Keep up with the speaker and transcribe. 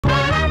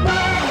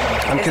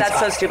That's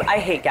so stupid? I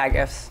hate gag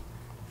gifts.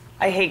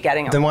 I hate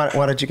getting them. Then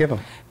why did you give them?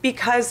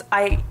 Because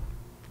I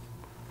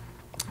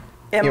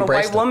am a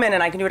white woman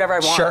and I can do whatever I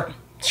want. Sure.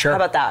 Sure.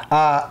 How about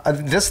that?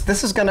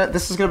 This is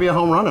gonna be a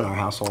home run in our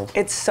household.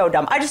 It's so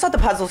dumb. I just thought the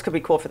puzzles could be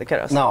cool for the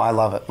kiddos. No, I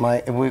love it.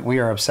 We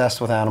are obsessed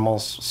with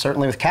animals.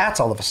 Certainly with cats.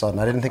 All of a sudden,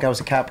 I didn't think I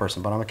was a cat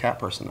person, but I'm a cat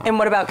person now. And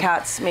what about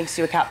cats makes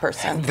you a cat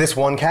person? This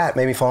one cat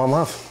made me fall in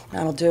love.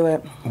 That'll do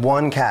it.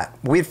 One cat.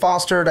 We'd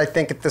fostered, I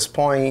think, at this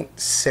point,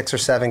 6 or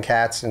 7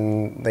 cats,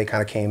 and they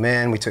kind of came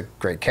in. We took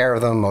great care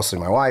of them, mostly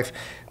my wife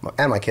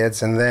and my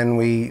kids, and then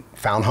we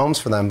found homes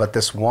for them. But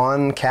this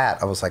one cat,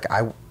 I was like,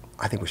 I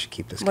think we should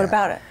keep this cat. What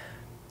about it?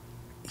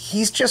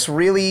 He's just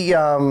really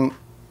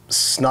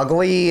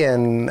snuggly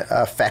and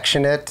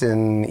affectionate,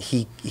 and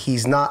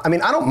he's not. I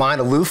mean, I don't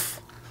mind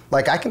aloof.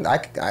 Like I can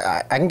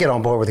get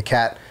on board with a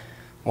cat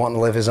wanting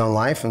to live his own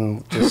life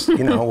and just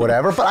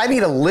whatever. But I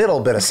need a little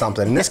bit of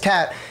something. And this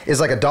cat is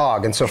like a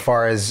dog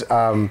insofar as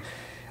even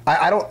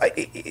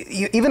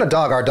a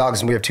dog. Our dogs,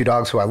 and we have 2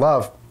 dogs who I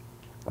love.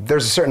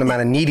 There's a certain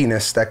amount of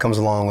neediness that comes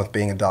along with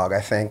being a dog,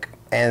 I think,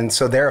 and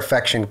so their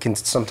affection can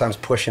sometimes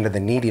push into the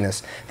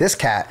neediness. This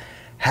cat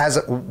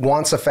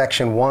wants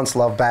affection, wants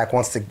love back,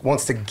 wants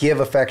to give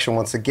affection,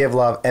 wants to give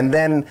love, and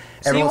then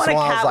every once in a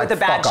while is like, with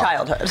a bad fuck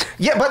childhood. Off.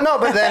 Yeah,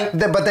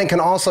 but then can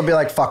also be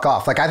like, fuck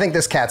off. Like I think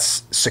this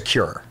cat's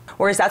secure.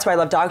 Whereas that's why I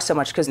love dogs so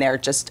much, because they're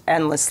just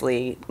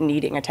endlessly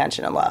needing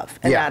attention and love,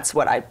 and that's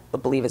what I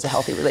believe is a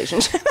healthy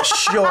relationship.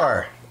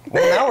 Sure.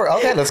 Well,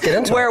 now let's get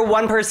into it. Where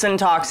one person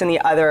talks and the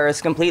other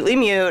is completely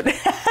mute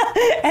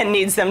and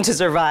needs them to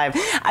survive.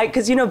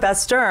 Because Beth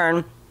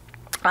Stern.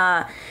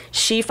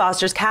 She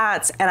fosters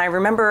cats, and I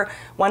remember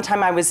one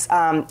time I was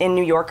in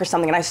New York or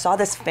something, and I saw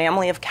this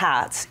family of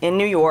cats in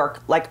New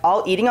York, like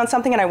all eating on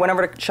something, and I went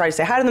over to try to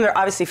say hi to them. They're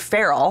obviously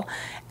feral,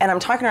 and I'm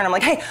talking to her, and I'm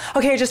like, hey,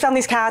 okay, I just found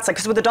these cats, like,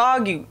 because with a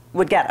dog, you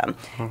would get them.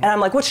 Mm-hmm. And I'm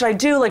like, what should I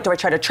do? Like, do I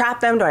try to trap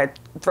them? Do I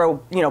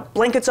throw,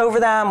 blankets over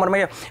them? What am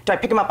I doing? Do I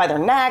pick them up by their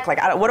neck? Like,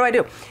 what do I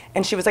do?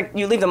 And she was like,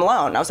 you leave them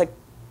alone. And I was like,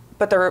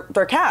 but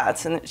they're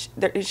cats. And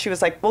she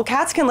was like, well,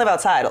 cats can live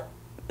outside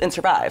and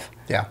survive.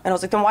 Yeah. And I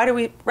was like, then why do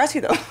we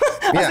rescue them?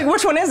 I was like,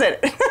 which one is it?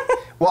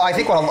 Well, I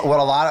think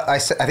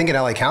I think in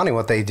LA County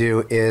what they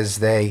do is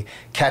they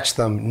catch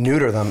them,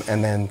 neuter them,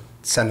 and then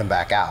send them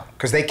back out.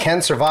 Because they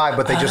can survive,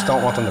 but they just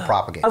don't want them to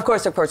propagate. Of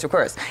course.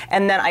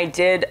 And then I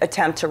did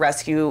attempt to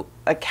rescue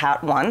a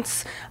cat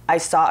once. I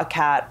saw a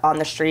cat on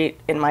the street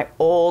in my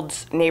old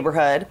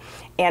neighborhood,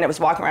 and it was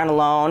walking around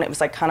alone. It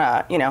was like kind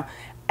of,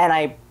 and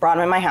I brought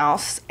him in my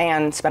house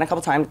and spent a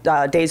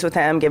couple days with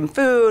him, gave him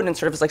food, and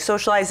sort of was like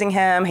socializing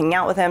him, hanging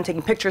out with him,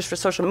 taking pictures for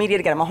social media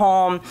to get him a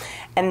home.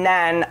 And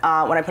then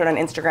when I put it on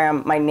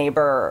Instagram, my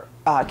neighbor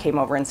came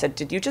over and said,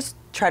 did you just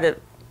try to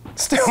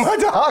steal my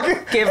dog?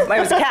 It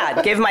was a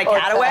cat. Give my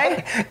cat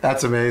away?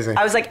 That's amazing.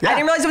 I was like, I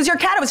didn't realize it was your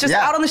cat. It was just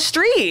out on the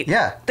street.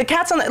 Yeah. The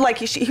cat's on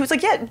he was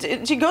like,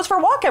 yeah, she goes for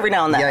a walk every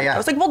now and then. Yeah. I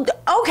was like, well,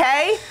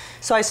 okay.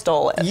 So I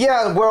stole it.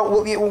 Yeah,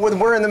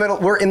 we're in the middle.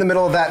 We're in the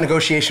middle of that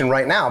negotiation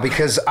right now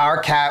because our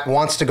cat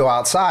wants to go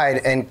outside,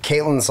 and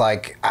Caitlin's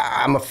like,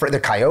 I'm afraid they're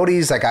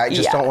coyotes. Like I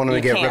just don't want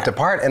them to get ripped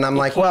apart. And I'm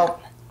like,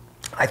 well,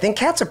 I think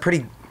cats are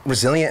pretty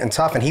resilient and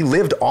tough, and he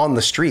lived on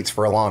the streets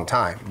for a long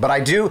time. But I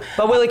do.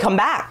 But will he come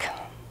back?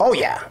 Oh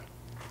yeah,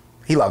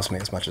 he loves me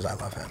as much as I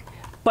love him.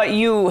 But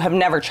you have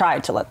never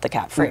tried to let the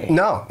cat free.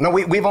 No,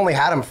 we've only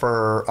had him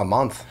for a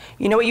month.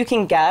 You know what you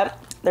can get?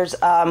 There's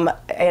an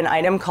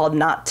item called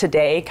Not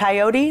Today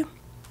Coyote,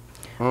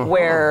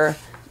 where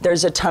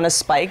there's a ton of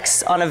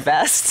spikes on a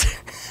vest.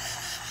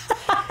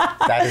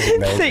 That is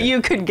amazing. That you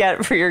could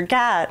get for your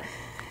cat.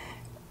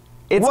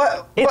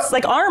 It's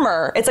like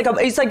armor. It's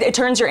like it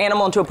turns your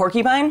animal into a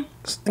porcupine.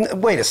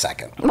 Wait a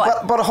second.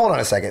 What? But hold on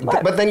a second.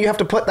 But then you have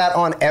to put that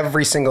on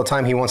every single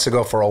time he wants to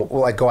go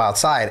go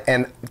outside.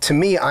 And to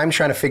me, I'm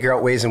trying to figure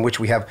out ways in which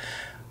we have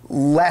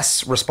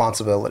less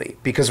responsibility,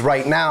 because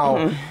right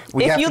now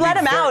if you let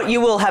him out, you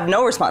will have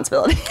no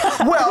responsibility.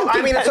 Well,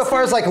 I mean, so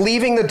far as like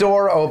leaving the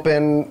door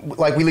open,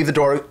 like we leave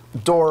the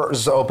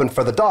doors open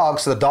for the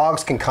dogs, so the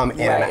dogs can come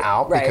in and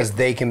out because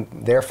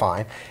they're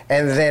fine.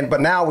 And then,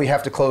 but now we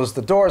have to close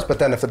the doors. But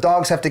then if the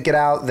dogs have to get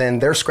out, then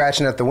they're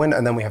scratching at the window,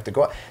 and then we have to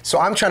go out. So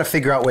I'm trying to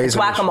figure out ways.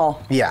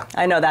 Whack-a-mole. Yeah,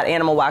 I know that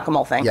animal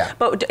whack-a-mole thing. Yeah.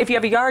 But if you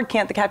have a yard,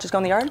 can't the cat just go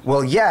in the yard?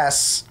 Well,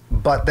 yes,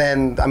 but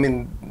then I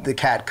mean the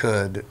cat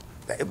could.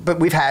 But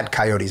we've had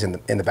coyotes in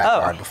the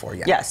backyard before,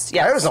 yeah. Yes.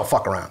 Coyotes don't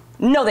fuck around.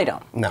 No, they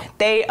don't. No.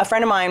 A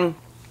friend of mine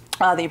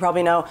that you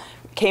probably know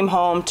came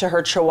home to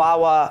her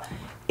Chihuahua.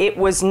 It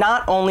was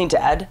not only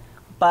dead,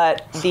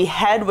 but the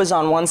head was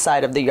on one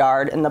side of the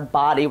yard and the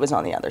body was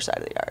on the other side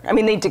of the yard. I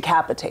mean, they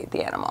decapitate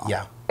the animal.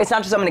 Yeah. It's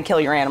not just I'm going to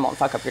kill your animal and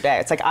fuck up your day.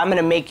 It's like I'm going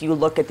to make you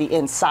look at the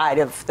inside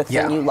of the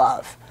thing you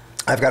love.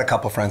 I've got a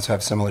couple friends who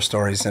have similar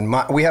stories, and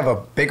we have a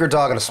bigger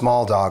dog and a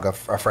small dog, a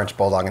French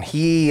bulldog, and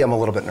I'm a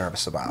little bit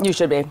nervous about. You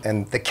should be.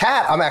 And the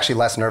cat, I'm actually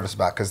less nervous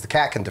about because the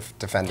cat can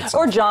defend itself.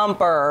 Or jump,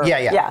 or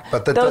yeah.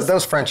 But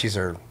those Frenchies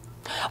are.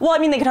 Well, I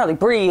mean, they can hardly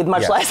breathe,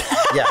 much less.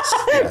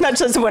 Yes. Not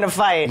just win a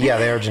fight. Yeah,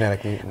 they are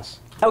genetic mutants.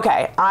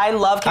 Okay, I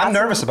love cats. I'm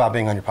nervous about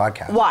being on your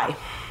podcast. Why?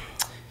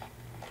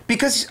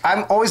 Because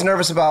I'm always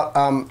nervous about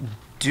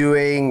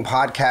doing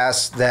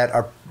podcasts that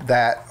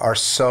are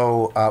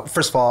so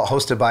first of all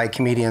hosted by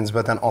comedians,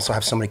 but then also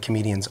have so many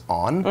comedians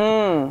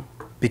on.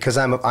 Because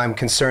I'm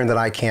concerned that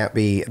I can't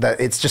be, that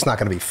it's just not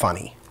going to be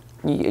funny.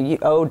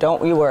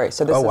 Don't you worry.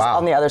 So this is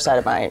on the other side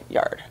of my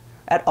yard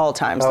at all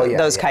times.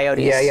 Those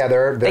coyotes.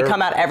 Yeah, they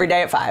come out every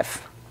day at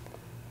 5.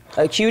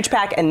 A huge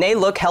pack, and they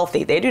look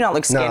healthy. They do not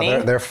look skinny.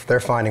 No,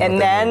 they're finding. And what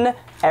they then need.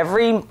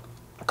 every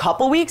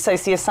couple weeks, I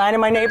see a sign in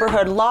my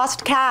neighborhood: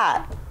 lost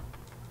cat. I'm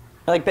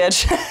like,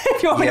 bitch,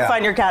 if you want me to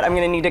find your cat, I'm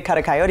going to need to cut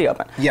a coyote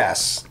open.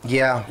 Yes.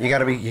 Yeah. You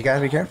gotta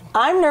be careful.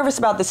 I'm nervous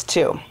about this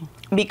too,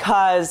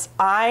 because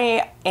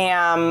I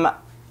am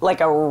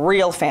like a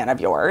real fan of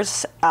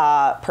yours,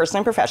 personally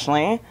and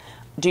professionally.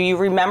 Do you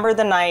remember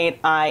the night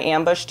I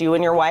ambushed you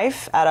and your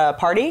wife at a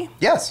party?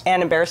 Yes.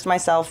 And embarrassed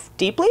myself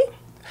deeply?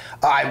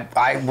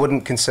 I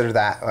wouldn't consider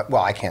that,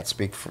 well, I can't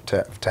speak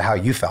to how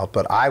you felt,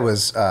 but I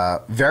was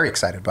very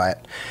excited by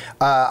it.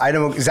 I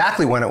know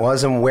exactly when it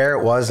was and where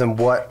it was and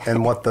what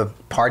the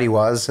party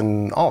was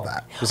and all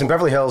that. It was in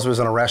Beverly Hills, it was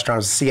in a restaurant, it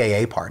was a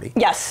CAA party.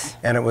 Yes.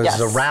 And it was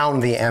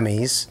around the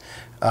Emmys.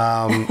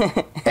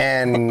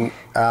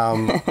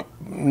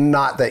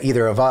 Not that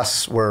either of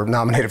us were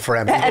nominated for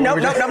Emmys. No.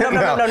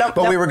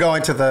 But we were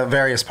going to the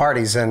various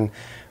parties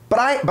But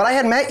I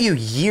had met you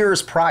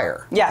years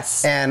prior.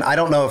 Yes. And I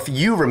don't know if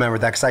you remember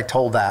that because I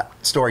told that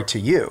story to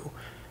you,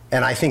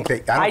 and I think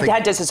that I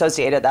had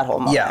disassociated that whole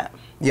moment.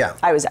 Yeah.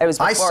 I was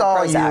before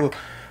Prozac.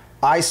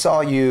 I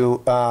saw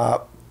you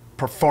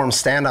perform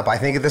stand up. I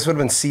think this would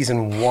have been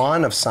season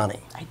 1 of Sunny.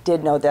 I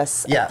did know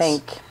this. Yes. I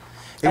think.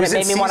 And it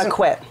made me want to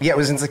quit. Yeah, it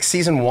was in like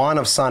season 1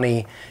 of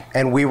Sunny,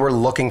 and we were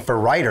looking for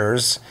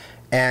writers.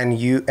 And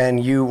you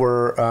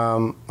were,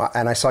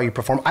 and I saw you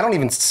perform. I don't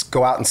even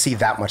go out and see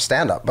that much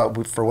stand-up,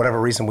 but for whatever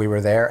reason we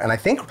were there. And I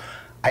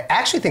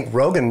actually think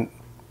Rogan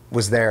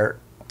was there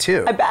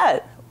too. I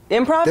bet.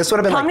 Improv? This would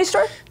have been Comedy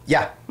Store?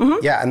 Yeah.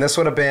 Mm-hmm. Yeah, and this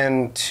would have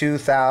been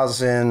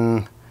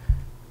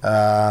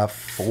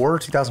 2004,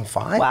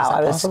 2005.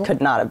 Wow, could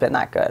not have been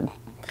that good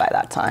by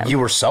that time. You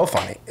were so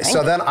funny.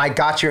 So then I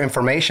got your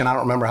information. I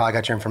don't remember how I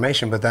got your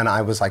information, but then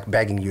I was like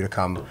begging you to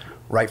come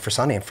write for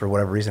Sunny, and for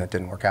whatever reason it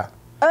didn't work out.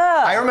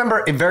 I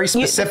remember it very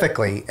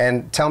specifically,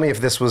 and tell me if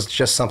this was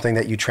just something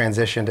that you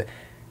transitioned,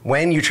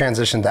 when you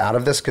transitioned out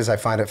of this, because I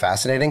find it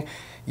fascinating.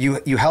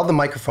 You held the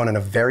microphone in a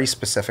very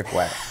specific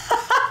way.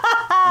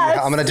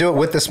 I'm going to do it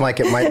with this mic.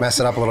 It might mess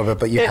it up a little bit,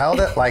 but you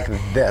held it like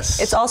this.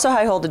 It's also how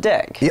I hold a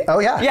dick. Yeah, oh,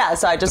 yeah. Yeah,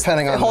 so I just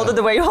hold it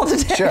the way you hold a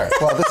dick. Sure.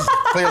 Well, this is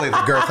clearly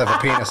the girth of a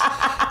penis.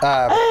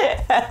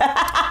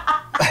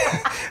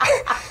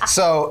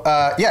 So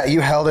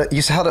you held it.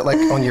 You held it like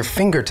on your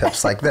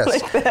fingertips, like this.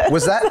 Like this.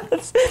 Was that?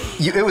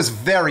 It was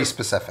very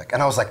specific,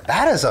 and I was like,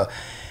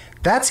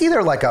 that's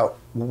either like a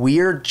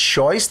weird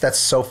choice that's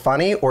so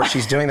funny, or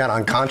she's doing that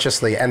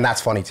unconsciously, and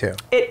that's funny too.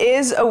 It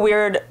is a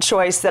weird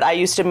choice that I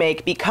used to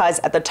make because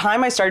at the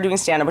time I started doing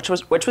stand-up,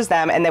 which was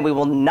them, and then we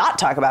will not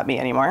talk about me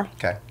anymore.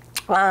 Okay.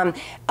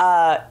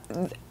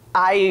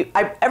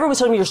 Everyone was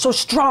telling me, you're so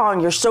strong,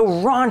 you're so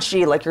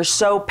raunchy, like you're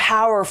so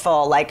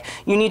powerful, like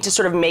you need to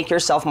sort of make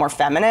yourself more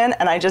feminine.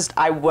 And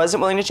I wasn't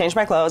willing to change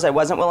my clothes. I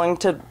wasn't willing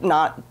to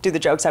not do the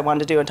jokes I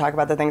wanted to do and talk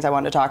about the things I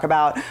wanted to talk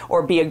about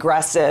or be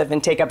aggressive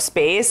and take up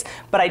space.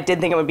 But I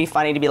did think it would be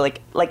funny to be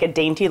like a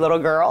dainty little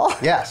girl.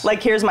 Yes.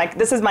 Like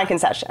this is my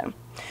concession.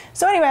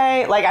 So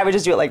anyway, like I would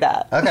just do it like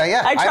that. Okay,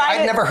 yeah.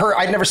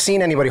 I'd never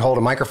seen anybody hold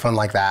a microphone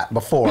like that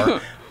before.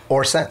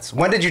 Or since.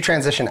 When did you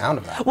transition out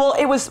of that? Well,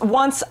 it was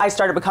once I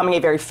started becoming a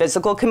very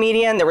physical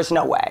comedian, there was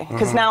no way.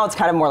 Because now it's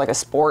kind of more like a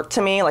sport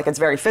to me. Like it's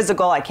very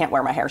physical. I can't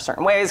wear my hair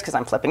certain ways because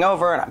I'm flipping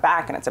over and I'm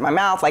back and it's in my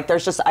mouth. Like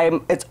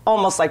it's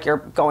almost like you're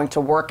going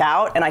to work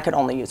out and I could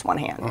only use one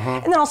hand.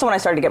 And then also when I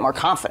started to get more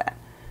confident.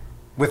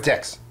 With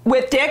dicks?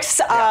 With dicks,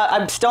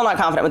 I'm still not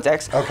confident with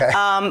dicks. Okay.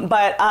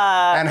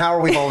 And how are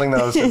we holding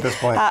those at this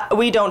point?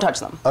 We don't touch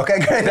them. Okay,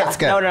 great. That's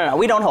good. No.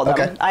 We don't hold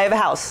them. I have a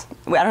house.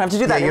 I don't have to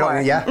do that anymore.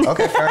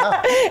 Okay, fair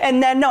enough.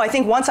 And then, I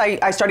think once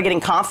I started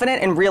getting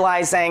confident and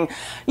realizing,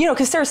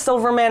 because Sarah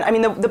Silverman, I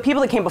mean, the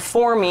people that came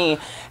before me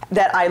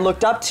that I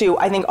looked up to,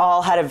 I think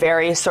all had a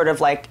very sort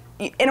of like,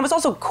 and it was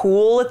also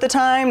cool at the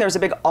time. There was a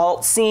big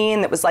alt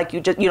scene that was like,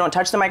 you don't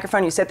touch the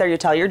microphone, you sit there, you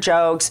tell your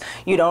jokes,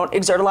 you don't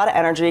exert a lot of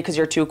energy because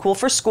you're too cool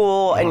for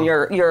school, and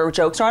your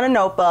jokes are on a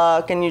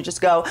notebook, and you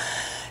just go,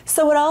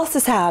 so what else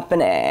is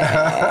happening?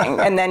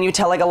 And then you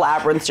tell like a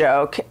labyrinth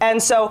joke.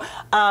 And so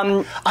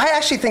I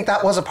actually think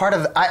that was a part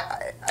of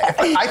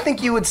I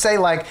think you would say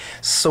like,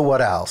 so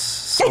what else?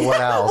 So what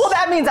else? Well,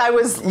 that means I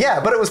was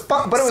but it was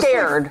fun, but it was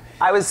scared.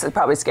 I was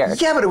probably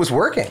scared. Yeah, but it was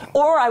working.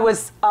 Or I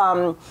was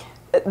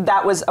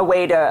that was a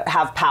way to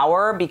have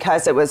power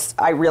because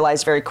I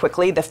realized very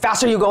quickly, the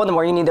faster you go and the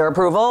more you need their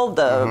approval,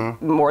 the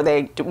more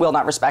they will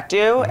not respect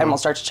you and will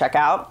start to check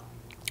out.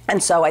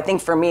 And so I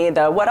think for me,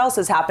 what else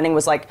is happening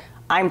was like,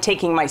 I'm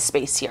taking my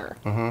space here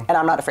and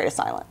I'm not afraid of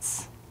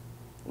silence.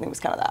 I think it was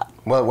kind of that.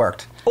 Well, it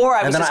worked. Or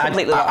I was just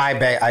completely lost.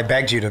 I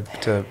begged you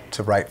to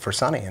write for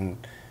Sunny, and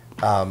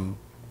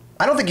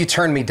I don't think you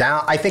turned me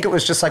down. I think it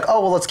was just like,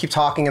 oh, well, let's keep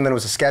talking, and then it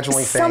was a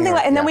scheduling thing. Something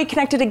like, and then we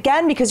connected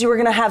again because you were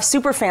going to have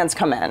super fans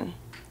come in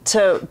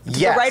to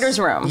the writer's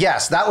room.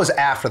 Yes, that was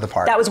after the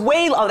party. That was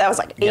that was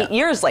like 8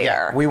 years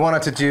later. Yeah. We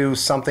wanted to do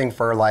something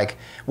for like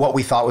what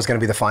we thought was going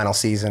to be the final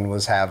season,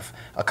 was have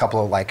a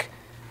couple of like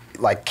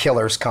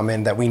killers come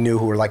in that we knew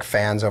who were like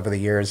fans over the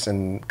years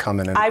and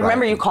come in and I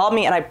remember you called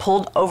me and I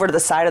pulled over to the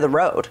side of the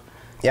road.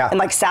 Yeah. And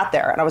like sat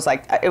there and I was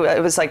like, it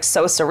was like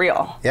so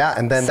surreal. Yeah,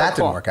 and then So that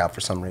cool. didn't work out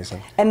for some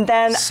reason. And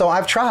then So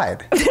I've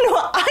tried.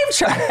 No, I've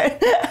tried.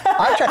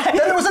 I've tried.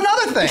 Then there was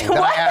another thing that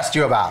I asked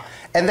you about.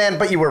 And then,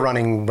 but you were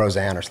running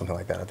Roseanne or something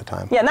like that at the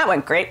time. Yeah, and that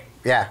went great.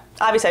 Yeah.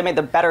 Obviously, I made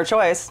the better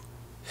choice.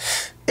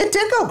 It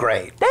did go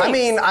great. Thanks. I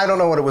mean, I don't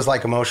know what it was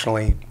like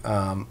emotionally,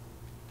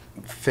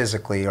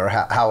 physically, or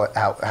how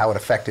it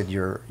affected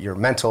your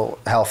mental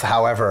health.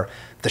 However,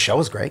 the show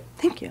was great.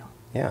 Thank you.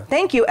 Yeah.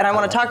 Thank you. And I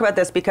want to talk about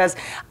this because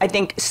I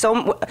think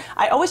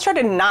I always try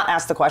to not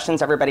ask the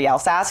questions everybody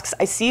else asks.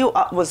 I see you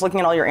was looking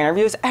at all your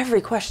interviews.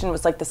 Every question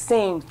was like the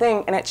same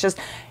thing. And it's just,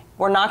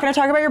 we're not going to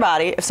talk about your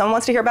body. If someone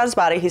wants to hear about his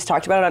body, he's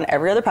talked about it on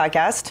every other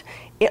podcast.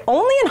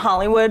 Only in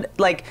Hollywood,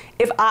 like,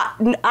 if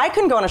I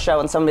couldn't go on a show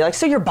and someone be like,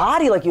 so your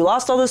body, like, you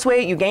lost all this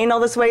weight, you gained all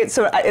this weight.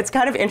 So it's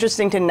kind of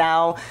interesting to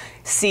now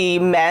see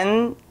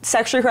men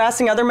sexually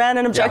harassing other men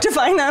and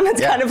objectifying them.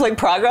 It's kind of like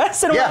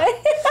progress in a way.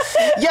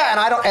 Yeah,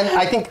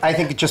 and I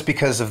think just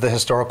because of the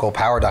historical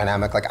power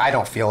dynamic, like, I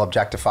don't feel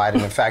objectified,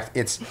 and in fact,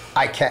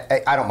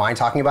 I don't mind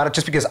talking about it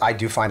just because I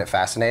do find it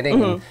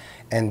fascinating.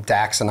 And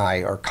Dax and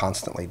I are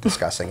constantly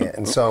discussing it,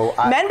 and so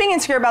men being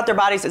insecure about their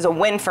bodies is a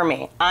win for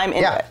me. I'm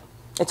into it.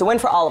 It's a win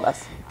for all of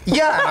us.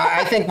 Yeah, and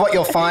I think what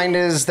you'll find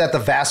is that the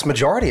vast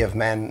majority of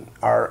men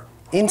are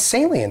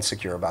insanely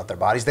insecure about their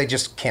bodies. They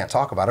just can't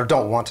talk about it or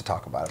don't want to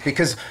talk about it.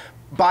 Because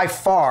by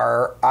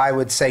far, I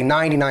would say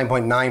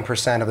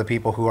 99.9% of the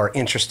people who are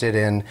interested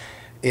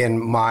in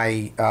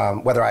my,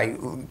 whether I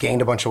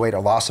gained a bunch of weight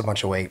or lost a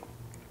bunch of weight,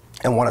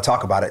 and want to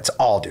talk about it, it's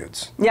all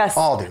dudes. Yes,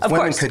 all dudes. of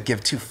Women course. could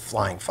give two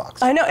flying fucks.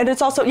 I know, and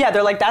it's also,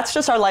 they're like, that's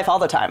just our life all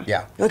the time.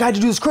 Yeah. Like, I had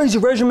to do this crazy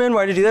regimen,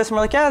 why did I do this? And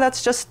we're like, yeah,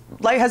 that's just,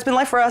 life has been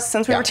life for us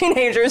since we were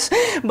teenagers.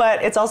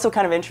 But it's also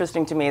kind of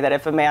interesting to me that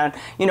if a man,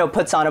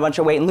 puts on a bunch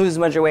of weight and loses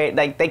a bunch of weight,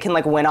 like, they can,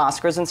 like, win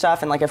Oscars and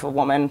stuff, and, like, if a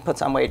woman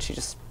puts on weight, she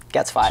just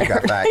gets fired. She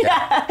got back,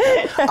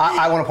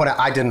 I want to point out,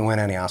 I didn't win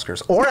any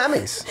Oscars or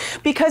Emmys.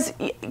 Because,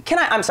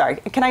 I'm sorry,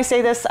 can I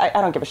say this? I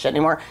don't give a shit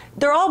anymore.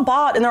 They're all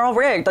bought and they're all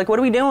rigged. Like, what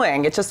are we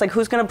doing? It's just like,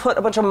 who's going to put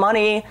a bunch of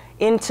money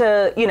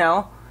into,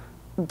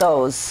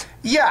 those?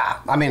 Yeah,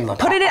 I mean,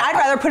 look, I'd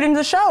rather put it into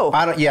the show.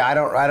 I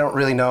don't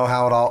really know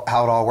how it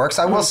all works.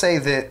 I will say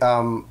that,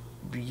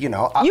 you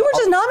were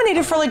just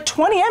nominated for like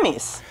 20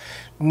 Emmys.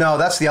 No,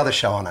 that's the other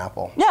show on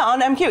Apple. Yeah,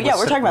 on MQ. Yeah,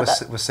 we're talking about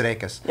that. With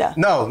Sudeikis. Yeah.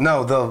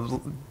 No,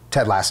 the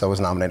Ted Lasso was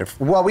nominated.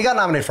 Well, we got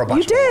nominated for a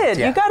bunch. You did. Awards,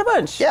 yeah. You got a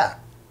bunch. Yeah,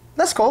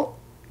 that's cool.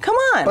 Come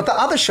on. But the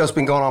other show's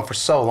been going on for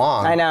so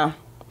long. I know.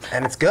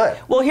 And it's good.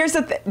 Well, here's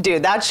the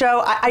dude, that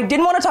show, I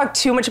didn't want to talk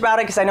too much about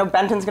it because I know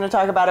Benton's going to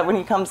talk about it when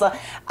he comes up.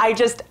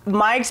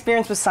 My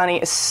experience with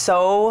Sunny is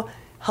so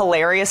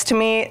hilarious to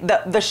me.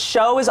 The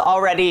show is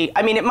already,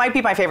 I mean, it might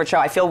be my favorite show.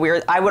 I feel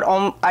weird.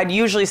 I'd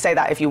usually say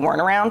that if you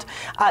weren't around.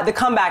 The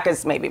Comeback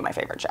is maybe my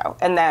favorite show.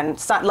 And then,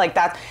 like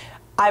that,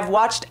 I've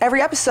watched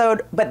every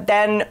episode, but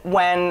then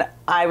when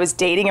I was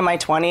dating in my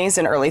 20s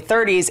and early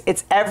 30s,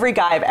 it's every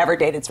guy I've ever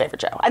dated's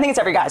favorite show. I think it's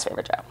every guy's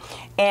favorite show.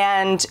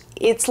 And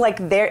it's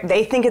like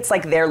they think it's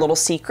like their little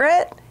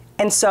secret.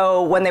 And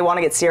so when they want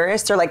to get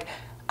serious, they're like,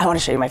 I want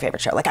to show you my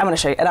favorite show. Like, I want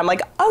to show you. And I'm like,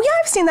 oh, yeah,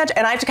 I've seen that.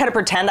 And I have to kind of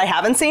pretend I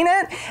haven't seen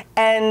it.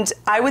 And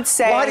I would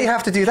say... Why do you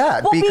have to do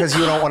that? Well, because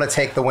you don't want to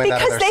take the wind out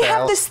of their sails? Because they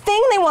have this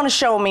thing they want to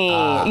show me,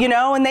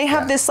 and they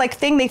have this, like,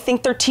 thing they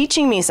think they're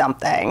teaching me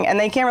something. And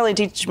they can't really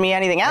teach me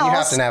anything else. And you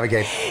have to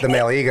navigate the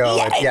male ego.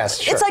 Yeah,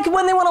 yes, sure. It's like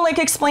when they want to, like,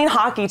 explain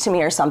hockey to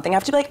me or something. I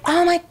have to be like,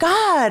 oh, my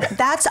God,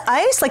 that's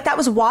ice? Like, that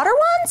was water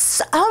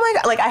once? Oh, my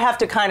God. Like, I have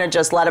to kind of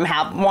just let them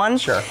have one.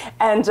 Sure.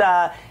 And...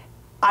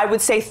 I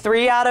would say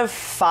 3 out of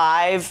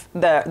 5,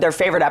 their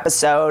favorite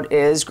episode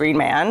is Green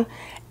Man.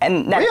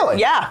 And really?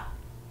 Yeah.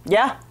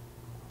 Yeah.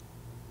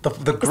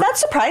 Is that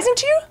surprising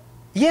to you?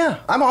 Yeah.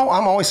 I'm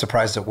always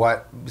surprised at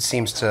what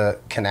seems to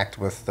connect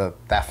with the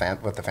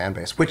fan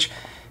base, which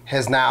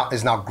is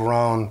now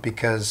grown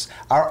because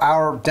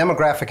our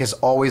demographic has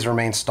always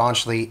remained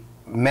staunchly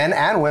men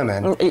and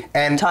women,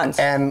 and tons.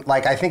 And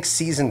like I think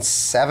season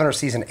 7 or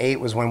season 8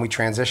 was when we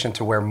transitioned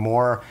to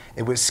where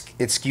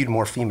it skewed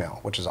more female,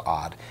 which is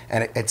odd,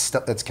 and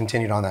it's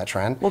continued on that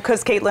trend. Well,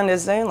 because Caitlyn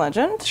is a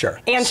legend. Sure.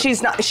 And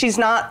she's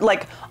not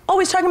like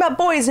always talking about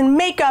boys and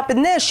makeup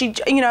and this.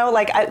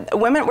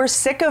 Women, we're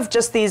sick of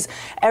just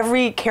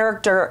every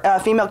character,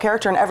 female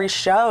character in every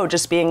show,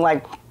 just being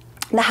like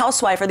the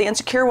housewife or the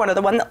insecure one or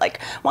the one that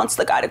like wants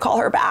the guy to call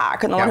her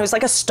back and the one who's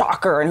like a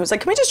stalker and who's like,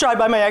 can we just drive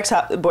by my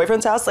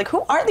ex-boyfriend's house? Like,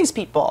 who are these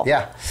people?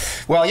 Yeah.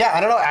 Well, yeah, I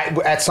don't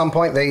know. At some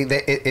point,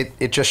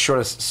 it just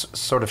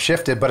sort of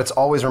shifted, but it's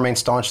always remained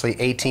staunchly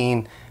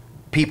 18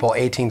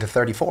 to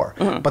 34.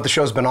 Mm-hmm. But the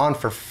show's been on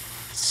for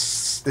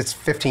it's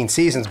 15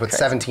 seasons, but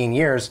 17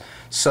 years.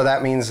 So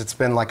that means it's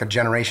been like a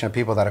generation of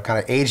people that have kind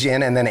of aged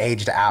in and then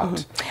aged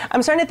out.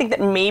 I'm starting to think that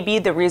maybe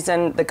the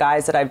reason the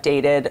guys that I've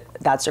dated,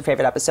 that's their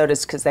favorite episode,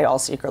 is because they all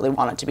secretly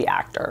wanted to be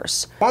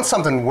actors. Once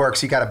something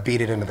works, you got to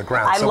beat it into the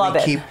ground. I love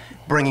it. Keep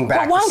bringing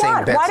back but why the same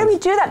not? bits. Why do we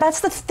do that?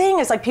 That's the thing.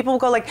 Is like people will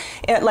go like,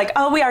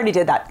 oh, we already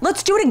did that.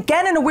 Let's do it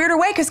again in a weirder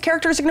way because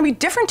characters are going to be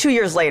different 2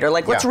 years later.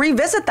 Like, let's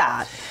revisit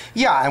that.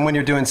 Yeah, and when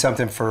you're doing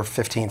something for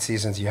 15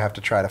 seasons, you have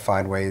to try to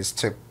find ways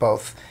to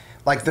both,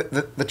 like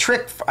the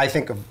trick I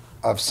think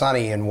of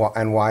Sunny and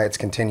why it's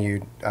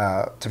continued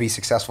to be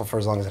successful for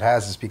as long as it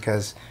has is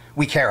because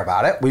we care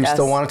about it. We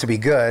still want it to be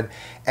good,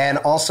 and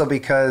also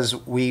because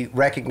we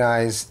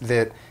recognize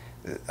that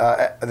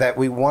that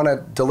we want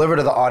to deliver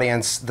to the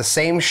audience the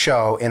same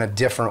show in a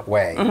different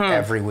way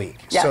every week,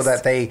 so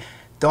that they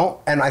don't.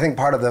 And I think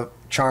part of the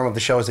charm of the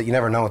show is that you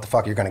never know what the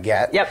fuck you're going to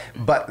get. Yep.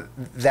 But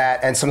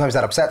and sometimes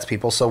that upsets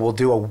people. So we'll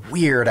do a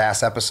weird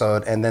ass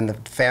episode, and then the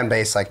fan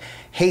base like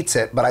hates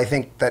it. But I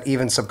think that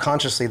even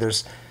subconsciously,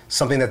 there's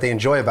something that they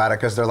enjoy about it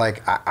because they're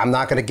like, I'm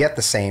not going to get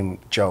the same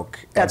joke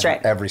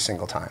every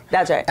single time.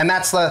 That's right. And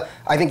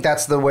I think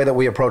that's the way that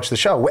we approach the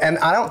show. And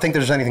I don't think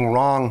there's anything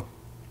wrong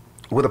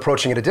with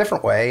approaching it a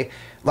different way.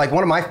 Like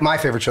one of my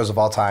favorite shows of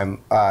all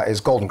time is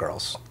Golden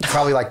Girls.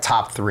 Probably like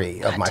top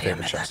 3 of my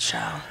favorite shows. That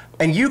show.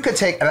 And you could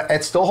take,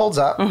 it still holds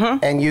up,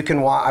 and you can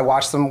I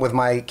watch them with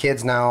my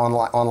kids now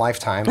on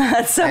Lifetime.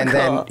 That's so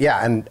cool.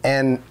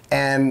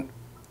 And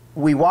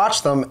we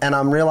watch them, and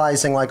I'm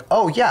realizing like,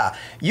 oh yeah,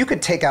 you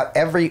could take out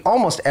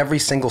almost every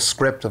single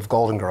script of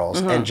Golden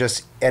Girls and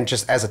just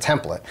as a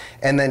template,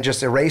 and then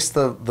just erase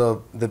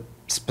the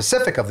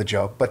specific of the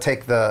joke, but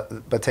take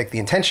the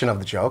intention of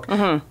the joke.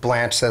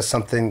 Blanche says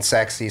something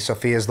sexy,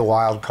 Sophia's the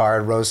wild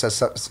card, Rose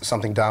says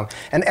something dumb,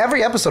 and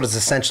every episode is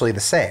essentially the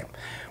same,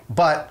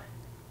 but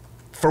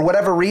for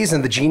whatever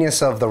reason, the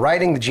genius of the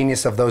writing, the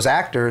genius of those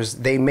actors,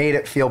 they made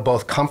it feel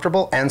both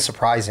comfortable and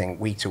surprising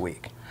week to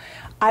week.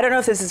 I don't know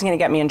if this is going to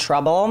get me in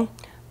trouble,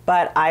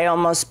 but I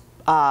almost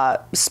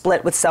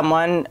split with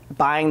someone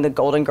buying the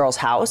Golden Girls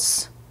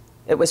house.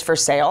 It was for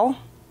sale.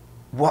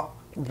 What?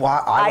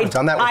 Why? I would have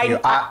done that with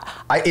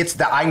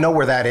you. I know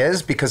where that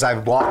is because I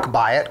walk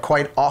by it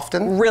quite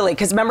often. Really?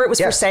 Because remember it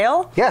was for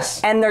sale?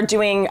 Yes. And they're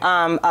doing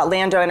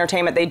Lando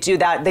Entertainment. They do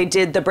that. They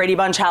did the Brady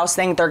Bunch house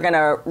thing. They're going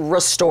to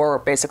restore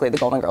basically the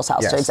Golden Girls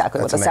house to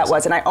exactly what the set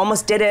was. And I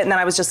almost did it, and then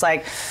I was just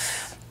like...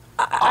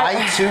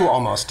 I too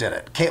almost did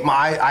it.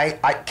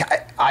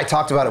 I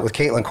talked about it with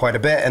Caitlin quite a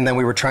bit, and then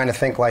we were trying to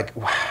think like,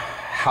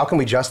 how can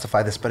we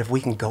justify this? But if we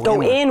can go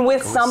in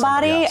with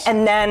somebody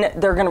and then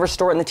they're going to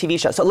restore it in the TV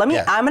show. So I'm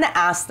going to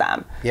ask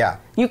them. Yeah.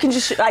 You can you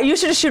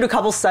should just shoot a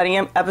couple Sunny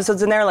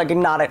episodes in there, like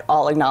not at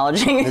all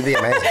acknowledging. It'd be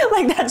amazing.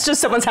 Like that's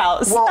just someone's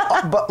house. Well,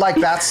 but like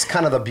that's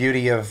kind of the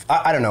beauty of,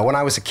 I don't know, when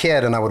I was a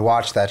kid and I would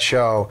watch that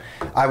show,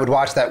 I would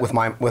watch that with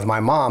my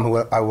mom, who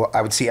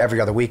I would see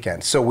every other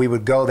weekend. So we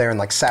would go there, and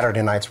like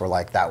Saturday nights were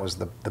like, that was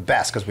the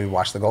best because we would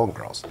watch the Golden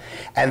Girls.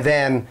 And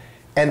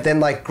then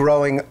like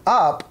growing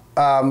up,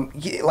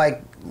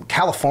 like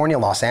California,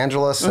 Los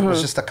Angeles, it was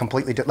just a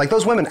completely different, like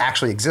those women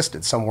actually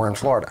existed somewhere in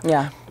Florida.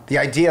 Yeah. The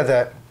idea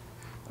that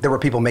there were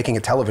people making a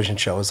television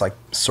show is like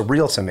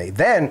surreal to me.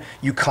 Then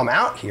you come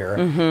out here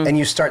and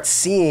you start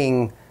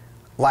seeing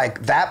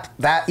like that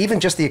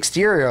even just the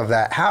exterior of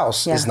that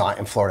house is not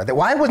in Florida.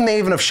 Why wouldn't they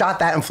even have shot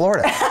that in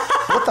Florida?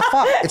 What the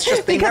fuck? It's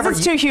just because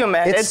it's too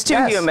human. It's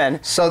too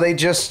human. So they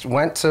just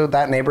went to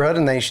that neighborhood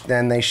and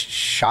they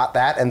shot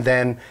that, and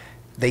then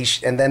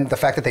the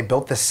fact that they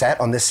built this set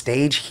on this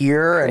stage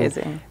here,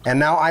 and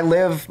now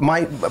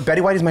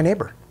Betty White is my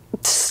neighbor.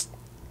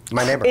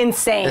 My neighbor.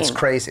 Insane. It's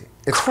crazy.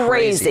 It's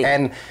crazy.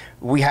 And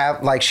we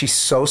have, like, she's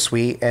so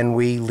sweet, and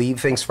we leave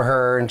things for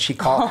her, and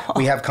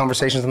we have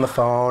conversations on the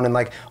phone, and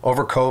like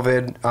over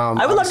COVID.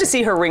 I would love to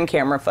see her Ring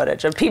camera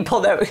footage of people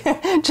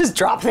that just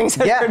drop things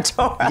at her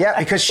door. Yeah,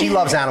 because she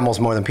loves animals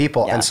more than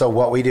people, and so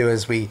what we do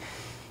is we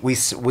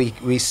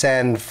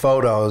send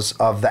photos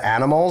of the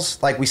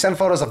animals. Like, we send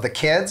photos of the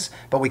kids,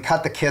 but we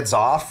cut the kids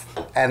off,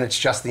 and it's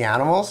just the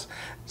animals.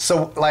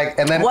 So, like,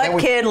 and then...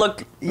 What kid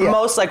looked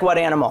most like what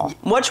animal?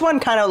 Which one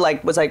kind of,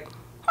 like, was like,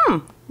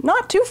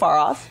 not too far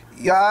off?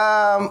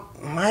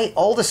 My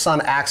oldest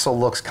son, Axel,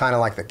 looks kind of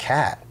like the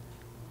cat,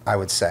 I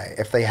would say,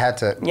 if they had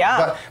to.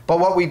 Yeah. But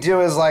what we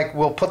do is, like,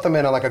 we'll put them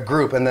in like a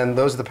group, and then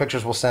those are the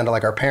pictures we'll send to,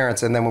 like, our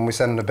parents, and then when we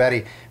send them to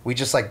Betty, we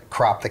just, like,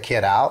 crop the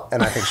kid out,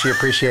 and I think she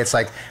appreciates,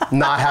 like,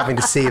 not having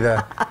to see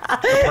the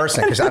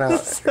person,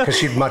 because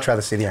she'd much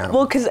rather see the animal.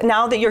 Well, because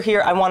now that you're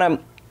here, I want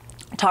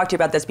to talk to you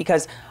about this,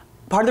 because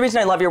part of the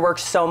reason I love your work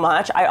so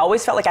much, I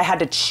always felt like I had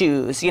to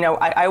choose. You know,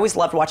 I always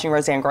loved watching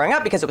Roseanne growing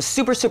up because it was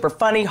super, super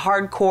funny,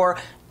 hardcore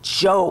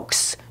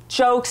jokes,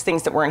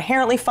 things that were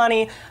inherently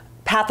funny,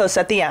 pathos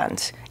at the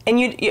end. And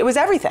it was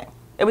everything.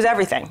 It was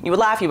everything. You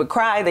would laugh, you would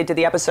cry. They did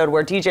the episode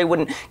where DJ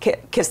wouldn't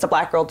kiss the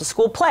black girl at the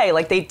school play.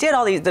 Like, they did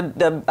all these,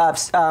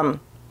 the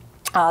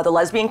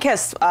lesbian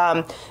kiss.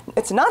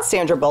 It's not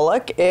Sandra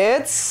Bullock,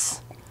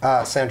 it's...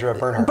 Sandra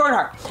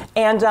Bernhardt.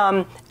 And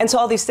so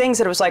all these things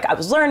that it was like I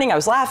was learning, I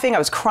was laughing, I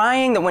was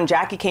crying. That when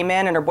Jackie came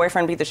in and her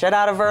boyfriend beat the shit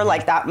out of her,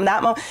 like that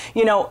moment,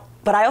 you know.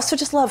 But I also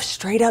just love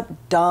straight up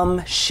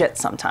dumb shit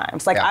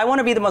sometimes. Like I want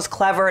to be the most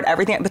clever at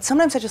everything, but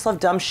sometimes I just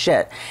love dumb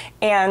shit.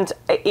 And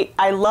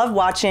I love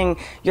watching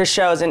your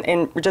shows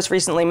and just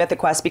recently Mythic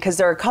Quest because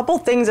there are a couple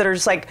things that are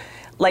just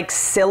like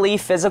silly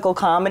physical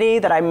comedy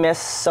that I miss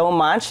so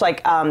much.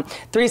 Like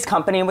Three's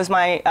Company was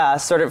my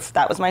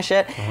that was my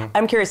shit.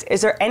 I'm curious,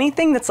 is there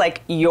anything that's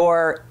like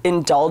your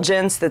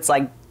indulgence that's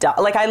like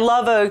I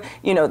love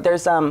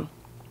there's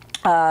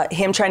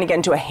him trying to get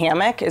into a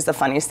hammock is the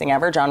funniest thing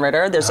ever. John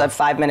Ritter. There's a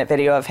 5-minute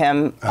video of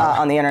him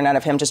on the internet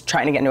of him just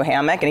trying to get into a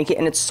hammock,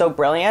 and it's so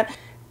brilliant.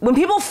 When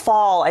people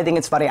fall, I think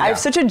it's funny. I have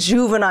such a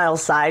juvenile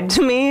side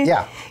to me.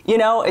 Yeah. You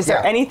know, is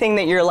there anything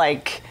that you're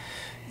like?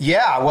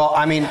 Yeah. Well,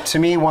 I mean, to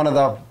me, one of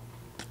the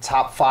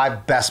top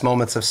 5 best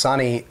moments of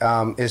Sunny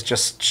is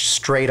just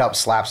straight up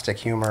slapstick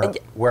humor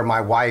where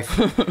my wife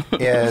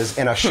is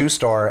in a shoe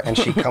store and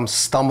she comes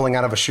stumbling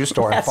out of a shoe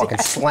store and fucking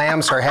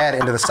slams her head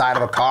into the side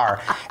of a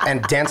car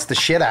and dents the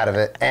shit out of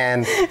it.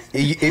 And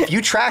if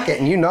you track it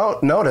and you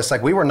notice,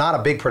 like, we were not a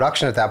big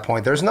production at that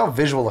point. There's no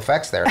visual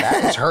effects there.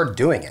 That is her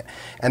doing it.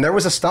 And there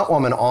was a stunt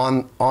woman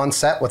on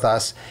set with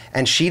us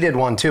and she did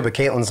one too, but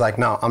Caitlin's like,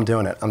 no, I'm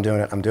doing it.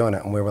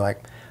 And we were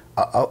like,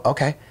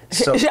 okay.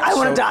 So, I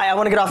want to die. I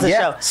want to get off the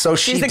show. So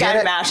she's the guy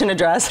in MASH in a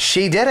dress.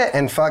 She did it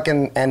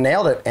and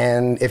nailed it.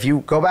 And if you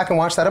go back and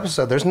watch that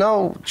episode, there's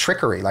no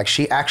trickery. Like,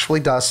 she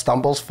actually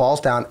stumbles, falls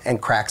down, and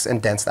cracks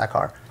and dents that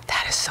car.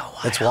 That is so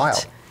wild. It's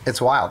wild.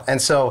 It's wild.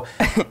 And so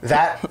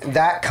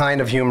that kind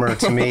of humor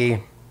to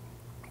me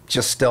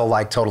just still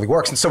like totally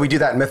works. And so we do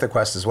that in Mythic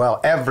Quest as well.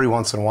 Every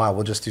once in a while,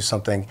 we'll just do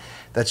something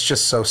that's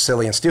just so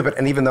silly and stupid.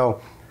 And even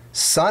though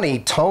Sunny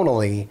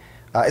tonally,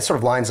 it sort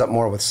of lines up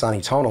more with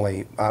Sunny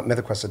tonally.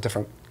 Mythic Quest is a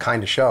different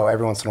kind of show.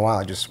 Every once in a while,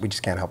 we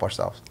just can't help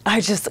ourselves.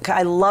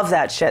 I love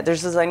that shit.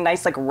 There's this like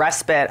nice like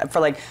respite for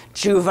like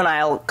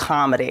juvenile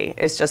comedy.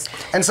 It's just.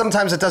 And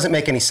sometimes it doesn't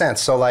make any sense.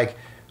 So like,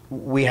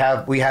 we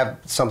have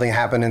something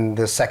happen in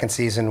the second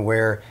season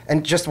where,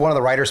 and just one of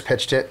the writers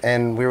pitched it,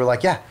 and we were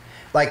like, yeah,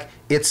 like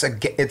it's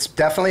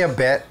definitely a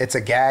bit. It's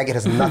a gag. It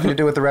has nothing to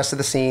do with the rest of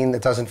the scene.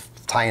 It doesn't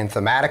tie in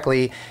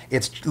thematically.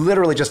 It's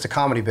literally just a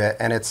comedy bit,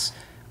 and it's.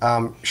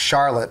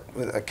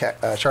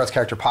 Charlotte's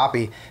character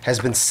Poppy has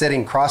been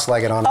sitting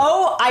cross-legged on.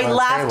 Oh, I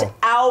laughed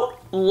out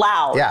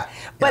loud. Yeah.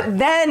 But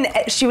then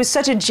she was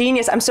such a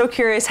genius. I'm so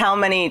curious how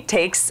many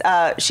takes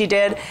she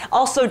did.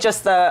 Also,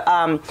 just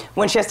the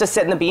when she has to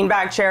sit in the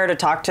beanbag chair to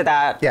talk to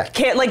that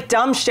kid, like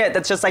dumb shit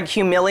that's just like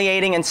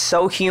humiliating and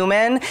so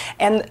human.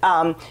 And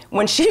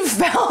when she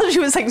fell, she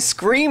was like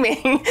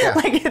screaming,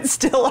 like it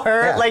still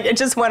hurt. Like it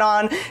just went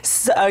on.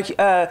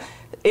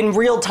 In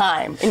real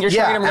time, and you're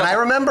showing in real time. I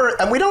remember,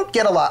 and we don't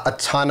get a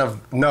ton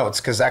of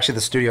notes because actually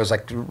the studio's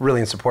like really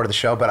in support of the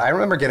show. But I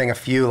remember getting a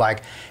few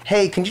like,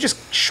 "Hey, can you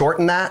just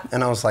shorten that?"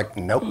 And I was like,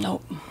 "Nope,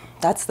 nope."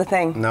 That's the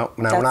thing. No,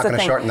 we're not going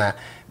to shorten that.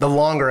 The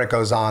longer it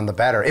goes on, the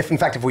better. In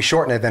fact, if we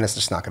shorten it, then it's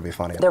just not going to be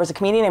funny. There was a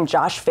comedian named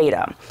Josh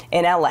Fada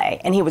in LA,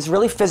 and he was a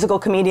really physical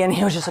comedian.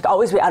 He was just like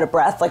always be out of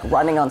breath, like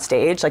running on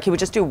stage. Like he would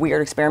just do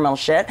weird experimental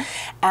shit.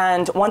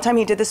 And one time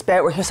he did this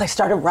bit where he was like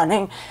started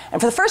running, and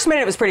for the first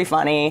minute it was pretty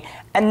funny,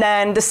 and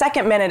then the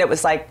second minute it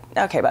was like,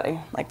 okay, buddy,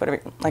 like what are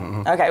we like?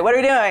 Okay, what are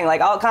we doing? Like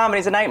all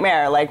comedy's a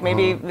nightmare. Like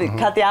maybe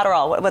cut the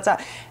Adderall. What's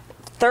up?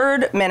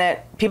 Third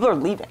minute, people are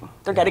leaving.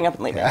 They're getting up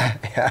and leaving.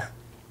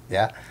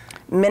 Yeah.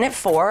 Minute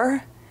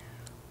 4,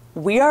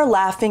 we are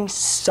laughing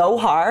so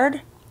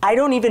hard. I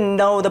don't even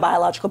know the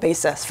biological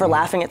basis for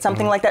laughing at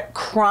something like that.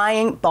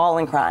 Crying,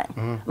 bawling, crying.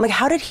 I'm like,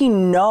 how did he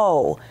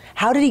know?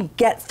 How did he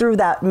get through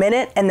that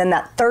minute and then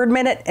that third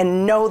minute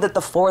and know that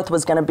the fourth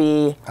was going to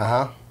be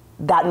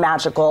that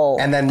magical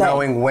And then thing?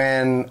 knowing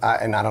when,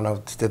 and I don't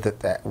know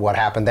what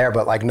happened there,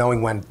 but like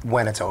knowing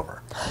when it's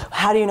over.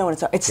 How do you know when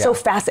it's over? It's so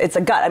fast. It's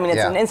a gut. I mean,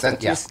 it's an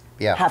instinct. You just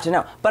have to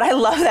know. But I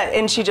love that.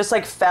 And she just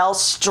like fell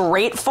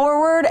straight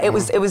forward. It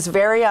was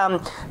very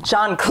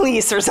John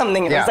Cleese or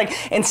something. It was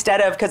like, instead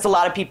of, because a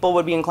lot of people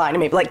would be inclined to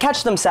maybe like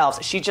catch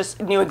themselves, she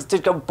just knew to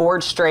go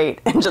board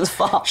straight and just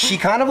fall. She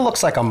kind of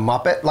looks like a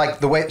Muppet. Like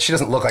the way, she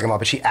doesn't look like a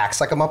Muppet, she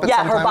acts like a Muppet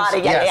sometimes. Her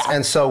body, yeah.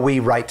 And so we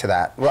write to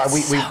that.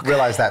 We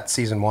realized that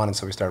season 1, and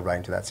so we started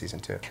writing to that season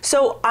 2.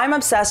 So I'm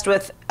obsessed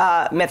with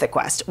Mythic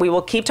Quest. We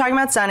will keep talking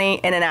about Sunny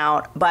in and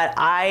out, but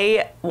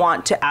I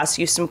want to ask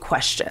you some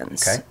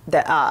questions. Okay.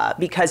 That,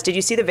 because did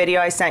you see the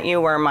video I sent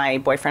you where my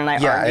boyfriend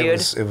and I argued?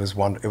 Yeah, it was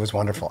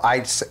wonderful.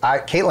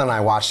 Caitlin and I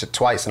watched it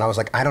twice, and I was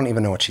like, I don't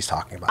even know what she's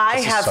talking about. I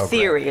have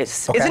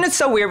theories. Okay. Isn't it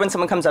so weird when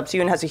someone comes up to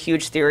you and has a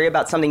huge theory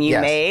about something you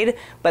made,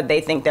 but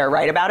they think they're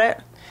right about it?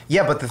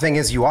 Yeah, but the thing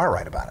is, you are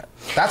right about it.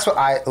 That's what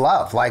I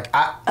love. Like,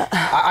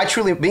 I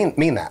truly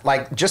mean that.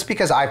 Like, just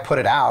because I put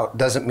it out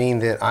doesn't mean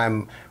that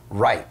I'm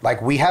right.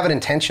 Like, we have an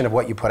intention of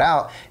what you put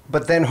out,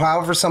 but then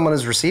however someone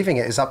is receiving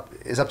it is up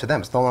to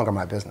them. It's no longer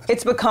my business.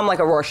 It's become like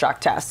a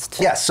Rorschach test.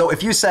 Yeah, so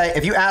if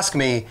you ask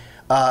me,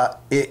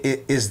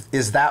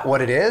 is that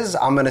what it is?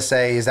 I'm going to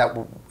say, is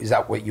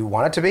that what you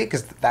want it to be?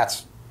 Because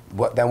that's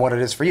what it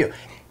is for you.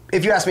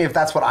 if you ask me if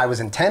that's what I was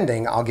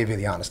intending, I'll give you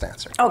the honest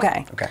answer.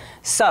 Okay. Okay.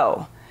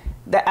 So,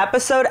 the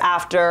episode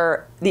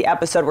after the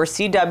episode where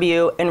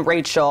CW and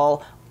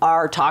Rachel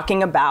are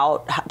talking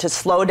about to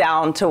slow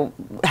down to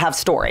have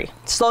story.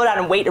 Slow down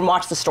and wait and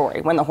watch the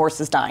story when the horse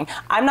is dying.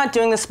 I'm not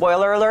doing the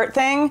spoiler alert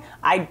thing.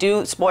 I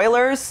do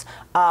spoilers.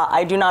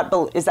 I do not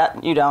believe, is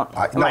that, you don't?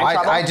 No,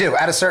 I do.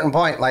 At a certain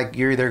point, like,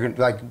 you're either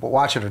like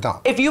watch it or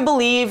don't. If you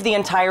believe the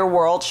entire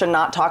world should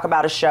not talk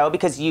about a show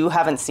because you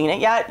haven't seen it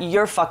yet,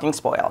 you're fucking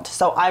spoiled.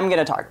 So I'm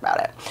gonna talk about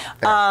it.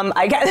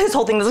 I get this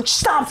whole thing was like,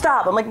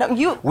 stop. I'm like, no,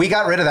 you. We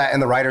got rid of that in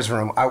the writer's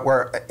room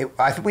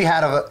I think we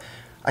had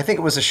I think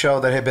it was a show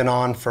that had been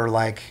on for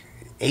like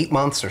 8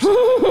 months or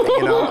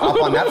something,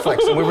 up on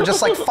Netflix. And we were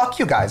just like, fuck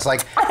you guys.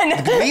 Like,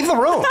 leave the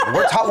room.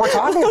 We're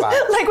talking about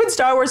it. Like when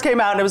Star Wars came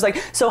out and it was like,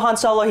 so Han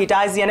Solo, he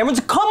dies at the end.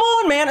 Everyone's like, come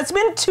on, man, it's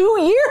been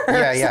 2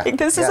 years. Yeah. Like,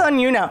 this is on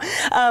you now.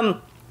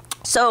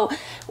 So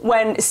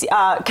when,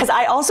 because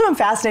I also am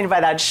fascinated by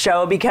that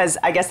show because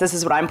I guess this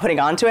is what I'm putting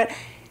onto it.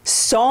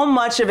 So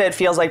much of it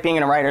feels like being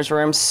in a writer's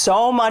room.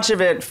 So much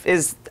of it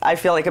is, I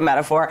feel like, a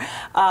metaphor,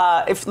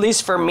 at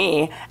least for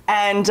me.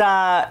 And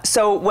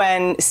so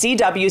when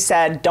CW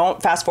said, don't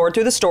fast forward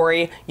through the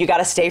story, you got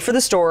to stay for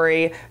the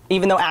story,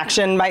 even though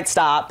action might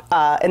stop,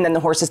 and then the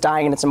horse is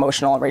dying and it's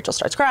emotional and Rachel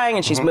starts crying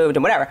and she's moved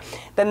and whatever.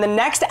 Then the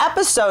next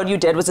episode you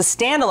did was a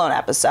standalone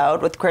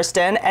episode with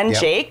Kristen and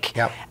Jake.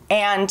 Yep.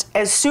 And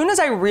as soon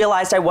as I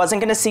realized I wasn't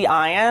going to see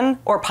Ian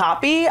or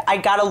Poppy, I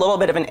got a little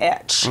bit of an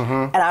itch.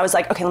 And I was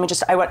like, okay,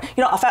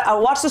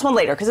 I'll watch this one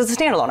later because it's a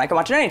standalone. I can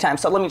watch it anytime.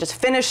 So let me just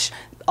finish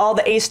all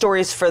the A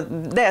stories for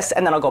this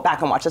and then I'll go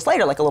back and watch this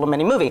later, like a little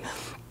mini movie.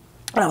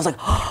 And I was like,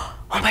 oh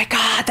my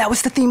God, that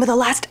was the theme of the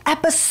last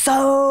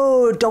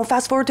episode. Don't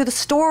fast forward to the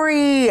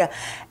story.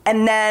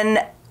 And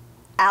then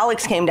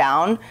Alex came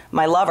down,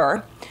 my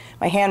lover,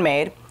 my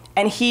handmaid,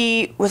 and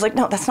he was like,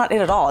 no, that's not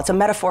it at all. It's a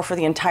metaphor for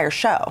the entire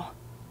show.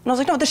 And I was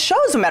like, no, the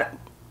show's a metaphor.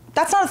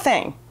 That's not a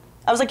thing.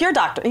 I was like, you're a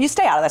doctor. You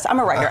stay out of this. I'm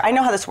a writer. I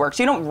know how this works.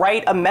 You don't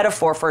write a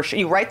metaphor for a show.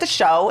 You write the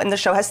show, and the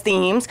show has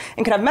themes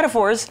and can have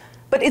metaphors,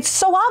 but it's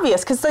so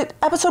obvious because the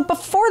episode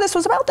before this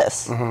was about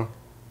this.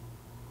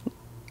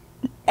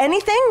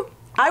 Anything?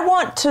 I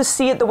want to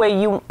see it the way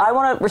I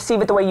want to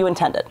receive it the way you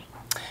intended.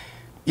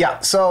 Yeah,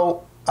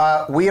 so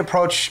we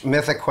approach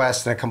Mythic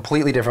Quest in a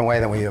completely different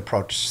way than we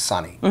approach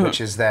Sunny, which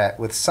is that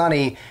with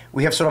Sunny,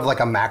 we have sort of like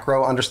a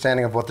macro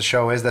understanding of what the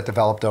show is that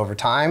developed over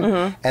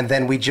time, and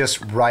then we just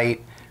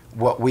write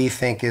what we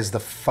think is the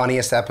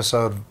funniest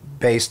episode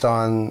based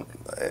on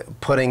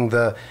putting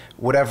the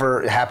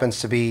whatever happens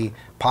to be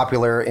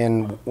popular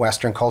in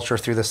Western culture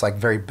through this like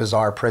very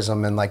bizarre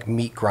prism and like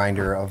meat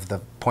grinder of the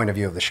point of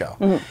view of the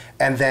show.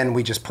 And then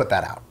we just put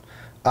that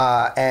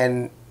out.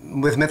 And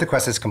with Mythic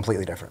Quest, it's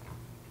completely different.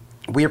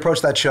 We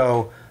approach that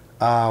show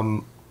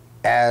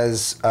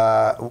as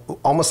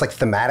almost like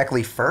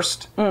thematically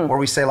first, where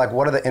we say like,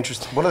 what are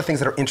the things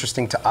that are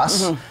interesting to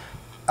us?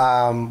 What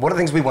are the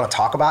things we want to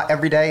talk about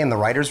every day in the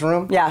writer's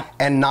room? Yeah.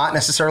 And not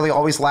necessarily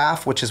always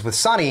laugh, which is with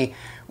Sunny,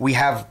 we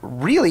have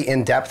really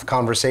in-depth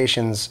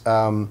conversations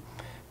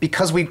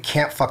because we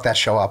can't fuck that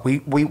show up. We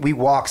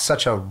walk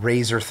such a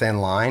razor-thin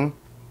line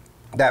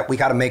that we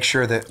got to make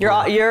sure that...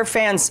 Your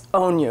fans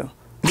own you.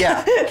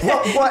 Yeah.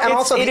 Well, and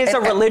also it is a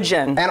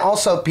religion. And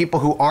also people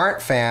who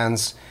aren't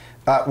fans,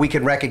 we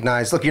can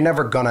recognize, look, you're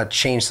never going to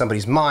change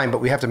somebody's mind, but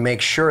we have to make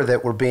sure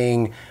that we're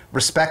being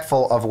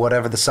respectful of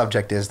whatever the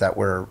subject is that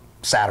we're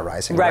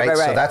satirizing, right?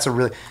 So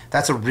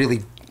that's a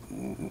really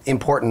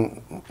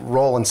important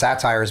role in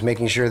satire, is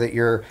making sure that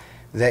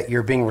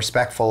you're being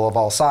respectful of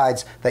all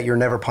sides, that you're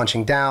never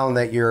punching down,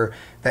 that you're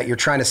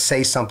trying to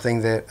say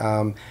something that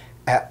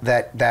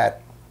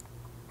that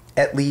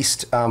at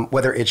least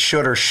whether it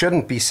should or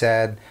shouldn't be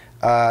said,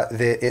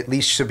 that at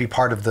least should be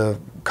part of the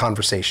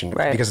conversation,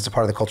 because it's a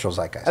part of the cultural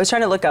zeitgeist. I was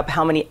trying to look up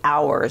how many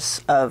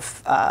hours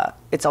of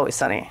It's Always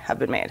Sunny have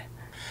been made.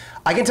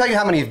 I can tell you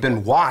how many have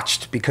been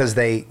watched because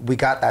we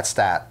got that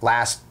stat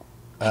last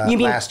you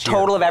mean last year.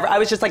 Total of I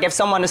was just like, if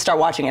someone to start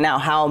watching it now,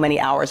 how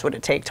many hours would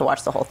it take to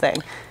watch the whole thing?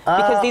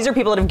 Because these are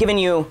people that have given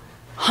you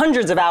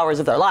hundreds of hours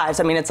of their lives.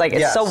 I mean, it's like,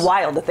 it's so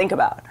wild to think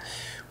about.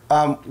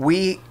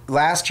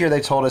 Last year they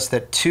told us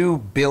that 2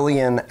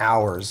 billion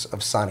hours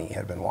of Sunny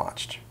had been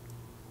watched,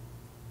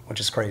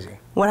 which is crazy.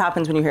 What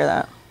happens when you hear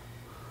that?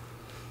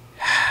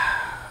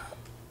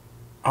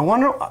 I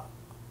wonder.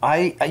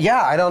 I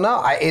don't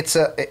know. It's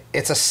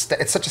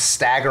such a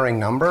staggering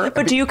number.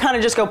 But do you kind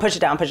of just go push it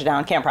down,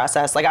 can't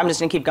process? Like, I'm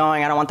just gonna keep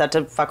going. I don't want that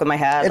to fuck with my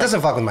head. It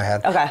doesn't fuck with my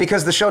head. Okay.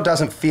 Because the show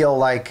doesn't feel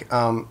like.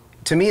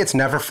 To me, it's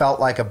never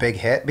felt like a big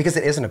hit because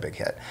it isn't a big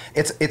hit.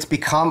 It's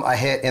become a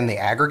hit in the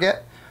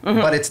aggregate,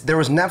 but there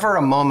was never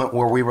a moment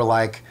where we were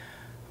like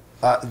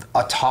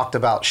a talked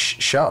about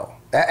show.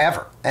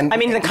 Ever. And I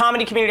mean, in the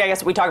comedy community, I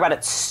guess we talk about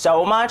it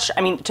so much.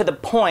 I mean, to the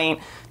point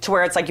to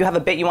where it's like you have a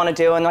bit you want to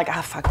do, and like,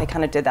 oh fuck, they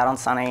kind of did that on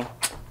Sunny.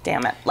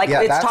 Damn it. Like,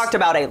 Yeah, it's talked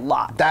about a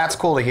lot. That's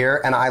cool to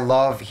hear, and I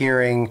love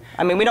hearing...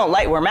 I mean,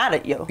 we're mad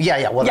at you.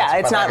 Yeah, well, yeah,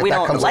 it's not, we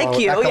don't like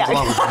you.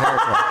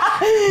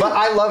 But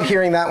I love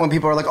hearing that when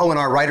people are like, oh, in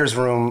our writer's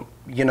room,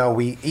 you know,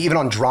 we, even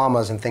on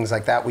dramas and things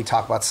like that, we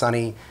talk about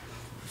Sonny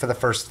for the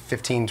first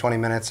 15, 20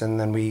 minutes, and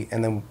then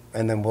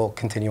we'll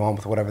continue on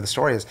with whatever the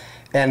story is.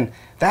 And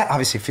that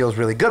obviously feels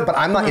really good, but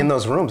I'm not in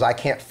those rooms. I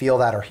can't feel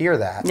that or hear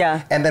that.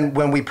 Yeah. And then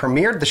when we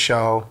premiered the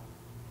show,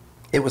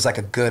 it was like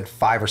a good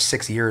 5 or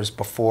 6 years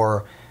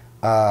before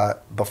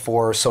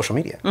social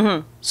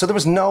media. So there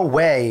was no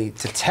way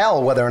to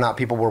tell whether or not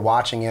people were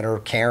watching it or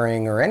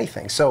caring or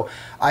anything. So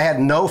I had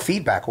no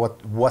feedback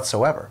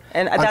whatsoever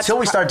and until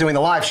we started doing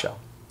the live show.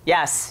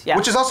 Yes, yeah.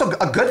 Which is also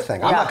a good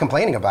thing. I'm not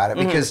complaining about it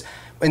because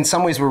in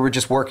some ways we were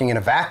just working in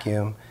a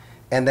vacuum,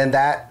 and then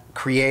that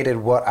created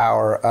what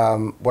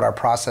our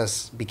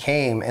process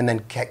became, and then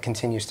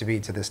continues to be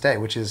to this day,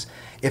 which is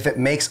if it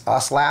makes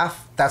us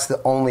laugh, that's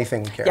the only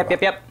thing we care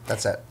about. Yep.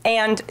 That's it.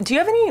 And do you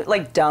have any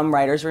like dumb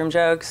writers' room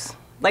jokes?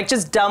 Like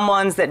just dumb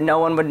ones that no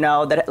one would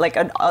know, that like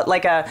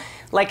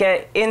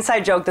a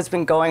inside joke that's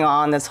been going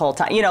on this whole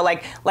time. You know,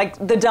 like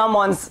the dumb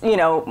ones. You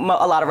know,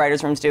 a lot of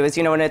writers' rooms do is,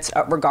 you know, when it's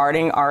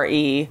regarding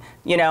RE.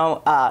 You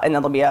know, and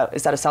then there'll be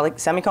is that a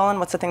semicolon?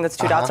 What's the thing that's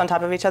two dots on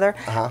top of each other?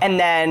 And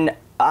then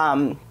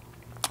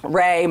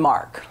Ray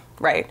Mark,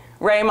 right?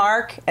 Ray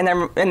Mark, and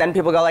then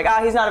people go like,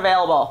 he's not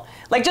available.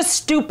 Like just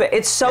stupid.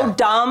 It's so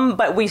dumb,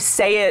 but we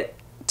say it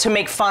to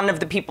make fun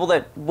of the people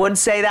that would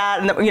say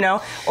that, and you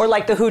know, or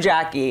like the Who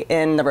Jackie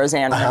in the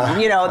Roseanne room.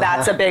 You know,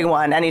 that's a big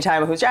one.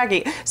 Anytime a Who's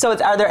Jackie. So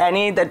are there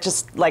any that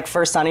just like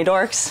for Sunny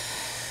dorks?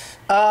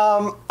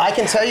 I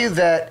can tell you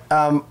that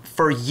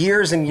for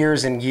years and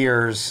years and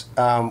years,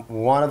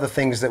 one of the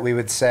things that we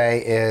would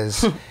say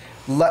is.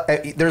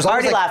 There's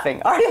already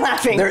laughing.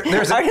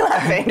 There's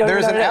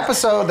an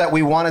episode that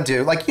we want to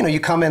do. Like, you know, you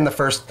come in the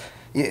first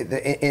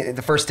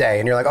day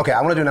and you're like, okay,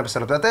 I want to do an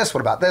episode about this.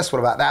 What about this? What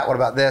about that? What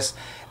about this?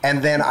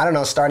 And then I don't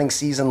know, starting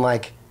season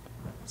like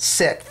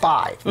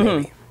 5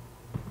 maybe.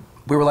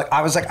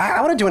 I was like, I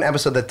want to do an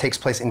episode that takes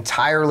place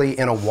entirely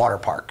in a water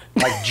park,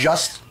 like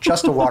just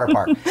a water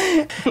park.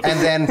 And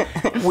then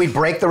we'd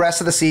break the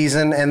rest of the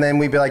season, and then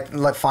we'd be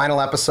like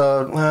final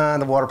episode,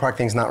 the water park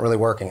thing's not really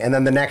working. And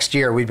then the next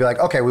year we'd be like,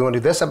 okay, we want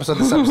to do this episode,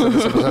 this episode,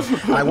 this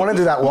episode. And I want to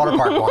do that water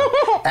park one.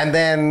 And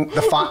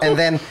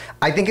then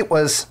I think it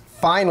was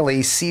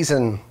finally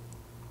season,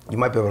 you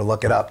might be able to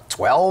look it up,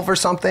 12 or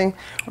something,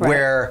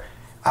 where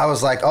I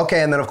was like,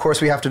 okay, and then of course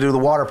we have to do the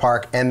water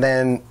park, and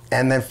then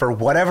for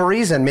whatever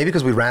reason, maybe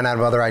because we ran out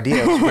of other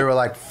ideas, we were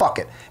like, fuck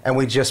it, and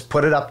we just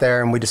put it up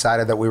there, and we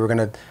decided that we were going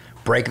to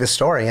break the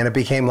story, and it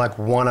became like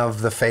one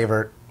of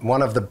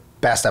the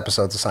best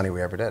episodes of Sunny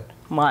we ever did.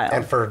 Wow.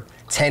 And for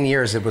 10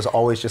 years, it was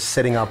always just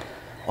sitting up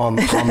on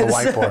the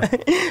whiteboard.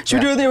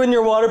 Should we do it in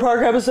your water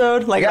park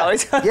episode? Like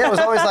always. Yeah, it was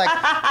always like,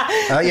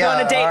 all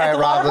right,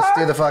 Rob, let's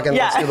do the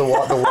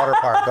water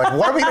park. Like,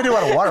 what are we gonna do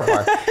at a water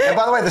park? And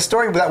by the way, the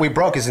story that we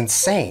broke is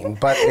insane,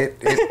 but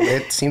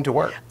it seemed to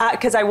work.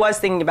 Because I was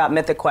thinking about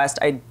Mythic Quest.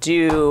 I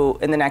do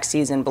in the next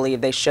season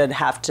believe they should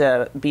have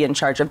to be in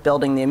charge of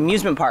building the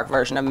amusement park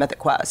version of Mythic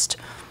Quest.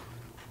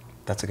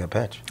 That's a good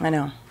pitch. I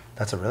know.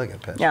 That's a really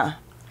good pitch. Yeah.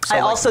 So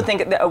I also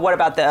think, what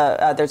about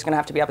there's going to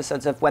have to be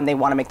episodes of when they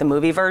want to make the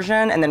movie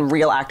version and then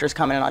real actors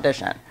come in and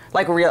audition,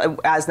 like real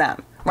as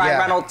them. Ryan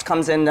Reynolds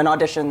comes in and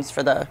auditions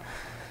for the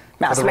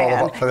Masked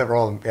Man. For the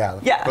role of Ian.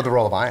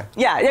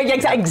 Yeah,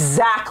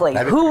 exactly.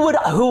 Who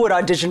would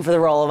audition for the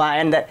role of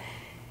Ian? That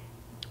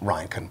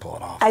Ryan couldn't pull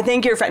it off. I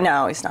think you're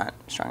no, he's not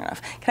strong enough.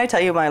 Can I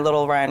tell you my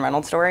little Ryan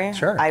Reynolds story?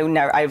 Sure.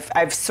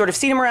 I've sort of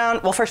seen him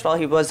around. Well, first of all,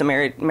 he was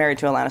married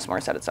to Alanis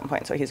Morissette at some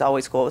point, so he's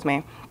always cool with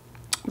me.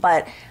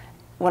 But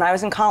when I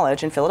was in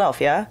college in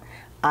Philadelphia,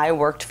 I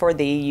worked for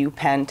the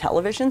UPenn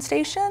television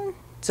station.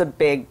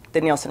 The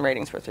Nielsen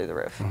ratings were through the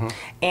roof.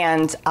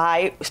 And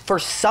for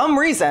some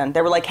reason,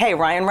 they were like, hey,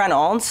 Ryan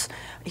Reynolds,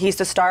 he's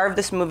the star of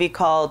this movie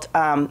called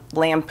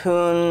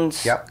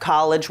Lampoon's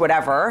College,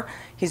 whatever.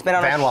 He's been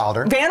on Van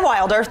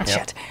Wilder,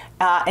 shit.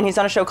 And he's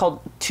on a show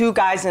called Two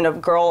Guys and a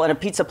Girl in a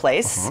Pizza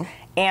Place,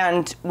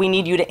 and we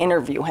need you to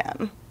interview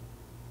him.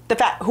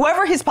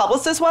 Whoever his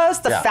publicist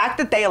was, the fact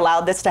that they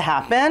allowed this to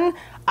happen,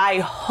 I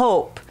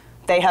hope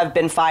they have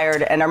been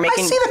fired and are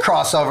making... I see the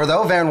crossover,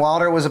 though. Van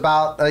Wilder was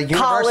about a university.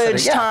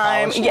 College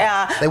time,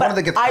 They wanted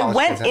to get the college I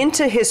went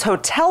into his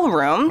hotel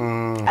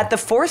room at the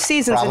Four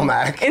Seasons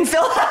in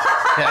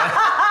Philadelphia.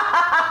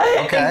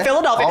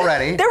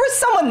 Already. There was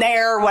someone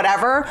there or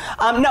whatever.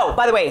 No,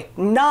 by the way,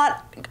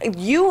 not...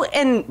 You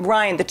and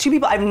Ryan, the two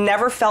people I've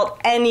never felt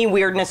any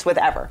weirdness with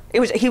ever.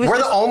 We're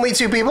the only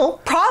two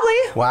people? Probably.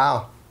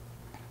 Wow.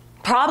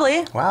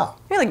 Probably. Wow.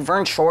 Maybe like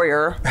Vern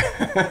Troyer.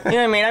 You know what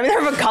I mean? I mean,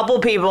 there are a couple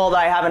people that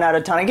I haven't had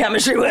a ton of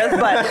chemistry with,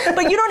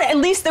 but you know, at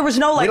least there was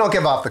no like... We don't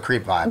give off the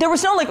creep vibe. There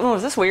was no like, oh,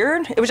 is this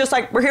weird? It was just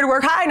like, we're here to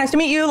work. Hi, nice to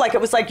meet you. Like,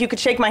 it was like, you could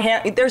shake my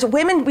hand. There's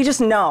women we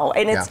just know.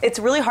 And it's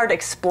really hard to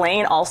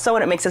explain also,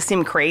 and it makes us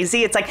seem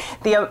crazy. It's like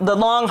the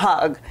long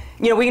hug.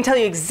 You know, we can tell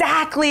you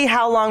exactly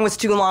how long was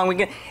too long.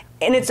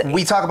 And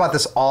we talk about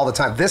this all the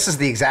time. This is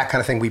the exact kind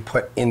of thing we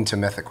put into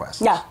Mythic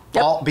Quest. Yeah.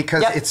 Yep.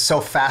 Because it's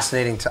so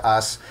fascinating to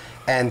us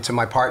and to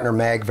my partner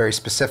Meg very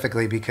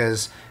specifically,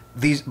 because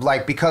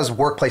because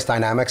workplace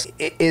dynamics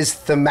is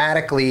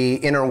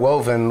thematically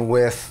interwoven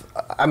with.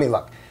 I mean,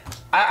 look,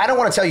 I don't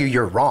want to tell you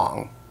you're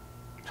wrong,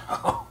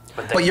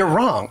 but you're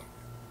wrong.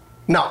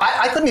 No,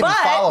 I couldn't even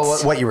follow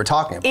what you were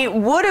talking about. It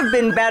would have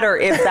been better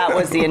if that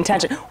was the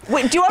intention.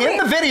 Wait, do you want in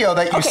the video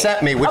that you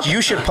sent me, which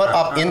you should put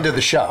up into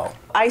the show.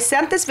 I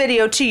sent this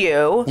video to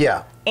you.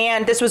 Yeah.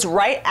 And this was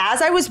right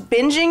as I was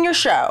binging your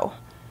show.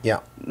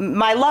 Yeah.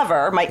 My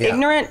lover, my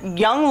ignorant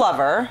young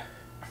lover.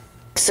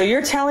 So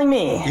you're telling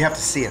me you have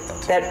to see it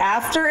though. That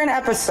after an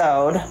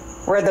episode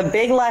where the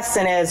big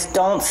lesson is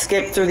don't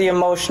skip through the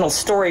emotional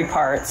story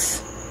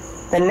parts,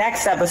 the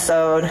next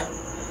episode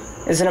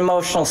is an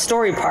emotional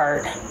story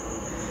part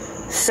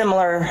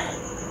similar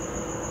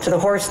to the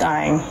horse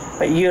dying,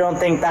 but you don't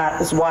think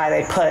that is why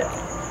they put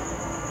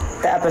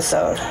the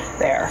episode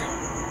there?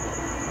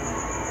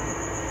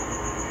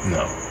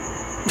 No.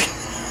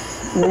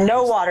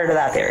 No water to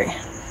that theory.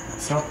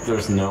 It's not that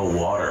there's no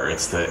water,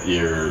 it's that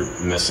you're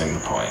missing the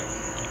point.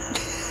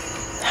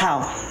 How?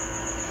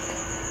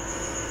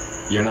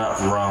 You're not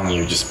wrong,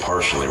 you're just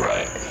partially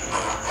right.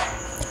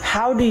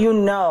 How do you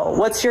know?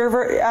 What's your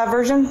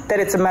version? That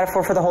it's a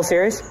metaphor for the whole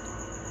series?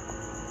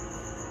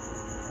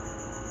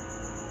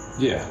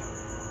 Yeah.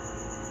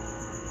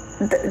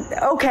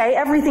 Okay,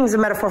 everything's a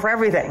metaphor for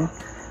everything.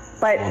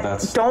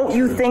 But don't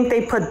you think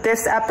they put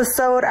this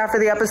episode after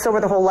the episode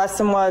where the whole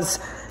lesson was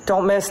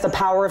don't miss the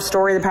power of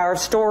story,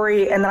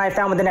 and then I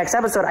found with the next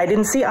episode, I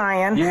didn't see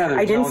Ian. Yeah,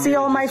 I didn't see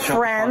all my friends.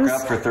 friends.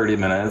 Shut the fuck up for 30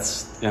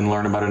 minutes and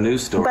learn about a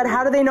news story. But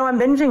how do they know I'm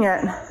binging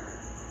it?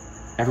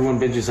 Everyone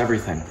binges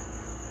everything.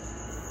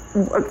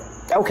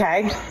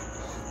 Okay.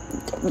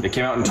 It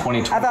came out in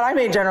 2020. I thought I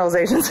made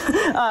generalizations.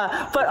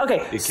 But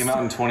okay. It came out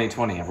in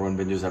 2020. Everyone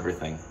binges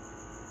everything.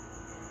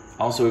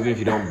 Also, even if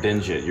you don't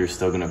binge it, you're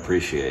still going to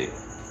appreciate.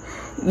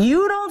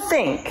 You don't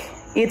think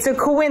it's a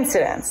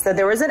coincidence that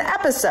there was an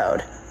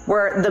episode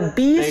where the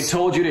beast... They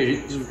told you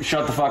to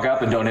shut the fuck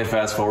up and don't hit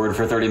fast forward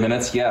for 30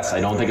 minutes? Yes,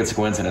 I don't think it's a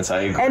coincidence.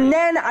 I agree. And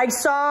then I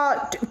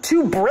saw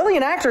two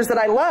brilliant actors that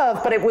I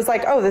love, but it was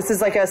like, oh, this is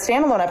like a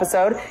standalone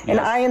episode, and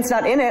Ian's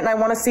not in it, and I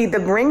want to see the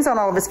rings on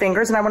all of his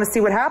fingers, and I want to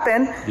see what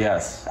happened.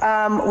 Yes.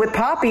 With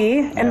Poppy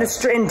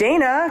and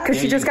Dana,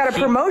 because she just got a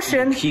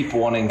promotion. You keep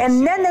wanting to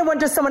and then they went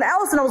to someone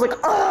else, and I was like,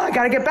 oh, I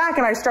got to get back,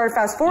 and I started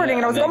fast forwarding,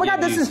 and I was like, oh my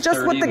God, this is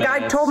just what the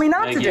guy told me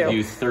not to do. They give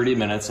you 30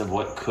 minutes of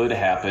what could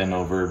happen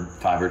over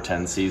 5 or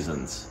 10 seasons.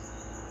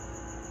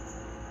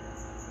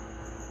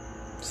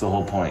 It's the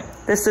whole point.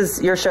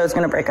 Your show's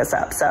going to break us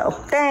up, so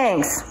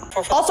thanks.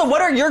 Also,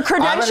 what are your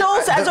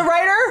credentials as a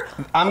writer?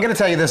 I'm going to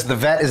tell you this, the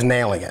vet is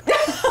nailing it.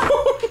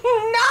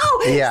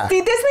 No! Yeah. See,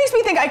 this makes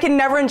me think I can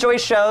never enjoy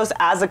shows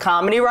as a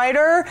comedy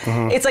writer.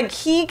 It's like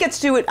he gets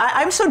to it.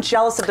 I'm so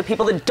jealous of the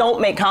people that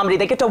don't make comedy.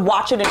 They get to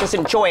watch it and just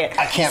enjoy it.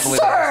 I can't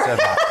believe I said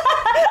that.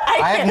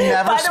 I have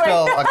never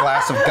spilled a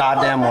glass of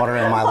goddamn water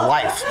in my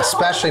life,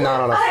 especially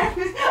not on a...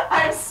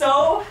 I'm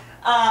so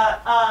glad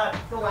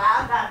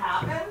that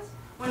happened.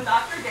 When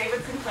Dr.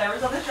 David Sinclair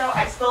was on the show,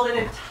 I spilled an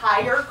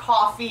entire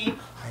coffee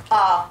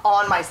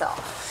on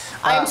myself.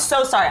 I'm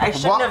so sorry. I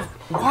shouldn't have.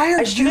 Why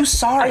are you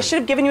sorry? I should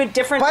have given you a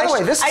different. By the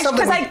way, this is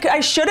something I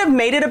should have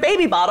made it a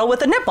baby bottle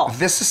with a nipple.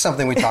 This is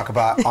something we talk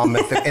about on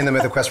in the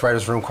Mythic Quest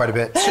Writers Room quite a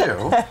bit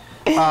too.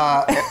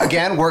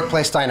 Again,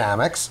 workplace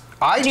dynamics.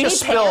 Do you need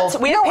pants?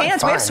 We have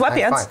pants. We have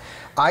sweatpants.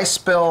 I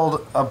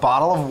spilled a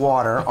bottle of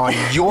water on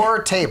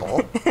your table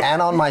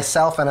and on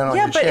myself and on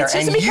your chair,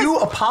 and you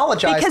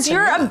apologized because to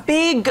you're me. a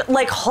big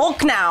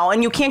Hulk now,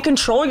 and you can't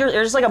control you're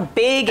just like a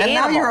big animal.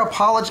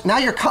 And now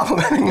you're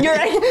complimenting me.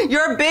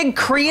 You're a big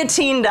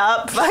creatined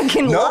up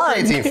fucking lug.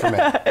 No creatine for me.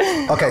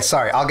 Okay,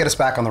 sorry. I'll get us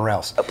back on the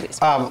rails. Oh, please.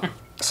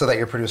 So that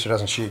your producer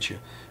doesn't shoot you.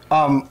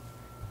 The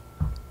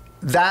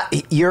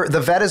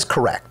vet is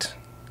correct.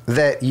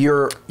 That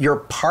you're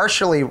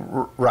partially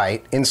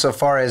right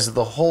insofar as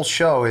the whole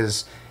show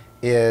is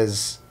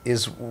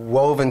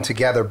woven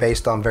together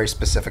based on very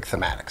specific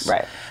thematics.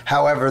 Right.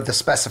 However, the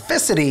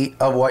specificity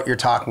of what you're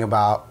talking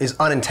about is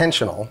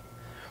unintentional,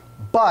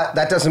 but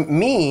that doesn't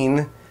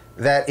mean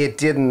that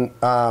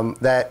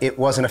it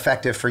wasn't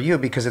effective for you,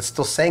 because it's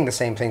still saying the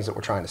same things that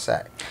we're trying to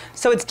say.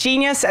 So it's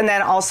genius and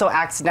then also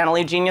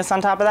accidentally genius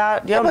on top of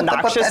that? You know how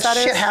obnoxious that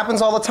is? Shit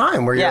happens all the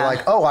time where you're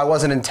like, oh, I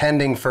wasn't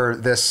intending for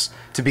this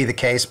to be the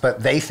case,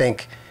 but they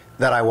think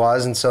that I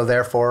was, and so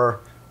therefore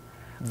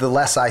the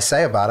less I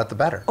say about it, the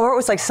better. Or it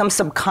was like some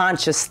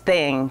subconscious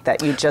thing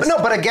that you just... No,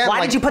 but again...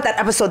 Why did you put that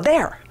episode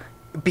there?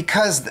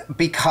 Because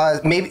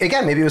maybe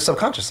it was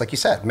subconscious, like you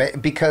said.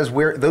 Because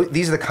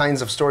these are the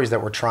kinds of stories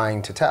that we're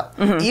trying to tell.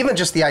 Even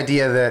just the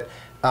idea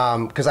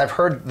that, because I've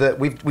heard that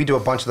we do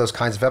a bunch of those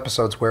kinds of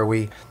episodes where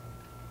we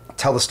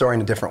tell the story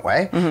in a different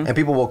way, and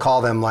people will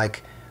call them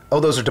like, oh,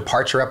 those are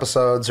departure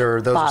episodes,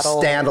 or those are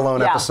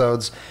standalone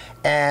episodes,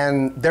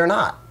 and they're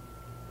not.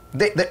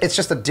 it's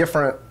just a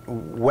different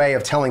way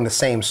of telling the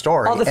same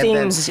story. All the and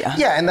themes,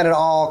 then, and then it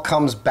all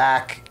comes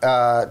back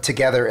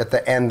together at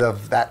the end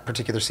of that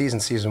particular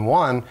season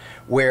 1,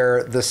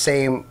 where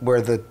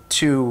the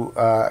two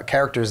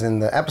characters in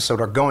the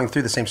episode are going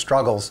through the same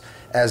struggles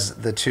as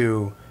the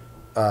two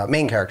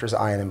main characters,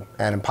 Ian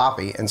and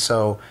Poppy, and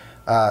so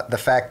the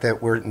fact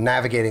that we're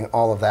navigating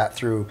all of that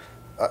through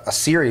a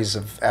series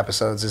of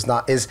episodes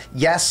is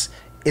yes.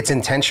 It's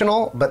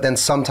intentional, but then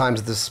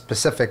sometimes the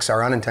specifics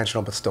are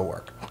unintentional but still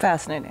work.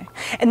 Fascinating.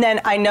 And then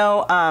I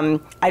know,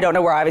 I don't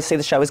know where obviously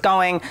the show is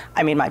going.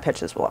 I mean, my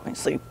pitches will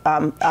obviously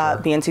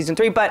be in season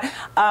 3, but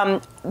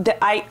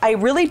I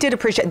really did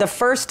appreciate the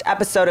first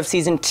episode of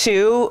season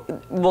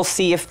 2. We'll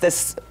see if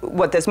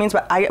what this means,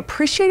 but I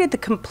appreciated the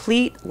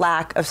complete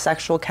lack of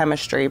sexual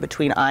chemistry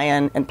between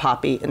Ian and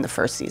Poppy in the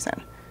first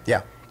season.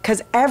 Yeah.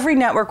 Because every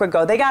network would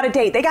go, they got a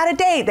date, they got a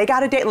date, they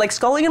got a date. Like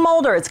Scully and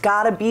Mulder, it's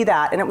got to be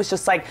that. And it was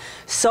just like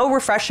so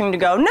refreshing to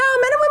go, no, men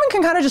and women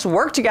can kind of just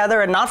work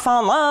together and not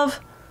fall in love.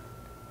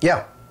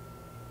 Yeah.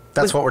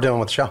 That's what we're doing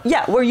with the show.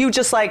 Yeah. Were you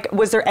just like,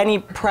 was there any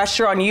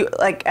pressure on you,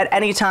 like at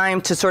any time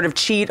to sort of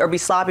cheat or be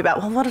sloppy about,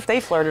 well, what if they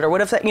flirted or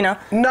what if that, you know?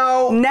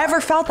 No. Never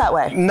felt that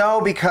way.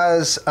 No,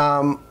 because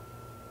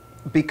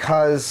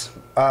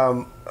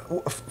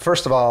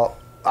first of all,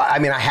 I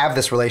mean, I have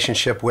this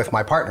relationship with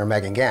my partner,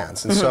 Megan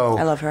Gans, and so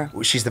I love her.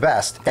 She's the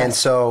best, and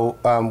so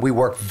we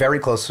work very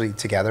closely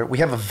together. We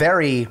have a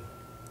very,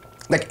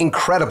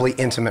 incredibly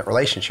intimate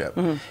relationship,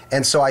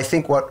 and so I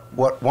think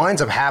what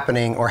winds up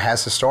happening, or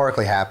has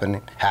historically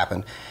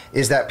happened,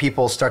 is that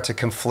people start to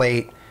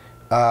conflate,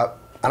 and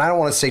I don't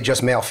want to say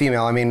just male,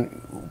 female. I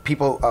mean,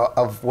 people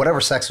of whatever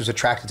sex who's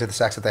attracted to the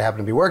sex that they happen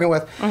to be working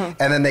with, and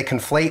then they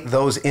conflate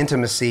those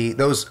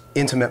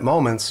intimate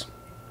moments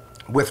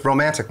with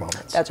romantic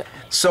moments. That's right.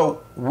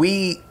 So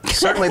we,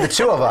 certainly the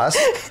two of us,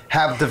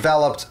 have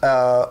developed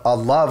a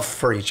love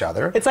for each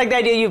other. It's like the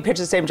idea you pitch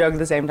the same joke at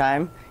the same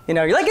time. You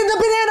know, you're like, it's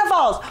the Banana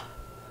Falls.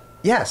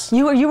 Yes.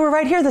 You were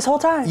right here this whole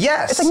time.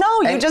 Yes. It's like,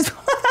 no, you just,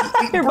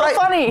 you're real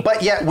funny.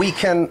 But yet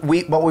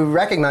what we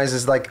recognize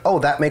is like, oh,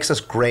 that makes us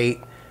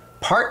great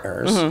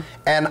partners,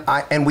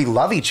 and we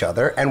love each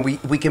other, and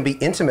we can be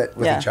intimate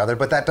with each other,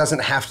 but that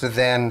doesn't have to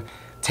then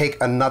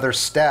take another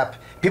step.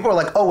 People are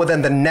like, oh, well,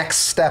 then the next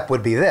step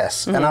would be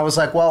this. And I was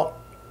like, well,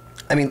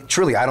 I mean,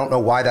 truly, I don't know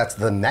why that's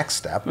the next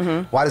step.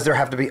 Why does there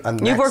have to be a next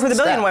step? You've worked with a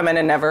billion women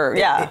and never,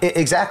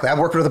 Exactly. I've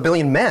worked with a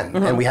billion men,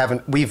 and we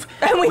haven't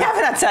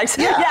had sex.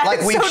 Yeah, like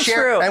it's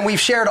true. And we've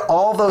shared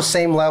all those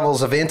same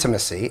levels of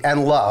intimacy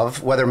and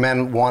love, whether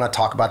men want to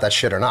talk about that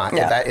shit or not.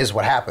 Yeah. That is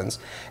what happens.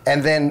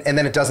 And then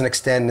it doesn't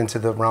extend into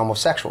the realm of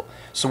sexual.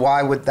 So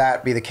why would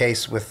that be the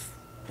case with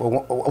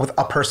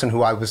a person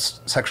who I was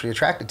sexually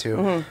attracted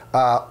to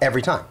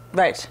every time?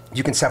 Right.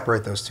 You can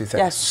separate those two things.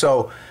 Yes.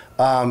 So,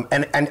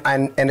 and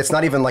it's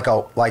not even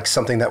like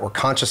something that we're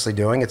consciously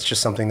doing. It's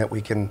just something that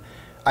we can,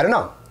 I don't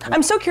know.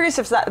 I'm so curious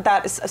if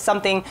that is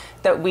something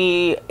that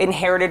we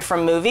inherited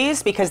from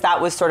movies, because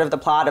that was sort of the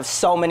plot of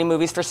so many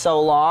movies for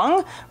so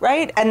long,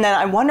 right? And then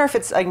I wonder if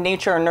it's like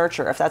nature or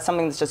nurture, if that's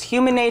something that's just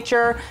human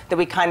nature, that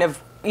we kind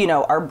of, you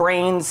know, our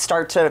brains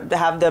start to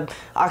have the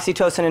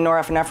oxytocin and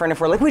norepinephrine if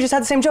we're like, we just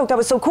had the same joke, that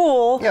was so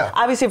cool. Yeah.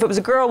 Obviously, if it was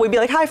a girl, we'd be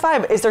like, high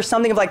five. Is there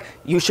something of like,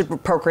 you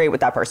should procreate with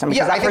that person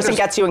because that person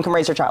gets you and can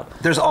raise your child?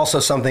 There's also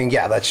something,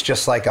 that's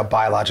just like a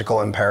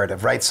biological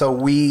imperative, right? So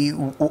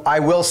I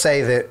will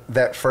say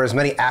that for as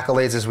many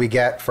accolades as we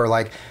get for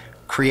like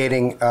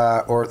creating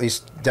or at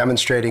least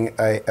demonstrating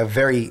a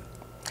very,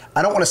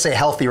 I don't want to say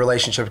healthy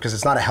relationship because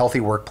it's not a healthy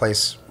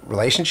workplace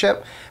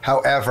relationship.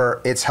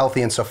 However, it's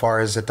healthy insofar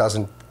as it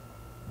doesn't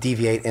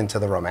deviate into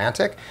the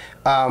romantic.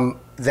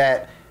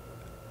 That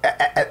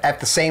at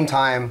the same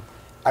time,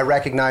 I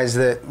recognize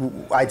that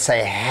I'd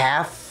say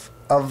half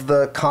of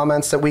the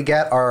comments that we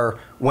get are,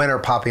 when are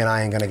Poppy and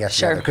I going to get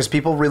together? Because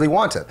people really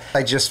want it.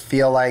 I just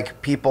feel like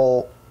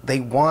people, they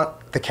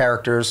want the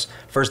characters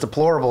for as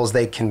deplorable as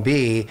they can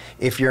be.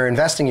 If you're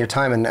investing your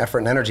time and effort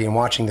and energy in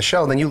watching the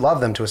show, then you love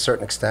them to a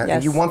certain extent,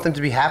 and you want them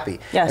to be happy.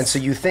 Yes. And so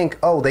you think,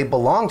 oh, they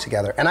belong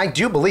together. And I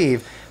do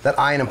believe that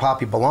Ian and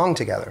Poppy belong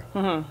together.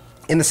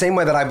 In the same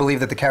way that I believe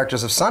that the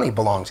characters of Sunny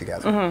belong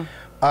together.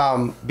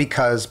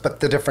 But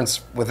the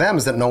difference with them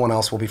is that no one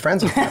else will be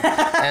friends with them.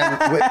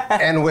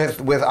 and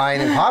with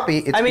Ian and Poppy,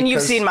 it's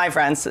you've seen my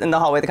friends in the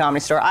hallway of the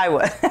Comedy Store. I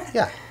would.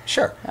 Yeah,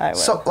 sure. I would.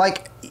 So,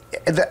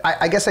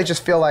 I guess I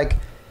just feel like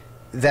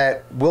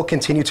that we'll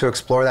continue to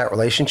explore that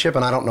relationship,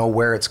 and I don't know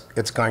where it's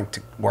going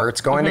to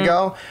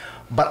go,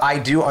 but I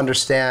do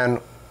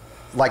understand.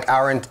 Like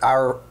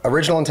our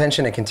original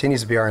intention, it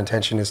continues to be our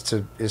intention, is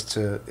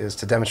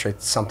to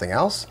demonstrate something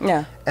else.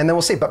 Yeah. And then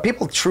we'll see. But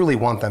people truly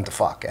want them to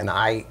fuck, and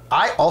I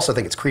also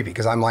think it's creepy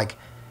because I'm like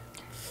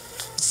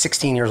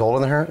 16 years older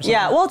than her.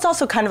 Yeah. Well, it's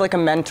also kind of like a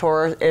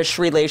mentor-ish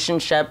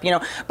relationship, you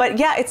know. But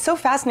yeah, it's so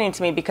fascinating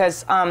to me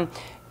because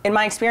in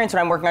my experience when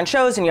I'm working on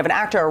shows and you have an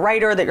actor or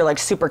writer that you're like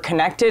super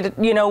connected,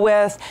 you know,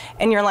 with,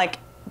 and you're like,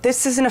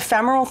 this is an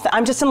ephemeral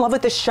I'm just in love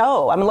with this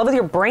show. I'm in love with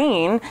your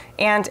brain,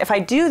 and if I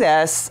do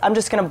this, I'm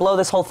just going to blow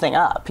this whole thing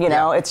up. You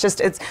know, it's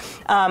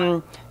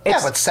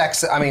but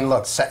sex. I mean,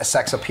 look,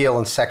 sex appeal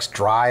and sex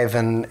drive,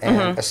 and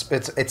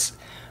it's.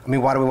 I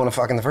mean, why do we want to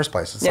fuck in the first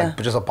place? It's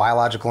like just a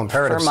biological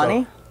imperative. For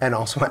money? And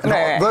also,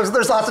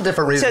 there's lots of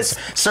different reasons.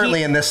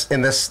 Certainly in this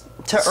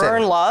to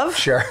earn love,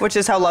 sure, which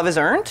is how love is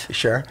earned.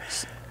 Sure.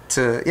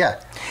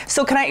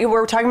 So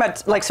we're talking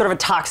about like sort of a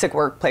toxic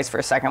workplace for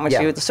a second, which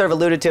you sort of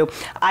alluded to.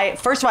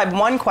 First of all, I have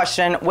one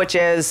question, which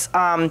is,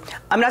 I'm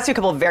going to ask you a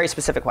couple of very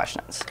specific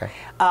questions. Okay.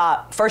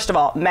 First of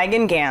all,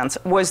 Megan Gans,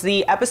 was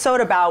the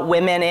episode about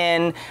women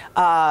in,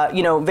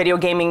 video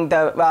gaming,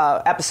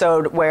 the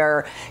episode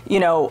where,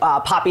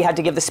 Poppy had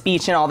to give the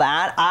speech and all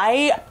that.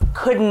 I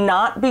could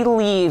not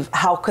believe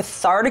how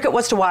cathartic it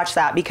was to watch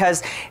that,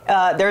 because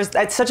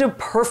it's such a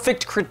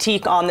perfect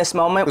critique on this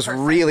moment. It was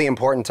really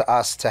important to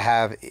us to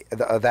have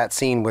that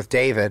scene with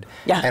David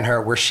and her,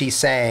 where she's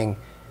saying,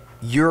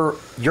 "You're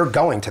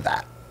going to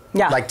that."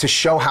 Yeah. Like, to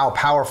show how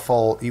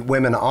powerful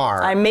women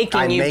are. I'm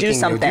making you do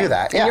something. You do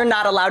that. And you're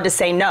not allowed to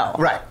say no.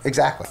 Right.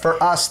 Exactly.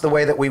 For us, the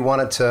way that we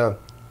wanted to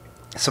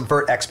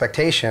subvert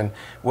expectation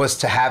was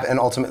to have and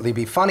ultimately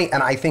be funny,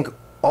 and I think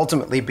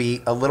ultimately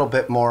be a little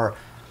bit more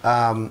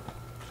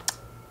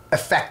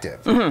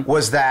effective.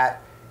 Was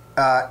that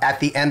at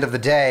the end of the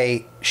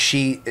day,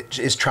 she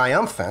is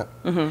triumphant,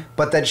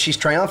 but that she's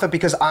triumphant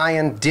because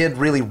Ian did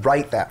really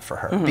write that for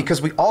her.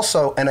 Because we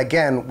also, and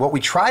again, what we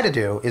try to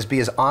do is be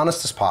as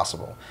honest as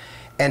possible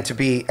and to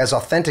be as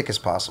authentic as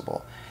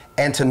possible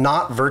and to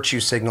not virtue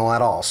signal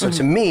at all. So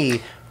to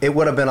me, it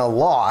would have been a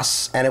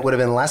loss and it would have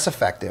been less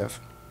effective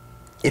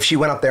if she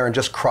went up there and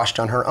just crushed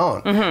on her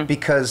own.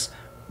 Because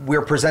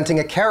we're presenting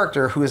a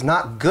character who is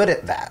not good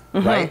at that,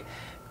 right?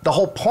 The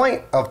whole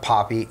point of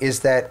Poppy is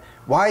that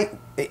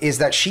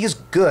she's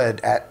good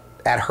at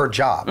her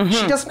job.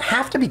 She doesn't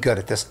have to be good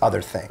at this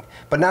other thing.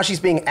 But now she's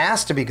being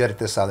asked to be good at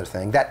this other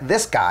thing that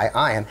this guy,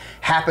 Ian,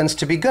 happens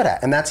to be good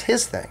at, and that's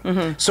his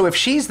thing. So if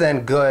she's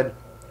then good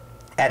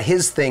at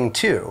his thing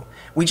too,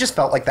 we just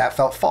felt like that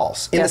felt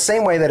false. In the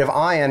same way that if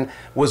Ian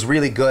was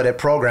really good at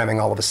programming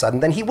all of a sudden,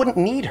 then he wouldn't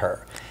need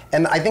her.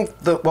 And I think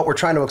what we're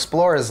trying to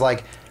explore is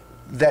like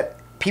that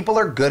people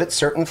are good at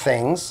certain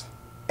things,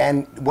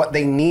 and what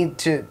they need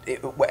to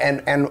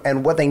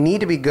and what they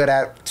need to be good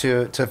at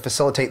to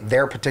facilitate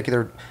their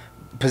particular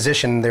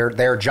position,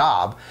 their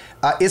job,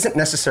 isn't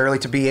necessarily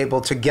to be able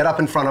to get up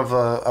in front of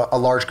a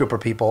large group of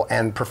people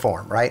and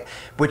perform, right?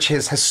 Which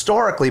has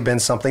historically been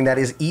something that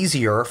is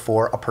easier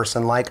for a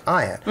person like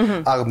Ian,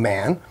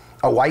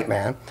 a white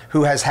man,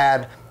 who has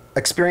had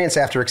experience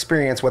after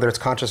experience, whether it's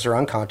conscious or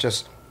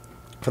unconscious,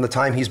 from the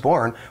time he's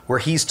born, where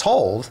he's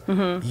told,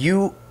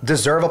 you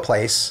deserve a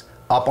place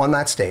up on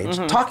that stage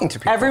talking to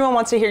people. Everyone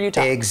wants to hear you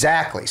talk.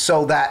 Exactly.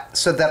 So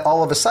that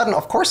all of a sudden,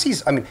 of course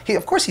he's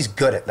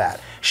good at that.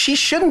 She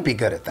shouldn't be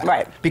good at that.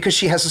 Right. Because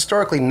she has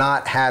historically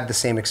not had the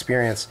same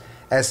experience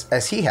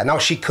as he had. Now,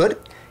 she could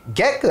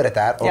get good at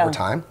that over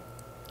time,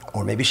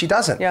 or maybe she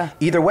doesn't. Yeah.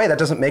 Either way, that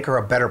doesn't make her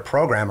a better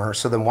programmer,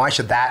 so then why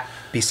should that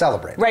be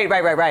celebrated?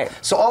 Right.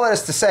 So all that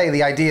is to say,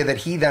 the idea that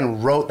he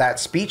then wrote that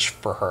speech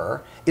for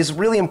her is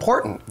really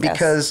important,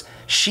 because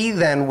she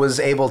then was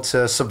able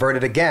to subvert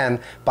it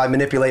again by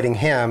manipulating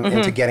him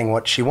into getting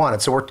what she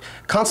wanted. So we're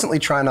constantly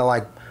trying to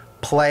like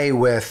play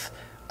with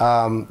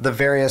the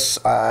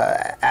various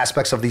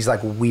aspects of these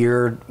like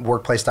weird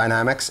workplace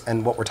dynamics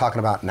and what we're talking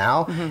about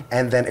now,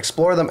 and then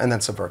explore them and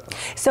then subvert them.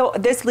 So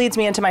this leads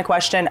me into my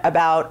question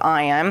about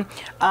Ian.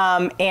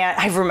 And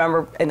I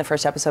remember in the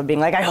first episode being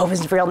like, I hope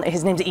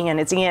his name's Ian.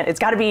 It's Ian. It's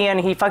got to be Ian.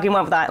 He fucking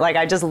went with that. Like,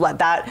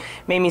 that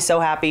made me so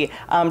happy.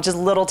 Just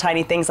little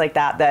tiny things like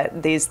that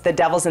the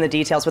devil's in the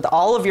details with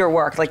all of your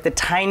work, like the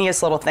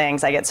tiniest little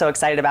things I get so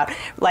excited about.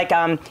 Like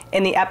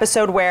in the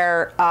episode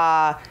where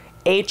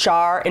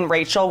HR and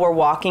Rachel were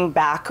walking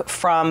back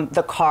from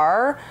the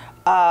car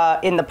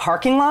in the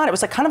parking lot. It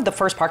was like kind of the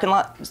first parking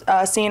lot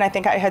scene I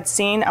think I had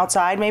seen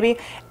outside maybe.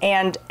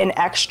 And an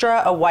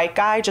extra, a white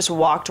guy, just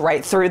walked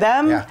right through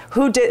them. Yeah.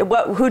 Who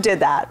did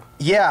that?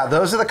 Yeah,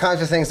 those are the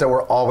kinds of things that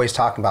we're always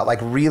talking about, like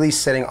really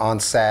sitting on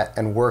set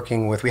and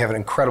working with. We have an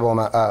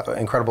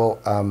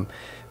incredible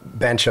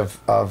bench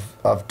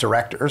of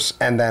directors,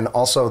 and then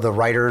also the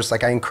writers.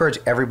 Like, I encourage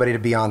everybody to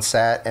be on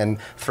set and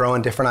throw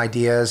in different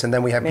ideas, and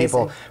then we have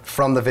people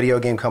from the video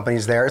game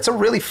companies there. It's a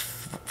really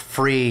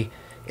free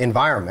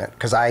environment,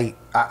 because I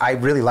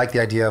really like the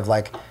idea of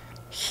like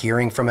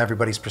hearing from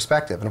everybody's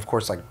perspective, and of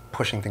course like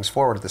pushing things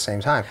forward at the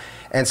same time.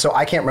 And so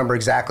I can't remember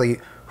exactly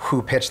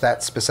who pitched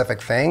that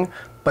specific thing,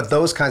 but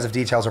those kinds of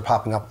details are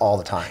popping up all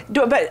the time.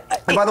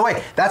 And by the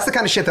way, that's the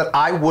kind of shit that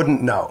I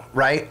wouldn't know,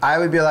 right? I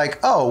would be like,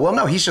 oh, well,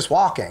 no, he's just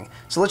walking.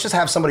 So let's just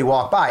have somebody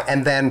walk by.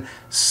 And then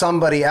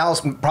somebody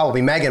else,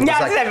 probably Megan, was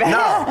like,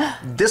 no,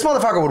 this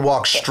motherfucker would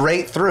walk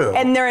straight through.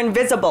 And they're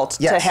invisible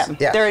to him.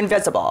 Yes. They're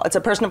invisible. It's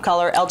a person of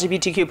color,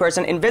 LGBTQ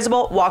person,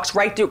 invisible, walks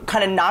right through,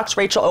 kind of knocks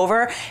Rachel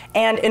over.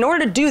 And in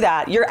order to do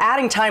that, you're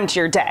adding time to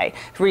your day.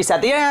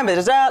 Reset the end,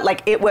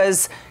 like it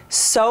was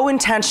so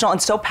intentional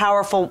and so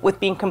powerful with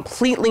being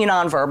completely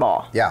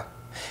nonverbal. Yeah.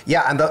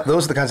 Yeah, and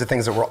those are the kinds of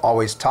things that we're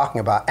always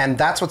talking about. And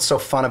that's what's so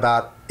fun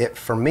about it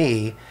for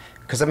me,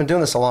 because I've been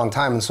doing this a long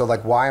time, and so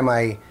like, why am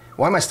I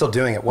still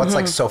doing it? What's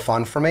like so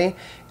fun for me?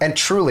 And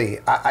truly,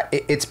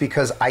 it's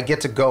because I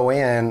get to go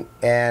in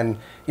and,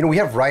 you know, we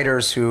have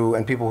writers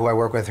and people who I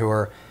work with who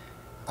are,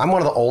 I'm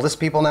one of the oldest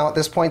people now at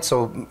this point,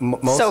 so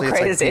mostly so it's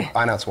crazy. like,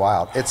 I know, it's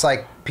wild. It's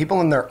like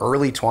people in their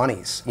early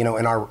 20s, you know,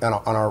 on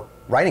our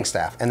writing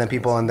staff, and then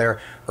people in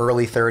their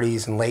early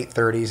 30s and late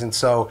 30s, and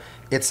so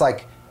it's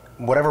like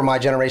whatever my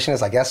generation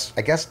is, I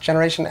guess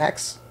Generation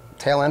X,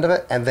 tail end of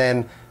it, and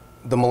then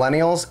the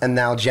millennials, and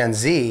now Gen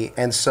Z,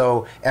 and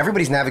so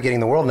everybody's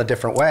navigating the world in a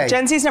different way.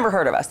 Gen Z's never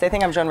heard of us. They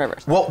think I'm Joan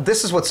Rivers. Well,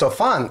 this is what's so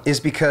fun,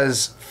 is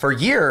because for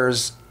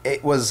years,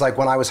 it was like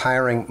when I was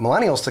hiring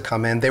millennials to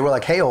come in, they were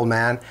like, hey, old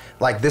man,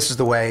 like this is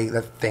the way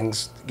that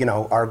things, you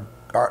know,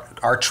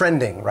 are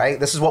trending, right?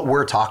 This is what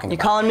we're talking about. You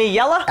calling me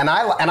yella? And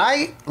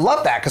I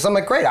love that, because I'm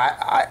like, great,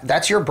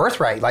 that's your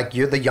birthright. Like,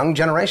 the young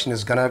generation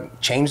is gonna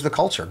change the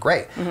culture,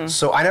 great.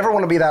 So I never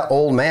wanna be that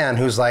old man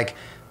who's like,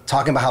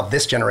 talking about how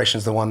this generation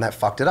is the one that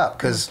fucked it up,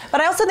 because.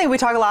 But I also think we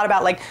talk a lot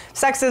about like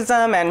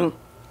sexism and.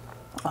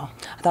 Oh,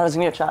 I thought I was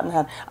gonna get shot in the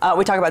head.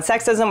 We talk about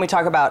sexism, we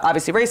talk about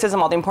obviously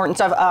racism, all the important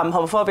stuff,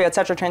 homophobia,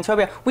 etc.,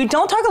 transphobia. We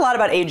don't talk a lot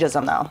about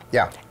ageism though.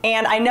 Yeah.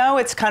 And I know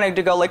it's kind of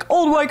to go like,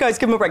 old white guys,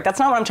 give them a break. That's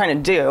not what I'm trying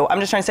to do.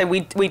 I'm just trying to say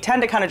we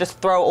tend to kind of just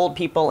throw old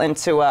people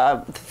into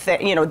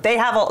you know, they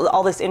have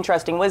all this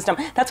interesting wisdom.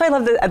 That's why I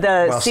love the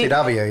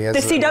CW. The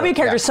CW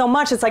character so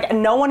much. It's like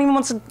no one even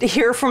wants to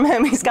hear from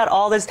him. He's got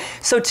all this.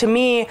 So to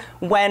me,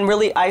 when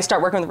really I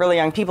start working with really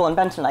young people in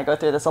BENTON, I go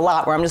through this a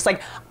lot where I'm just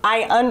like,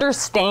 I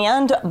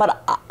understand, but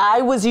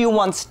I was you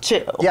once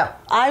too. Yeah.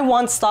 I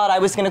once thought I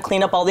was going to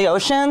clean up all the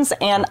oceans,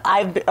 and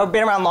I've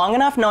been around long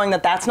enough knowing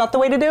that that's not the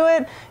way to do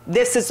it.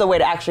 This is the way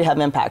to actually have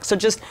impact. So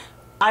just,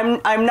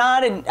 I'm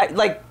not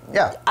like.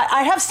 Yeah.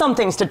 I have some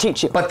things to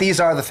teach you. But these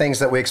are the things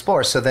that we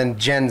explore. So then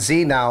Gen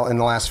Z now in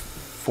the last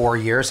 4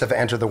 years have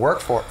entered the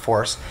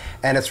workforce,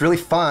 and it's really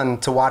fun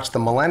to watch the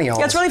millennials.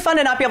 Yeah, it's really fun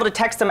to not be able to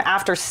text them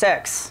after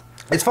 6.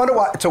 It's fun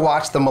to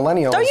watch the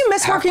millennials. Don't you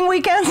miss working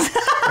weekends?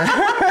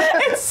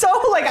 It's so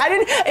like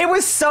it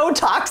was so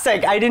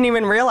toxic. I didn't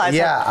even realize.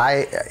 Yeah,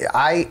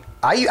 I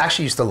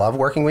actually used to love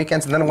working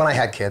weekends, and then when I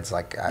had kids,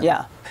 like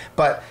yeah.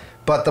 But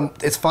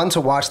it's fun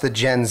to watch the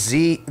Gen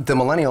Z, the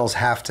millennials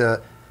have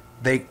to,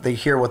 they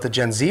hear what the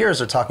Gen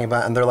Zers are talking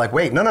about, and they're like,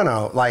 wait,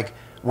 no, like.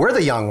 We're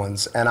the young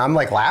ones, and I'm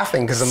like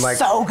laughing because I'm like,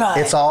 so good.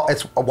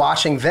 It's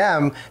watching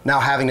them now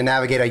having to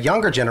navigate a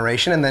younger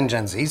generation, and then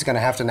Gen Z is going to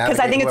have to navigate.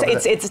 Because I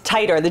think it's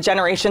tighter. The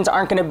generations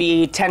aren't going to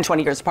be 10,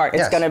 20 years apart.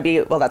 It's going to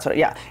be, well, that's what,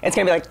 yeah. It's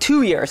going to be like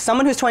 2 years.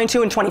 Someone who's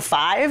 22 and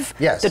 25,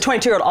 yes. The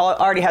 22-year-old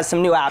already has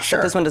some new apps Sure.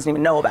 that this one doesn't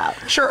even know about.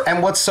 Sure,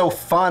 and what's so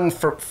fun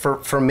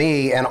for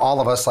me and all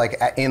of us like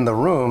in the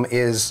room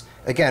is,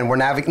 again, we're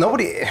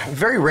navigating,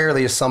 very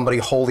rarely is somebody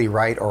wholly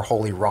right or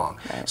wholly wrong.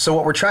 Right. So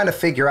what we're trying to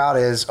figure out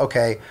is,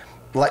 okay,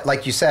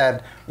 like you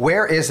said,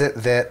 where is it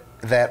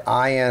that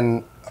I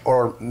am,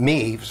 or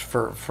me,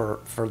 for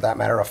that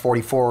matter, a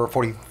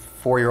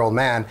 44-year-old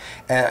man,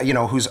 you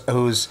know,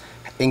 who's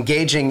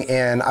engaging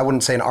in, I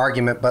wouldn't say an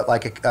argument, but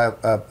like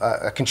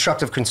a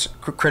constructive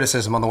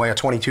criticism on the way a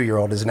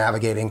 22-year-old is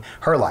navigating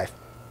her life.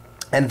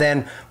 And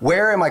then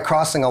where am I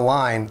crossing a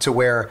line to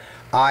where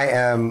I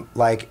am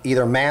like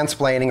either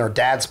mansplaining or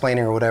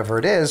dadsplaining or whatever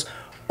it is,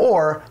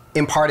 or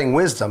imparting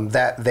wisdom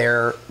that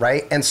they're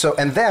right, and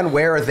then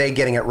where are they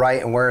getting it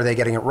right and where are they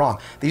getting it wrong?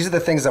 These are the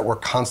things that we're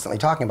constantly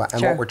talking about, and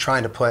Sure. what we're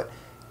trying to put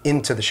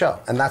into the show,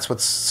 and that's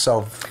what's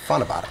so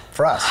fun about it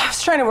for us. I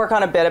was trying to work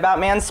on a bit about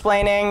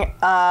mansplaining,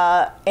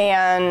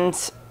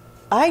 and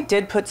I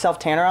did put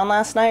self-tanner on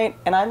last night,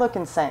 and I look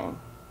insane.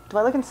 Do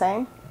I look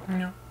insane?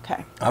 No.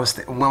 Okay. I was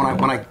when I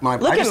Look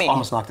I at just me.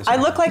 almost knocked this. I out.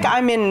 look like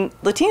I'm in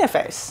Latina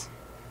face.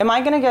 Am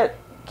I gonna get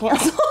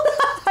canceled?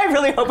 I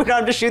really hope we don't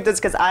have to shoot this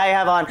because I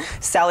have on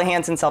Sally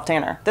Hansen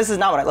self-tanner. This is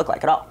not what I look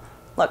like at all.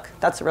 Look,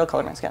 that's the real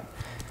color of my skin.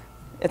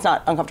 It's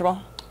not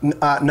uncomfortable?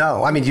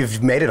 No, I mean,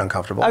 you've made it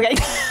uncomfortable. Okay.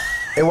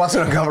 It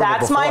wasn't uncomfortable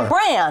That's before. my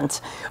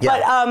brand.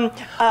 Yeah.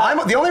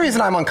 But the only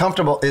reason I'm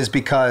uncomfortable is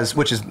because,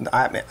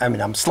 I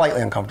mean, I'm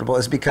slightly uncomfortable,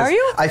 is because Are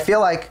you? I feel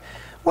like,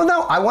 well,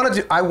 no, I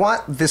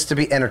want this to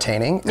be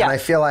entertaining, Yeah. and I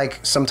feel like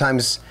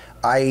sometimes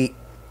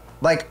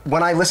like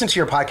when I listen to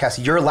your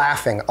podcast, you're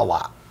laughing a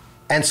lot,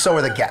 and so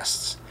are the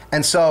guests,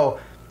 and so.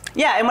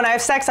 yeah, and when I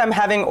have sex, I'm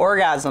having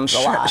orgasms a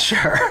lot.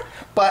 Sure,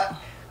 but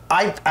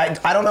I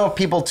don't know if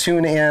people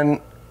tune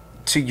in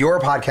to your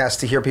podcast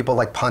to hear people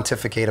like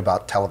pontificate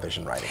about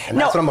television writing, and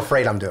that's what I'm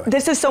afraid I'm doing.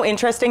 This is so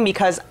interesting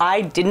because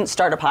I didn't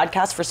start a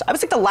podcast I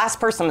was like the last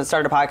person that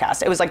started a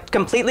podcast. It was like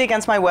completely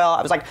against my will.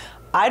 I was like,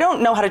 I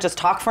don't know how to just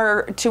talk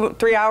for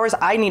 2-3 hours.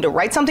 I need to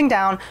write something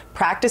down,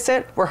 practice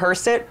it,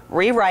 rehearse it,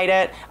 rewrite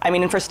it. I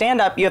mean, and for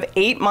stand-up, you have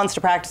 8 months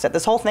to practice it.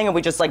 This whole thing of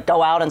we just like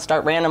go out and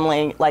start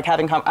randomly like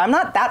having I'm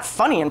not that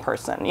funny in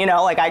person, you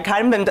know? Like I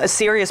kind of been a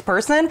serious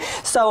person.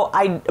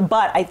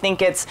 But I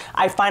think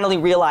I finally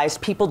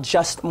realized people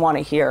just want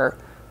to hear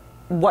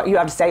what you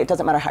have to say. It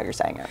doesn't matter how you're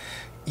saying it.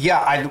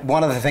 Yeah,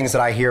 one of the things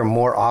that I hear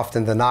more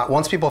often than not,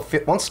 once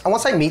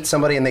I meet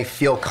somebody and they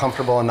feel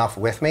comfortable enough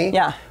with me,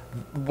 yeah.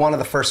 One of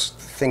the first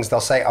things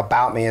they'll say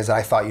about me is that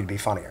I thought you'd be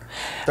funnier.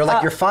 They're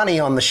like, you're funny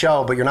on the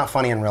show, but you're not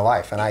funny in real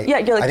life. And I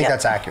think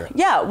that's accurate.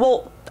 Yeah,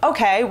 well,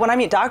 okay, when I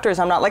meet doctors,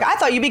 I'm not like, I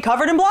thought you'd be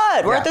covered in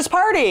blood. We're at this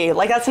party.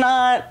 Like, that's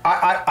not...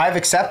 I've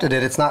accepted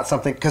it. It's not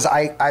something, because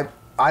I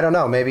don't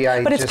know, maybe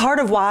But it's part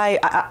of why,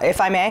 if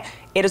I may,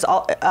 it is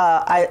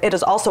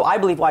also, I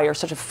believe, why you're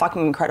such a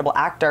fucking incredible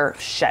actor.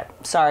 Shit,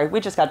 sorry, we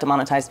just got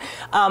demonetized.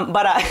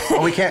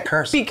 Well, we can't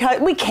curse.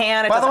 Because we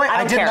can. By the way,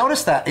 I did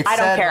notice that. It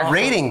said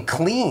rating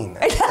clean.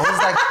 I was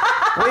like,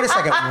 wait a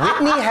second,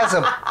 Whitney has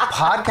a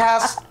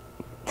podcast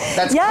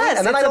that's clean?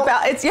 And then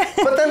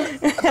But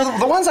then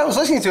the ones I was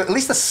listening to, at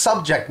least the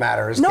subject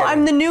matter is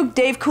I'm the new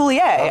Dave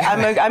Coulier.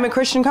 Okay. I'm a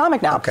Christian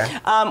comic now. Okay.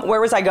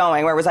 Where was I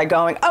going?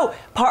 Oh,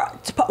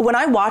 when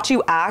I watch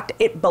you act,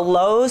 it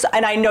blows,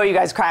 and I know you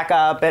guys crack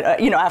up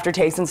at, after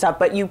takes and stuff,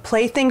 but you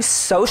play things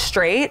so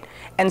straight,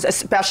 and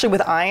especially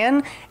with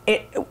Ian,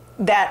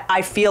 that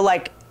I feel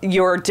like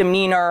your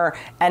demeanor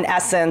and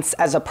essence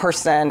as a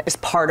person is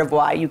part of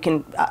why you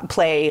can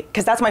play,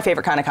 because that's my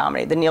favorite kind of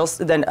comedy.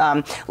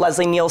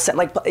 Leslie Nielsen,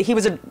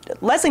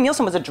 Leslie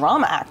Nielsen was a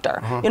drama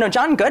actor. Mm-hmm.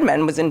 John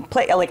Goodman was in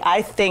play. Like,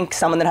 I think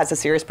someone that has a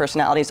serious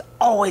personality is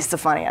always the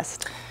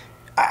funniest.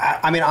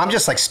 I mean, I'm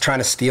just like trying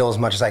to steal as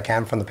much as I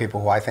can from the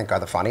people who I think are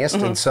the funniest,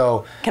 and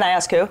so. Can I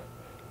ask who?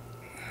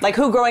 Like,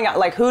 who growing up,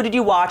 like, who did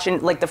you watch?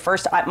 And like, the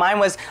first, mine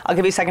was, I'll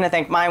give you a second to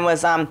think. Mine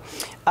was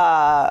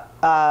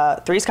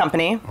Three's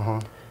Company. Mm-hmm.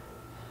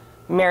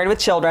 Married with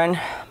Children,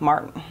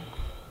 Martin.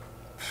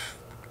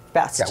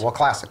 Best. Yeah, well,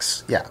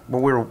 classics. Yeah,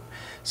 well,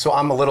 so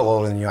I'm a little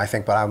older than you, I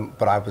think, but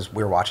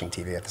we were watching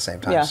TV at the same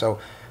time. Yeah. So,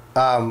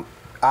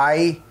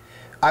 I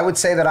would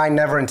say that I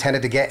never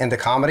intended to get into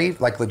comedy,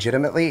 like,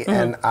 legitimately,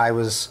 and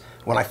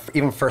when I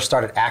even first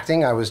started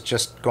acting, I was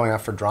just going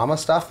out for drama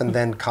stuff, and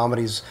then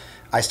comedies,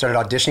 I started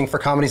auditioning for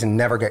comedies and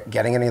never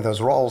getting any of those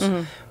roles.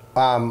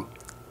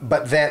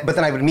 But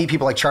then I would meet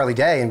people like Charlie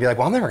Day and be like,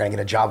 well, I'm never gonna get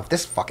a job if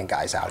this fucking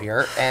guy's out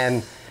here,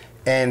 and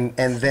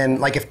then,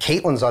 like, if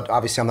Caitlin's,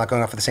 obviously I'm not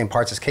going out for the same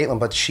parts as Caitlin,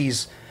 but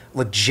she's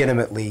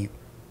legitimately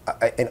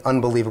an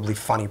unbelievably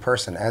funny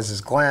person, as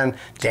is Glenn,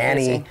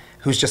 Danny,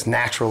 who's just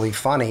naturally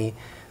funny.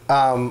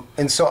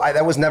 And so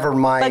that was never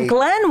my... But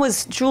Glenn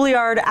was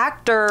Juilliard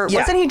actor. Yeah.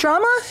 Wasn't he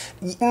drama?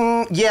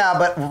 Yeah,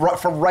 but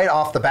right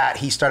off the bat,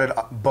 he started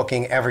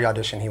booking every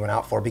audition he went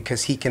out for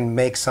because he can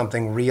make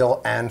something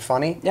real and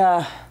funny.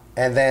 Yeah.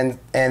 And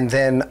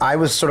then I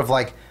was sort of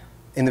like,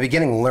 in the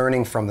beginning,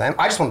 learning from them.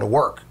 I just wanted to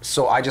work,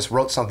 so I just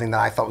wrote something that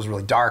I thought was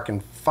really dark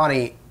and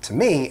funny to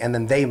me, and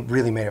then they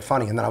really made it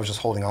funny, and then I was just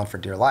holding on for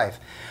dear life.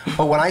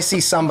 But when I see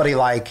somebody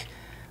like,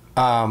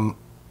 you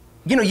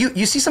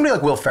see somebody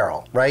like Will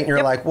Ferrell, right? And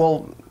you're like,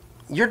 well,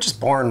 you're just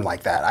born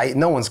like that.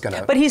 No one's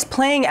gonna. But he's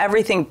playing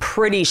everything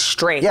pretty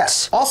straight.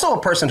 Yes. Also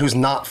a person who's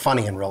not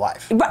funny in real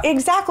life. But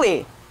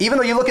exactly. Even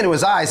though you look into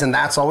his eyes, and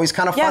that's always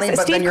kind of funny,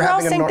 but Steve then you're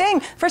Carell, having a... same thing.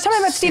 First time I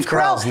met Steve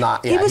Carell,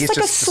 he was like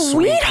a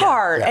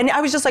sweetheart. Yeah. And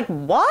I was just like,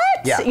 what?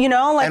 Yeah.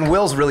 Like... And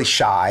Will's really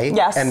shy.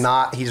 Yes. And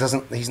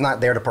he's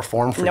not there to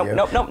perform for you.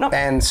 Nope.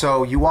 And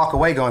so you walk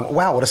away going,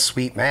 wow, what a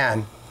sweet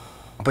man.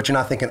 But you're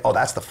not thinking, oh,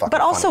 that's the fucking But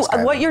also,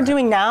 what you're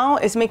doing now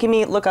is making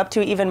me look up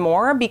to even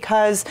more,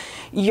 because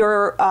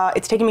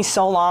it's taking me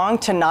so long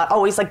to not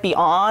always like be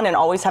on and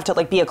always have to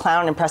like be a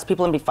clown and impress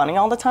people and be funny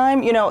all the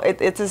time.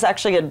 It's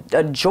actually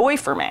a joy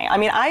for me. I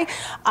mean, I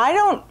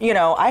don't,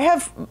 I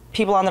have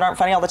people on that aren't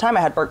funny all the time. I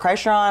had Bert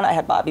Kreischer on, I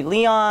had Bobby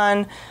Lee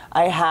on,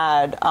 I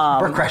had...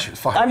 Bert Kreischer's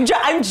funny.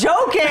 I'm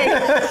joking.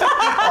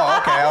 Oh,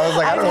 okay. I was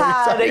like, I don't know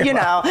what you're talking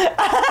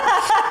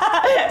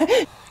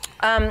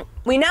about.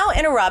 We now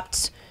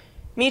interrupt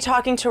me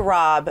talking to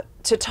Rob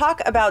to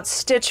talk about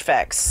Stitch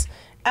Fix.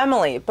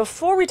 Emily,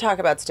 before we talk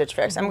about Stitch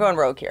Fix, I'm going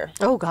rogue here.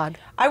 Oh, God.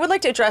 I would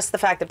like to address the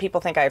fact that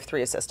people think I have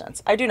 3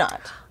 assistants. I do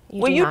not.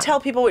 Will you tell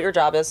people what your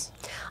job is?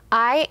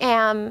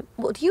 Well,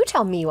 you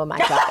tell me what my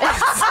job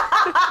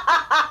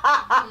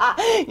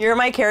is. You're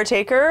my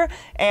caretaker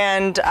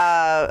and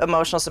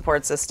emotional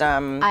support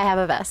system. I have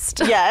a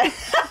vest. Yeah.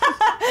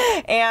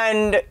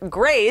 And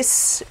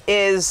Grace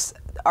is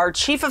our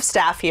chief of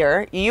staff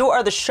here. You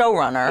are the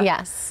showrunner.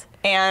 Yes.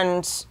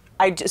 And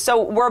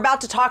so we're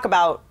about to talk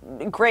about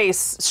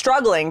Grace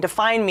struggling to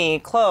find me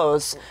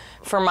clothes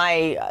for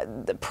my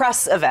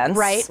press events.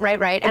 Right.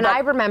 And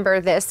I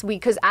remember this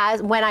because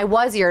when I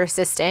was your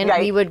assistant,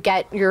 we would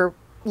get your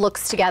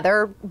looks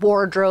together,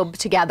 wardrobe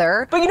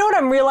together. But you know what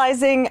I'm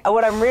realizing?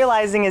 What I'm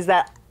realizing is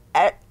that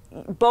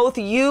both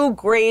you,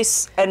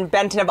 Grace, and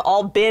Benton have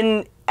all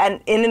been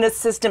in an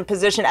assistant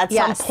position at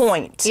some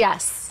point.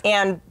 Yes.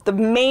 And the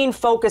main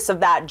focus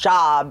of that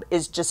job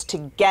is just to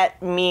get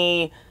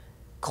me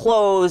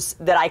clothes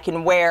that I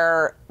can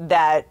wear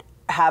that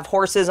have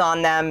horses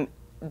on them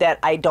that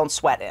I don't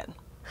sweat in.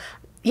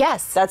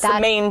 Yes. That's the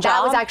main job?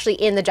 That was actually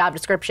in the job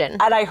description.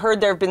 And I heard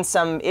there have been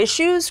some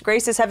issues.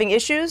 Grace is having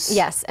issues?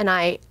 Yes, and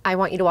I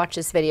want you to watch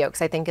this video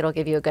because I think it'll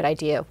give you a good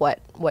idea of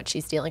what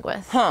she's dealing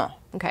with. Huh.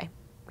 Okay.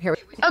 Here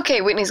we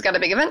Okay, Whitney's got a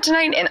big event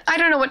tonight, and I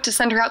don't know what to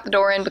send her out the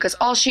door in because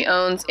all she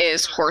owns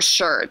is horse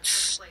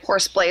shirts.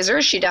 Horse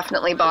blazers she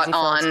definitely bought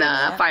on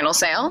final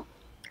sale.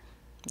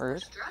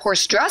 Rude.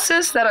 Horse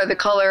dresses that are the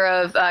color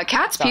of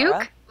cat's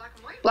puke.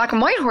 Black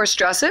and white horse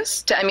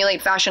dresses to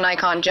emulate fashion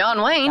icon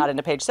John Wayne. Got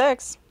into page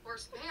 6.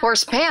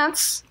 Horse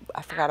pants.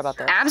 I forgot about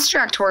that.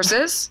 Abstract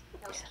horses.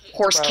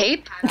 Horse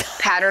cape.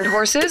 Patterned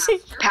horses.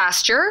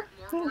 Pasture.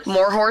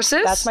 More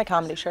horses. That's my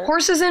comedy shirt.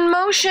 Horses in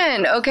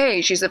motion. Okay,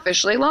 she's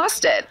officially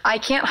lost it. I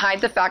can't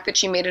hide the fact that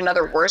she made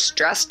another worst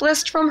dressed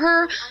list from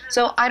her,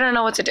 so I don't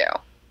know what to do.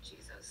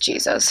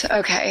 Jesus.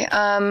 Okay.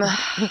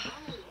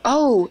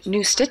 Oh,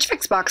 new Stitch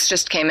Fix box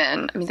just came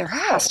in. I mean, there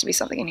has to be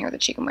something in here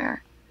that she can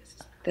wear.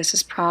 This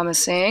is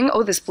promising.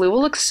 Oh, this blue will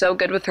look so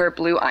good with her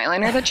blue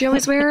eyeliner that she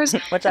always wears.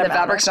 The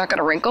fabric's not going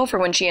to wrinkle for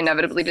when she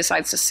inevitably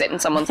decides to sit in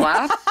someone's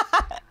lap.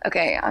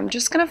 Okay, I'm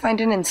just going to find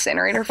an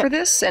incinerator for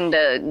this, and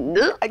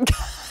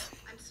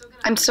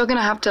I'm still going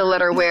to have to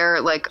let her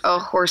wear, like, a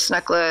horse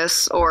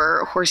necklace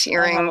or horse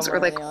earrings or,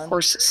 like,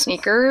 horse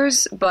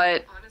sneakers.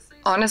 But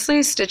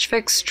honestly, Stitch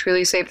Fix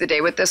truly saved the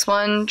day with this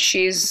one.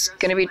 She's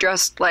going to be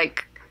dressed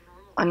like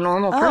a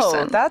normal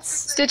person. That's...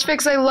 Stitch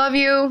Fix, I love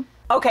you.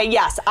 Okay,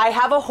 yes, I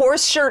have a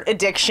horse shirt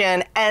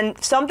addiction,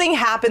 and something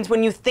happens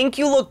when you think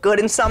you look good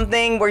in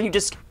something where you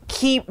just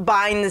keep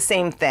buying the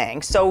same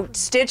thing. So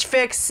Stitch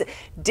Fix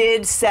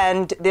did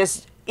send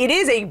this. It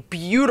is a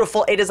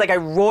beautiful, it is like a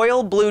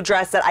royal blue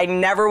dress that I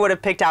never would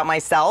have picked out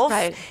myself.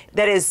 Right.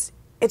 That is,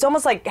 it's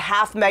almost like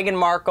half Meghan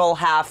Markle,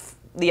 half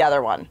the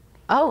other one.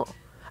 Oh.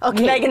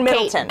 Okay. Megan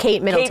Middleton.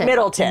 Kate Middleton. Kate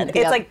Middleton.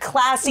 It's like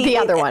classy. The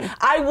other one.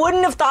 I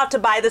wouldn't have thought to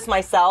buy this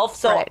myself,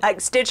 so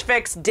Stitch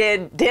Fix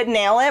did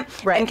nail it.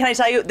 Right. And can I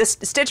tell you, this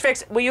Stitch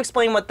Fix, will you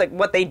explain what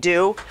they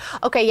do?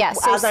 Okay, yes.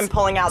 Yeah, as I'm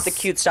pulling out the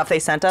cute stuff they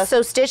sent us.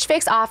 So Stitch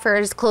Fix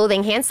offers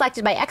clothing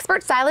hand-selected by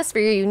expert stylists for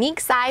your unique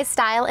size,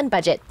 style, and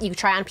budget. You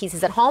try on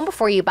pieces at home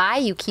before you buy,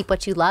 you keep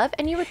what you love,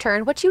 and you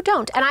return what you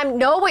don't. And I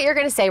know what you're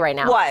going to say right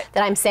now. What?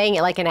 That I'm saying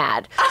it like an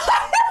ad.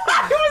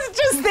 I was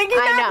just thinking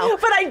that, I know.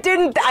 but I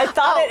didn't. I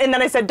thought it, and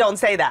then I said, don't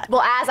say that.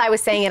 Well, as I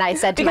was saying it, I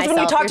said to because myself...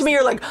 when you talk to me,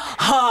 you're like,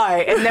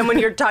 hi. And then when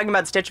you're talking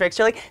about Stitch Fix,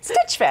 you're like,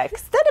 Stitch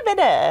Fix.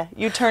 Da-da-da-da.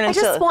 You turn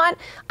into...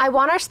 I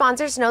want our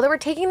sponsors to know that we're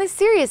taking this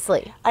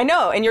seriously. I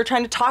know, and you're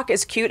trying to talk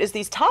as cute as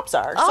these tops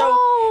are.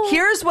 Oh, so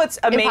here's what's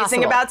amazing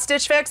impossible. about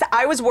Stitch Fix.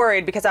 I was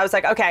worried because I was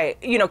like, okay,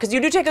 because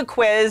you do take a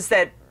quiz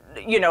that,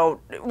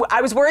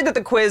 I was worried that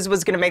the quiz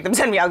was going to make them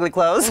send me ugly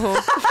clothes,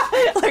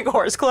 like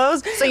horse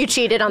clothes. So you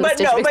cheated on the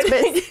Stitch Fix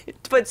quiz?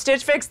 But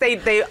Stitch Fix,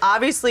 they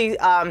obviously,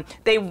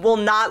 they will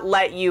not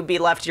let you be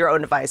left to your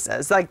own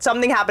devices. Like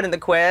something happened in the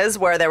quiz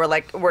where they were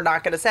like, we're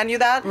not going to send you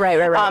that.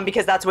 Right.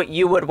 Because that's what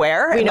you would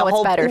wear. We know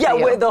it's better for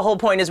you. The whole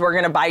point is we're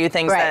going to buy you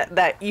things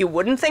that you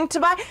wouldn't think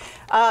to buy.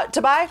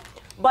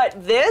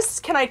 But this,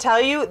 can I tell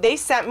you, they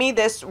sent me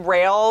this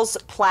Rails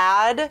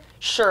plaid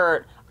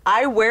shirt.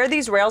 I wear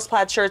these Rails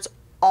plaid shirts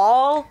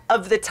all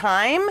of the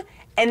time,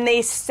 and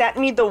they sent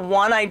me the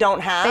one I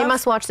don't have. They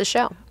must watch the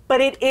show. But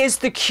it is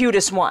the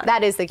cutest one.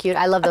 That is the cute.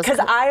 I love those. Because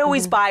I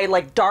always buy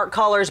like dark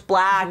colors,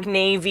 black,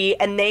 navy,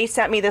 and they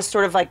sent me this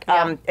sort of like,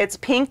 it's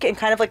pink and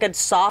kind of like a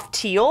soft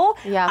teal.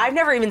 Yeah. I've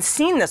never even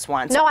seen this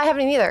one. So no, I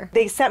haven't either.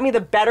 they sent me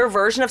the better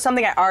version of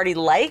something I already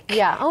like.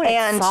 Yeah. Oh,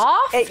 and it's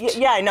soft?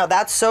 Yeah, I know.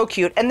 That's so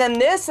cute. And then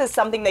this is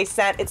something they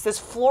sent. It's this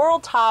floral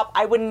top.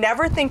 I would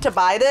never think to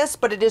buy this,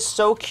 but it is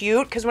so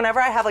cute because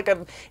whenever I have like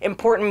an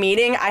important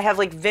meeting, I have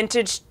like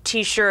vintage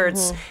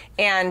t-shirts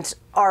and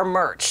our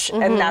merch,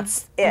 and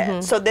that's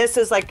it. So this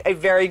is like a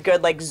very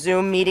good like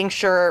Zoom meeting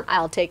shirt.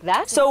 I'll take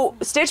that. So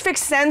Stitch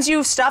Fix sends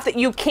you stuff that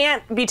you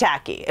can't be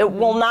tacky. It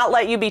will not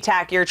let you be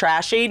tacky or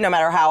trashy no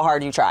matter how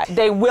hard you try.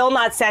 They will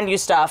not send you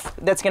stuff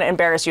that's going to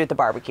embarrass you at the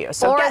barbecue.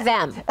 So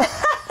them.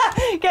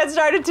 Get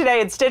started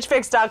today at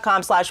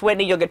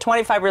stitchfix.com/Whitney. You'll get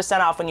 25%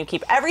 off when you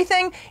keep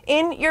everything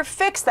in your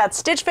fix.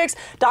 That's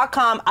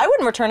stitchfix.com. I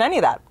wouldn't return any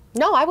of that.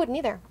 No, I wouldn't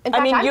either. In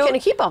fact, I'm going to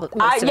keep all of it.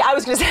 I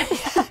was going to say,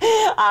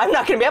 I'm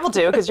not going to be able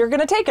to because you're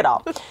going to take it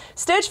all.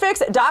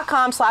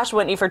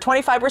 Stitchfix.com/Whitney for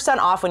 25%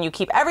 off when you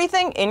keep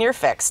everything in your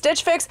fix.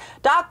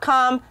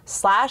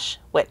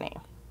 Stitchfix.com/Whitney.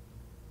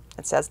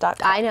 It says .com.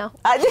 I know.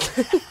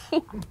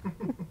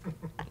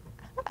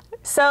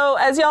 So,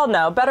 as y'all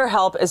know,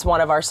 BetterHelp is one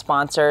of our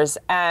sponsors,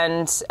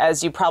 and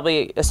as you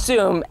probably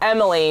assume,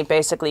 Emily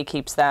basically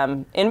keeps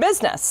them in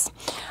business.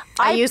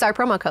 I use our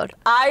promo code.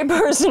 I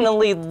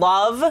personally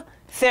love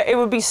it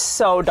would be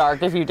so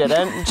dark if you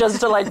didn't, just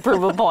to like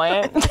prove a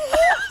point.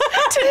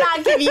 To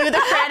not give you the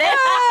credit.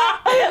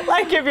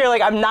 Like if you're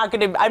like, I'm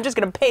just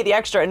gonna pay the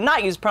extra and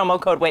not use promo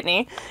code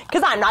Whitney,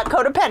 because I'm not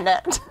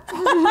codependent.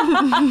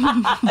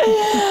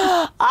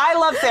 I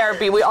love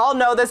therapy. We all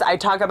know this. I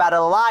talk about it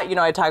a lot.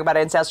 I talk about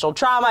ancestral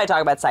trauma. I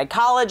talk about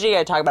psychology.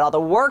 I talk about all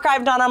the work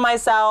I've done on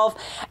myself.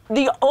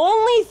 The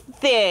only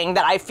thing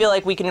that I feel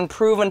like we can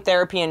improve in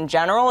therapy in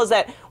general is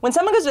that when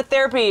someone goes to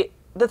therapy,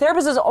 the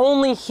therapist is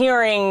only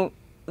hearing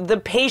the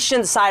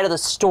patient's side of the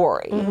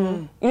story. You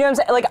know what I'm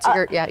saying? Like,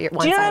 you're do you know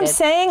what I'm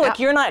saying? Like,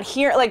 you're not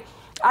here. Like,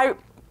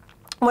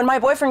 when my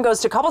boyfriend goes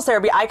to couples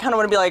therapy, I kind of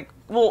want to be like,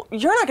 well,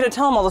 you're not going to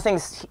tell him all the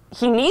things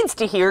he needs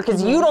to hear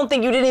because you don't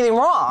think you did anything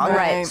wrong.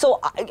 Right. So,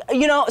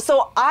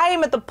 so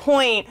I'm at the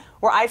point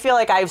where I feel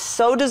like I've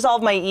so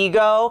dissolved my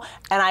ego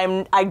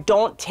and I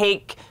don't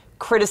take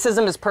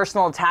criticism as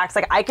personal attacks.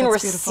 Like I can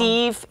That's beautiful.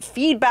 receive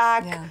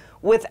feedback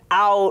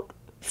without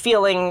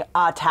feeling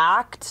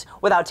attacked,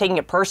 without taking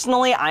it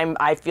personally.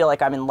 I feel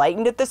like I'm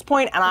enlightened at this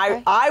point, and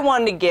I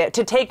wanted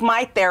to take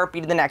my therapy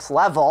to the next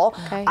level.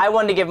 Okay. I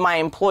wanted to give my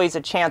employees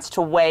a chance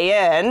to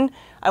weigh in.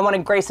 I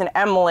wanted Grace and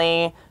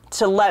Emily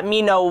to let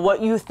me know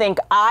what you think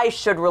I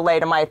should relay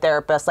to my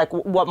therapist, like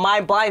what my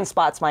blind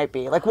spots might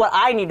be, like what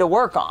I need to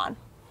work on.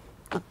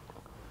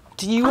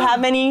 Do you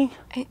have any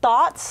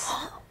thoughts?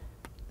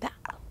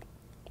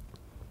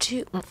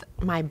 Do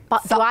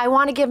I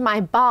want to give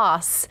my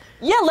boss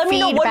Yeah, let me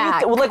know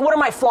feedback? what are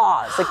my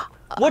flaws? Like,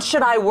 what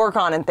should I work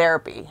on in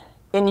therapy,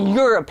 in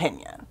your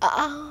opinion?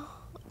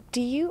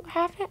 Do you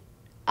have it?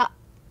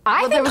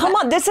 Come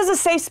on, this is a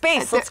safe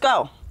space. Let's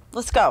go.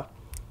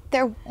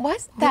 There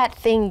was that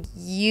thing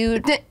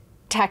you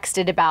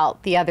texted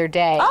about the other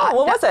day. Oh,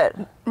 what was it?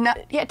 No,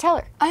 Yeah, tell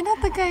her. I don't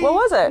think I. What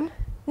was it?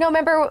 No,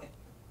 remember?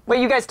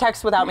 Wait, you guys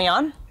text without me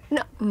on?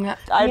 No.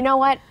 You know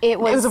what? It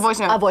was It was a voice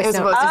note. A voice It was a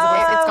note.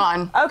 voice. It's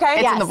gone. Okay.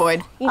 It's Yes. in the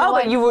void. You know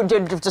what? But you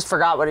just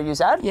forgot what you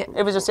said? Yeah.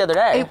 It was just the other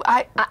day.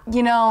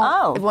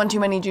 One too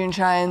many June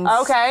shines.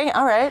 Okay,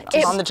 all right.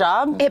 Just on the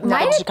job. it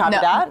might Did you copy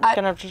no, that? I'm I-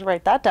 gonna just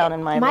write that down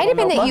in my Might have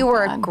been that notebook. you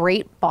were a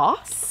great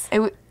boss.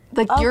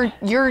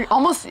 You're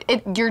almost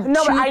you're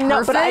No, too but I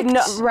know. But I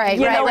know. perfect. Right,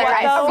 You right, know right, what,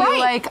 right. though? I feel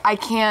like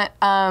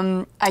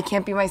I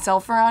can't be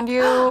myself around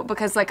you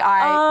because you're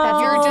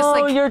just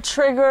like you're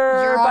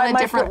triggered. you're on by a my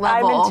different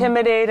I'm level.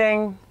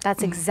 intimidating.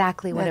 That's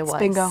exactly what it was.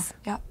 bingo.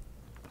 Yeah.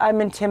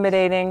 I'm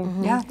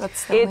intimidating. Yeah,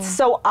 that's It's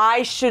so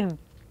I should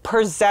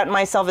present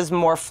myself as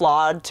more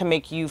flawed to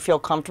make you feel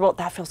comfortable.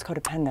 That feels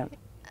codependent.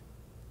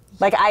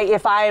 Like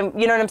if I'm,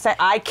 you know what I'm saying?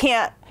 I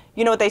can't.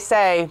 You know what they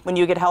say? When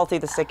you get healthy,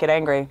 the sick get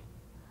angry.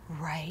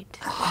 Right.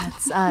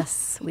 That's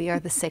us. We are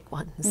the sick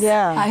ones.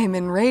 Yeah. I am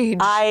enraged.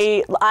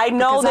 I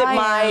know Because that I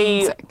my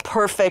am sick.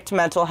 perfect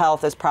mental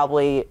health is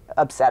probably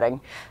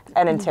upsetting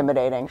and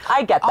intimidating.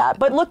 I get that.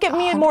 But look at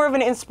me as more of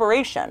an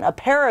inspiration, a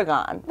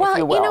paragon, Well, if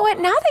you will. know what?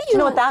 Now that Do you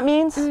know what that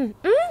means? Do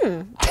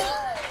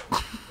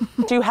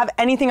you have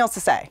anything else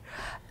to say?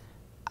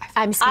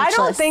 I'm speechless. I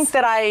don't think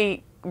that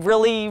I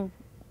really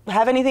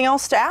have anything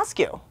else to ask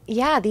you.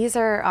 Yeah, these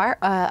are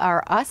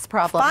our us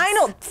problems.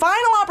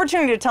 Final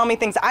opportunity to tell me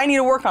things I need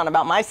to work on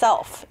about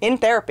myself in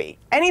therapy.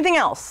 Anything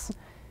else?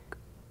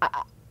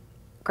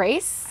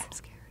 Grace?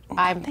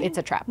 I'm scared. It's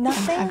a trap.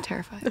 Nothing? I'm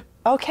terrified.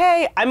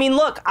 Okay. I mean,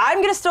 look, I'm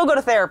going to still go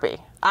to therapy.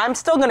 I'm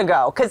still going to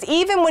go. Because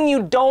even when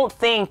you don't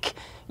think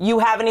you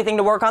have anything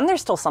to work on,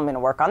 there's still something to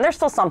work on. There's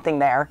still something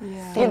there.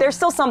 Yeah, there's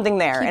still something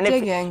there. Keep and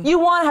digging. if you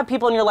want to have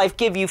people in your life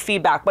give you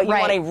feedback, but you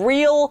Right. want a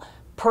real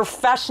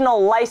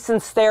professional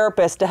licensed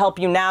therapist to help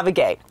you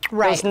navigate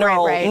those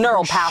neural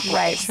pathways.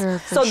 Right. Sure,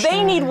 for So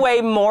they need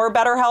way more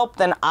BetterHelp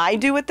than I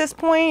do at this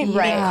point.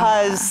 Right.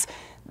 Because,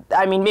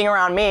 I mean, being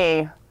around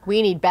me,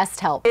 We need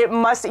best help.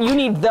 you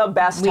need the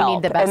best We need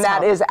help. the best and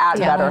that help. is at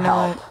Yeah.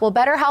 BetterHelp. Well,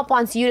 BetterHelp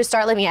wants you to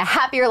start living a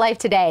happier life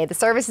today. The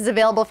service is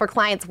available for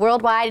clients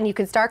worldwide, and you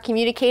can start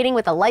communicating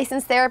with a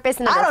licensed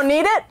therapist I don't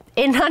need it.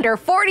 in under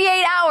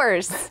 48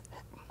 hours.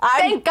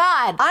 Thank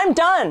God. I'm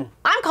done.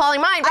 I'm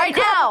calling mine right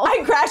now.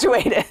 I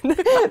graduated.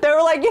 They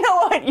were like, you know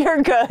what?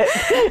 You're good.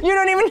 You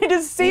don't even need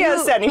to see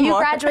us anymore. You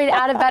graduated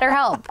out of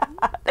BetterHelp.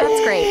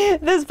 That's great.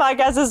 This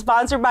podcast is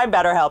sponsored by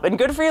BetterHelp, and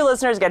Good For You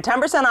listeners get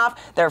 10%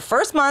 off their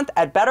first month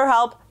at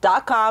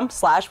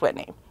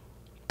BetterHelp.com/Whitney.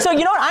 So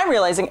you know what I'm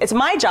realizing? It's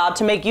my job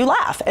to make you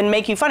laugh and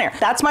make you funnier.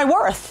 That's my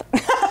worth.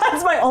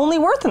 That's my only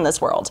worth in this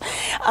world.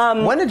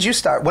 When did you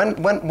start? When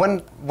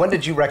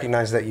did you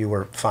recognize that you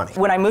were funny?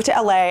 When I moved to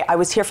LA, I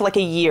was here for like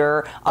a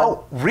year.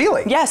 Oh,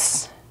 really?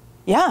 Yes.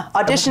 Yeah,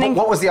 auditioning.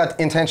 What was the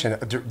intention?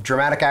 A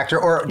dramatic actor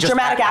or just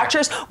dramatic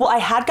actress. Well, I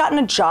had gotten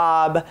a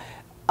job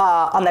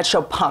on that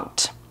show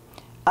Punk'd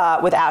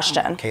with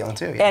Ashton. Caitlin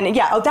too, yeah. And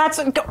yeah, that's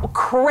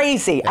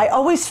crazy. I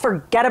always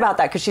forget about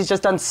that because she's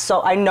just done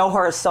so. I know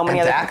her as so many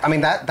And other. Dax, I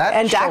mean that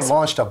and show Dax,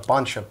 launched a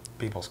bunch of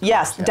people's careers.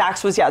 Yes, yeah.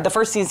 Dax was the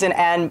first season,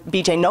 and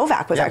BJ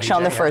Novak was actually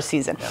on BJ, the first yeah.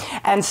 season. Yeah.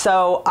 And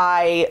so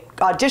I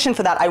auditioned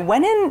for that. I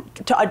went in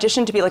to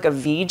audition to be like a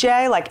VJ.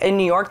 Like in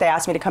New York, they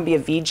asked me to come be a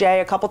VJ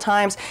a couple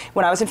times.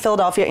 When I was in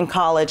Philadelphia in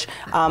college,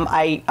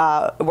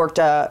 I worked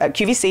at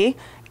QVC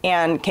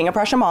and King of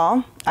Prussia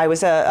Mall. I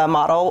was a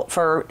model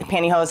for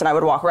pantyhose, and I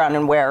would walk around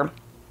and wear.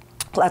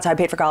 That's how I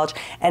paid for college.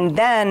 And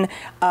then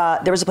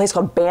there was a place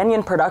called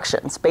Banyan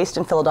Productions, based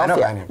in Philadelphia. I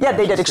know Banyan Yeah,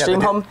 they did Productions. Yeah, Extreme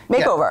they Home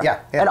did. Makeover. Yeah.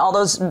 And all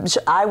those.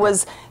 I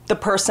was the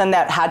person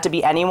that had to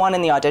be anyone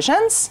in the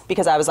auditions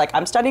because I was like,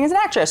 I'm studying as an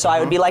actress. So I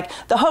would be like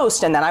the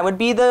host, and then I would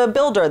be the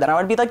builder, then I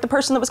would be like the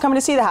person that was coming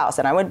to see the house,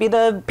 and I would be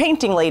the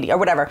painting lady or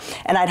whatever.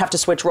 And I'd have to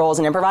switch roles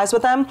and improvise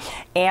with them.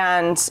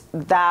 And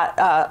that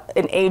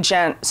an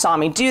agent saw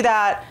me do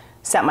that.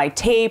 sent my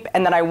tape,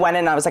 and then I went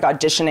in and I was like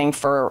auditioning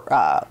for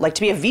like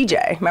to be a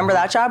VJ. Remember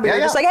that job? We were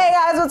just like, hey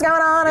guys, what's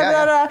going on? And,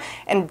 blah, blah.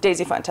 And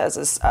Daisy Fuentes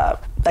is a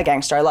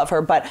gangster. I love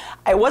her, but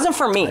it wasn't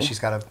for me. She's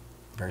got a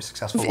very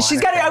successful line.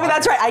 She's got. I mean,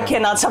 that's right. I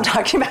cannot stop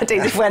talking about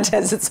Daisy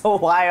Fuentes. It's so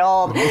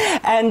wild.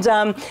 And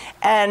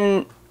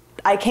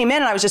I came in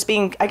and I was just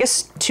being, I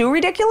guess, too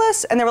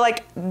ridiculous. And they were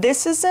like,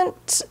 this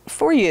isn't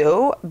for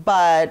you,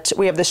 but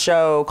we have this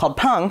show called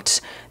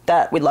Punked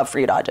that we'd love for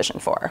you to audition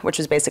for, which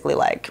was basically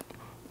like,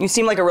 you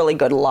seem like a really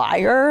good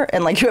liar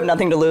and like you have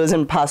nothing to lose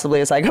and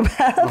possibly a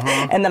psychopath.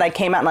 And then I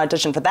came out and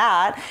auditioned for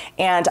that.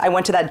 And I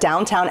went to that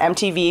downtown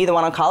MTV, the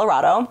one on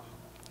Colorado.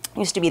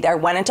 Used to be there,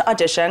 went into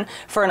audition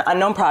for an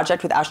unknown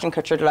project with Ashton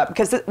Kutcher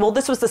because,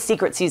 this was the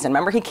secret season.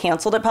 Remember, he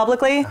canceled it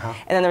publicly, and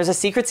then there was a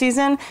secret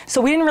season. So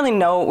we didn't really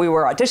know what we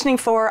were auditioning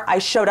for. I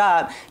showed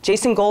up.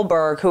 Jason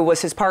Goldberg, who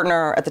was his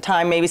partner at the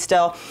time, maybe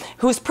still,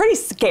 who's pretty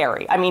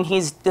scary. I mean,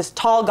 he's this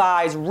tall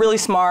guy, he's really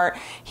smart.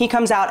 He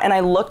comes out, and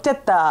I looked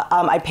at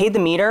I paid the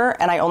meter,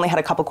 and I only had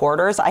a couple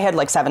quarters. I had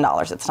like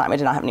 $7 at the time. I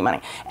did not have any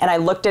money. And I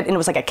looked at, and it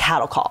was like a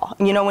cattle call.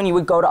 You know, when you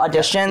would go to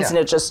auditions, and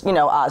it just,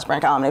 Osborne,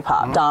 Comedy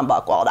Pop, Don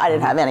Buchwald. I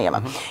didn't have any of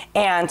them.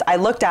 And I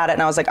looked at it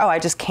and I was like, oh, I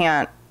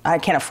can't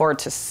afford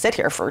to sit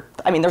here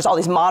there's all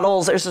these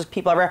models, there's just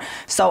people everywhere.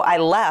 So I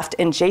left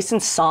and Jason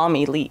saw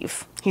me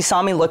leave. He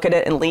saw me look at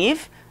it and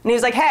leave. And he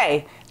was like,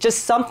 hey,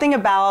 just something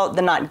about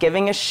the not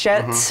giving a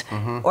shit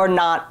or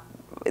not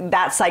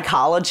that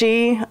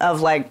psychology of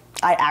like,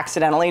 I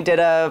accidentally did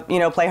a,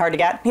 play hard to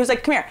get. He was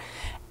like, come here.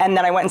 And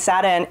then I went and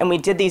sat in and we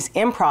did these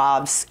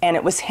improvs and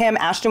it was him.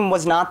 Ashton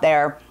was not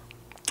there.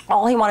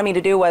 All he wanted me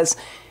to do was,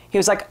 he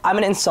was like, I'm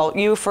going to insult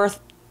you for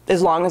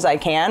as long as I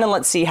can, and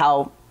let's see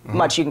how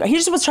much you can go. He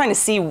just was trying to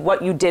see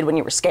what you did when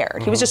you were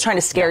scared. He was just trying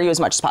to scare you as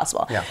much as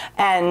possible.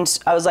 And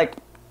I was like,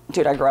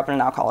 dude, I grew up in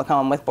an alcoholic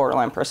home with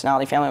borderline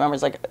personality family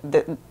members. Like,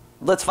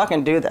 let's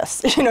fucking do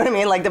this. You know what I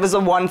mean? Like, that was the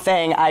one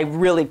thing I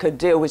really could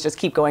do was just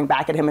keep going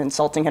back at him and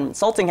insulting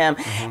him.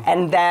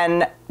 And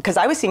then, because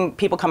I was seeing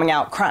people coming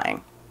out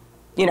crying.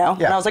 And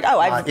I was like, oh,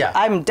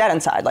 I'm dead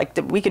inside. Like,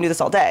 we can do this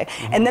all day.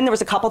 And then there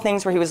was a couple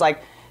things where he was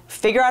like,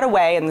 figure out a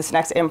way in this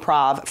next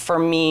improv for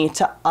me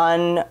to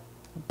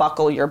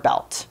unbuckle your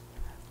belt.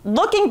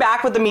 Looking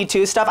back with the Me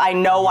Too stuff, I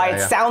know why it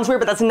sounds weird,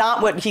 but that's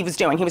not what he was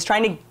doing. He was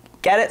trying to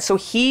get it so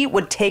he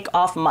would take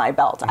off my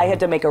belt. I had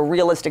to make a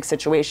realistic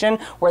situation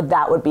where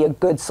that would be a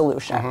good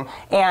solution.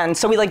 And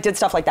so we like did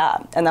stuff like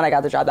that, and then I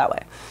got the job that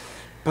way.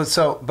 But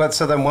so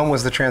then when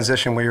was the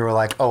transition where you were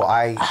like, when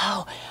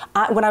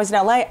I was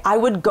in LA, I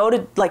would go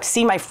to like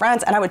see my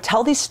friends and I would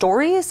tell these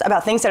stories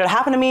about things that had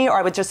happened to me, or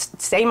I would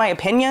just say my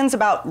opinions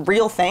about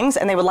real things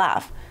and they would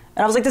laugh.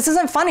 And I was like, this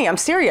isn't funny, I'm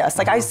serious.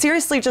 Like I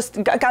seriously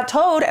just got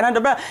towed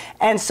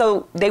and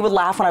so they would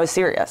laugh when I was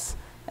serious.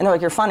 And they're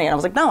like, you're funny. And I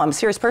was like, no, I'm a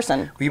serious person.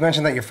 Well, you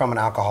mentioned that you're from an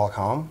alcoholic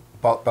home,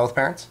 both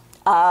parents?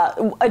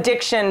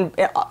 Addiction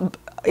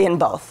in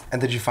both.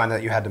 And did you find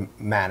that you had to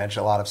manage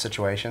a lot of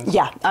situations?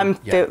 Yeah, I'm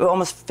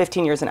almost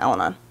 15 years in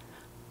Al-Anon.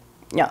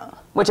 Yeah,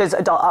 which is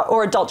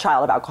adult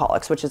child of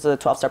alcoholics, which is a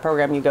 12-step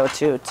program you go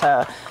to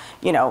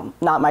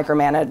not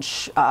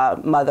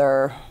micromanage,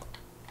 mother,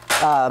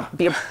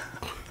 be a...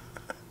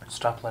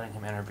 Stop letting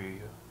him interview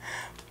you.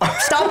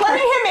 Stop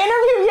letting him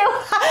interview you.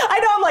 I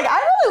know. I'm like, I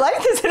really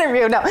like this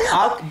interview. No.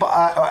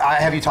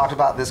 Have you talked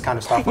about this kind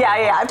of stuff?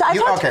 Yeah. I talked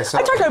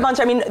about a bunch.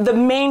 I mean, the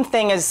main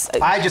thing is.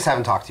 I just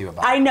haven't talked to you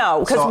about it. I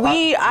know, because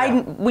we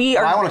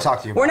are. Well, I want to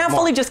talk to you. We're not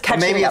fully just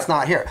catching up. Maybe it's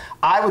not here.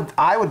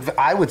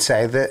 I would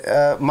say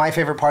that my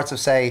favorite parts of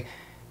say,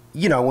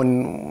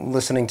 when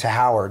listening to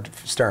Howard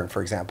Stern,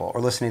 for example, or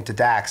listening to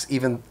Dax,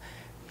 even,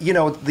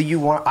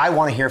 I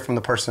want to hear from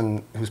the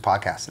person whose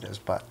podcast it is,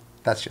 but.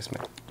 That's just me.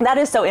 That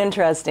is so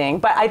interesting.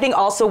 But I think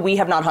also we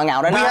have not hung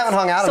out enough. We haven't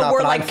hung out enough. So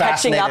we're like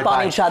catching up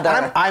on each other.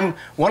 And I'm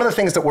one of the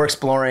things that we're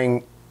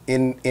exploring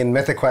in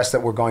Mythic Quest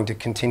that we're going to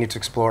continue to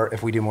explore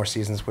if we do more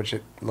seasons, which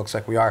it looks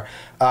like we are,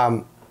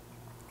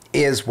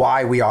 is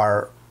why we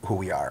are who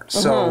we are.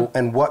 So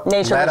and what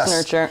nature led us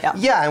nurture.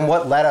 Yeah. And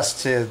what led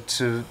us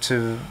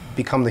to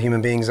become the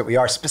human beings that we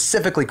are,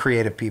 specifically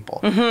creative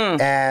people.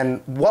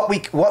 And what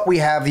we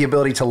have the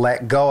ability to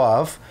let go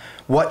of.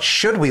 What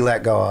should we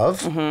let go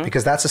of?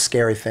 Because that's a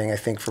scary thing, I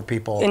think, for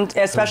people.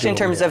 Especially in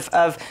terms of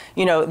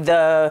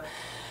the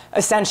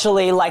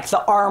essentially like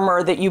the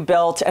armor that you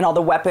built and all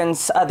the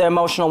weapons, the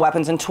emotional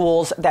weapons and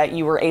tools that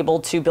you were able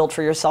to build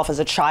for yourself as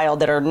a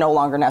child that are no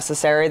longer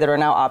necessary, that are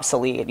now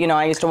obsolete.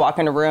 I used to walk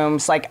into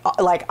rooms like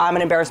I'm gonna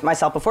embarrass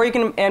myself before you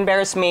can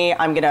embarrass me.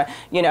 I'm gonna,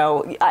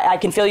 I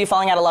can feel you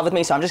falling out of love with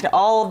me. So I'm just gonna,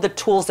 all of the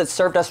tools that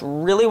served us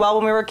really well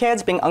when we were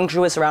kids, being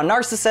unctuous around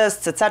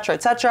narcissists, et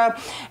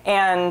cetera,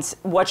 and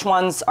which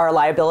ones are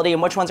liability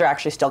and which ones are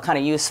actually still kind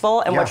of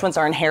useful and which ones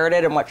are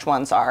inherited and which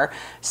ones are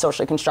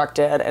socially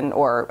constructed and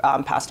or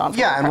passed on.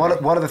 Yeah, and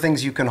what are the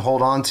things you can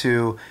hold on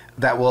to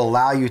that will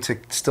allow you to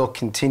still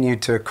continue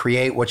to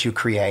create what you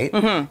create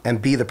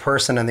and be the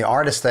person and the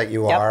artist that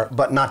you are,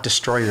 but not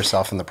destroy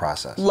yourself in the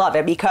process? Love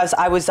it, because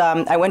I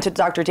went to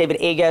Dr. David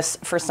Agus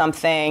for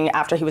something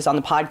after he was on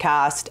the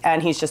podcast,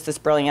 and he's just this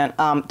brilliant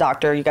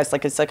doctor. You guys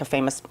it's like a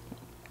famous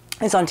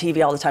is on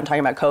TV all the time talking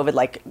about COVID,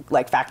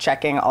 like fact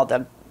checking all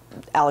the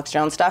Alex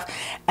Jones stuff.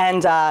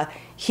 And I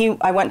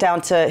went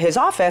down to his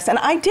office, and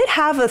I did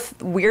have a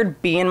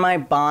weird bee in my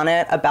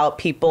bonnet about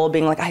people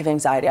being like, I have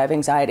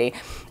anxiety.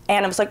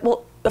 And I was like,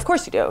 well, of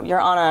course you do.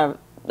 You're on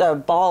a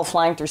ball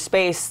flying through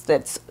space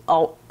that's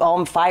all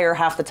on fire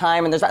half the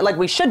time, and there's like,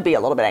 we should be a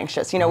little bit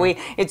anxious. You know,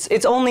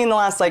 it's only in the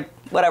last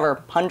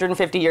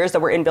 150 years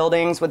that we're in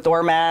buildings with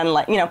doormen,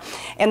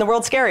 and the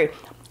world's scary.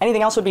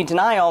 Anything else would be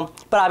denial,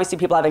 but obviously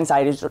people have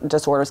anxiety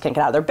disorders, can't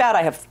get out of their bed.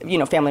 I have,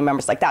 family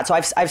members like that. So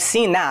I've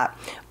seen that.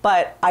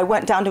 But I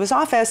went down to his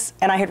office,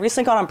 and I had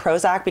recently gone on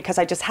Prozac because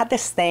I just had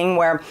this thing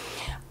where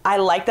I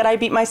like that I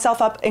beat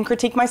myself up and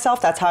critique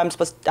myself. That's how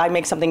I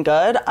make something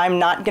good. I'm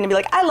not going to be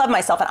like, I love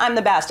myself and I'm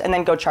the best, and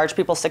then go charge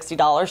people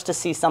 $60 to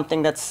see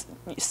something that's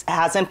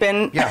hasn't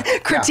been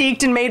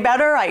critiqued and made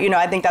better.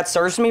 I think that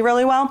serves me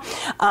really well.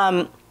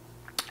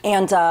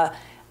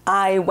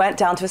 I went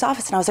down to his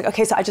office, and I was like,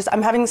 okay, so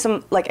I'm having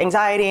some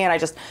anxiety,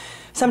 and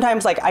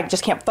sometimes I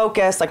just can't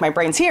focus, my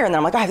brain's here, and then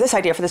I'm like, I have this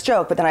idea for this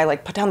joke, but then I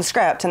put down the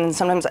script, and then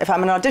sometimes if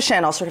I'm in an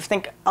audition, I'll sort of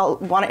think I'll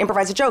want to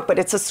improvise a joke, but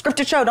it's a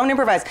scripted show, don't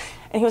improvise.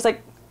 And he was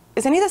like,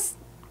 is any of this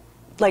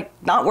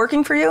not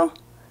working for you?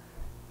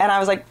 And I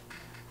was like,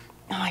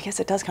 oh, I guess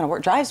it does kind of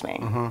work, drives me.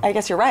 I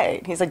guess you're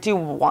right. He's like, do you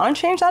want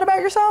to change that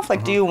about yourself?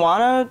 Do you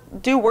want to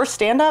do worse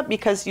stand-up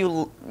because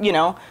you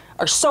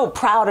are so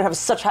proud and have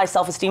such high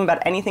self-esteem about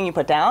anything you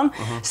put down?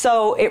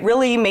 So it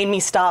really made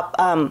me stop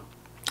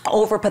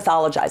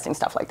over-pathologizing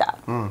stuff like that.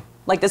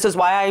 This is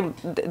why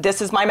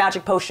this is my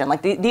magic potion.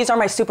 These are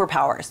my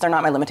superpowers. They're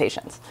not my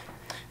limitations.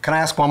 Can I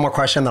ask one more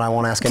question? Then I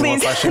won't ask any more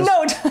questions.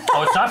 No.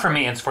 Oh, it's not for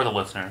me. It's for the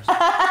listeners.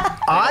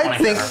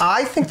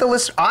 I think the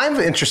listener. I'm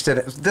interested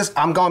in this.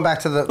 I'm going back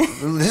to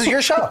this is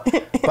your show,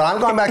 but I'm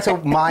going back to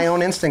my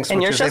own instincts,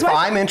 which is if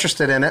I'm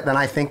interested in it, then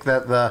I think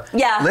that the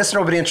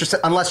listener will be interested,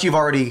 unless you've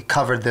already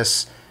covered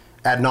this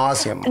ad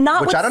nauseum,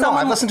 which I don't know.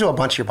 I've listened to a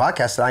bunch of your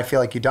podcasts, and I feel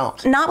like you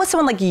don't. Not with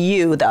someone like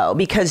you, though,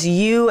 because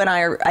you and I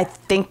are, I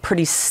think,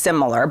 pretty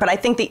similar. But I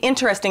think the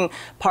interesting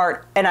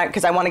part, and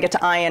because I want to get to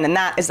Ian, and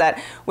that is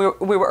that we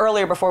were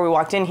earlier before we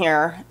walked in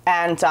here,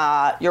 and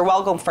you're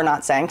welcome for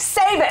not saying,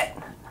 save it!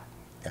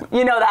 Yeah.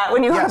 You know that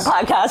when you have a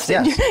podcast,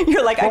 and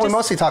you're like, we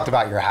mostly talked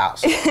about your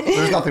house.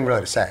 There's nothing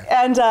really to say.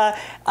 And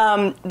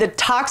the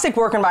toxic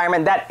work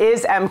environment that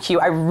is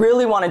MQ, I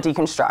really want to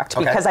deconstruct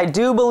because I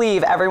do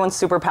believe everyone's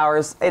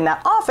superpowers in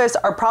that office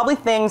are probably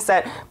things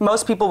that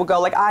most people would go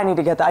like, I need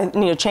to get that, I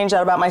need to change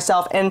that about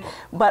myself.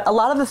 But a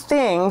lot of the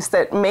things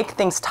that make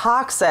things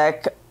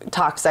toxic,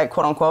 quote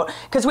unquote,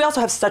 because we also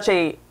have such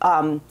a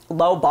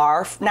low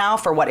bar now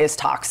for what is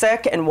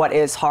toxic and what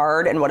is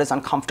hard and what is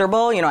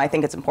uncomfortable. I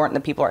think it's important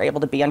that people are able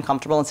to be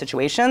uncomfortable in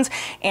situations.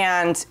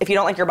 And if you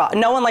don't like your boss,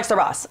 no one likes their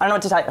boss. I don't know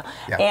what to tell you.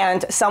 Yeah.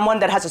 And someone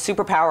that has a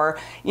superpower,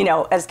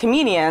 as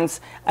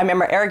comedians, I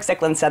remember Eric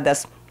Zicklin said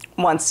this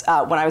once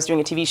when I was doing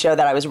a TV show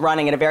that I was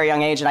running at a very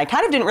young age, and I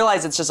kind of didn't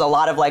realize it's just a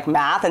lot of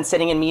math and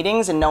sitting in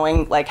meetings and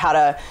knowing how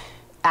to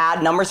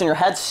add numbers in your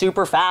head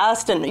super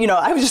fast, and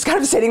I was just kind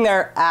of sitting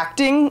there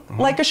acting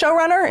like a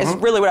showrunner is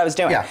really what I was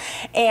doing,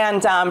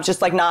 and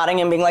just nodding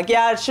and being like,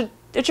 yeah,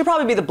 it should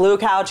probably be the blue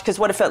couch because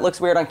what if it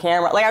looks weird on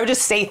camera? I would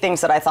just say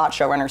things that I thought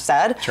showrunners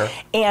said. Sure.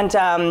 And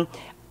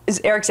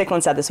Eric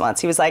Zicklin said this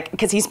once. He was like,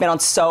 because he was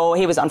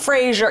on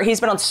Frasier, he's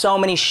been on so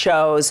many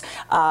shows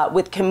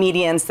with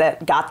comedians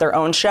that got their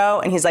own show,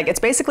 and he's like, it's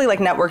basically like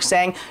networks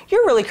saying,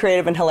 you're really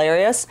creative and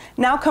hilarious,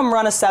 now come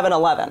run a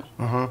 7-Eleven.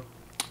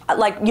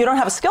 You don't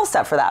have a skill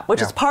set for that,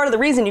 which is part of the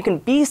reason you can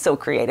be so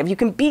creative. You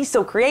can be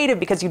so creative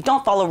because you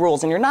don't follow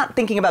rules and you're not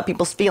thinking about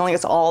people's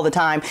feelings all the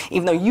time,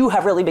 even though you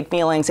have really big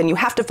feelings and you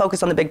have to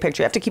focus on the big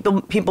picture. You have to keep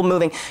people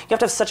moving. You have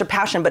to have such a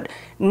passion. But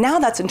now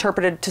that's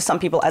interpreted to some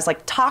people as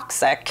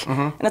toxic.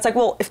 And it's like,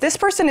 well, if this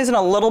person isn't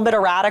a little bit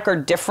erratic or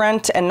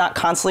different and not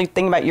constantly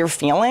thinking about your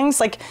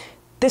feelings,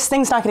 this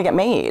thing's not going to get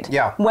made.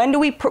 Yeah. When do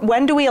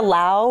we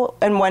allow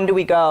and when do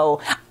we go,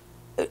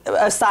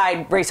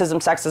 aside racism,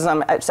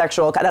 sexism,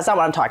 sexual, that's not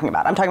what I'm talking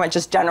about. I'm talking about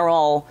just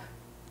general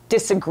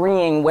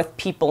disagreeing with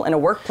people in a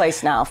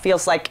workplace now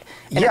feels like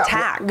an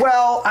attack.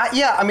 Well,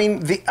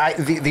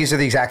 these are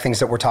the exact things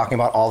that we're talking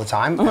about all the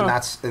time, and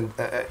that's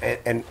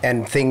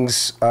and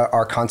things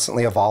are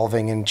constantly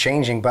evolving and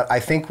changing. But I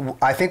think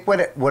what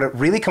it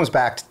really comes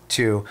back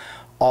to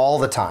all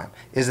the time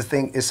is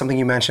something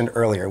you mentioned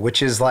earlier,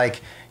 which is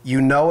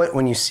you know it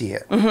when you see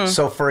it.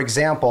 So, for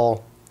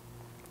example,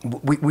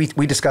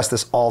 we discuss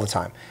this all the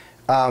time.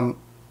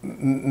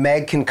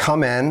 Meg can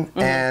come in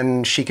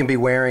and she can be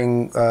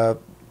wearing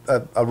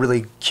a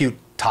really cute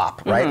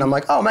top, right? And I'm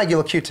like, oh, Meg, you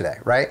look cute today,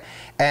 right?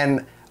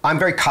 And I'm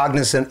very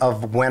cognizant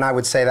of when I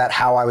would say that,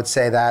 how I would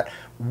say that,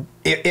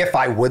 if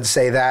I would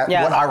say that,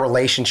 what our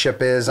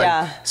relationship is.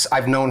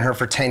 I've known her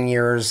for 10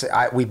 years.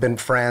 We've been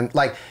friends.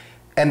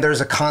 And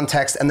there's a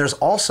context, and there's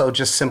also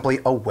just simply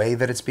a way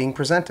that it's being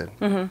presented.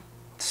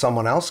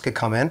 Someone else could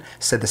come in,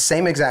 say the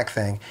same exact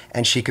thing,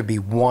 and she could be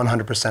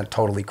 100%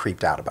 totally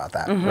creeped out about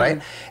that, right?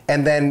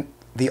 And then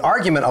the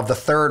argument of the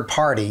third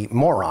party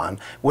moron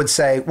would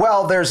say,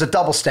 well, there's a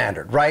double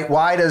standard, right?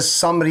 Why does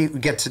somebody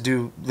get to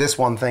do this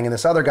one thing and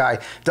this other guy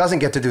doesn't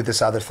get to do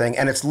this other thing?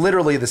 And it's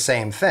literally the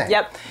same thing.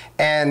 Yep.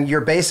 And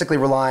you're basically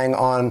relying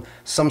on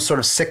some sort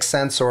of sixth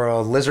sense or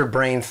a lizard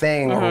brain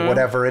thing or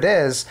whatever it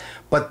is.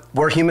 But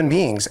we're human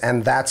beings,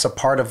 and that's a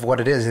part of what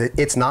it is.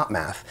 It's not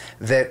math.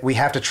 That we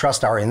have to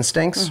trust our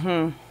instincts,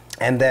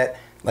 and that,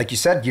 like you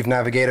said, you've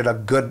navigated a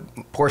good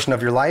portion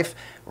of your life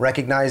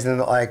recognizing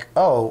that, like,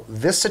 oh,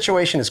 this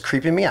situation is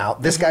creeping me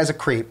out. This guy's a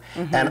creep,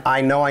 and I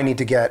know I need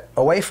to get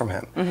away from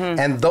him.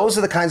 And those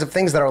are the kinds of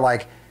things that are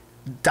like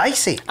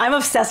dicey. I'm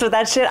obsessed with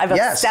that shit. I'm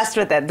obsessed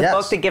with it. The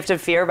book, The Gift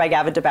of Fear by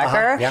Gavin de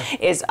Becker,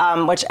 is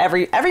which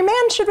every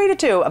man should read it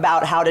too,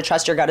 about how to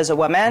trust your gut as a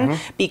woman,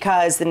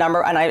 because the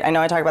number, and I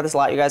know I talk about this a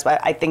lot, you guys, but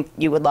I think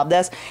you would love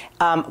this.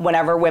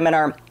 Whenever women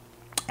are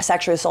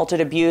sexually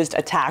assaulted, abused,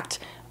 attacked,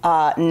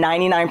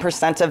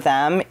 99% of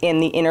them in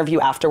the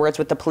interview afterwards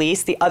with the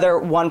police, the other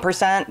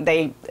 1%,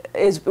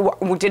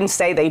 didn't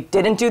say they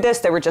didn't do this,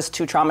 they were just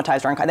too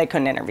traumatized or they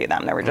couldn't interview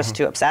them, they were just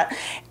too upset.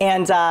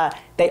 And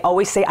they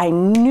always say, I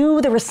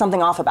knew there was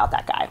something off about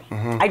that guy.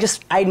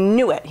 I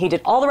knew it. He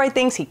did all the right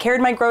things, he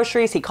carried my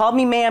groceries, he called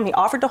me ma'am, he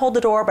offered to hold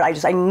the door,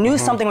 but I knew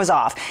something was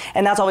off.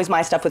 And that's always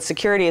my stuff with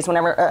security, is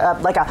whenever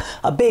like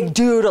a big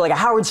dude or like a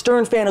Howard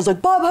Stern fan is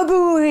like, Baba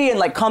Booey, and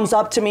like comes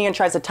up to me and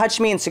tries to touch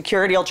me, and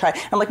security will try.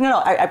 I'm like,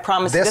 no, I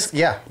promise this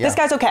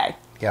guy's okay.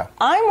 Yeah.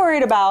 I'm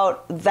worried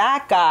about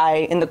that guy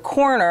in the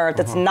corner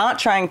that's not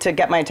trying to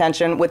get my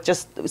attention with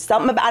just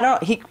something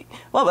about,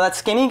 that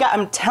skinny guy,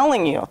 I'm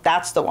telling you,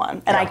 that's the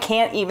one. And I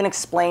can't even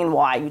explain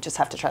why. You just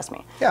have to trust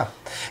me. Yeah.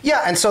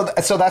 Yeah, and so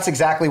that's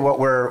exactly what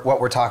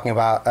we're talking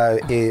about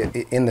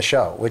in the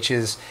show, which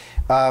is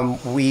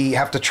we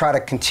have to try to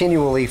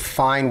continually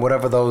find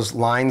whatever those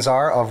lines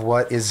are of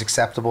what is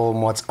acceptable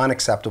and what's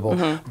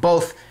unacceptable,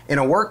 both in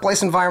a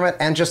workplace environment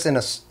and just in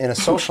a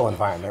social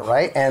environment,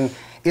 right? And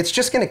it's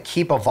just going to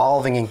keep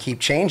evolving and keep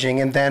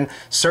changing, and then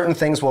certain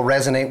things will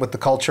resonate with the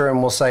culture,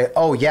 and we'll say,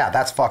 "Oh yeah,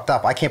 that's fucked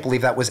up. I can't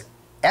believe that was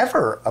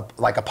ever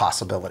a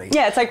possibility."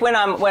 Yeah, it's like when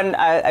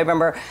I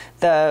remember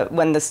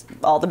when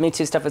all the Me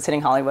Too stuff was hitting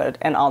Hollywood,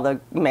 and all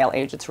the male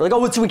agents were like,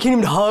 "Oh, so we can't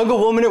even hug a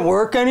woman at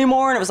work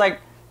anymore," and it was like,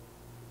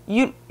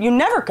 you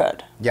never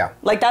could. Yeah.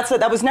 Like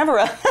that was never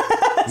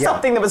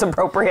something that was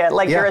appropriate.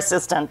 Like your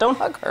assistant, don't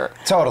hug her.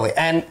 Totally.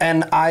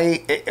 And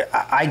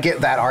I get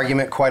that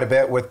argument quite a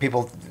bit with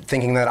people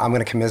thinking that I'm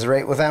going to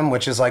commiserate with them,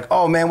 which is like,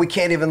 oh man, we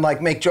can't even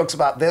like make jokes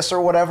about this or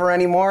whatever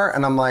anymore.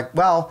 And I'm like,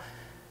 well,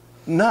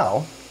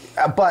 no.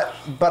 But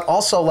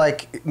also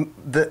like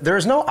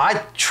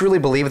I truly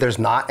believe there's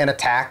not an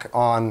attack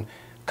on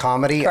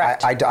comedy.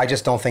 I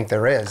just don't think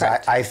there is.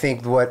 I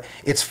think what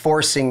it's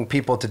forcing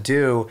people to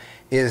do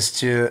is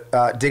to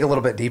dig a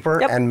little bit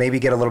deeper and maybe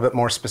get a little bit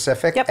more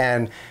specific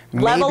and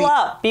maybe, level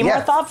up, be more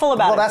thoughtful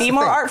about it, be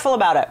more artful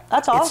about it.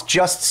 That's all. It's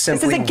just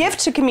simply. This is a gift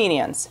to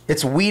comedians.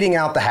 It's weeding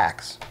out the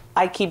hacks.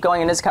 I keep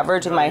going in his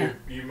coverage with my.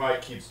 You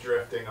might keep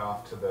drifting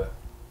off to the,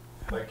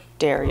 like.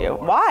 Dare you?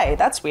 Why?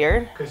 That's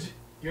weird. Because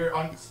you're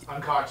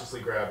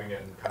unconsciously grabbing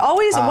it. And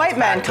always white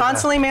men,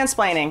 constantly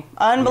mansplaining.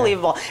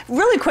 Unbelievable.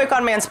 Really quick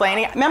on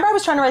mansplaining. Remember I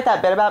was trying to write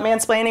that bit about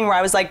mansplaining where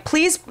I was like,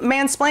 please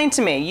mansplain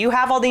to me. You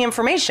have all the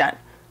information.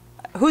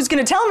 Who's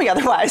going to tell me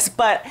otherwise?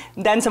 But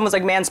then someone was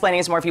like, mansplaining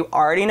is more if you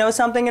already know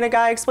something and a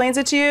guy explains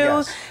it to you.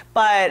 Yes.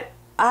 But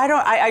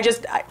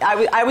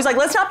I was like,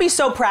 let's not be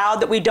so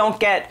proud that we don't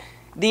get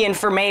the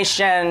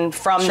information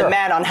from the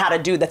men on how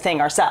to do the thing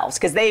ourselves,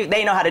 because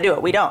they know how to do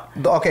it. We don't.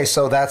 Okay,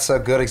 so that's a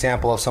good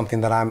example of something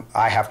that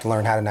I have to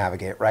learn how to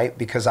navigate, right?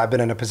 Because I've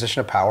been in a position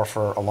of power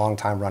for a long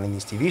time running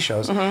these TV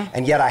shows,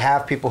 and yet I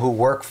have people who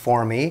work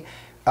for me,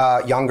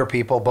 younger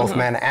people, both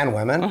men and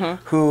women,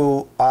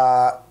 who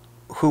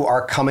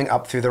are coming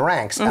up through the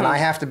ranks, and I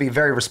have to be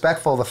very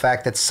respectful of the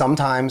fact that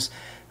sometimes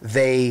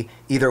they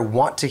either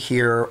want to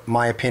hear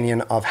my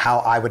opinion of how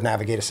I would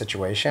navigate a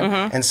situation,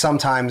 and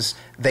sometimes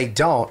they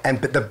don't.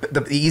 And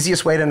the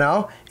easiest way to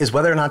know is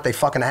whether or not they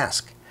fucking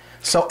ask.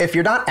 So if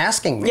you're not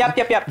asking me,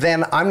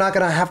 then I'm not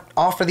going to have to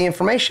offer the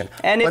information.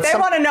 And if they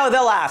want to know,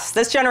 they'll ask.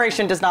 This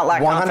generation does not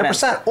lack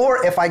confidence. 100%.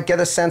 Or if I get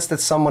a sense that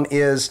someone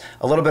is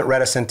a little bit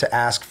reticent to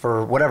ask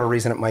for whatever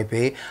reason it might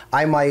be,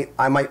 I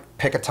might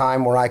pick a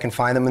time where I can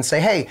find them and say,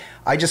 hey,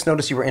 I just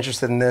noticed you were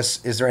interested in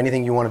this. Is there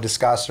anything you want to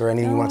discuss or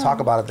anything you want to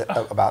talk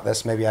about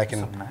this? Maybe I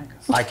can.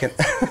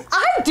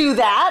 I do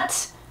that.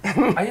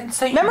 I didn't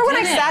say. Remember when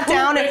I sat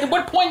down? At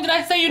what point did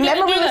I say you didn't do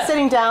that? Remember we were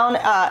sitting down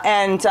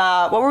and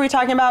what were we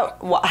talking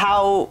about?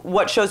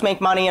 What shows make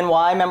money and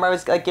why? Remember I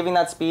was like giving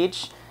that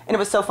speech, and it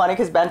was so funny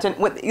because Benton,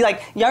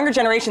 like younger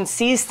generation,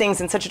 sees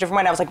things in such a different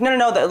way. And I was like, no,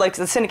 like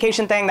the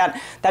syndication thing,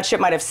 that ship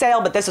might have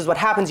sailed, but this is what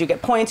happens. You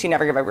get points. You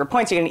never give up your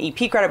points. You get an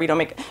EP credit, but you don't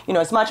make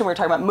as much. And we were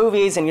talking about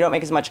movies, and you don't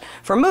make as much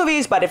for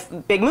movies. But if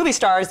big movie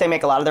stars, they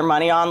make a lot of their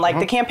money on like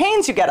the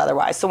campaigns you get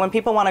otherwise. So when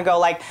people want to go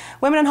like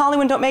women in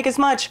Hollywood don't make as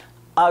much.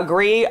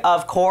 Agree,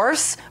 of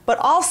course, but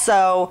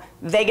also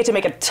they get to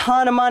make a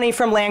ton of money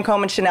from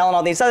Lancome and Chanel and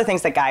all these other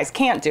things that guys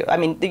can't do. I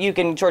mean,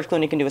 George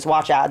Clooney can do his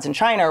watch ads in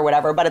China or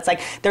whatever, but it's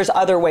like there's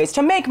other ways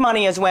to make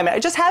money as women.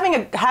 Just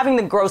having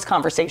the gross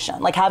conversation,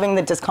 like having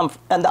the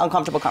discomfort and the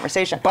uncomfortable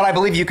conversation. But I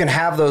believe you can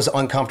have those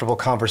uncomfortable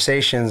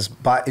conversations,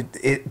 but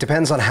it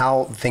depends on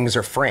how things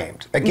are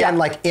framed. Again,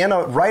 like in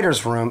a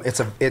writer's room,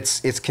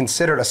 it's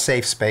considered a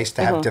safe space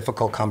to have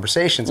difficult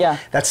conversations. Yeah.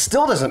 That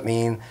still doesn't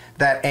mean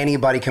that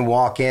anybody can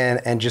walk in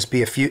and just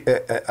be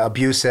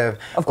abusive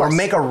or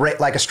make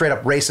a straight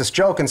up racist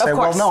joke and say,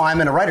 well, no, I'm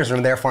in a writer's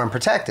room, therefore I'm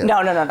protected.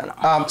 No.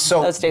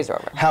 So those days are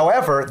over.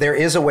 However, there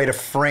is a way to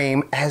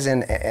frame, as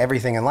in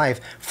everything in life,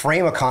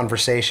 frame a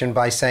conversation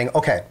by saying,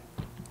 okay,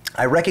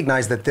 I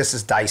recognize that this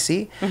is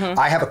dicey.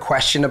 I have a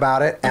question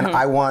about it, and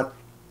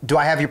do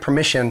I have your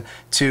permission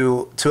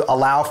to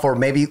allow for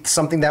maybe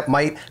something that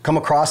might come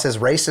across as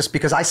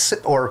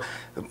racist or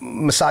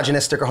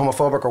misogynistic or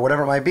homophobic or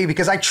whatever it might be,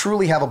 because I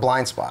truly have a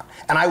blind spot.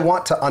 And I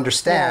want to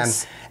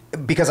understand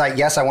because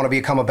I want to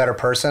become a better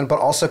person, but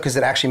also because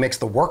it actually makes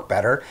the work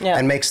better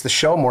and makes the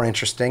show more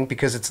interesting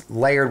because it's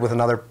layered with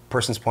another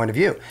person's point of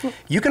view.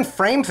 You can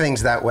frame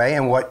things that way,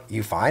 and what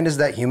you find is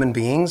that human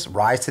beings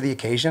rise to the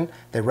occasion.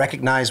 They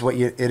recognize what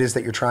it is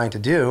that you're trying to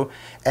do,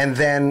 and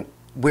then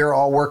we're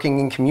all working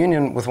in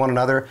communion with one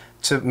another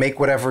to make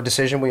whatever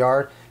decision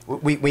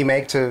we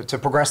make to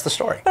progress the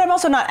story. But I'm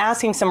also not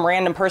asking some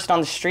random person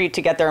on the street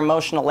to get their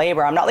emotional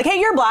labor. I'm not like, hey,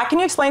 you're black, can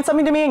you explain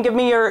something to me and give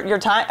me your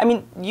time? I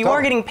mean, you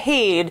are getting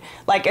paid.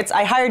 Like,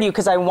 I hired you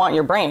because I want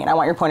your brain. I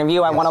want your point of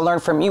view. I want to learn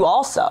from you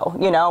also,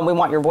 and we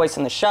want your voice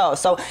in the show.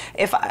 So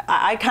if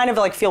I kind of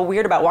like feel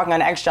weird about walking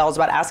on eggshells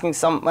about asking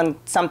someone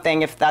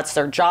something if that's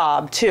their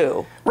job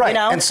too. Right.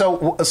 And so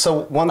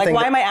one thing.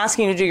 Why am I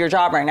asking you to do your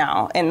job right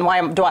now? And why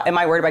am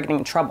I worried about getting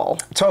in trouble?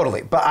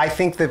 Totally. But I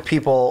think that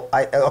people.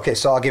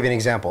 So I'll give you an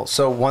example.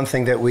 So one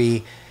thing that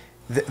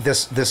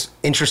this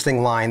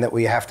interesting line that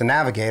we have to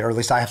navigate, or at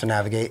least I have to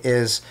navigate,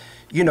 is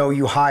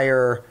you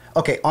hire.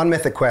 Okay, on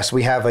Mythic Quest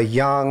we have a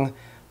young,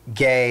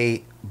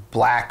 gay,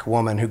 black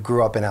woman who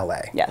grew up in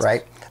LA. Yes.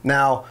 Right.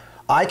 Now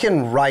I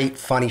can write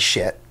funny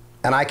shit,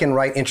 and I can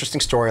write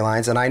interesting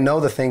storylines, and I know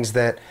the things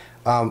that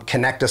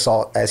connect us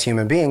all as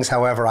human beings.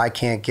 However, I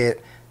can't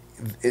get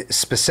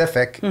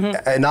specific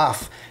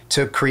enough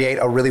to create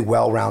a really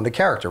well-rounded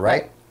character,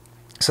 right?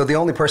 So the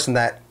only person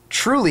that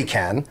truly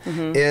can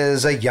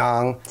is a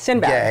young,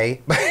 Sinbad.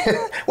 Gay.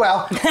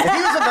 Well, if he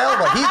was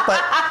available,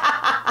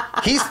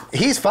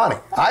 he's funny.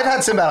 I've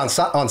had Sinbad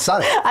on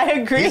Sunny. I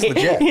agree. He's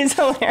legit. He's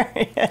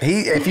hilarious.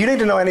 If you need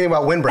to know anything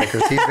about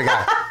windbreakers, he's the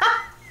guy.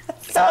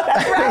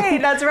 That's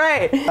right. That's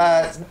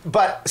right.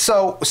 But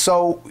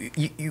so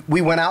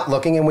we went out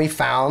looking, and we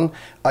found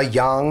a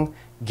young,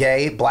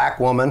 gay, black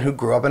woman who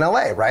grew up in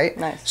LA, right?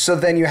 Nice. So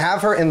then you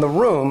have her in the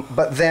room,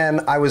 but then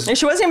And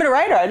she wasn't even a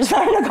writer. I just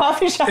found her in a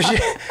coffee shop.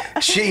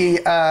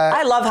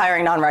 I love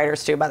hiring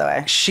non-writers too, by the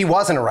way. She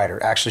wasn't a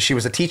writer, actually. She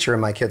was a teacher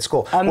in my kid's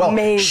school.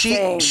 Amazing.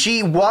 Well,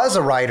 she was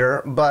a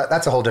writer, but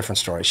that's a whole different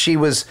story. She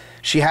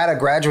had a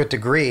graduate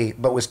degree,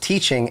 but was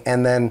teaching,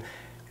 and then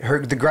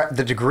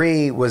the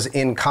degree was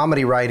in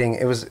comedy writing.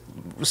 It was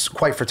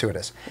quite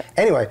fortuitous.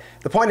 Anyway,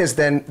 the point is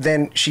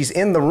then she's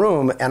in the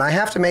room, and I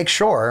have to make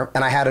sure,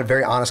 and I had a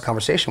very honest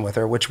conversation with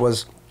her, which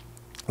was,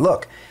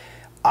 look,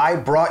 I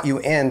brought you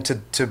in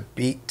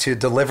to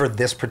deliver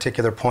this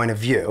particular point of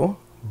view,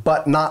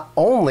 but not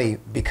only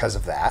because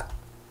of that,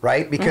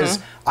 right? Because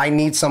I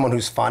need someone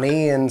who's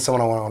funny and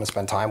someone I want to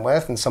spend time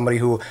with, and somebody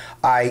who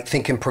I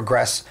think can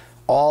progress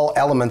all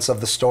elements of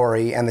the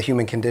story and the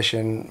human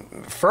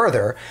condition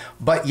further.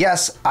 But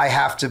yes, I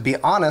have to be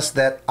honest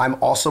that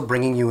I'm also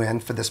bringing you in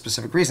for this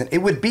specific reason. It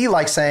would be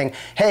like saying,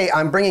 hey,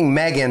 I'm bringing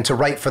Meg in to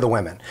write for the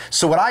women.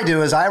 So what I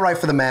do is I write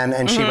for the men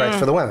and she writes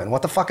for the women.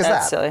 What the fuck is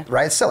That's that? silly.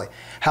 Right? It's silly.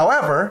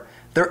 However,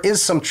 there is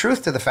some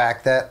truth to the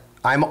fact that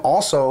I'm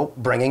also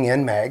bringing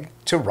in Meg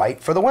to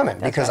write for the women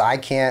because I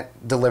can't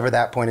deliver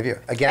that point of view.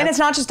 Again, And it's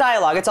not just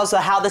dialogue, it's also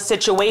how the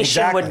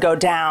situation would go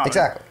down.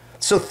 Exactly.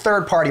 So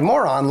third-party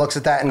moron looks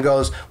at that and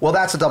goes, well,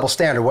 that's a double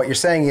standard. What you're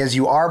saying is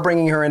you are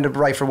bringing her in to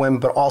write for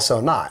women, but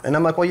also not. And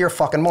I'm like, well, you're a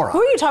fucking moron. Who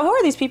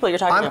are these people you're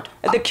talking about?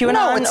 At the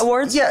QAnon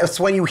Awards? Yeah, it's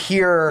when you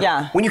hear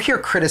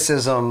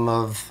criticism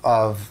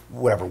of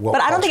whatever.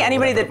 But I don't think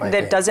anybody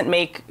that doesn't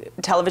make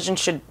television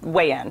should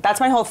weigh in. That's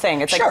my whole thing.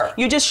 It's like,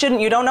 you just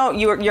shouldn't, you don't know,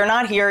 you're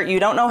not here, you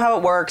don't know how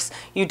it works,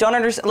 you don't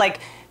understand,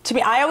 like, to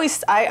me,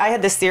 I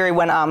had this theory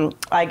when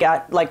I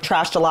got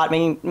trashed a lot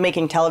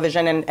making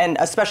television and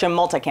especially in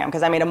multicam,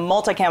 because I made a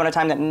multicam at a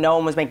time that no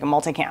one was making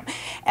multicam.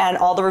 And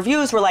all the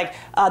reviews were like,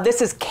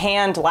 this is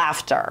canned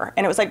laughter.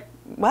 And it was like,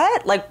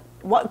 what? Like,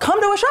 what? Come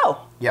to a show.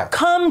 Yeah.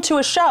 Come to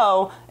a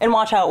show and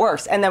watch how it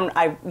works. And then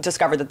I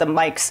discovered that the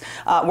mics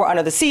were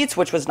under the seats,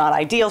 which was not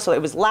ideal, so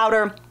it was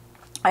louder.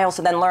 I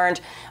also then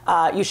learned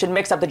you should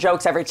mix up the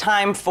jokes every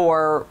time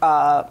for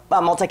a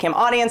multicam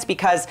audience,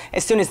 because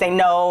as soon as they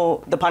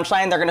know the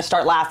punchline, they're going to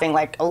start laughing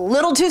like a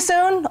little too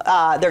soon.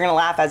 They're going to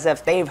laugh as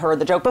if they've heard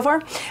the joke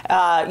before.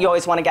 You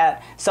always want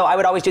to so I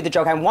would always do the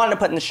joke I wanted to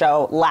put in the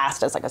show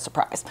last as like a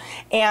surprise.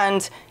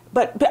 And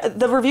but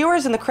the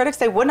reviewers and the critics,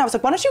 they wouldn't. I was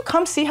like, why don't you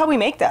come see how we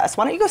make this?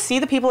 Why don't you go see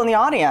the people in the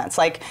audience?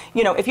 Like,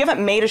 you know, if you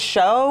haven't made a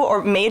show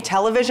or made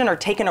television or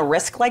taken a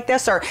risk like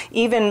this, or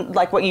even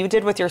like what you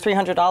did with your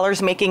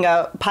 $300 making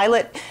a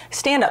pilot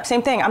stand-up,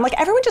 same thing. I'm like,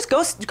 everyone just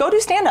go do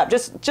stand-up,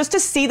 just to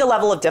see the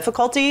level of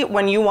difficulty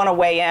when you want to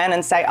weigh in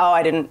and say, oh,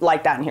 I didn't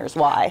like that and here's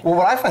why. Well,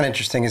 what I find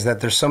interesting is that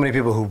there's so many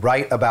people who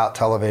write about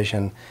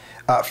television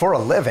for a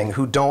living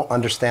who don't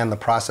understand the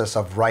process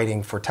of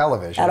writing for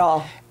television at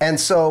all. And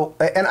so,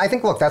 and I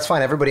think, look, that's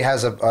fine. Everybody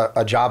has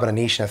a job and a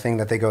niche and a thing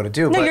that they go to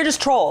do. No, but you're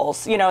just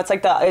trolls. You know, it's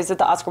like is it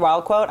the Oscar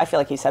Wilde quote? I feel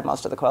like he said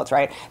most of the quotes,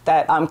 right?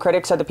 That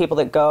critics are the people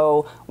that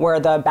go where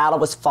the battle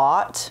was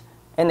fought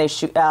and they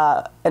shoot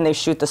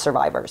the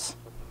survivors.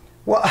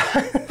 Well,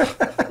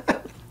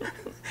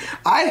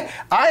 I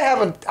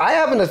happen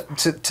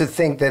to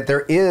think that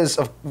there is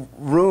a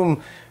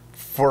room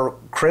for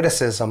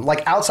criticism,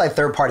 like outside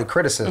third-party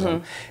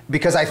criticism,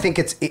 because I think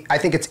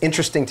it's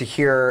interesting to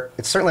hear.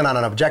 It's certainly not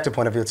an objective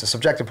point of view; it's a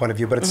subjective point of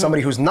view. But it's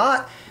somebody who's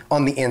not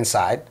on the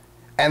inside,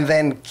 and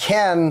then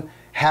can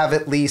have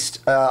at least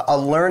a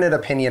learned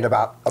opinion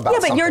about yeah, but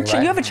something, right?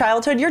 you have a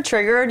childhood. You're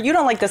triggered. You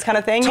don't like this kind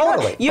of thing.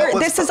 Totally.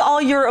 This is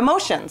all your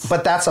emotions.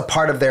 But that's a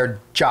part of their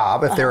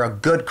job if they're a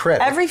good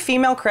critic. Every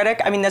female critic.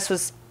 I mean, this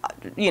was,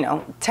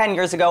 10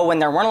 years ago when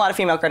there weren't a lot of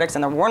female critics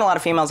and there weren't a lot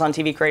of females on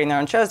TV creating their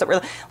own shows that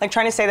were like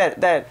trying to say that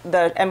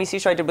the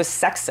NBC show I did was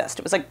sexist.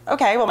 It was like,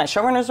 okay, well, my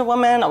showrunner's a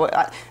woman.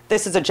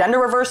 This is a gender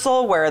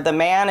reversal where the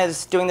man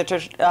is doing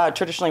the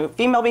traditionally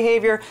female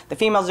behavior. The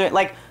female's doing,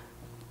 like,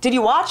 did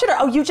you watch it? Or,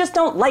 oh, you just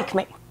don't like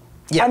me.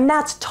 Yeah. And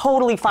that's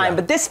totally fine,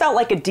 but this felt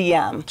like a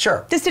DM.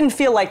 Sure. This didn't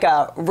feel like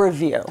a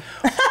review.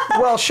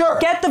 Well, sure.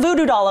 Get the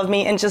voodoo doll of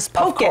me and just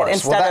poke it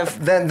instead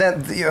of... Then,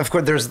 of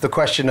course, there's the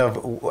question of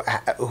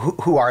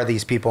who are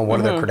these people and what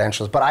are their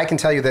credentials. But I can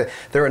tell you that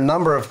there are a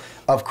number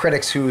of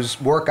critics whose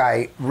work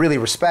I really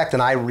respect,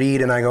 and I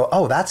read and I go,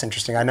 oh, that's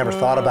interesting. I never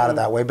thought about it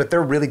that way, but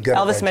they're really good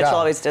at their Elvis Mitchell job.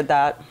 always did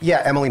that.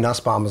 Yeah, Emily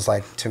Nussbaum is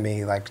like, to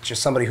me, like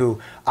just somebody who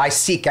I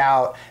seek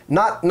out,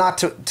 not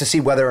to see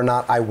whether or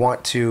not I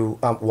want to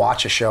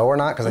watch a show or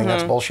not, because I think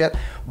that's bullshit,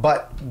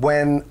 but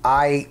when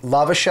I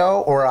love a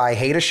show or I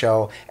hate a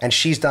show and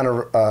she's done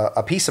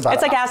a piece about it.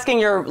 It's like asking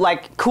your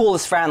like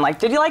coolest friend, like,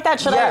 did you like that?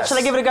 Should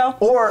I give it a go?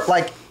 Or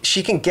like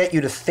she can get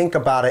you to think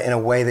about it in a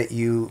way that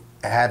you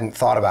hadn't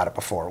thought about it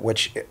before,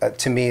 which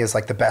to me is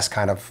like the best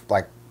kind of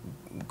like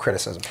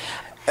criticism.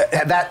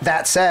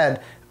 That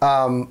said,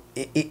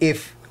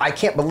 if I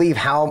can't believe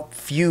how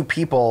few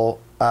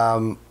people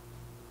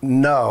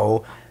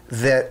know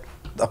that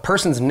a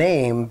person's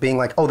name being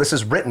like, oh, this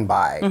is written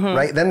by,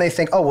 right? Then they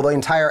think, oh, well, the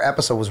entire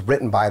episode was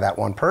written by that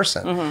one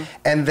person.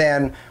 And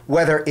then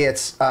whether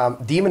it's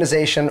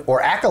demonization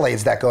or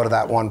accolades that go to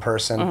that one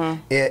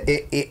person,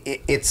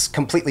 it's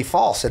completely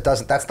false. That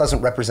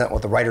doesn't represent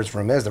what the writer's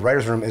room is. The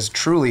writer's room is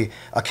truly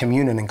a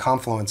communion and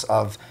confluence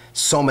of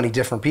so many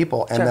different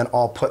people, and then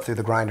all put through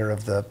the grinder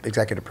of the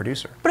executive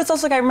producer. But it's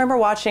also like, I remember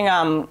watching,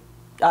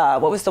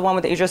 what was the one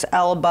with Idris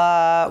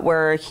Elba,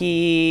 where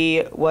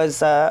he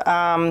was,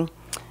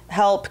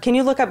 help. Can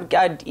you look up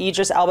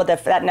Idris Elba,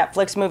 that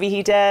Netflix movie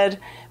he did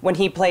when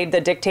he played the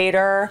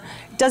dictator?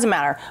 Doesn't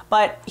matter.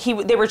 But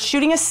they were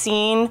shooting a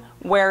scene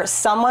where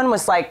someone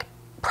was like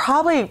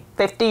probably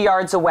 50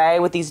 yards away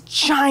with these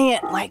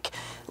giant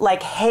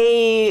like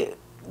hay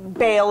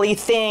Bailey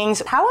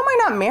things. How am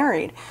I not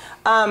married?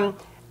 And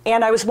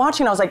I was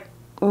watching, I was like,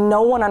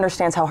 no one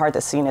understands how hard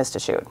this scene is to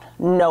shoot.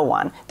 No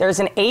one. There's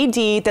an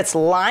AD that's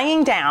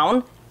lying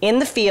down in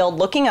the field,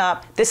 looking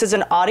up. This is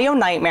an audio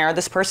nightmare.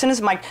 This person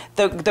is mic.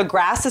 The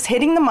grass is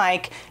hitting the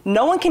mic.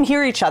 No one can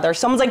hear each other.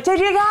 Someone's like, "Did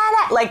you get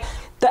it?" Like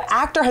the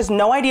actor has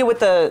no idea what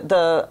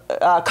the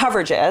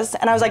coverage is,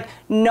 and I was like,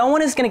 no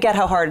one is going to get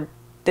how hard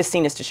this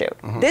scene is to shoot.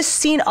 This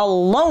scene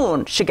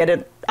alone should get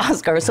an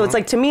Oscar. So it's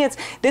like, to me, it's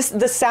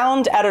the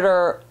sound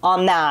editor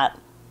on that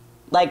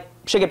like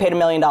should get paid $1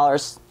 million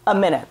a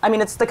minute. I mean,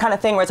 it's the kind of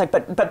thing where it's like,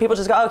 but people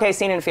just go, oh, okay,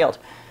 scene in the field.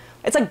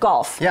 It's like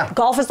golf. Yeah.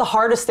 Golf is the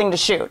hardest thing to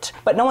shoot,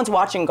 but no one's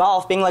watching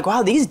golf being like,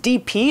 wow, these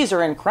DPs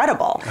are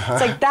incredible.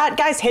 It's like that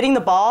guy's hitting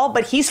the ball,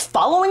 but he's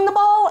following the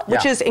ball,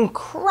 which is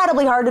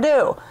incredibly hard to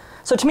do.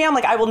 So to me, I'm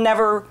like, I will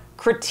never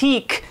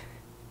critique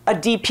a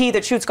DP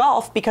that shoots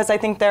golf because I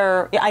think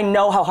I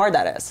know how hard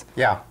that is.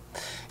 Yeah.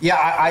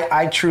 Yeah,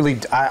 I truly,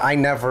 I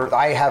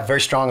have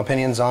very strong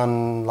opinions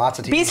on lots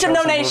of TV Beast shows of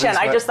No and Nation, movies,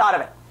 I just thought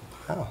of it.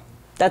 Oh.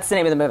 That's the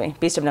name of the movie,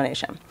 Beast of No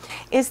Nation.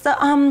 Is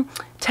the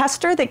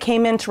tester that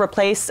came in to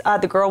replace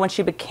the girl when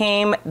she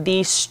became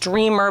the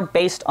streamer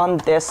based on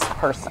this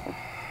person?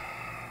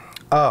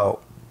 Oh,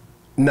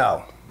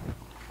 no.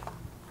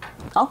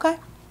 Okay.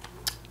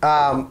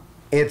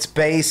 It's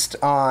based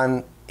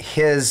on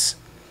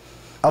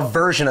a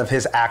version of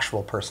his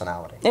actual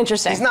personality.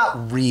 Interesting. He's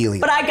not really.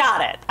 But I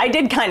got it. I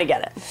did kind of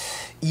get it.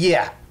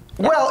 Yeah.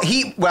 Well,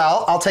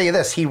 I'll tell you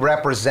this. He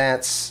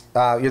represents,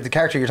 the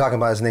character you're talking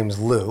about, his name is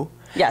Lou.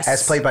 Yes.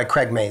 As played by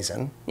Craig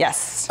Mazin.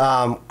 Yes.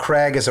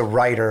 Craig is a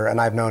writer,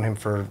 and I've known him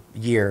for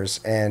years,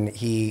 and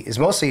he is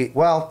mostly,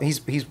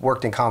 he's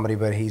worked in comedy,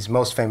 but he's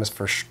most famous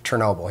for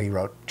Chernobyl. He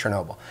wrote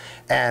Chernobyl.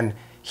 And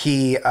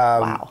he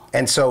Wow.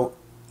 and so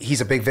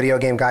he's a big video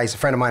game guy. He's a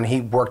friend of mine.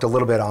 He worked a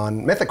little bit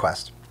on Mythic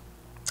Quest,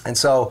 and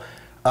so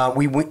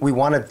we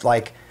wanted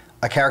like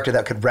a character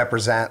that could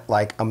represent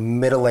like a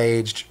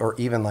middle-aged or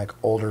even like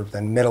older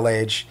than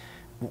middle-aged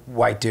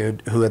white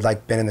dude who had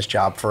like been in this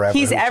job forever.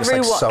 He's just,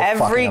 like, so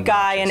every fucking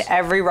guy in obnoxious.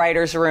 every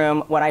writer's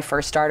room when I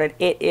first started.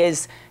 It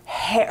is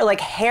like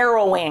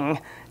harrowing.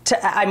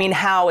 I mean,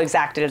 how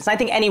exacted it is. And I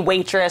think any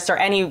waitress or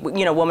any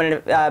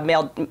woman,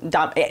 male,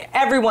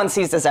 everyone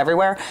sees this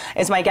everywhere,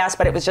 is my guess.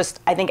 But it was just,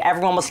 I think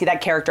everyone will see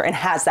that character and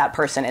has that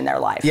person in their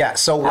life. Yeah.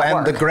 So, at and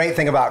work. the great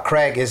thing about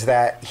Craig is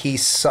that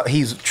he's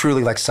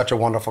truly like such a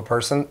wonderful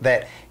person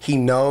that he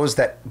knows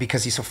that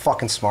because he's so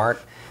fucking smart,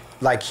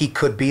 like he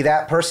could be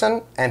that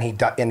person, and he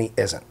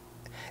isn't,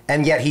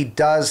 and yet he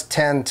does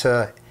tend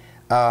to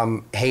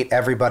hate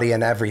everybody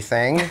and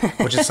everything,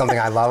 which is something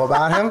I love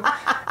about him.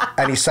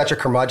 And he's such a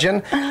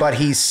curmudgeon, but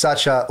he's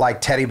such a like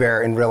teddy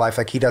bear in real life.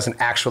 Like he doesn't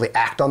actually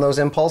act on those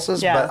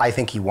impulses, but I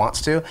think he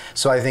wants to.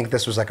 So I think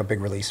this was like a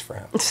big release for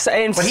him.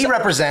 But he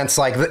represents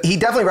he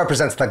definitely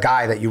represents the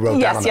guy that you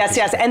wrote down on that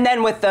Yes. And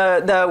then with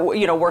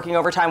the working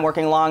overtime,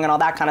 working long, and all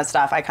that kind of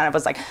stuff, I kind of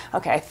was like,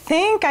 okay, I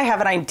think I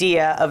have an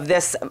idea of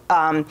this,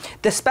 the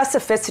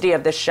specificity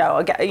of this show.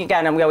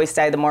 Again, and we always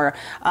say the more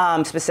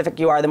specific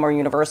you are, the more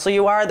universal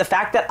you are. The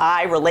fact that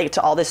I relate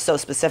to all this so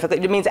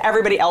specifically, it means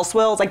everybody else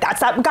will. It's like,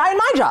 that's that guy in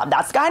my job.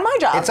 That's the guy in my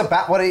job. It's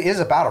about what it is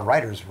about a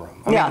writer's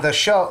room. I mean, the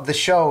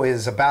show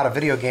is about a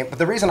video game. But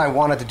the reason I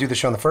wanted to do the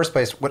show in the first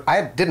place,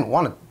 I didn't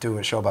want to do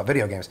a show about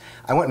video games.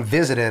 I went and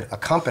visited a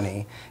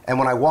company, and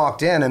when I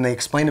walked in and they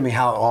explained to me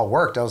how it all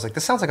worked, I was like,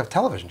 this sounds like a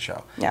television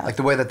show. Yeah. Like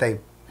the way that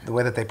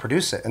they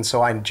produce it. And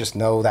so I just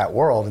know that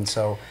world, and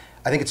so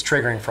I think it's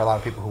triggering for a lot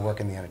of people who work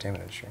in the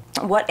entertainment industry.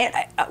 What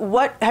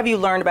have you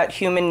learned about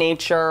human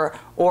nature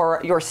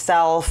or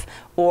yourself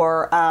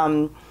or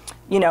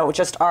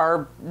just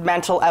our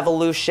mental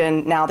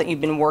evolution now that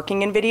you've been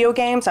working in video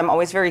games? I'm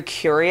always very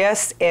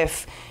curious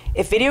if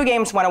video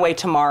games went away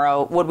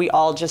tomorrow, would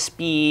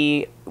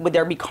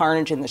there be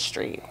carnage in the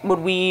street?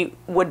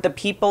 Would the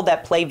people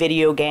that play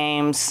video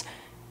games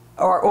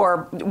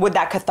or would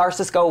that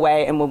catharsis go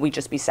away and would we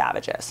just be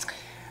savages?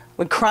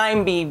 Would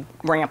crime be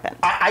rampant?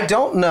 I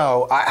don't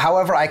know.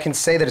 However, I can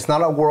say that it's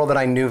not a world that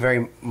I knew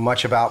very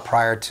much about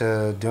prior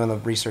to doing the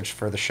research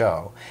for the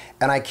show.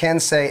 And I can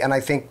say, and I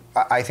think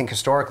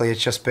historically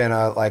it's just been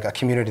a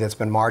community that's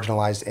been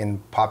marginalized in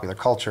popular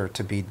culture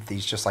to be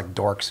these just like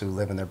dorks who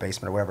live in their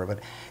basement or whatever. But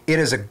it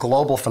is a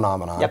global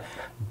phenomenon. Yep.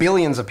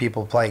 Billions of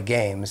people play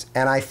games.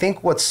 And I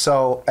think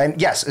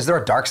and yes, is there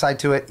a dark side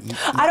to it?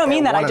 I don't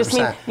mean that. 100%. I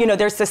just mean,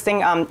 there's this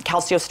thing,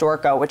 Calcio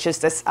Storico, which is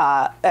this,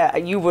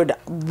 you would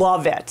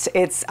love it.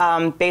 It's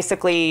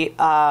basically,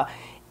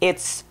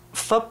 it's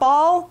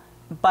football,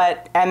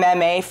 but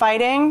MMA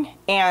fighting,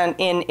 and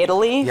in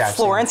Italy,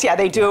 Florence,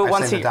 they do it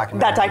once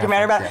that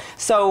documentary about it.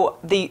 So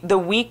the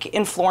week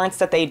in Florence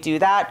that they do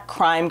that,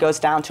 crime goes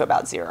down to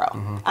about zero.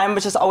 Mm-hmm. I'm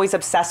just always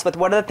obsessed with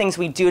what are the things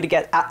we do to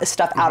get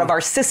stuff out of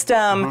our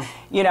system,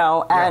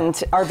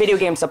 and our video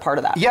games are part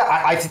of that. Yeah,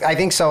 I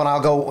think so, and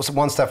I'll go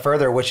one step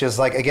further, which is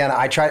like, again,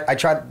 I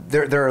tried.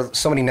 There are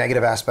so many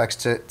negative aspects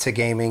to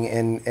gaming,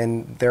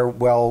 and they're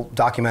well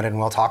documented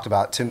and well talked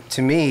about.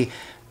 To me,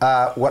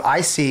 what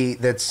I see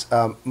that's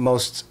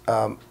most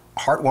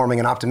heartwarming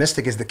and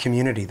optimistic is the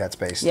community that's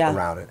based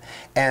around it,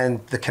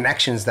 and the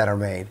connections that are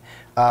made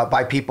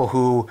by people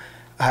who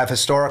have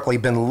historically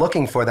been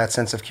looking for that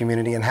sense of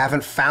community and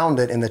haven't found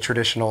it in the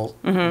traditional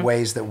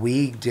ways that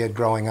we did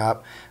growing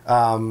up.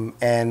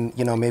 And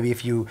maybe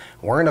if you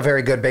weren't a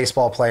very good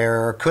baseball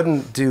player or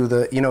couldn't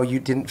do you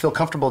didn't feel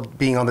comfortable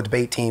being on the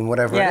debate team,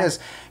 whatever it is,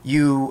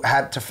 you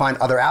had to find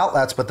other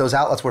outlets, but those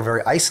outlets were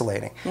very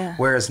isolating. Yeah.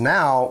 Whereas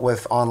now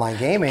with online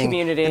gaming,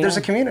 there's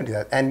a community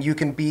and you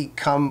can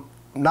become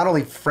not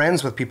only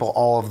friends with people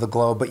all over the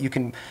globe, but you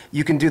can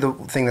do the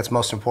thing that's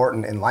most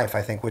important in life,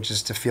 I think, which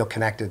is to feel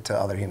connected to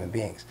other human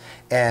beings.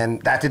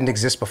 And that didn't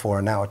exist before,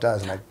 and now it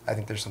does. And I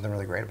think there's something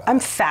really great about it. I'm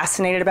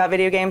fascinated about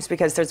video games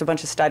because there's a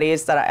bunch of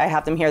studies that I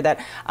have them here that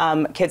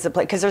kids that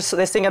play, because there's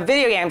this thing of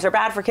video games are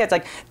bad for kids.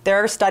 Like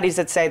there are studies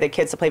that say that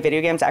kids that play video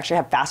games actually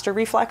have faster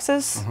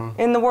reflexes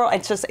in the world.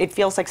 It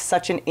feels like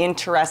such an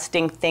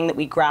interesting thing that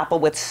we grapple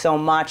with so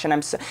much. And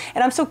I'm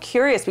so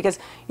curious because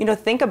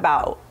think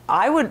about.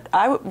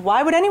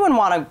 Why would anyone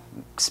want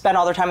to spend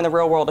all their time in the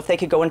real world if they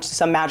could go into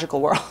some magical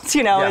world?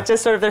 It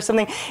just sort of, there's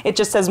something, it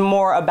just says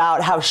more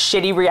about how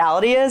shitty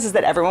reality is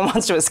that everyone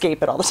wants to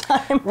escape it all the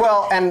time.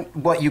 Well, and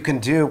what you can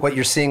do, what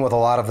you're seeing with a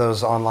lot of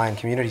those online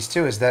communities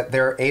too, is that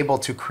they're able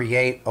to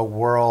create a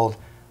world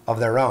of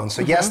their own.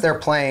 So yes, they're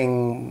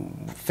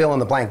playing fill in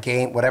the blank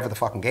game, whatever the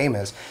fucking game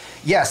is.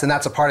 Yes, and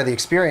that's a part of the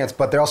experience,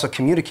 but they're also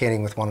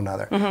communicating with one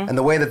another. And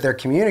the way that they're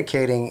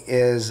communicating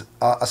is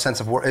a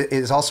sense of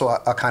is also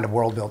a kind of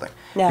world building.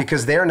 Yeah.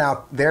 Because they're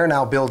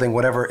now building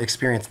whatever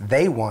experience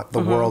they want the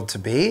world to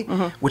be,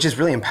 which is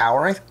really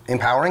empowering,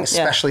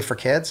 especially for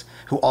kids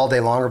who all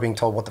day long are being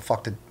told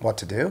what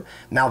to do.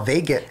 Now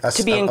they get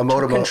a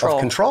modem of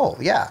control.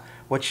 Yeah,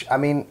 which I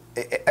mean,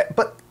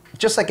 but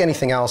just like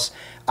anything else,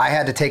 I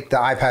had to take the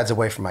iPads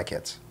away from my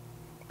kids.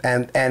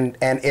 And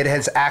it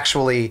has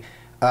actually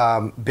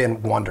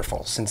been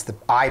wonderful since the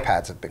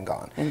iPads have been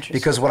gone.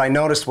 Because what I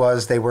noticed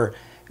was they were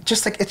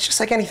it's just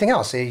like anything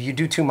else. You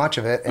do too much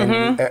of it,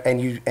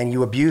 and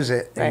you abuse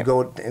it, and you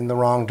go in the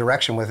wrong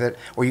direction with it,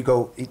 or you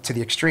go to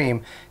the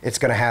extreme. It's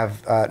going to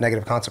have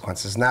negative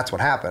consequences, and that's what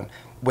happened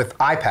with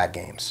iPad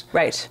games.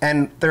 Right.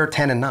 And they're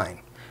 10 and 9.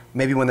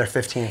 Maybe when they're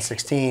 15,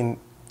 16.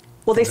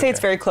 Well, they say it's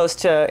very close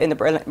to, in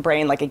the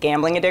brain, like a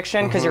gambling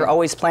addiction, because you're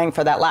always playing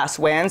for that last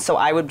win. So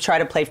I would try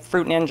to play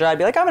Fruit Ninja. I'd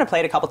be like, I'm going to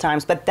play it a couple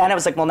times. But then it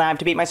was like, well, now I have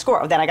to beat my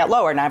score. Then I got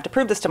lower, and I have to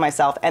prove this to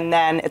myself. And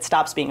then it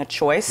stops being a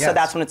choice. Yes. So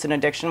that's when it's an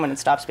addiction, when it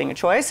stops being a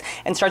choice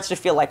and starts to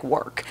feel like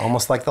work.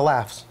 Almost like the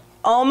laughs.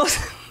 Almost.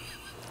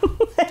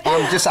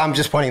 I'm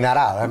just pointing that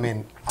out. I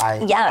mean, I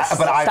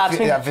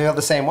feel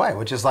the same way,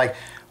 which is like,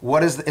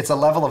 it's a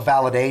level of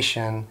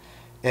validation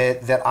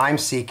that I'm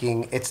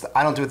seeking.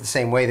 I don't do it the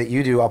same way that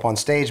you do up on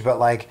stage, but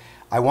like,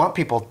 I want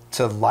people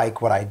to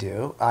like what I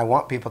do. I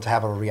want people to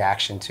have a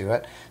reaction to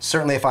it.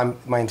 Certainly, if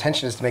my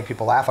intention is to make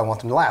people laugh, I want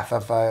them to laugh.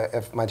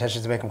 If my intention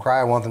is to make them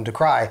cry, I want them to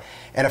cry.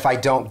 And if I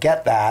don't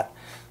get that,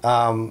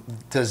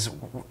 does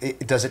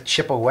it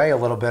chip away a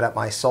little bit at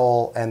my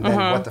soul? And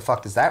then what the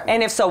fuck does that mean?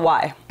 And if so,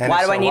 why?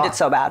 Why do I need it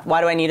so bad?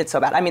 Why do I need it so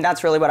bad? I mean,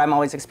 that's really what I'm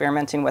always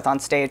experimenting with on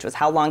stage, was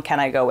how long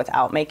can I go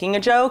without making a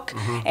joke,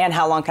 and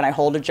how long can I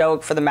hold a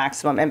joke for the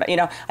maximum? And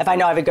if I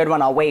know I have a good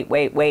one, I'll wait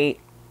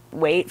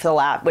for the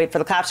laugh, wait for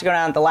the claps to go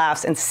down, the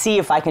laughs, and see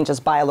if I can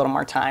just buy a little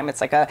more time.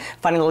 It's like a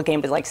funny little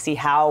game to like see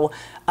how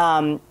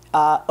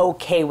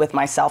okay with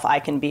myself I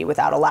can be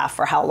without a laugh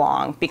for how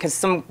long, because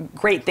some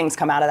great things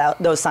come out of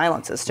those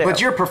silences too. But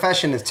your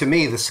profession is, to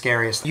me, the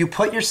scariest. You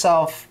put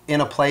yourself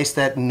in a place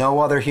that no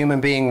other human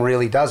being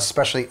really does,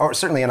 especially, or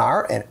certainly in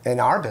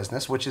our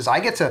business, which is I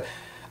get to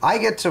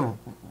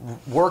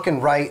work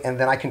and write, and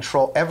then I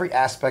control every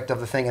aspect of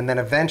the thing, and then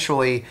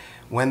eventually,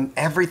 when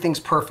everything's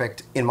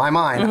perfect in my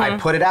mind, I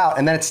put it out,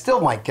 and then it still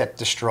might get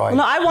destroyed.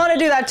 No, I want to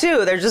do that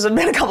too. There's just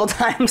been a couple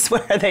times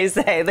where they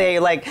say they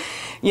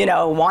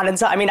wanted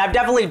to. I mean, I've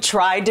definitely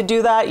tried to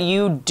do that.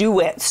 You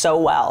do it so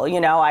well.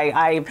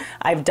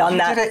 I've done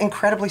that. You did it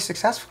incredibly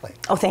successfully.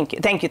 Oh, thank you.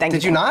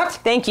 Did you not?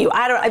 Thank you.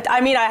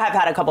 I mean, I have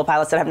had a couple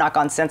pilots that have not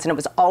gone since, and it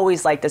was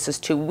always like, this is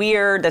too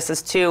weird. This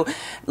is too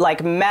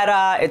like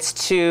meta. It's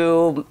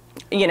too.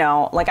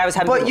 Like I was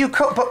having.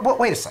 But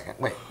wait a second.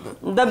 Wait.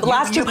 The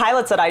last two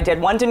pilots that I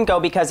did, one didn't go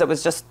because it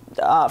was just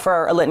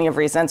for a litany of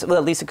reasons. The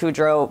Lisa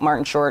Kudrow,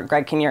 Martin Short,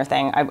 Greg Kinnear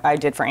thing I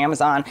did for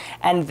Amazon,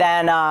 and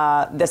then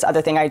this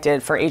other thing I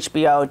did for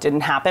HBO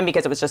didn't happen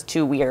because it was just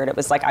too weird. It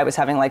was like I was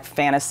having like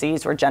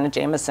fantasies where Jenna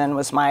Jameson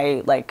was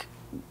my like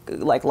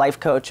life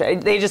coach.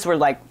 They just were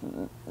like,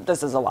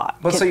 this is a lot.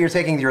 But so you're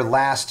taking your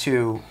last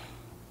two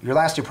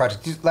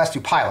projects, last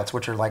two pilots,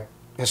 which are like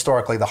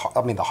historically the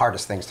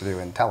hardest things to do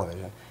in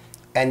television,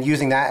 and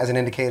using that as an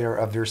indicator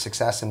of your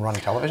success in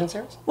running television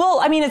series? Well,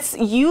 I mean, it's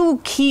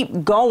you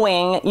keep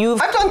going.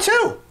 I've done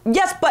two.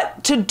 Yes,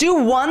 but to do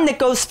one that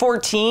goes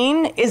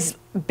 14 is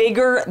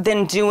bigger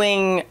than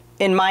doing,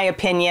 in my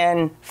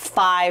opinion,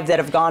 5 that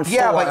have gone 4.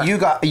 Yeah, but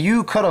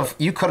you could have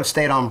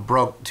stayed on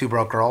Two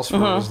Broke Girls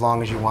for as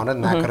long as you wanted,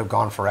 and that could have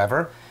gone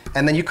forever.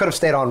 And then you could have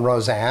stayed on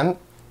Roseanne.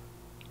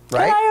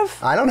 Right? Could I have?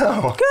 I don't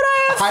know. Could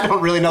I have? I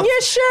don't really know. Yeah,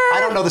 sure.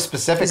 I don't know the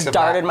specifics of that.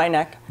 Darted my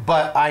neck.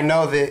 But I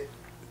know that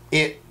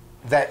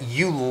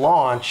you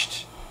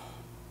launched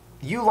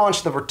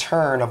the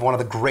return of one of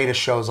the greatest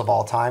shows of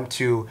all time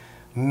to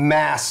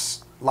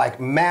mass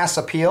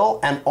appeal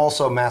and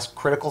also mass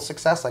critical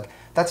success. Like,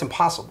 that's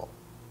impossible.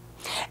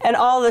 And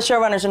all the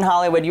showrunners in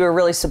Hollywood, you were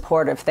really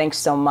supportive. Thanks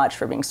so much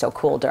for being so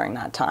cool during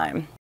that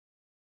time.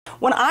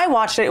 When I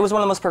watched it, it was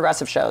one of the most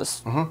progressive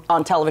shows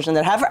on television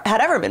that had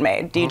ever been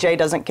made. DJ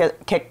doesn't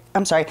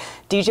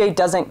DJ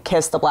doesn't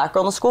kiss the black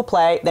girl in the school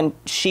play. Then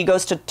she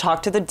goes to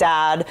talk to the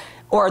dad,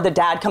 or the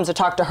dad comes to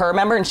talk to her,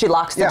 remember? And she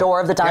locks the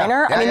door of the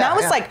diner. I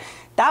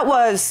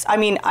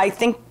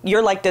think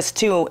you're like this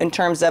too, in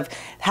terms of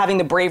having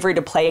the bravery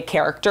to play a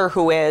character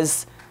who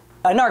is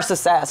a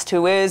narcissist,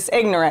 who is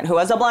ignorant, who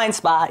has a blind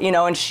spot,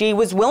 and she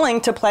was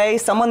willing to play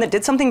someone that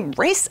did something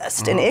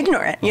racist and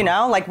ignorant,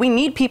 like we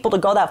need people to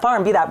go that far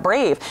and be that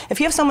brave.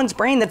 If you have someone's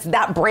brain that's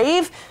that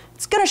brave,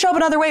 it's gonna show up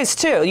in other ways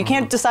too. You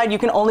can't decide you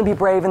can only be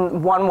brave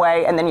in one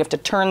way and then you have to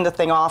turn the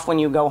thing off when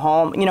you go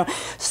home,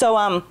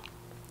 So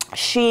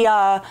she,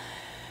 I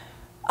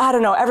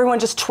don't know, everyone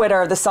just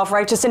Twitter, the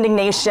self-righteous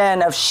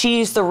indignation of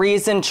she's the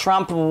reason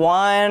Trump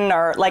won,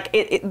 or like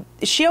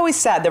she always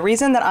said, the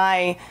reason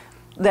that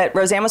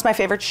Roseanne was my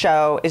favorite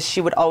show is she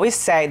would always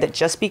say that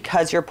just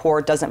because you're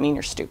poor doesn't mean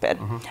you're stupid.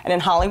 And in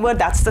Hollywood,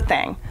 that's the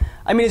thing.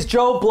 I mean, is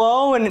Joe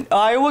Blow in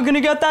Iowa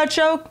gonna get that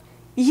joke?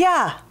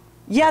 Yeah.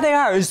 Yeah, they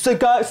are. Is the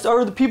guys,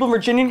 or the people in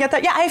Virginia get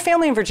that? Yeah, I have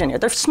family in Virginia.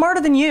 They're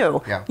smarter than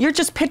you. Yeah. You're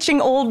just pitching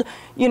old,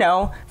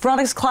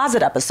 Veronica's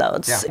Closet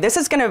episodes. Yeah. This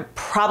is going to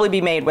probably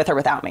be made with or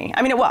without me.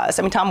 I mean, it was.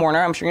 I mean, Tom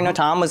Warner, I'm sure you know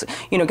Tom, was,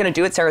 going to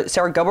do it.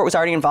 Sarah Gilbert was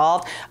already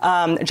involved.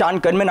 John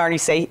Goodman already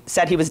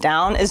said he was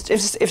down.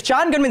 If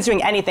John Goodman's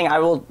doing anything, I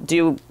will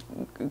do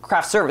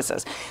craft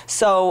services.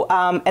 So,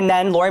 and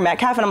then Lori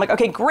Metcalf, and I'm like,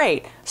 okay,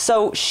 great.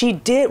 So she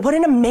did, what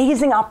an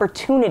amazing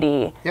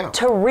opportunity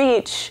to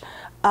reach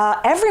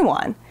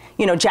everyone.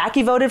 You know,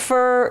 Jackie voted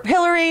for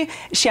Hillary.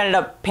 She ended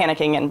up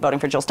panicking and voting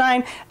for Jill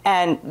Stein,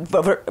 and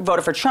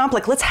voted for Trump.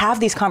 Like, let's have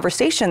these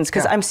conversations,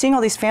 because I'm seeing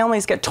all these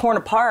families get torn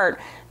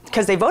apart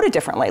because they voted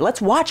differently.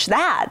 Let's watch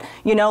that.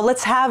 You know,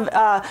 let's have,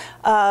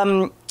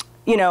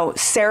 you know,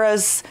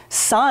 Sarah's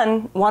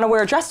son want to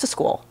wear a dress to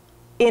school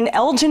in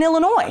Elgin,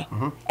 Illinois.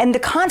 And the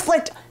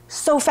conflict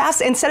so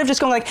fast, instead of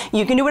just going like,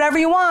 you can do whatever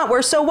you want,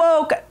 we're so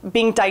woke,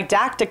 being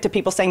didactic to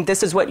people saying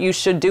this is what you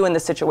should do in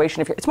this situation.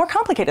 If you're, it's more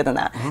complicated than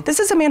that. This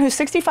is a man who's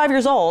 65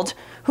 years old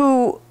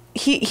who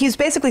he's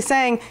basically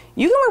saying,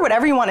 you can wear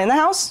whatever you want in the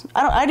house.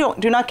 I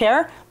do not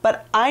care,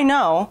 but I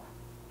know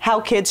how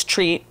kids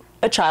treat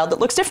a child that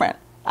looks different.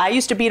 I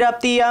used to beat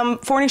up the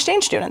foreign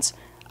exchange students.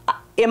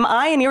 Am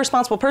I an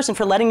irresponsible person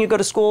for letting you go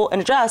to school in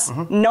a dress,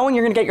 knowing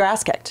you're going to get your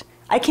ass kicked?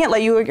 I can't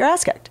let you get your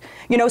ass kicked.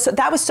 You know, so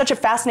that was such a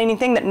fascinating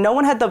thing that no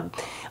one had the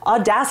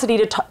audacity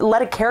to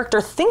let a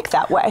character think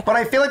that way. But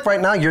I feel like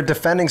right now you're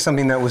defending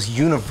something that was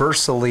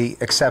universally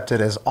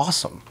accepted as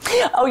awesome.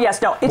 Oh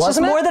yes, no, it's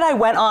Wasn't just more it? that I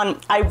went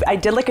on. I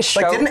did like a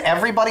show. Like, didn't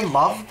everybody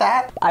love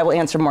that? I will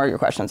answer more of your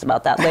questions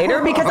about that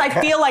later, because I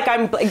feel like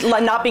I'm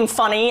not being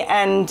funny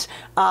and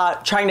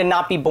trying to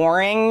not be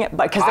boring.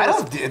 But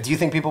because do you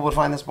think people would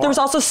find this boring? there was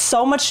also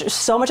so much.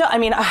 I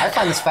mean, I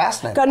find this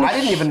fascinating. God, I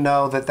didn't even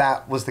know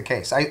that was the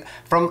case. I'm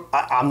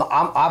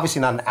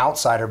obviously not an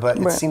outsider, but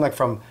it seemed like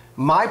from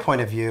my point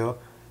of view,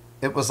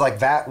 it was like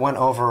that went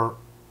over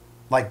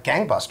like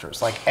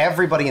gangbusters. Like,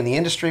 everybody in the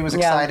industry was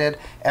excited.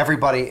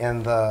 Everybody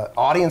in the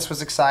audience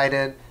was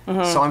excited.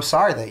 So I'm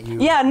sorry that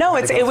you. Yeah, no,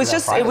 it was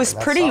just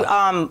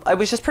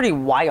pretty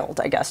wild,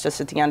 I guess,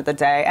 just at the end of the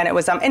day. And it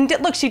was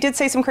look, she did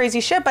say some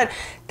crazy shit, but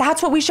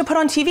that's what we should put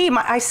on TV.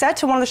 I said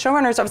to one of the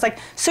showrunners, I was like,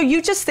 so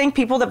you just think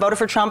people that voted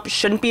for Trump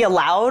shouldn't be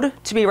allowed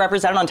to be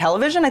represented on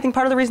television? I think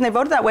part of the reason they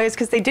voted that way is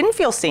because they didn't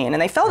feel seen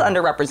and they felt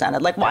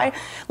underrepresented. Like, why?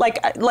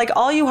 Like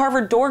all you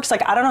Harvard dorks,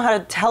 like, I don't know how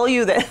to tell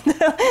you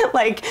that.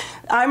 Like,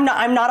 I'm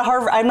not a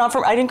Harvard.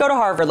 I didn't go to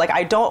Harvard. Like,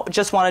 I don't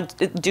just want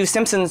to do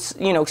Simpsons,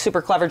 you know,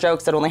 super clever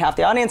jokes that only half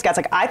the audience gets.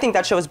 Like, I think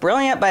that show is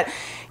brilliant, but,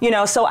 you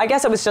know, so I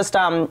guess it was just,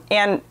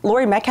 and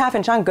Lori Metcalf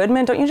and John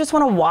Goodman, don't you just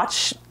want to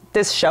watch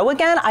this show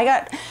again?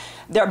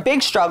 Their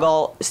big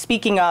struggle,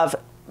 speaking of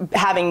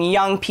having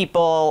young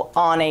people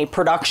on a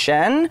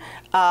production,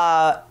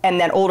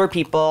 and then older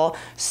people.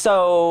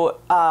 So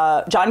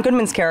John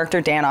Goodman's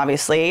character, Dan,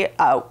 obviously,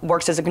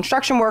 works as a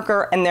construction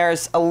worker, and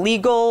there's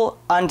illegal,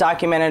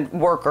 undocumented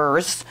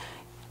workers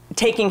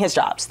taking his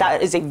jobs.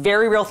 That is a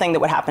very real thing that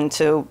would happen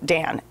to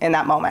Dan in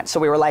that moment. So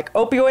we were like,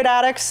 opioid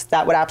addicts,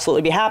 that would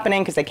absolutely be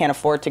happening because they can't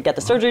afford to get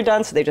the surgery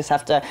done, so they just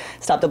have to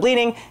stop the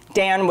bleeding.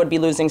 Dan would be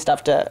losing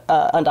stuff to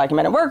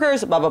undocumented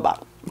workers, blah, blah, blah.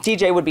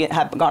 DJ would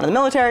have gone to the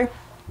military.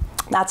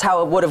 That's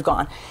how it would have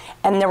gone.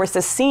 And there was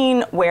this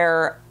scene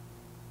where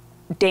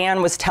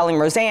Dan was telling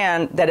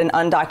Roseanne that an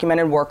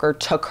undocumented worker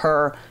took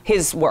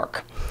his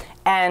work.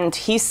 And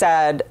he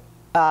said,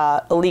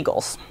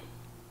 illegals.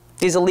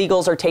 These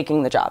illegals are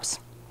taking the jobs.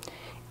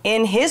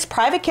 In his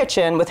private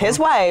kitchen with his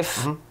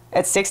wife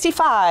at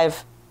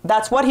 65,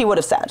 that's what he would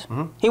have said.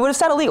 He would have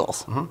said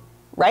illegals,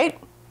 right?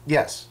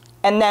 Yes.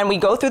 And then we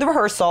go through the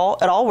rehearsal,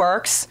 it all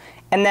works,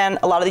 and then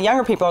a lot of the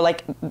younger people are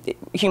like,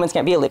 humans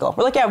can't be illegal.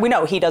 We're like, yeah, we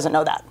know, he doesn't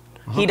know that.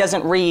 He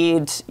doesn't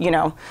read, you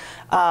know,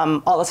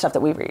 all the stuff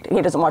that we read.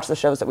 He doesn't watch the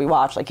shows that we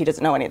watch. Like, he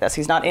doesn't know any of this.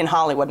 He's not in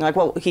Hollywood. And they're like,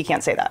 well, he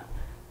can't say that.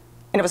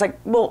 And it was like,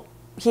 well,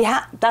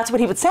 that's what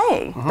he would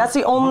say. That's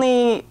the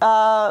only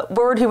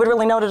word he would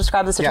really know to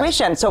describe the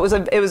situation. So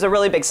it was a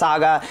really big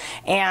saga,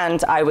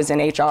 and I was in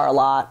HR a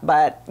lot.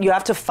 But you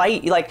have to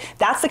fight. Like,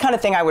 that's the kind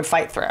of thing I would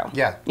fight through.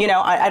 Yeah. You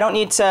know, I don't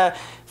need to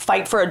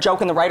fight for a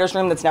joke in the writer's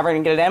room that's never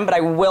going to get it in, but I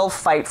will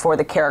fight for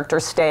the character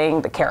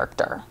staying the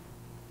character.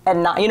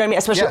 And not, you know what I mean?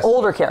 Especially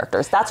older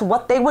characters. That's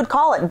what they would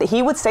call it.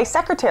 He would say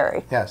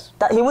secretary. Yes.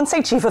 He wouldn't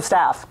say chief of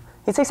staff.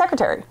 He'd say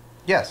secretary.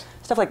 Yes.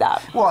 Stuff like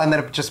that. Well, and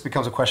then it just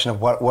becomes a question of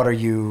what are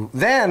you,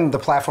 then the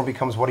platform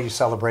becomes what are you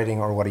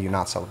celebrating or what are you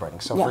not celebrating.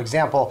 So for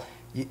example,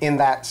 in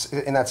that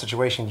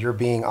situation, you're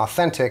being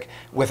authentic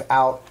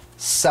without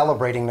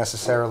celebrating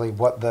necessarily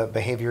what the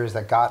behavior is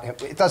that got him.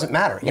 It doesn't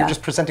matter. You're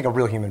just presenting a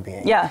real human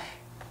being. Yeah.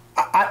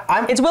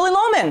 It's Willy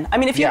Loman. I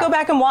mean, if you go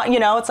back and watch, you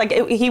know, it's like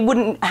he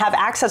wouldn't have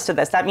access to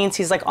this. That means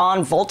he's like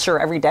on Vulture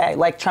every day,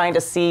 like trying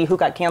to see who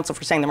got canceled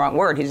for saying the wrong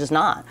word. He's just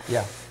not.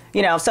 Yeah.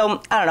 You know,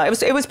 so I don't know.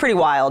 It was pretty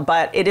wild,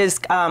 but it is.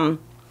 I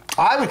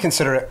would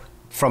consider it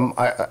from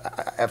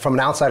an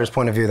outsider's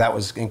point of view, that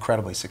was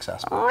incredibly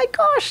successful. Oh my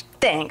gosh,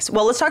 thanks.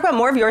 Well, let's talk about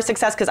more of your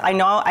success, because I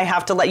know I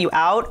have to let you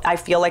out. I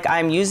feel like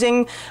I'm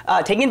taking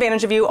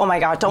advantage of you. Oh my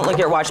God, don't look at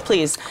your watch,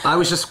 please. I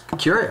was just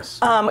curious.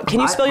 Can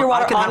you spill your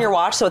water on your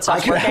watch so it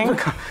stops working?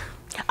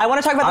 I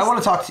want to talk about this. I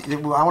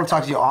want to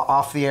talk to you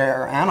off the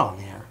air and on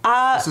the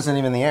air. This isn't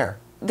even the air.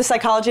 The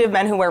psychology of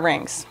men who wear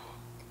rings.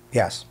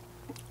 Yes.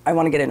 I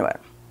want to get into it.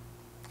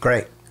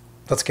 Great.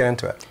 Let's get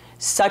into it.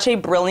 such a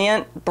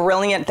brilliant.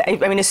 I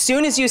mean, as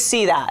soon as you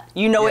see that,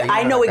 you know, Yeah, you know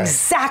I know that guy.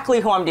 exactly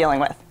who I'm dealing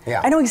with.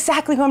 Yeah. I know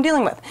exactly who I'm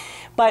dealing with.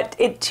 But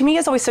to me,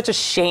 it's always such a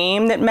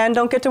shame that men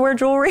don't get to wear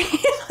jewelry.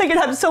 Like,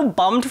 I'm so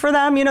bummed for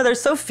them. You know, there's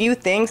so few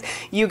things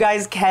you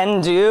guys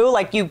can do.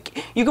 Like, you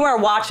can wear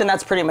a watch and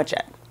that's pretty much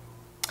it.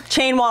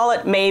 Chain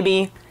wallet,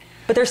 maybe.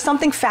 But there's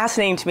something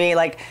fascinating to me,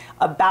 like,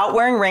 about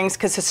wearing rings,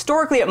 because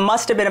historically it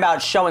must have been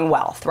about showing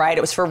wealth, right?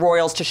 It was for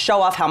royals to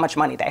show off how much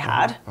money they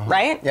had,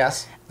 right?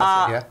 Yes.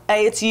 That's the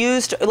idea. It's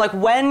used, like,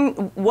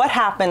 what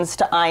happens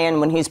to Ian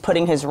when he's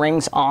putting his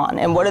rings on,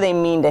 and what do they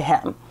mean to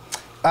him?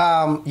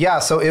 Yeah,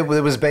 so it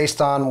was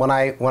based on when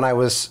I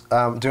was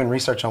doing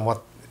research on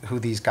who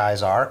these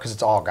guys are, because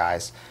it's all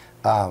guys.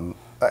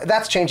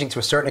 That's changing to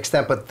a certain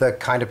extent, but the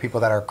kind of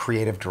people that are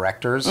creative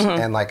directors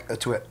and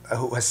like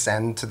who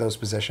ascend to those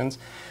positions,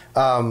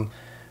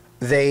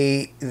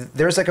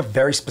 there's like a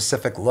very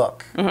specific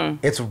look.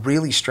 It's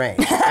really strange.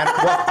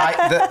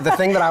 And the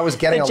thing that I was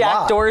getting The a Jack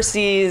lot.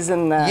 Dorsey's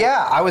and the...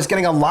 Yeah, I was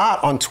getting a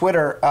lot on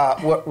Twitter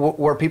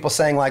where people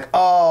saying like,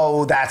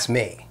 "Oh, that's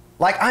me."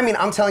 Like, I mean,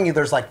 I'm telling you,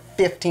 there's like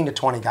 15 to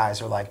 20 guys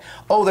who are like,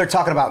 "Oh, they're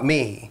talking about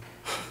me."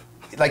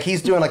 Like,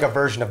 he's doing like a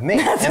version of me.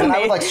 And then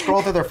I would like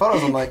scroll through their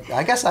photos. I'm like,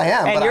 I guess I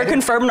am. And but you're I a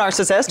confirmed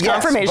narcissist, yes,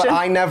 confirmation.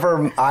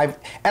 But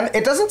and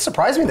it doesn't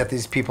surprise me that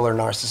these people are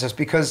narcissists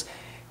because,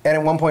 and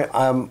at one point,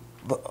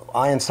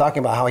 Ian's talking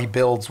about how he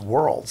builds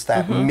worlds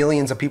that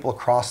millions of people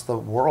across the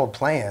world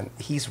play in.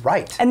 He's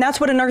right. And that's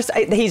what a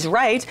narcissist, he's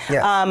right.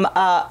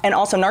 Yeah. And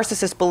also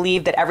narcissists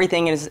believe that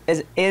everything is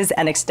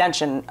an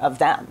extension of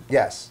them.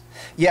 Yes.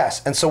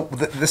 Yes. And so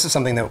this is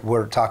something that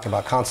we're talking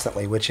about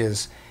constantly, which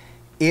is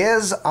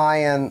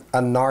Ian a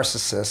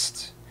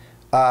narcissist,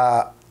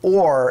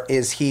 or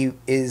is he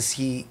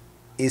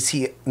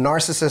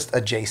narcissist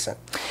adjacent?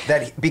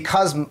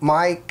 Because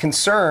my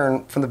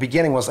concern from the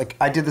beginning was like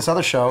I did this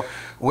other show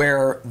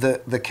where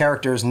the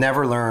characters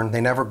never learn,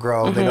 they never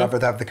grow, they never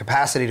have the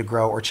capacity to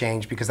grow or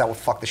change because that will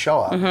fuck the show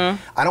up.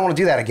 I don't want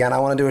to do that again. I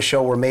want to do a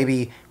show where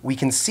maybe we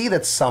can see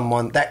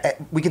someone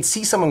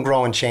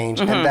grow and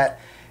change, and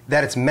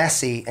that it's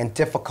messy and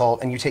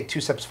difficult, and you take 2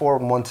 steps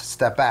forward and 1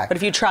 step back. But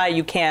if you try,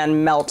 you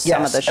can melt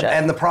some of the shit.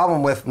 And the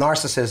problem with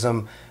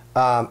narcissism,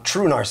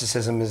 true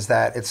narcissism, is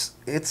that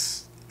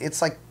it's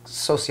like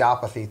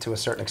sociopathy to a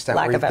certain extent.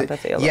 Lack of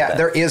empathy a little bit.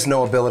 There is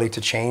no ability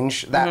to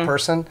change that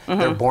person.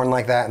 They're born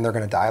like that, and they're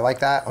going to die like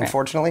that,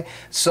 unfortunately.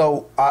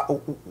 So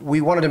we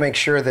wanted to make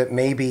sure that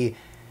maybe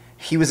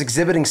he was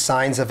exhibiting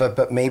signs of it,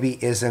 but maybe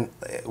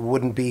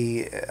wouldn't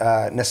be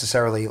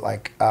necessarily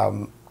like...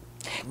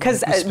 Because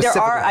there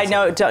are, I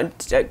know,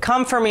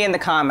 come for me in the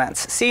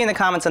comments. See in the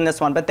comments on this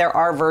one, but there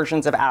are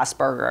versions of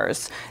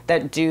Asperger's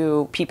that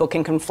people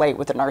can conflate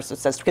with a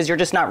narcissist because you're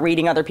just not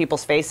reading other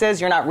people's faces.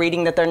 You're not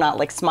reading that they're not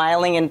like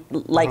smiling and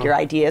like your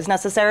ideas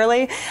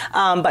necessarily.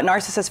 But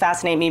narcissists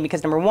fascinate me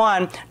because number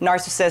one, a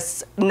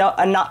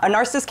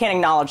narcissist can't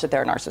acknowledge that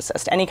they're a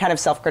narcissist. Any kind of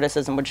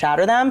self-criticism would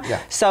shatter them.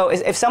 Yeah. So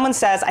if someone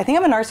says, I think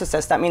I'm a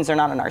narcissist, that means they're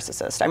not a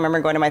narcissist. I remember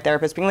going to my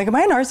therapist being like, am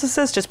I a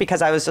narcissist? Just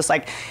because I was just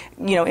like,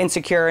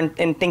 insecure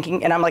and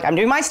thinking, and I'm like, I'm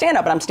doing my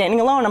stand-up, and I'm standing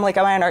alone. I'm like,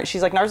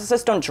 she's like,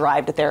 narcissists don't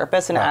drive to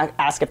therapists and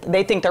ask if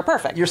they think they're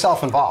perfect. You're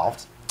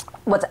self-involved.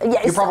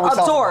 You're probably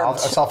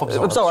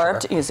self-absorbed.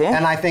 Absorbed, sure. Easy.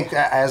 And I think,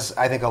 as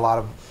I think a lot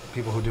of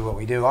people who do what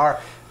we do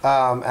are,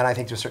 and I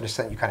think to a certain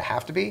extent you kind of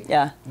have to be.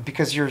 Yeah.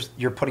 Because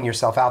you're putting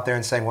yourself out there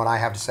and saying what I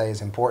have to say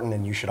is important,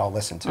 and you should all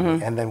listen to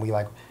me. And then we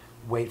like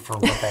wait for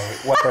what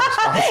their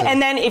response is.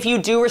 And then if you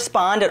do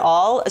respond at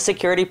all, a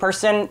security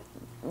person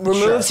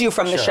removes you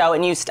from the show,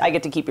 and I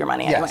get to keep your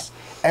money anyway. Yes.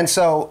 And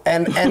so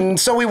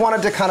so we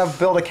wanted to kind of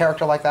build a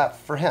character like that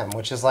for him,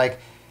 which is like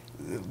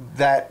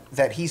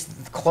that he's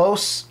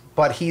close,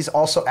 but he's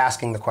also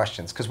asking the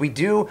questions, because we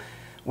do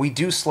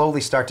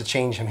slowly start to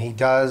change him. He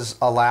does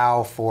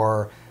allow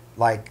for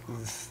like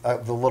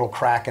the little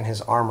crack in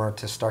his armor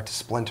to start to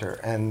splinter,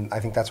 and I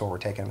think that's where we're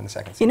taking him in the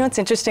second season. You know what's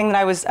interesting that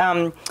I was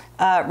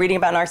reading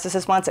about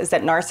narcissists once is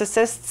that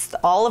narcissists,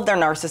 all of their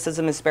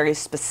narcissism is very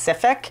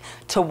specific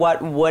to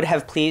what would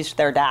have pleased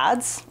their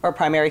dads or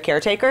primary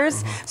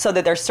caretakers, so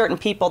that there's certain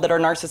people that are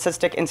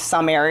narcissistic in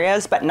some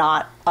areas but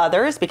not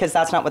others, because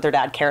that's not what their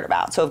dad cared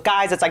about. So if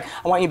guys, it's like,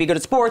 I want you to be good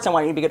at sports, I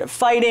want you to be good at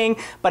fighting,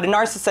 but a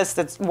narcissist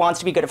that wants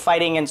to be good at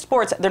fighting and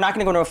sports, they're not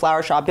going to go to a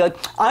flower shop and be like,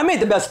 I made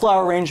the best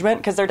flower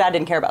arrangement, because their dad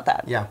didn't care about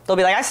that. Yeah. They'll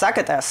be like, I suck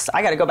at this.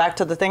 I got to go back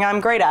to the thing I'm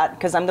great at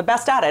because I'm the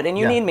best at it and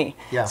you need me.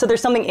 Yeah. So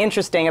there's something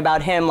interesting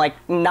about him like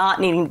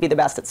not needing to be the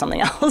best at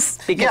something else.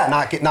 Because,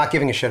 not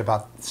giving a shit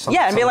about something.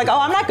 Yeah, and be like, oh,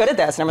 I'm not good at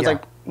this. And everyone's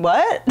like,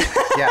 what?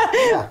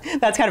 Yeah.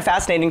 That's kind of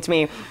fascinating to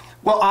me.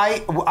 Well,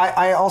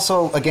 I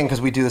also, again, because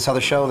we do this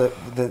other show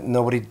that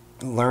nobody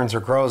learns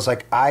or grows,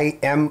 like I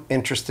am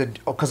interested,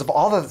 because of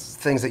all the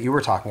things that you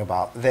were talking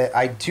about, that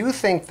I do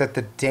think that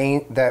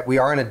that we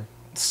are in a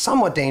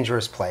somewhat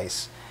dangerous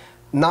place.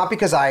 Not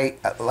because I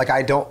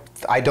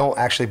don't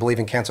actually believe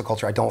in cancel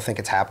culture. I don't think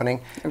it's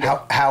happening. Okay.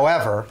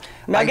 However,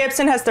 Mel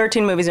Gibson has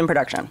 13 movies in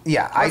production.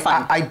 Yeah,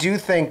 I do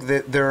think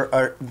that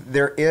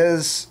there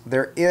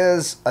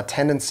is a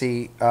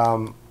tendency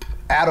out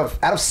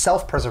of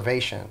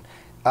self-preservation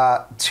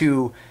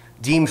to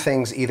deem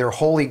things either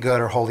wholly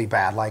good or wholly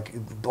bad, like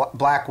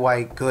black,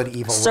 white, good,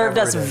 evil. Served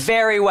us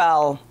very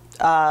well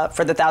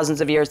for the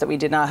thousands of years that we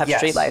did not have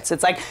streetlights.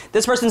 It's like,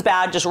 this person's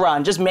bad, just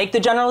run. Just make the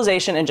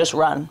generalization and just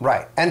run.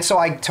 Right. And so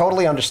I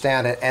totally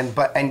understand it.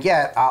 And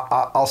yet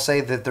I'll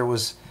say that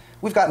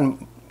we've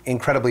gotten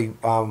incredibly,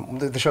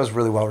 the show's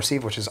really well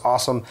received, which is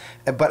awesome.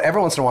 But every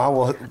once in a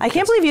while, I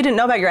can't believe you didn't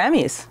know about your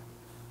Emmys.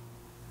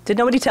 Did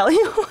nobody tell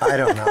you? I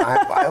don't know.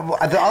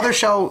 The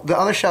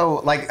other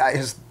show, like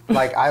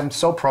I'm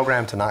so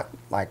programmed to not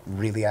like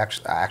really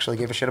actually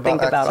give a shit about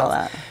Think that about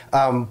stuff.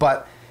 all that.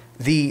 But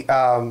the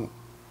I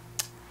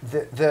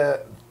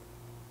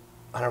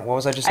don't know, what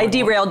was I just saying? I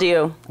derailed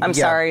you. I'm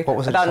sorry. What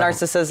was I about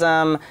just saying?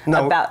 narcissism,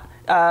 No. about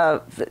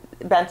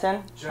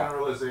Benton.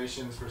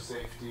 Generalizations for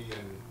safety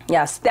and.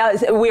 Yes,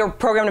 we are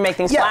programmed to make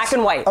things black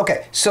and white.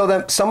 Okay, so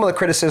then some of the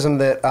criticism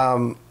that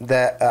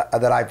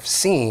that I've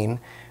seen,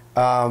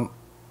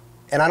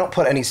 and I don't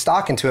put any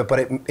stock into it, but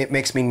it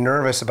makes me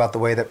nervous about the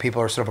way that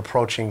people are sort of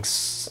approaching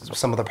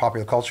some of the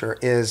popular culture.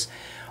 Is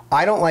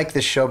I don't like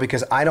this show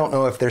because I don't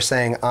know if they're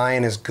saying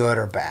iron is good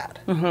or bad.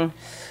 Mm-hmm.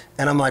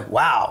 And I'm like,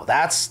 wow,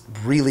 that's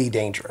really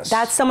dangerous.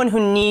 That's someone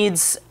who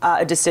needs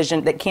a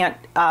decision that can't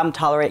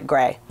tolerate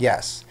gray.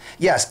 Yes,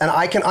 and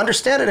I can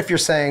understand it if you're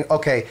saying,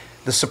 okay,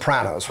 The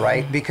Sopranos,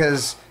 right?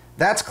 Because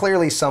that's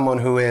clearly someone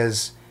who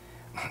is,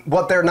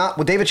 what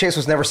David Chase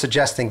was never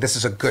suggesting this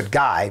is a good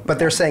guy, but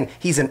they're saying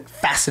he's a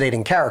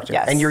fascinating character.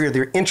 Yes. And you're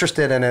either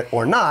interested in it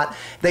or not.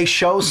 They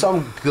show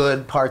some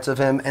good parts of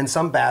him and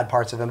some bad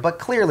parts of him, but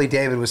clearly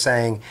David was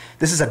saying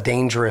this is a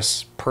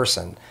dangerous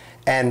person.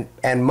 And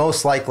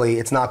most likely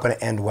it's not going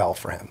to end well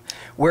for him.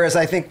 Whereas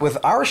I think with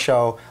our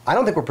show, I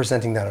don't think we're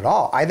presenting that at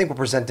all. I think we're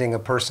presenting a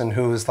person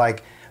who is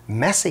like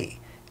messy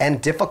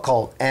and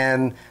difficult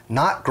and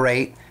not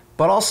great,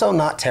 but also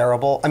not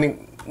terrible. I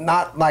mean,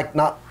 not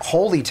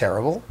wholly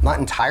terrible, not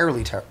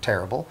entirely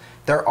terrible.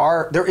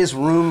 There is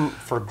room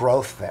for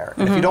growth there.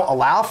 And if you don't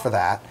allow for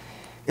that,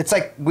 it's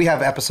like we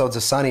have episodes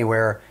of Sunny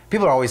where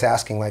people are always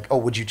asking like, oh,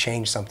 would you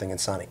change something in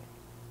Sunny?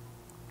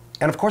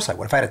 And of course I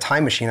would. If I had a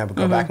time machine, I would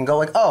go back and go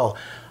like, oh,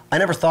 I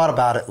never thought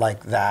about it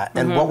like that.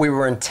 And what we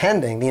were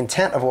intending, the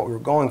intent of what we were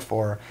going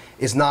for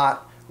is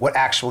not what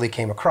actually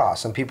came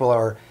across. And people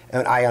are,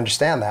 and I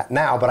understand that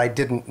now, but I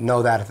didn't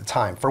know that at the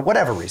time for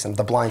whatever reason,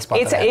 the blind spot.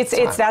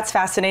 That's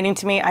fascinating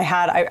to me.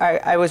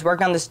 I was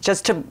working on this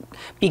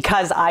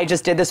because I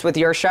just did this with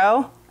your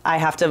show. I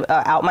have to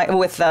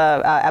with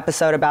the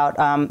episode about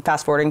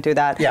fast forwarding through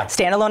that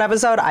standalone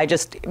episode. I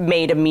just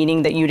made a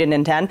meaning that you didn't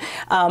intend.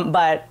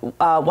 But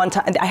one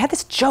time I had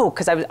this joke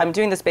because I'm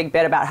doing this big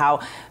bit about how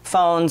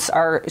phones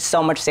are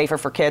so much safer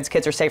for kids.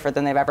 Kids are safer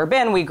than they've ever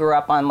been. We grew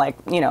up on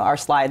our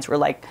slides were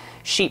like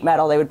sheet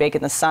metal they would bake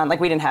in the sun.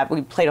 Like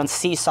we played on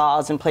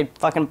seesaws and played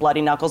fucking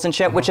bloody knuckles and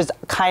shit, which is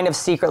kind of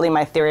secretly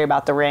my theory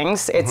about the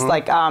rings. It's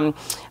like what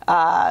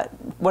are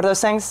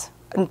those things?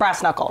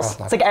 Brass knuckles.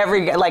 It's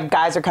like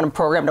guys are kind of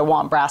programmed to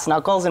want brass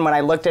knuckles, and when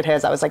I looked at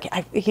his, I was like,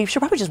 he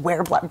should probably just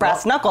wear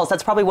brass knuckles.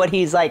 That's probably what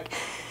he's like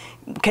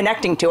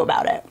connecting to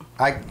about it.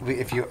 I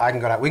can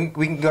go down. We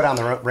can go down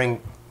the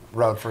ring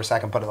road for a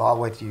second, but I'll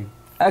wait till you.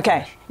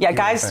 Okay. Yeah,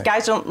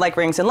 guys don't like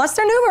rings unless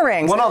they're Numa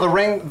rings. Well,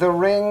 no, the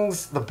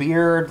rings, the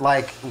beard,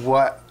 like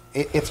what?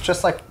 It's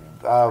just like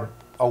a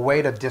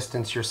way to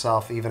distance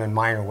yourself, even in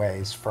minor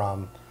ways,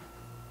 from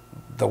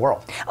the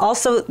world.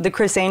 Also, the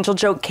Chris Angel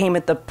joke came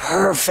at the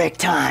perfect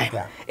time.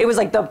 Yeah. It was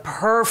like the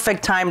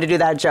perfect time to do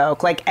that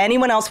joke. Like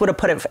anyone else would have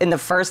put it in the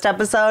first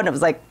episode, and it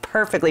was like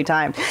perfectly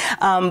timed.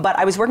 But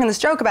I was working this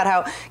joke about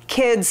how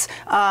kids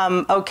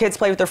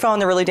play with their phone,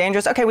 they're really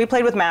dangerous. Okay, we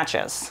played with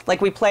matches.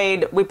 Like we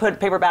put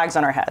paper bags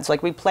on our heads.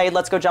 Like we played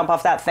Let's Go Jump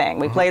Off That Thing.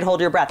 We played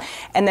Hold Your Breath.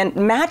 And then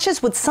matches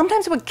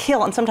sometimes it would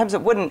kill and sometimes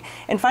it wouldn't.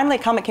 And finally a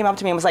comic came up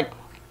to me and was like,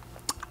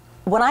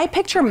 when I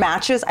picture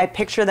matches, I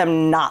picture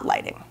them not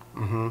lighting.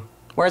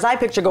 Whereas I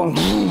picture going,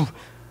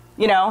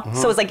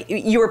 So it's like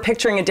you were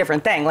picturing a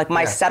different thing. Like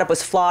my setup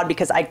was flawed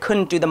because I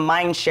couldn't do the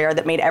mind share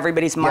that made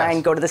everybody's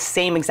mind go to the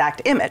same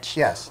exact image.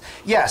 Yes.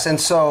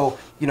 And so,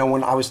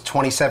 when I was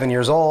 27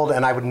 years old,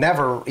 and I would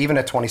never, even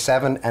at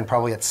 27 and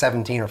probably at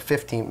 17 or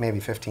 15, maybe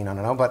 15, I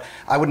don't know, but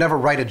I would never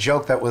write a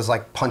joke that was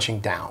like punching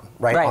down,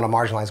 right. on a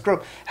marginalized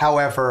group.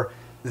 However,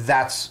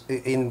 that's,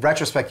 in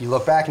retrospect, you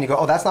look back and you go,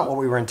 oh, that's not what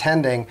we were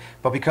intending,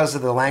 but because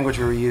of the language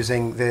we were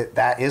using,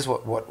 that is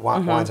what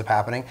winds up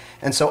happening.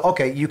 And so,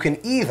 okay, you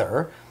can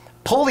either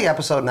pull the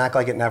episode and act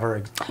like it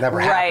never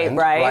happened,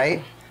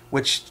 right?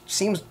 Which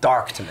seems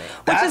dark to me.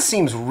 That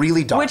seems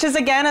really dark. Which is,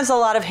 again, is a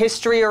lot of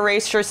history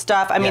erasure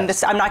stuff. I mean,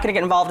 I'm not going to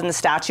get involved in the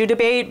statue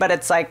debate, but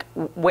it's like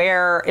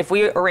if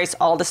we erase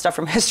all the stuff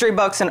from history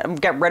books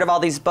and get rid of all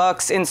these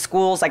books in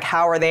schools, like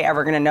how are they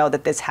ever going to know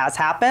that this has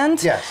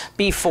happened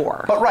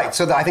before? But right,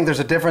 so I think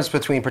there's a difference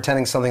between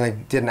pretending something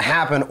like didn't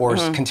happen or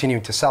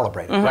continuing to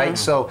celebrate it, right?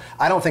 So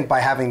I don't think by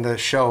having the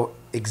show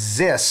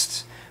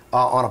exist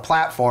on a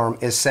platform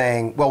is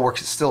saying, well, we're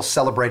still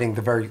celebrating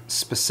the very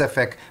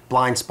specific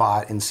blind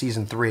spot in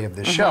season 3 of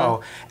this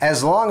show,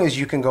 as long as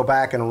you can go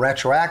back and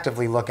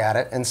retroactively look at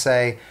it and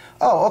say,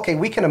 oh, okay,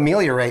 we can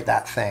ameliorate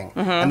that thing.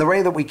 And the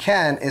way that we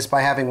can is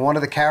by having one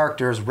of the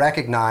characters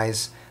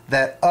recognize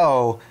that,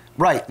 oh,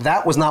 right,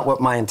 that was not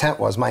what my intent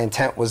was. My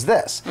intent was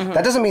this.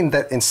 That doesn't mean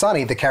that in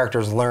Sunny the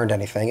characters learned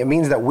anything. It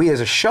means that we as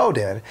a show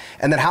did,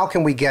 and then how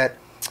can we get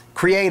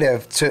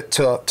creative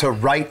to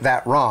right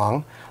that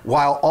wrong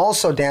while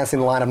also dancing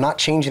the line of not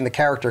changing the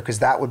character because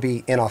that would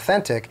be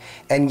inauthentic,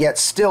 and yet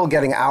still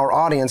getting our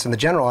audience and the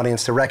general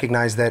audience to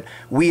recognize that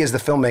we as the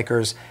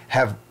filmmakers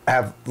have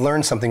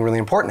learned something really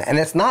important. And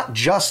it's not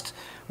just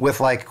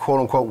with like quote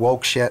unquote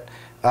woke shit.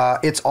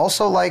 It's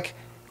also like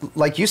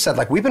you said,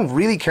 like we've been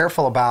really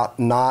careful about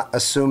not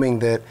assuming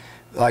that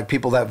like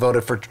people that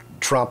voted for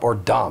Trump are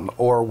dumb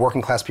or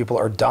working class people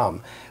are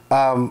dumb.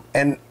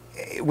 And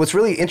what's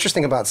really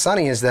interesting about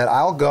Sunny is that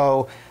I'll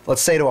go,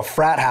 let's say, to a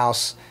frat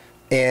house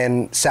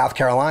in South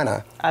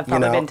Carolina. I've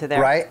probably been to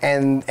there. Right?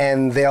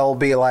 And they'll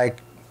be like,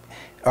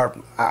 or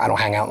I don't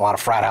hang out in a lot of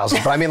frat houses,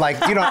 but I mean like,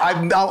 you know,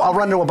 I'll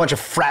run into a bunch of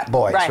frat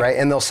boys, right?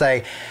 And they'll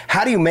say,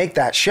 how do you make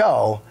that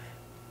show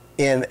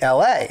in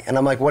LA? And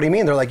I'm like, what do you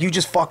mean? They're like, you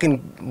just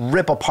fucking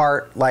rip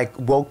apart like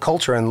woke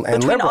culture and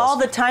Between liberals. all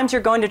the times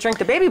you're going to drink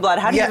the baby blood,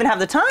 how do you even have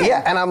the time?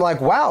 Yeah, and I'm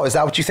like, wow, is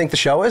that what you think the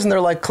show is? And they're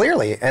like,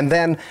 clearly. And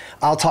then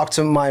I'll talk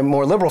to my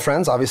more liberal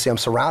friends, obviously I'm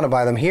surrounded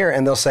by them here,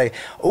 and they'll say,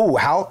 oh,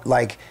 how,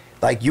 like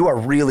you are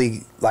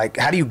really, like,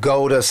 how do you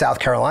go to South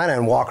Carolina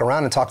and walk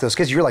around and talk to those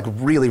kids? You're like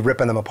really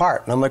ripping them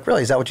apart. And I'm like,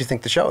 really, is that what you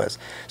think the show is?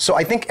 So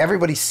I think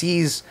everybody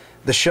sees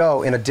the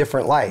show in a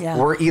different light. Yeah.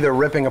 We're either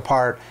ripping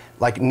apart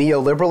like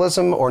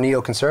neoliberalism or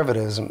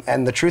neoconservatism,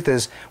 and the truth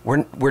is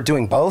we're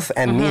doing both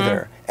and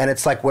neither. And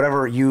it's like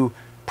whatever you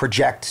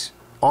project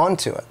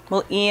onto it.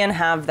 Will Ian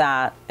have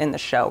that in the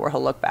show where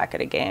he'll look back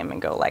at a game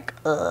and go like,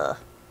 ugh?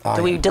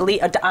 Do we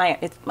delete?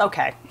 It's,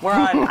 okay, we're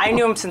on. I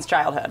knew him since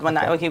childhood when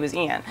he was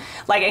Ian.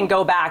 Like, and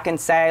go back and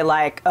say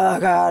like,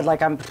 oh God,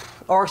 like I'm,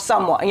 or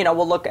someone, you know,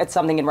 we'll look at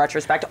something in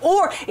retrospect.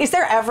 Or is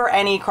there ever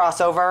any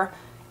crossover?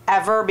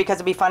 Ever? Because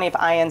it'd be funny if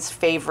Ian's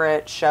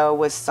favorite show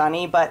was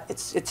Sunny, but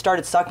it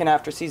started sucking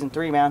after season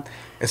 3, man.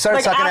 It started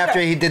Like, sucking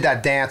after he did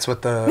that dance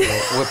with the,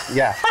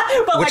 yeah,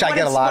 but which like I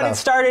get a lot when of. it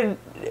started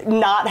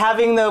not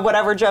having the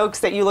whatever jokes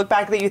that you look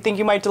back that you think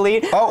you might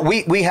delete. Oh,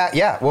 we have,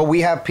 yeah. Well, we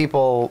have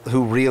people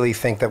who really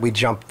think that we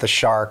jumped the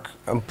shark.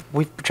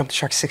 We've jumped the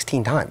shark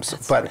 16 times.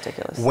 That's but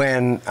ridiculous.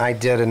 When I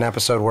did an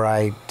episode where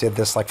I did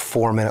this like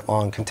 4-minute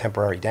long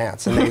contemporary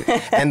dance, and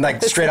and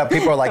like straight up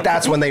people are like,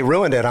 "That's when they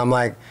ruined it." I'm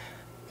like,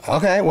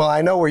 okay, well,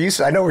 I know where you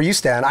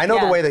stand. I know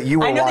the way that you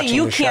were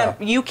watching the show.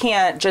 You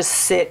can't just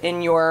sit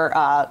in your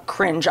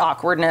cringe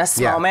awkwardness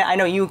moment. I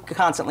know you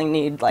constantly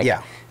need like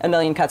a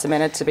million cuts a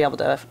minute to be able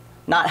to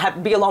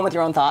not be alone with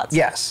your own thoughts.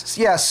 Yes.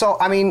 Yeah. So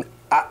I mean,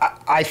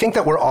 I think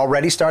that we're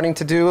already starting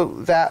to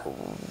do that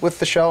with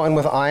the show and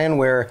with Ian,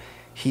 where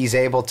he's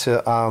able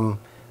to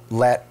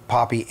let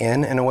Poppy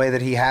in a way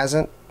that he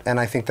hasn't. And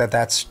I think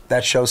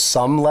that shows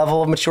some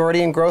level of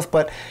maturity and growth.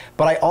 But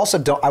I also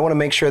don't. I want to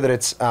make sure that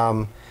it's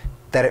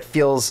that it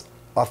feels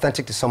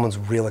authentic to someone's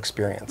real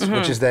experience,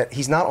 which is that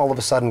he's not all of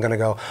a sudden going to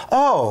go,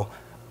 oh,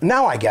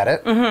 now I get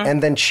it,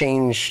 and then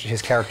change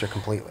his character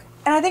completely.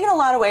 And I think in a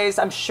lot of ways,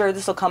 I'm sure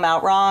this will come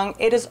out wrong,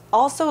 it is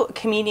also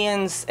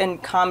comedians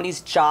and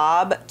comedy's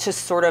job to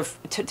sort of,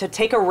 to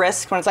take a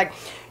risk when it's like,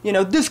 you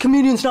know, this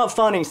comedian's not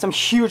funny, some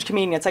huge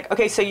comedian. It's like,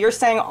 okay, so you're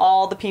saying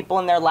all the people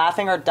in there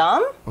laughing are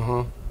dumb?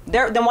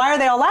 Then why are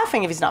they all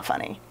laughing if he's not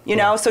funny? You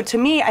know, so to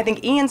me, I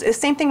think Ian's is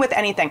the same thing with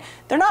anything.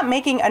 They're not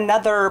making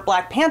another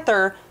Black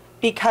Panther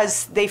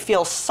because they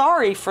feel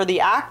sorry for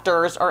the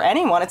actors or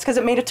anyone. It's because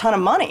it made a ton of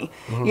money,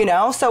 you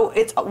know? So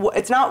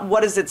it's not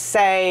what does it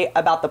say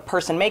about the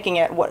person making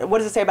it, what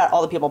does it say about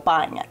all the people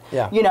buying it?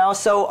 You know,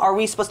 so are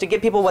we supposed to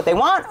give people what they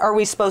want, or are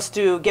we supposed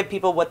to give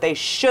people what they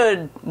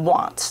should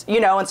want?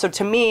 You know, and so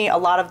to me, a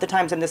lot of the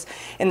times in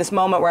this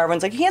moment where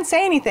everyone's like, you can't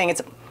say anything,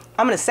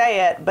 I'm gonna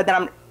say it, but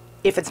then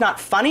if it's not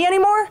funny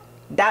anymore,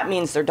 that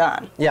means they're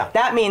done. Yeah.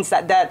 That means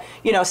that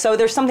you know, so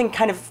there's something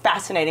kind of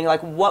fascinating,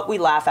 like what we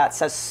laugh at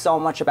says so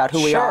much about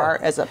who we are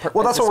as a person.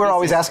 Well, that's what we're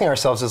always asking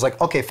ourselves is like,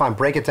 okay, fine,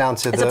 break it down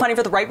to Is it funny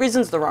for the right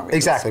reasons or the wrong reasons?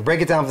 Exactly.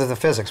 Break it down to the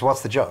physics. What's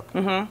the joke?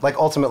 Like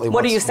ultimately,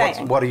 what are you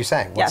saying? What are you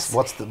saying? Yes.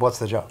 What's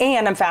the joke?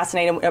 And I'm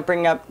fascinated,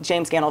 bringing up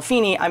James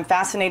Gandolfini, I'm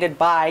fascinated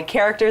by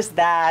characters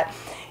that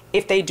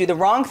if they do the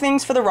wrong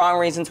things for the wrong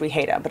reasons, we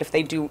hate them. But if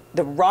they do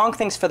the wrong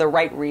things for the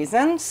right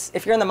reasons,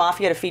 if you're in the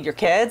mafia to feed your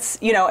kids,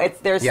 you know,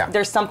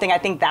 there's something, I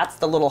think that's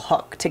the little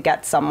hook to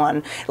get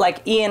someone.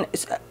 Like Ian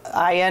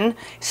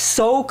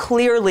so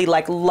clearly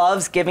like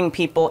loves giving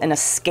people an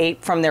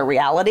escape from their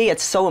reality.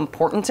 It's so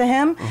important to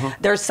him.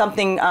 There's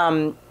something, I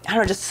don't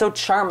know, just so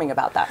charming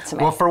about that to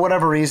me. Well, for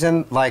whatever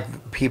reason,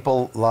 like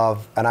people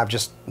love, and I've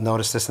just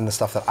noticed this in the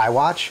stuff that I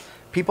watch,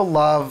 people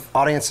love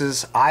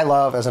audiences. I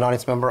love, as an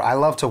audience member, I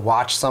love to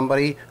watch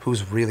somebody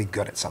who's really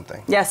good at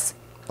something. Yes.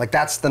 Like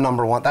that's the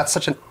number one. That's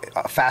such a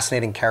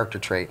fascinating character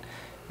trait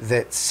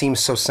that seems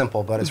so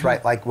simple, but it's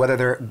right. Like whether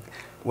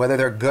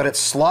they're good at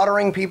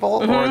slaughtering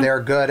people, or they're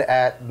good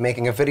at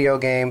making a video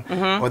game,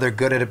 or they're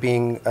good at it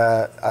being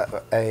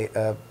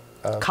a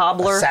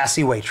cobbler, a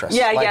sassy waitress.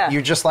 Yeah, like, yeah.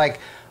 You're just like,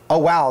 oh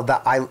wow,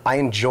 that I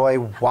enjoy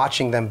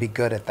watching them be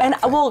good at that. And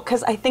thing. well,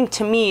 because I think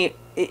to me,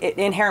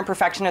 inherent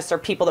perfectionists are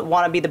people that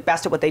want to be the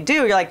best at what they do.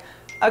 You're like,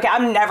 okay,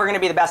 I'm never going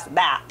to be the best at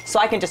that, so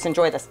I can just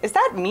enjoy this. Is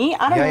that me?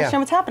 I don't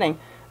understand what's happening.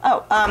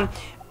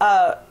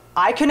 Oh,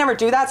 I could never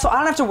do that, so I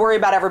don't have to worry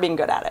about ever being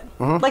good at it.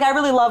 Like, I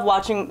really love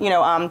watching,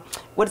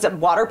 what is it,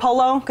 water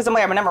polo? Because I'm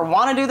like, I would never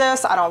want to do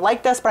this, I don't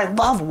like this, but I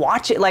love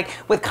watching. Like,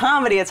 with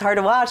comedy, it's hard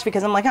to watch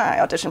because I'm like, I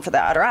auditioned for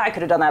that, or I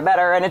could have done that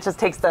better, and it just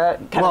takes the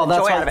kind of the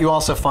joy out of it. You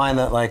also find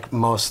that, like,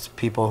 most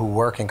people who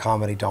work in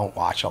comedy don't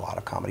watch a lot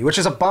of comedy, which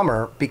is a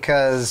bummer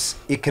because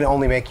it can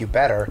only make you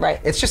better. Right.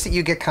 It's just that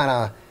you get kind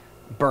of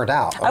burnt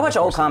out. I watch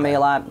old comedy a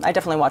lot. I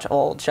definitely watch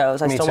old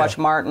shows. I still watch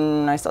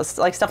Martin. I still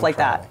like stuff like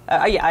that.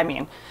 Yeah, I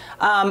mean.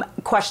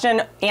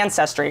 Question,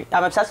 Ancestry.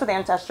 I'm obsessed with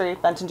Ancestry.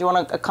 Benton, do you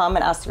want to come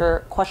and ask your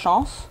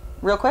questions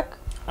real quick?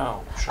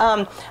 Oh,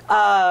 sure.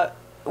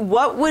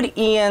 What would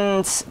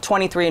Ian's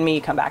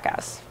 23andMe come back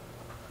as?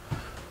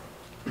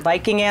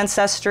 Viking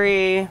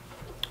ancestry?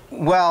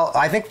 Well,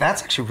 I think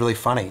that's actually really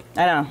funny.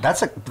 I know.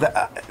 That's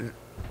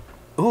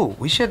ooh,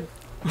 we should...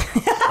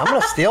 I'm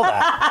going to steal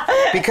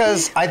that.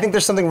 Because I think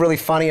there's something really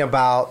funny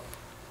about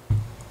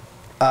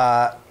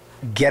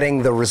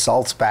getting the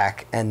results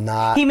back and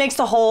not... He makes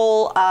the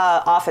whole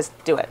office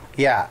do it.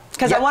 Yeah.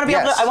 Because I want to be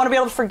able to, I want to be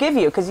able to forgive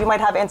you because you might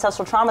have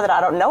ancestral trauma that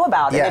I don't know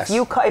about. Yes.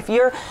 And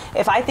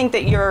if I think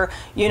that you're,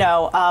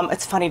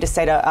 it's funny to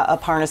say to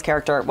Aparna's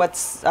character,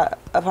 what's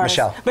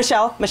Aparna's?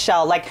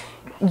 Michelle, like,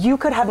 you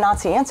could have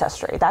Nazi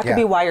ancestry. That could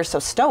be why you're so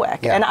stoic.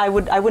 Yeah. And I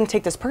wouldn't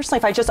take this personally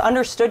if I just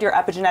understood your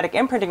epigenetic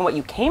imprinting and what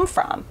you came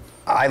from.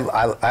 I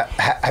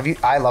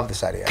love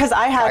this idea. Because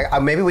I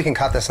have... maybe we can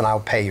cut this and I'll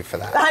pay you for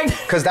that.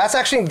 Because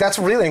that's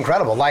really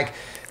incredible. Like,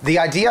 the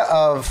idea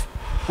of...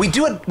 We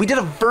did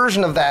a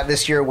version of that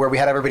this year where we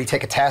had everybody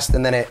take a test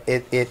and then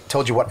it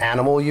told you what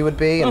animal you would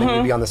be and then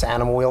you'd be on this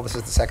animal wheel. This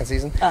is the second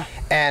season.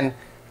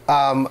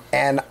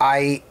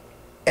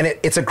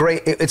 It's a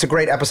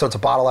great episode. It's a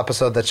bottle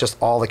episode that's just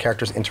all the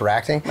characters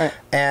interacting. Right.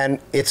 And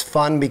it's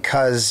fun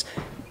because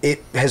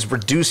it has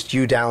reduced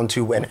you down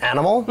to an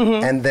animal,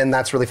 and then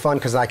that's really fun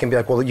because I can be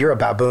like, well, you're a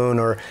baboon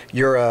or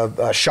you're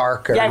a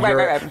shark or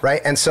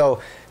right. And so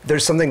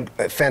there's something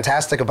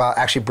fantastic about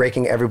actually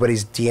breaking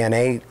everybody's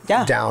DNA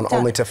down,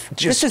 only to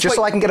just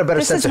so I can get a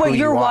better sense of who you are. This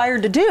is what you're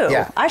wired to do.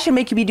 Yeah. I should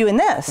make you be doing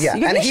this. Yeah,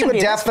 and he would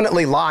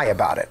definitely lie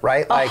about it,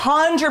 right?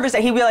 100%.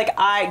 He'd be like,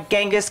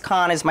 Genghis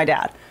Khan is my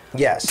dad.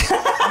 Yes. Yeah,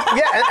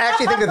 and I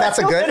actually think that's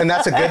a good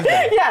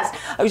thing. Yes.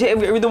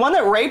 The one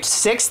that raped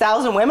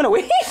 6,000 women a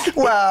week?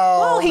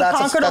 Well, he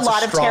conquered a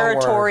lot of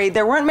territory. Word.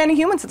 There weren't many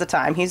humans at the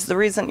time. He's the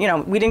reason,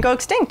 we didn't go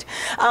extinct.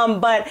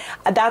 But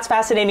that's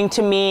fascinating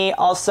to me.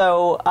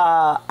 Also,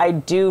 I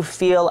do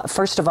feel,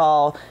 first of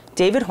all,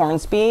 David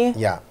Hornsby.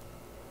 Yeah.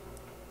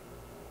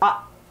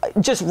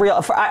 Just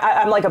real,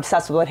 I'm like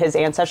obsessed with his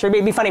ancestry.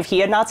 It'd be funny if he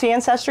had Nazi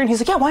ancestry, and he's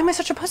like, "Yeah, why am I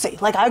such a pussy?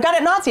 Like, I got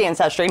a Nazi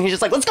ancestry," and he's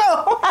just like, "Let's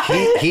go."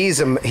 He's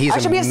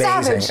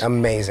amazing,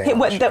 amazing.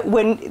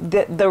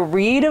 The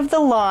read of the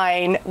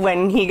line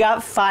when he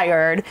got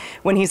fired,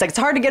 when he's like, "It's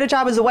hard to get a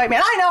job as a white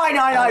man." I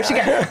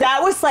know. That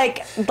was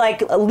like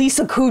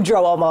Lisa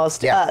Kudrow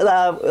almost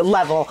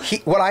level.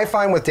 What I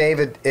find with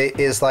David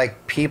is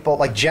like people,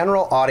 like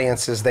general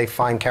audiences, they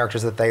find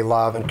characters that they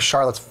love, and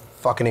Charlotte's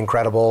fucking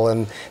incredible,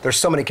 and there's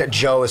so many.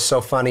 Joe is so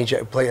funny,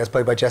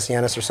 played by Jesse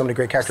Ennis. There's so many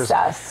great characters.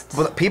 Obsessed.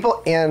 But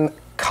people in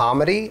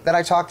comedy that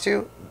I talk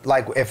to,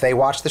 like if they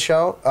watch the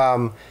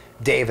show,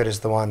 David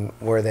is the one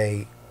where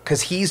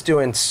because he's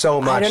doing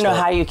so much. I don't know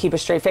how you keep a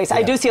straight face. Yeah.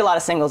 I do see a lot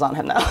of singles on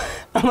him though.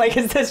 I'm like,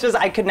 is this just?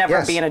 I could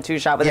never be in a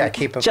two-shot with him.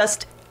 Keep him.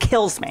 Just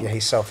kills me. Yeah,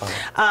 he's so funny.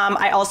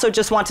 I also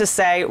just want to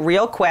say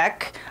real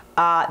quick.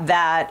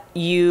 That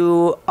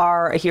you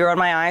are a hero in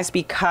my eyes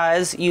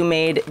because you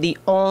made the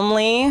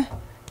only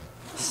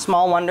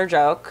Small Wonder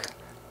joke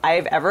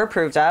I've ever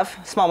approved of.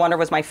 Small Wonder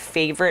was my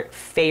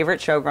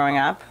favorite show growing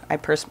up. I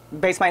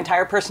based my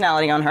entire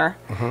personality on her,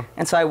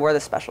 and so I wore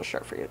this special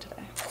shirt for you today.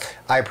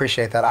 I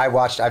appreciate that.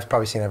 I've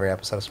probably seen every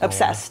episode of Small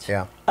Obsessed.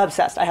 Wonder. Yeah.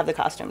 Obsessed. I have the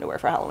costume to wear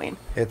for Halloween.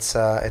 It's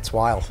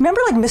wild.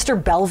 Remember like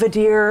Mr.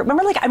 Belvedere?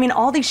 Remember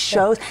all these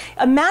shows?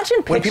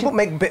 Imagine pitching...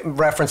 When people make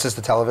references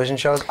to television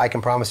shows, I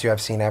can promise you I've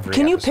seen every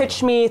Can you episode.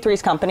 pitch me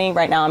Three's Company?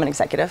 Right now I'm an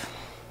executive.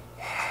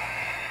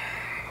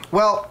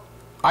 Well,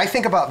 I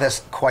think about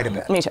this quite a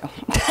bit. Me too.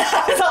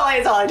 It's all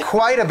I do.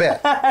 Quite a bit.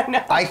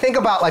 I think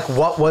about like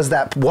what was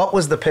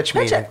the pitch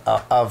meeting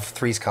of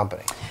Three's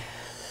Company?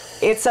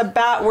 It's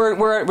about we're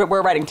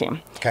a writing team.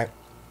 Okay.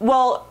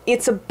 Well,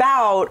 it's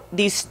about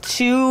these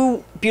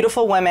two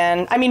beautiful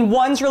women. I mean,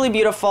 one's really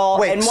beautiful.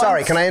 Wait,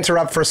 sorry. Can I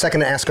interrupt for a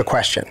second and ask a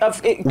question?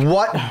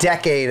 What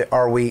decade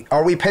are we?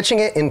 Are we pitching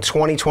it in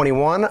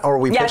 2021 or are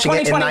we pitching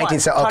it in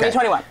 1970? Okay.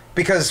 2021.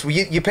 Because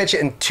you pitch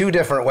it in two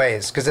different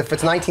ways. Because if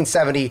it's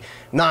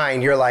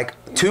 1979, you're like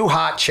two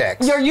hot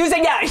chicks. You're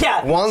using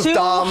One's two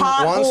dumb,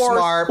 one's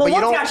smart. Well,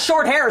 but one's got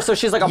short hair, so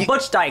she's like a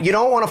butch dyke. You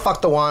don't want to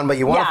fuck the one, but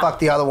you want to fuck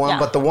the other one. Yeah.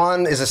 But the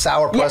one is a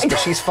sourpuss, but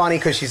she's funny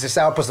because she's a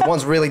sourpuss. The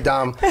one's really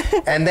dumb.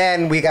 And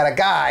then we got a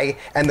guy,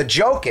 and the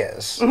joke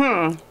is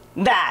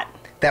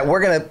that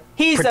we're gonna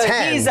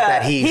pretend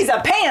that he's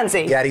a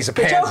pansy. Yeah, he's a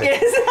pansy. The joke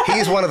is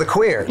he's one of the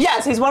queers.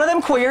 Yes, he's one of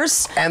them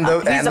queers. And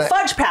he's a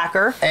fudge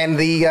packer. And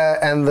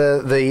and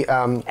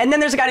then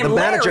there's a guy named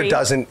Larry. The manager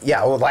doesn't.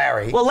 Yeah,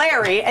 Larry. Well,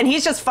 Larry, and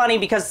he's just funny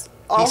because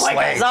all my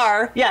guys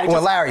are. Yeah.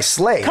 Well, Larry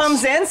slays.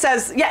 Comes in,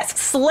 says yes,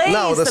 slays.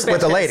 No,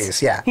 with the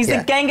ladies. Yeah. He's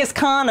the Genghis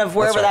Khan of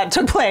wherever that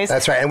took place.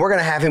 That's right. And we're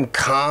gonna have him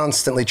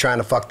constantly trying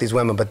to fuck these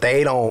women, but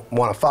they don't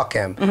want to fuck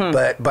him.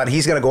 But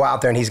he's gonna go out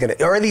there and he's gonna,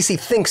 or at least he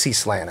thinks he's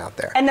slaying out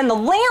there. And then the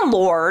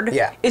landlord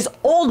is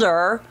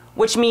older,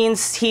 which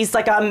means he's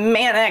like a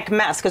manic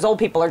mess because old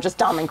people are just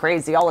dumb and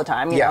crazy all the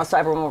time. You know, so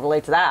everyone will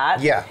relate to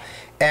that. Yeah.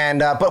 And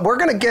but we're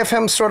gonna give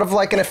him sort of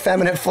like an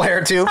effeminate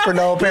flair too, for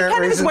no apparent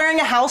reason. He's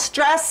wearing a house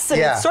dress, and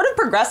it's sort of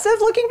progressive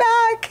looking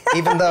back.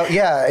 even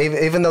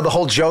though the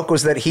whole joke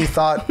was that he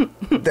thought, it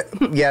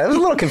was a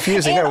little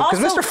confusing because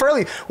Mr.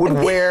 Furley would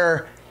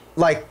wear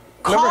like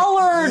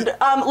collared,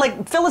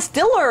 like Phyllis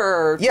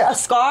Diller,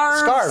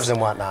 scarves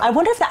and whatnot. I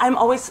wonder if I'm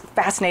always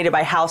fascinated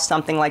by how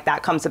something like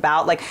that comes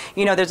about. Like,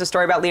 you know, there's a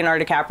story about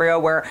Leonardo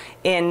DiCaprio where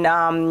in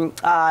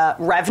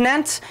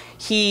Revenant,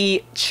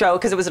 he chose,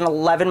 because it was an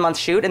 11-month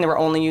shoot and they were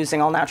only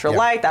using all natural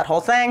light, that whole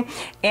thing,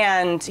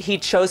 and he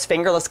chose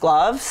fingerless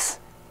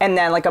gloves, and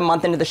then like a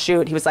month into the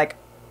shoot, he was like,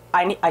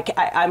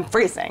 I'm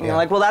freezing. You're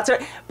like, well, that's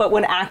right. But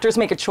when actors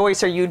make a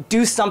choice or you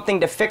do something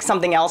to fix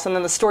something else, and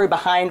then the story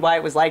behind why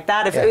it was like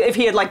that, if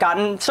he had like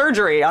gotten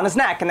surgery on his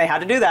neck and they had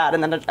to do that,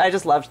 and then I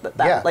just loved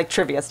that like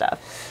trivia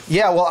stuff.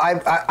 Yeah, well,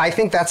 I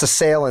think that's a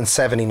sale in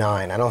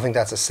 '79. I don't think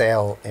that's a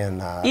sale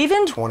in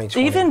even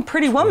 2020. Even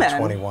Pretty Woman.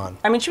 2021.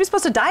 I mean, she was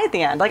supposed to die at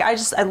the end. Like,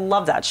 I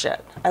love that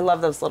shit. I love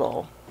those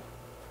little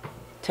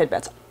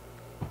tidbits.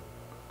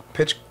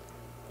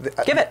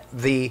 Give it.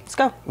 Let's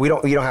go. You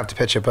don't have to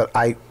pitch it, but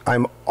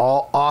I'm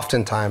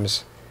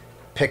oftentimes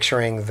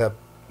picturing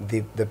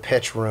the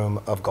pitch room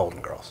of Golden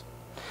Girls.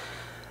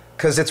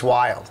 Because it's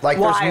wild. Like,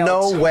 there's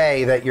no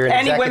way that you're an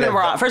Any executive. women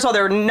were on. First of all,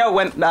 there were no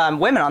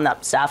women on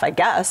that staff, I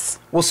guess.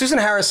 Well, Susan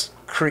Harris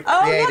created it.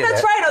 Oh, yeah,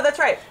 that's right. Oh, that's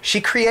right.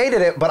 She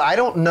created it, but I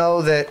don't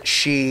know that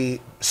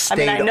she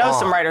stayed on. I know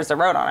some writers that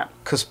wrote on it.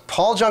 Because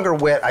Paul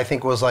Junger-Witt, I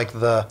think, was like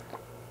the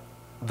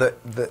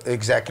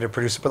executive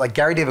producer, but like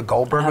Gary David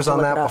Goldberg was on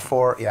that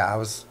before. Yeah, I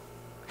was.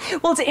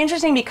 Well, it's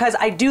interesting because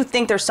I do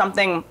think there's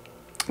something,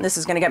 this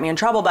is going to get me in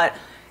trouble, but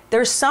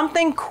there's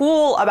something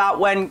cool about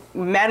when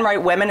men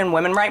write women and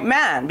women write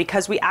men,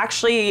 because we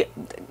actually,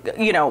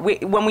 you know,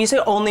 when we say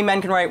only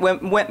men can write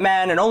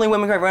men and only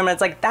women can write women,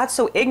 it's like, that's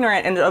so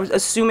ignorant, and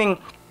assuming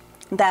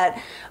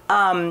that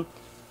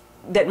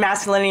that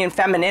masculinity and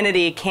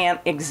femininity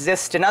can't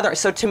exist in others.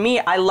 So to me,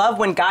 I love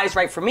when guys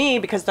write for me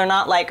because they're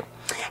not like,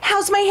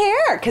 how's my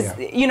hair? Because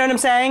you know what I'm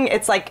saying?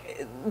 It's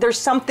like there's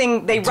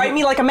something, they write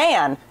me like a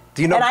man.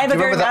 Do you know? And I have a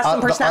very masculine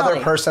personality. The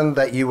other person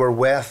that you were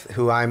with,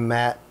 who I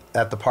met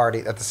at the party,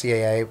 at the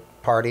CAA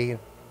party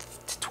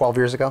 12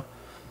 years ago,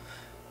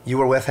 you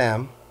were with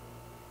him.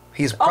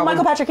 He's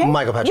Michael Patrick King?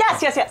 Michael Patrick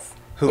King. Yes.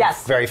 Who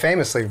very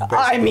famously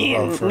I'm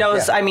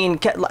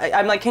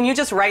like, can you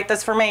just write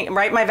this for me?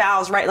 Write my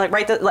vows, write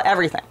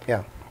everything.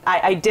 Yeah.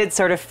 I did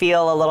sort of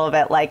feel a little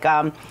bit like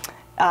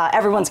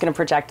everyone's going to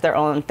project their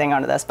own thing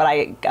onto this, but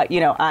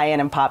Ian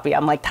and Poppy,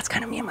 I'm like, that's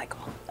kind of me and Michael.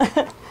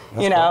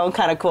 Cool.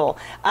 Kind of cool.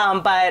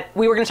 But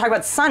we were going to talk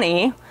about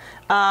Sonny,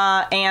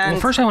 and...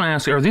 Well, first I want to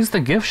ask you, are these the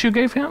gifts you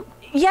gave him?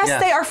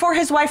 Yes, they are for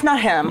his wife, not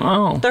him.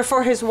 Oh. They're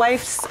for his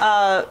wife's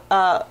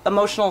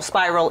emotional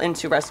spiral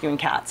into rescuing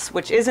cats,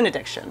 which is an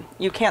addiction.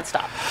 You can't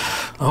stop.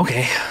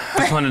 Okay.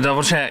 Just want to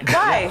double check.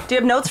 Why? Do you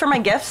have notes for my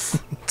gifts?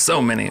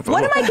 So many.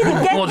 What am I going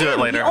to get? We'll do it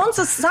later. He owns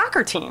a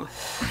soccer team.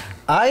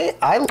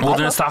 We'll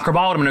do a soccer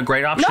ball would have been a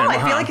great option. No, I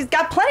feel like he's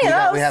got plenty of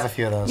those. We have a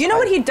few of those. You know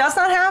what he does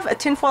not have? A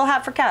tinfoil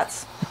hat for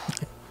cats.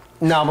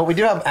 No, but we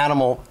do have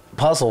animal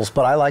puzzles,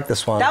 but I like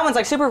this one. That one's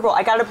like super cool.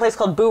 I got at a place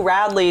called Boo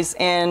Radley's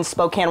in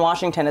Spokane,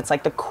 Washington. It's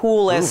like the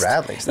coolest. Boo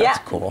Radley's, that's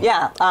cool.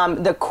 Yeah,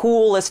 the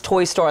coolest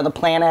toy store on the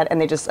planet,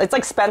 and it's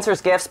like Spencer's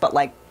Gifts, but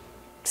like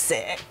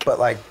sick. But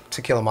like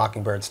To Kill a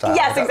Mockingbird style.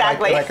 Yes,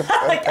 exactly. Like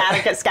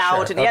Attica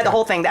Scout, sure, and the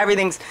whole thing.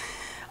 Everything's.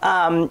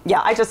 I'm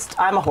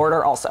a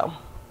hoarder also.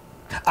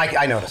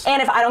 I noticed.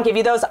 And if I don't give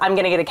you those, I'm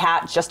going to get a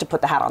cat just to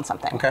put the hat on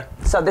something. Okay.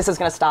 So this is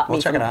going to stop me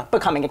check it from out.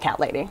 becoming a cat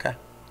lady. Okay.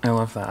 I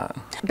love that.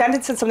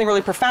 Benton said something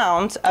really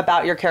profound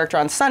about your character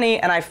on Sunny,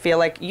 and I feel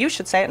like you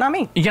should say it, not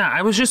me.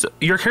 Yeah,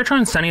 your character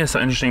on Sunny is so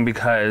interesting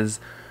because,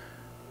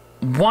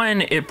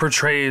 one, it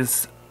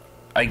portrays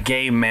a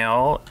gay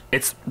male.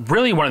 It's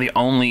really one of the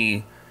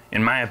only,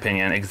 in my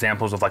opinion,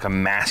 examples of like a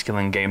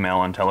masculine gay male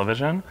on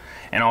television,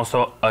 and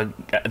also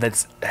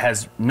that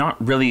has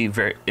not really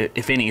very,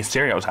 if any,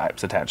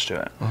 stereotypes attached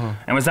to it. Mm-hmm.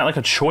 And was that like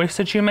a choice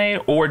that you made,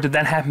 or did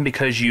that happen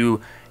because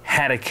you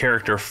had a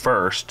character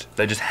first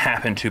that just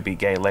happened to be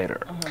gay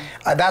later?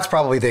 Mm-hmm. That's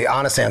probably the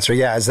honest answer.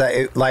 Yeah, is that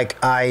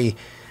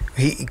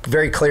he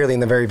very clearly in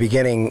the very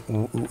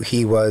beginning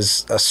he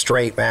was a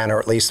straight man, or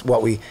at least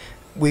what we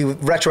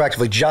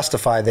retroactively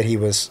justify that he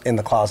was in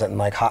the closet and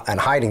like and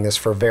hiding this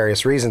for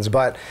various reasons.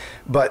 But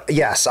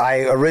yes, I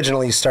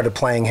originally started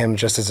playing him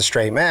just as a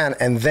straight man,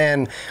 and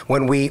then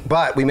when we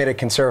made a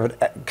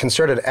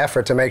concerted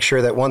effort to make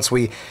sure that once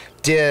we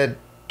did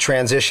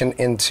transition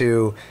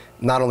into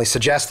not only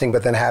suggesting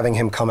but then having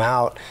him come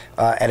out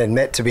and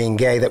admit to being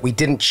gay, that we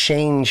didn't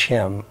change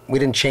him. We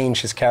didn't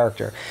change his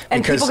character.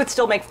 And people could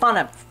still make fun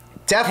of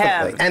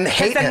definitely him. and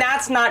hate then him.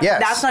 that's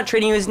not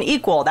treating you as an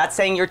equal. That's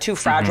saying you're too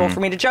fragile for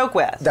me to joke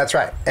with. That's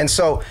right. And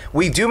so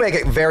we do make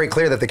it very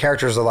clear that the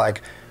characters are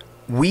like,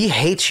 we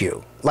hate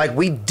you, like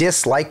we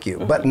dislike you,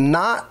 but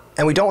not,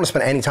 and we don't want to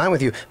spend any time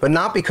with you, but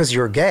not because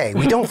you're gay.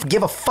 We don't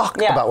give a fuck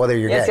about whether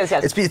you're gay.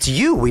 Yes. It's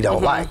you we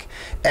don't like,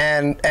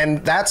 and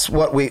that's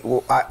what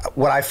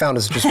what I found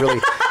is just really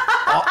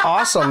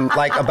awesome,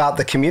 like about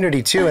the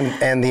community too,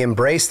 and the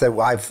embrace that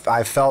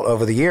I've felt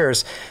over the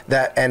years,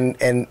 that and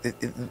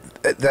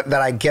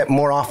that I get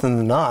more often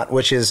than not,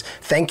 which is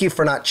thank you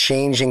for not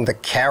changing the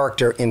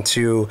character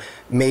into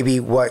maybe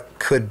what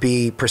could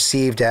be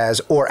perceived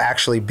as or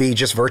actually be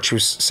just virtue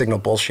signal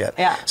bullshit.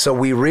 Yeah. So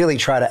we really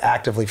try to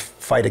actively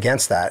fight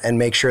against that and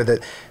make sure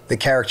that the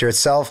character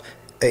itself,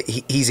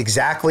 he's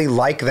exactly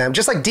like them,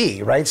 just like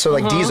Dee, right? So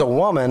like Dee's a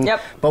woman,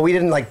 but we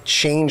didn't like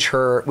change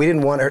her. We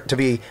didn't want her to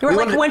be. You were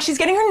like when she's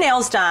getting her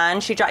nails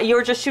done, she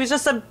was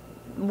just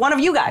one of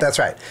you guys. That's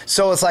right.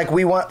 So it's like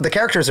we want the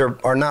characters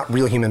are not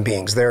real human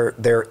beings. They're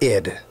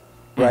id,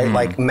 right?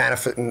 Like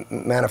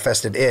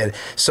manifested id.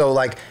 So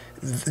like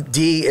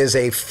Dee is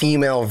a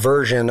female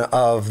version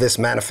of this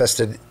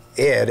manifested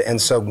id,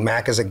 and so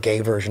Mac is a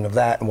gay version of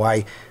that. And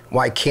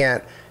why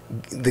can't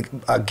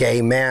a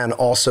gay man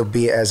also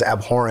be as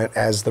abhorrent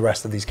as the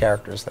rest of these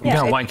characters?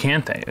 Why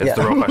can't they? It's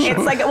the real question.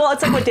 It's like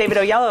what David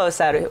Oyelowo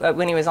said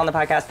when he was on the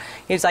podcast.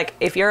 He was like,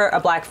 if you're a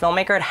black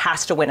filmmaker, it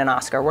has to win an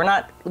Oscar. We're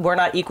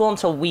not equal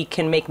until we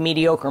can make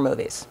mediocre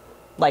movies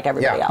like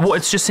everybody else. Well,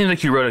 it just seems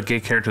like you wrote a gay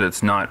character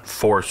that's not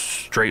for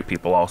straight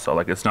people also.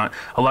 Like it's not,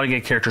 a lot of gay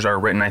characters are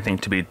written, I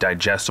think, to be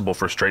digestible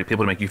for straight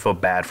people, to make you feel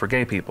bad for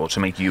gay people, to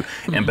make you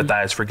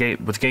empathize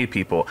with gay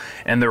people.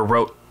 And they're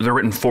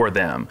written for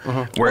them.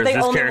 Whereas they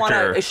this only character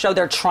want to show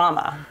their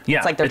trauma. Yeah,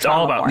 it's like their it's trauma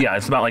all about porn.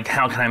 it's about like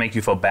how can I make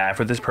you feel bad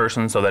for this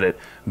person so that it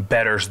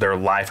betters their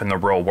life in the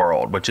real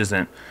world, which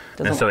isn't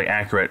necessarily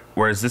accurate.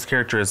 Whereas this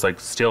character is like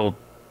still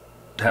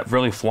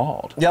really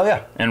flawed.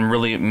 And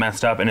really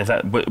messed up. And if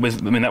that was,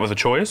 that was a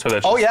choice, or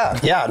that's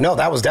no,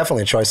 that was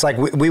definitely a choice. Like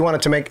we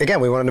wanted to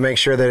make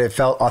sure that it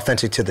felt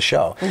authentic to the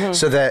show,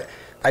 so that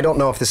I don't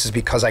know if this is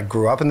because I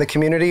grew up in the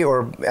community,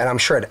 and I'm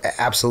sure it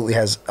absolutely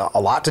has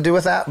a lot to do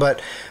with that,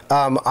 but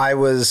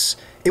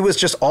it was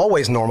just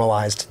always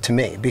normalized to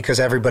me because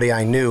everybody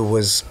I knew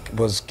was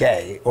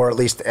gay, or at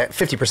least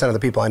 50% of the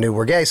people I knew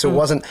were gay. So it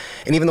wasn't,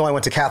 and even though I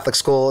went to Catholic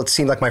school, it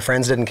seemed like my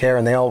friends didn't care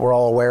and they were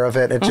all aware of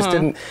it. It just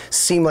didn't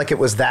seem like it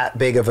was that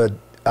big of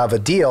a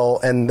deal.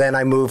 And then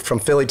I moved from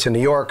Philly to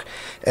New York,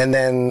 and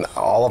then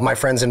all of my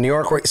friends in New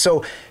York were,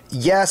 so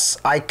yes,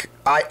 I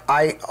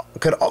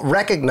could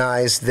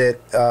recognize that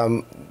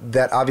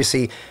that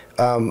obviously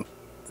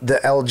the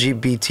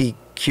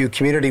LGBTQ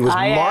community was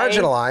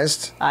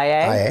marginalized.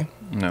 IA.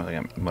 No,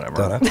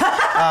 whatever.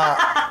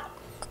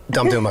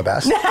 I'm doing my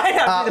best.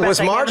 Was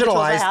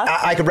marginalized.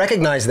 I could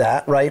recognize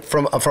that, right,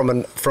 from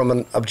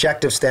an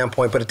objective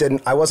standpoint, but it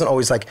didn't. I wasn't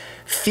always like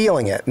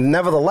feeling it.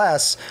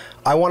 Nevertheless,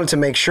 I wanted to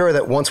make sure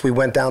that once we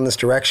went down this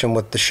direction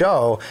with the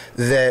show,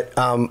 that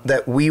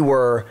that we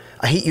were.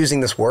 I hate using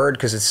this word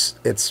because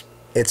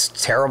it's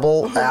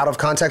terrible out of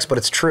context, but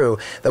it's true,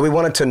 that we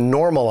wanted to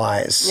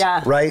normalize,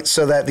 right?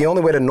 So that the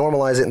only way to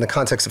normalize it in the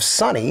context of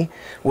Sonny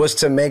was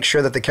to make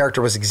sure that the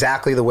character was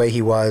exactly the way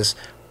he was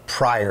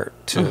prior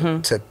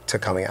to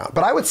coming out.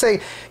 But I would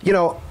say,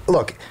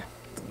 look,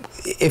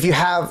 if you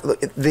have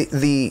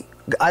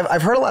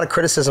I've heard a lot of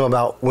criticism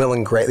about Will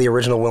and Grace, the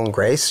original Will and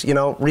Grace,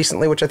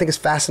 recently, which I think is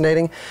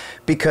fascinating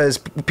because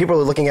people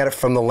are looking at it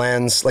from the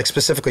lens, like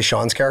specifically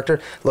Sean's character,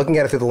 looking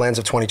at it through the lens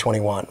of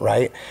 2021,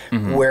 right?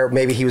 Where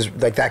maybe he was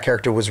like that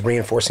character was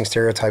reinforcing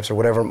stereotypes or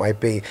whatever it might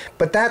be.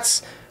 But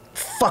that's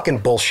fucking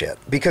bullshit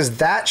because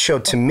that show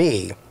to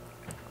me,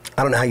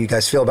 I don't know how you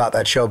guys feel about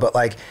that show, but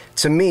like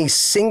to me,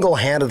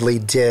 single-handedly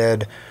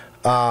did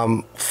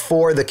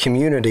for the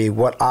community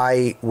what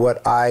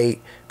I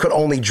could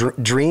only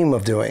dream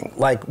of doing.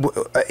 Like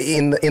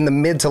in the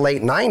mid to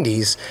late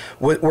 90s,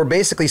 we're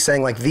basically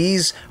saying like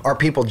these are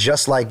people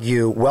just like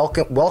you.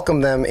 Welcome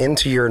them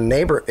into your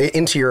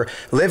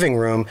living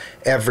room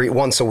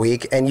once a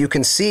week, and you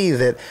can see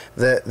that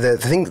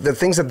the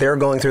things that they're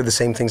going through, the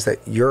same things that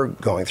you're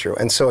going through.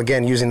 And so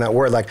again, using that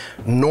word like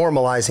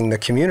normalizing the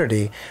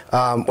community,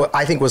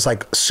 I think was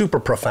like super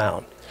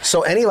profound.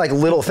 So any like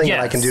little thing that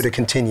I can do to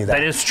continue that.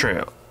 That is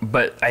true.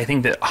 But I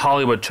think that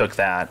Hollywood took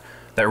that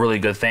really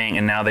good thing,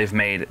 and now they've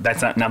made,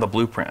 that's not now the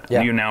blueprint.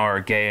 Yeah. You now are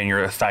gay and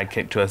you're a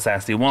sidekick to a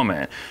sassy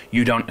woman.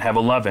 You don't have a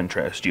love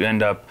interest. You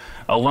end up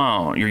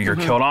alone. You're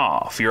killed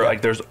off. You're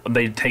like,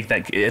 they take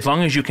that, as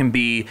long as you can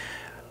be,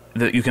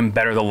 that you can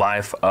better the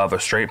life of a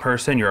straight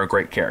person, you're a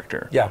great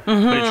character. Yeah.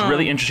 But it's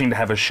really interesting to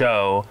have a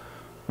show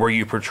where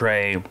you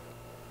portray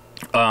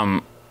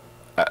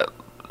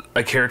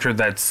a character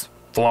that's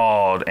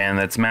flawed and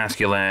that's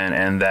masculine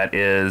and that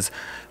is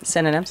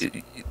Synonyms.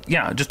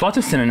 yeah, just lots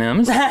of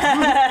synonyms.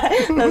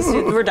 That's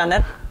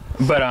redundant.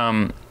 But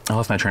I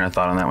lost my train of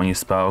thought on that when you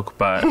spoke,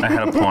 but I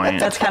had a point.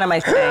 That's kind of my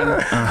thing.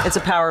 It's a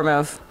power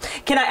move.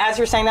 Can I, as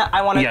you're saying that,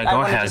 I want to. Yeah,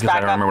 go ahead, just because I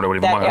back don't up remember what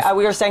it even that, was.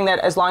 we were saying that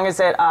as long as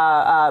it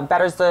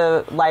betters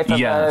the life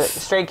of a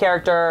straight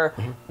character,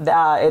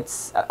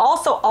 it's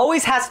also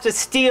always has to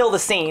steal the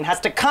scene, has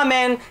to come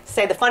in,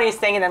 say the funniest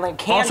thing, and then like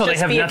can't also, just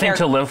they have be a nothing to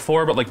character. live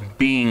for, but like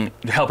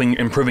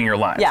improving your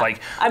life. Yeah.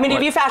 Like, I mean,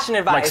 if you fashion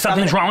advice, like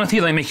something's wrong with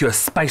you, they make you a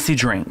spicy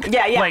drink.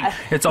 Yeah, yeah. Like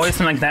it's always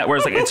something like that.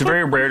 Whereas like it's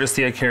very rare to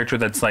see a character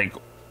that's like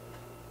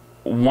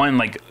one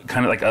like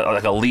kind of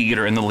like a lead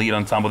or in the lead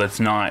ensemble that's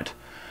not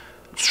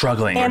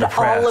struggling and or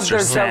depressed all of their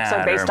or jokes sad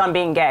are based on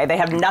being gay. They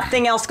have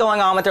nothing else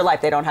going on with their life.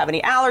 They don't have any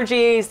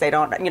allergies. They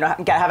don't,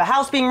 have a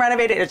house being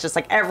renovated. It's just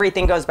like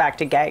everything goes back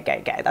to gay.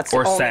 That's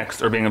or the only...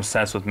 sex or being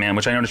obsessed with men,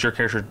 which I noticed your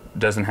character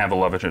doesn't have a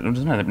love interest.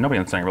 Nobody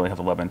in the thing really has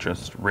a love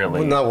interest,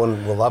 really. Well, no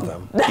one will love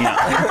them. Yeah.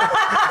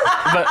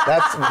 But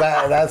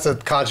That's a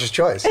conscious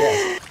choice.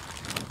 Yes.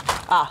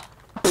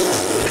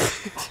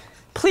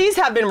 Please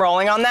have been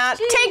rolling on that.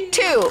 Take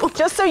two.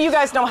 Just so you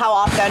guys know how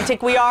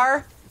authentic we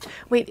are.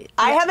 Wait,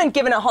 I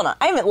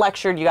haven't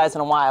lectured you guys in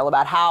a while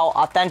about how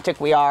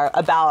authentic we are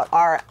about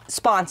our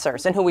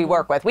sponsors and who we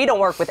work with. We don't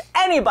work with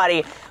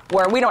anybody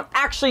where we don't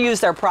actually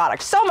use their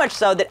product. So much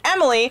so that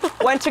Emily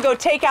went to go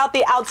take out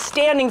the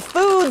Outstanding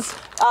Foods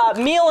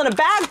meal in a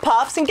bag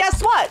puffs, and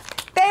guess what?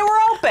 They were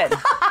open.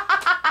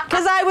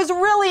 Because I was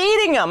really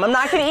eating them. I'm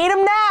not going to eat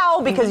them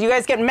now because you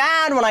guys get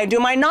mad when I do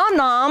my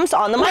nom-noms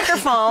on the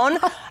microphone.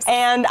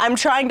 And I'm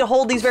trying to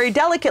hold these very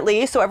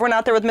delicately so everyone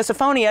out there with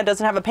misophonia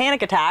doesn't have a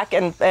panic attack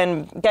and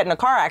get in a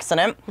car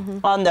accident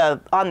on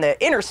the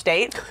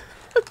interstate.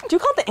 Do you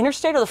call it the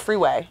interstate or the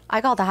freeway?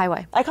 I call it the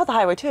highway. I call it the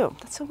highway too.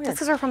 That's so weird. That's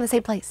because we're from the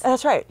same place.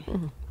 That's right.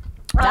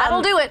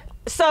 That'll do it.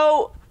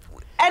 So,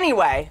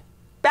 anyway,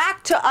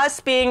 back to us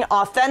being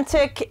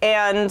authentic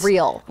and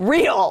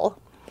Real.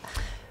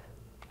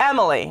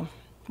 Emily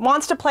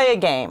wants to play a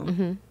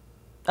game.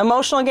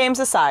 Emotional games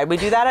aside, we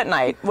do that at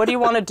night. What do you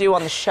want to do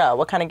on the show?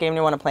 What kind of game do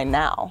you want to play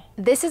now?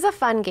 This is a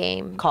fun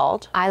game.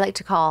 Called? I like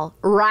to call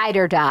Ride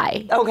or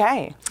Die.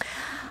 Okay.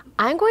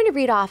 I'm going to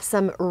read off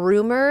some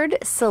rumored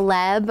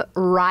celeb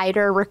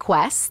rider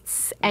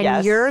requests, and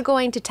Yes. you're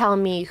going to tell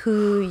me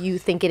who you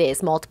think it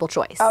is, multiple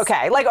choice.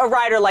 Okay, like a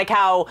rider, like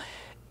how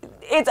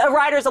it's a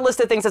rider's a list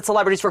of things that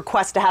celebrities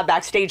request to have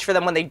backstage for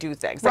them when they do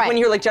things. Like Right. when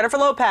you're like Jennifer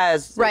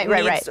Lopez, Right.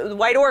 needs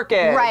White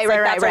Orchid.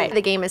 Right.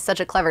 The game is such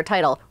a clever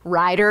title.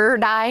 Ride or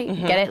Die.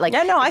 Get it? Like,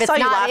 Yeah, no, if I it's saw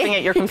you not laughing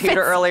at your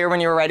computer earlier when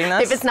you were writing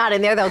this. If it's not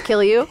in there, they'll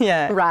kill you.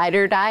 Yeah. Ride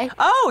or Die.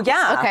 Oh,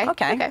 yeah.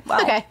 Okay.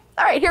 Well, Okay.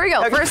 All right, here we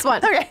go. First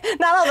one. Okay,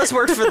 not all this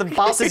worked for the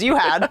bosses you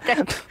had.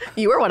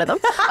 You were one of them.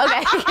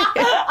 Okay.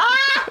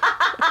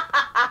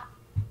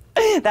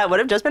 That would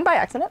have just been by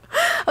accident.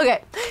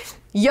 Okay.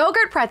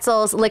 Yogurt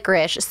pretzels,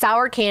 licorice,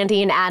 sour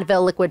candy, and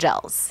Advil liquid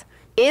gels.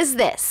 Is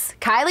this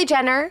Kylie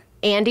Jenner,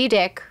 Andy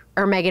Dick,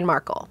 or Meghan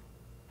Markle?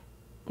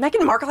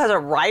 Meghan Markle has a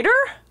rider?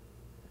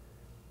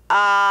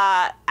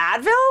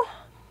 Advil?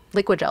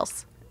 Liquid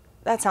gels.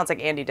 That sounds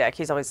like Andy Dick.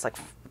 He's always like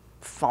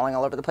falling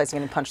all over the place and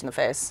getting punched in the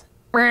face.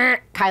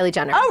 Kylie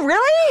Jenner. Oh,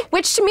 really?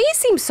 Which to me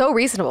seems so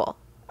reasonable.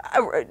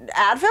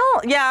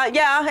 Advil? Yeah,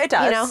 it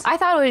does. You know, I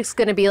thought it was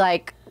going to be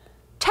like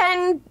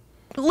 10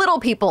 little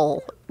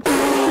people.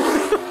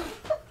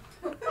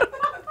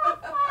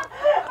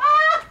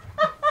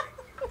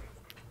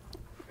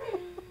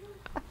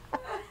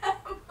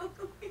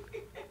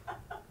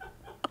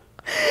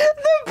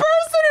 The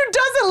person who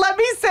doesn't let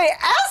me say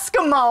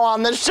Eskimo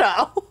on the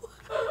show.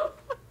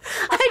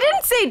 I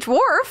didn't say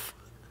dwarf.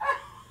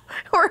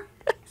 Or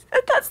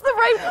that's the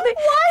right thing.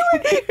 Why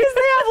would? Because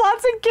they have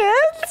lots of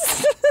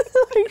kids.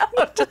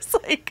 Just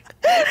Because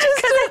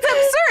it's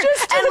absurd.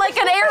 And like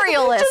an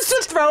aerialist. Just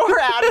to throw her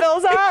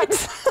Advils at,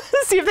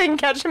 see if they can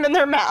catch them in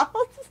their mouths.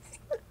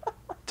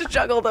 To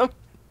juggle them.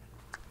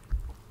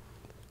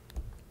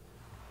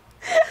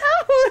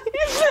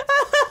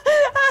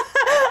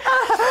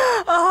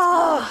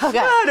 Okay.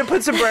 To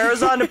put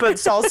sombreros on, to put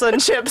salsa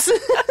and chips.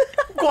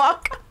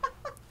 Guac.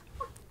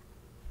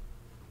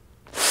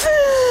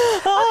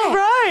 All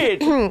right.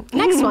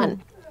 Next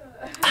one.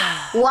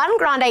 1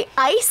 grande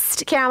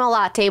iced caramel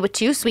latte with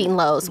 2 sweetened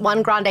lows.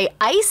 1 grande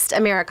iced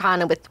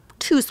Americano with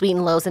 2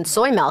 sweetened lows and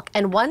soy milk.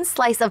 And 1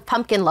 slice of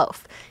pumpkin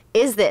loaf.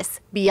 Is this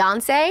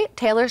Beyonce,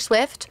 Taylor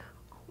Swift,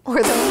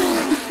 or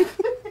the...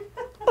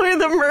 Or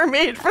the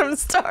mermaid from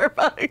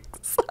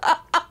Starbucks.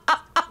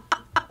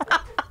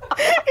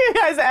 You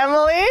guys,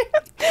 Emily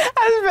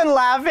has been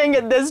laughing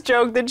at this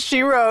joke that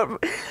she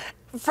wrote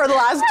for the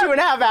last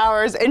 2.5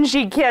 hours, and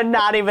she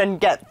cannot even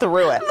get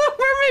through it. The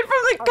mermaid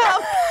from the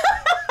cup.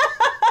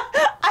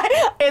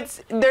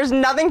 There's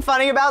nothing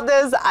funny about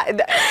this.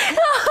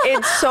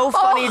 It's so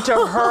funny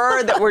to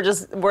her that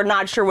we're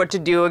not sure what to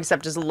do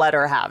except just let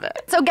her have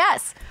it. So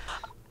guess.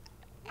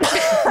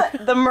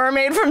 The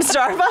mermaid from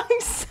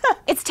Starbucks.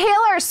 It's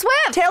Taylor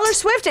Swift. Taylor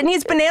Swift. It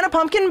needs banana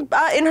pumpkin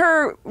in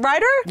her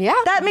rider? Yeah.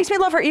 That makes me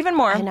love her even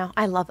more. I know.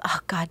 I love, oh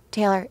God,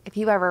 Taylor, if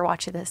you ever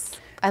watch this,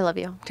 I love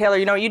you. Taylor,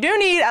 you know what you do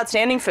need?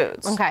 Outstanding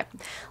foods. Okay.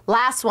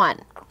 Last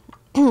one.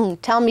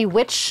 Tell me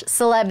which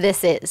celeb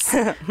this is,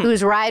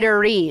 whose rider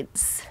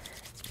reads.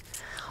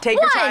 Take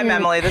your time,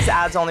 Emily. This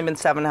ad's only been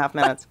 7.5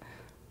 minutes.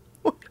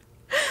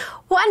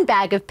 1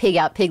 bag of Pig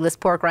Out Pigless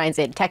pork rinds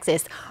in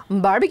Texas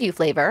barbecue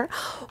flavor.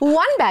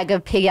 1 bag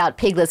of Pig Out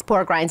Pigless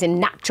pork rinds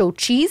in nacho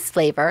cheese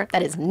flavor.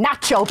 That is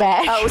nacho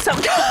bag. Oh, so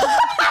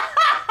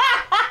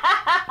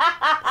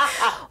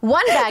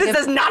 1 bag this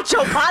of is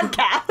nacho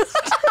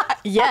podcast.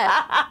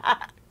 yeah.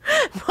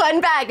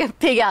 1 bag of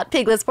Pig Out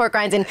Pigless pork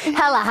rinds in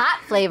hella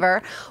hot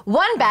flavor.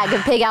 1 bag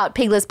of Pig Out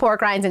Pigless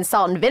pork rinds in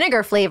salt and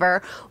vinegar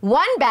flavor.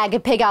 1 bag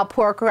of Pig Out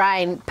pork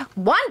rind.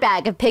 1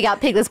 bag of Pig Out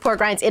Pigless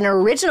pork rinds in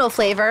original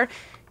flavor.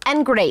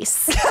 And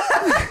Grace.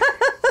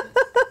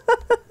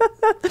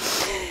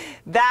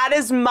 That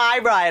is my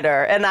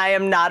rider, and I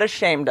am not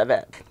ashamed of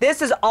it.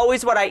 This is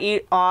always what I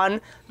eat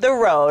on the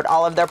road.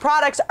 All of their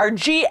products are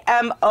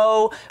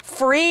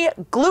GMO-free,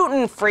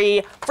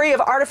 gluten-free, free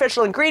of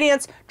artificial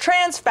ingredients,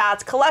 trans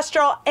fats,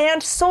 cholesterol,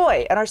 and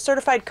soy, and are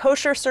certified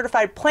kosher,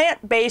 certified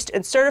plant-based,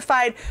 and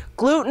certified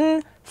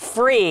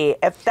gluten-free.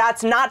 If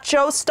that's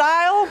nacho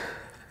style,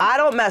 I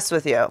don't mess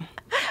with you.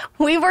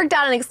 We've worked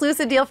out an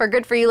exclusive deal for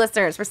Good For You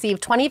listeners. Receive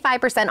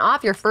 25%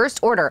 off your first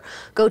order.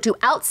 Go to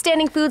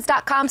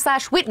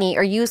outstandingfoods.com/Whitney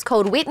or use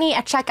code Whitney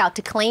at checkout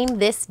to claim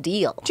this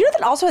deal. Do you know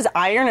that also has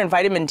iron and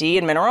vitamin D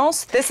and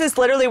minerals? This is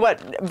literally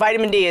what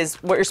vitamin D is,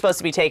 what you're supposed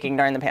to be taking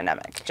during the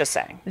pandemic. Just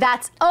saying.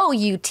 That's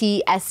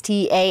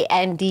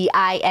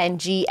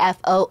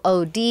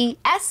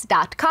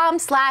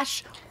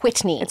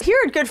outstandingfoods.com/Whitney. Here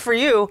at Good For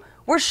You,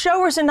 we're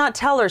showers and not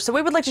tellers, so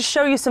we would like to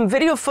show you some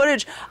video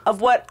footage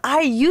of what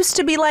I used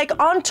to be like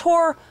on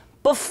tour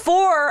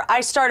before I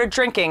started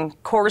drinking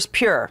Coors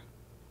Pure.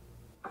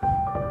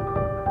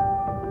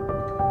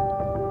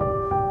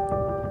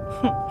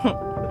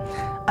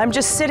 I'm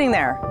just sitting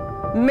there,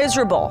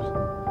 miserable,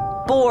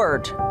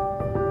 bored,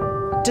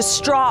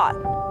 distraught,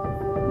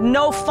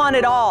 no fun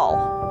at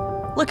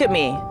all. Look at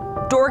me,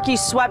 dorky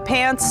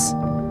sweatpants.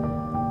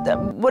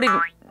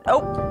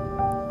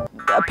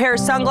 A pair of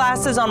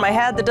sunglasses on my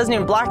head that doesn't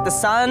even block the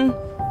sun.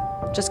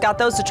 Just got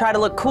those to try to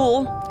look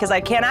cool, because I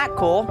can't act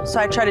cool, so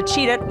I try to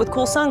cheat it with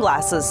cool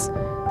sunglasses.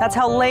 That's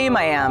how lame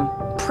I am,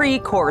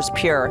 pre-Coors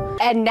Pure.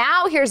 And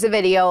now here's a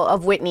video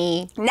of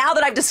Whitney. Now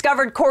that I've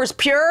discovered Coors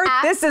Pure,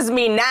 this is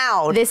me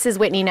now. This is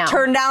Whitney now.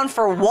 Turned down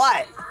for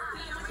what?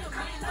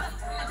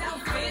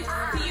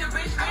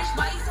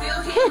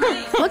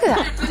 Look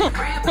at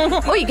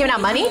that. Oh, you giving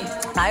out money?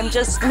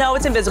 No,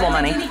 it's invisible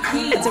money.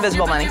 It's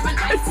invisible money.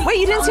 Wait,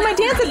 you didn't see my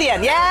dance at the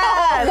end.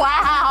 Yeah.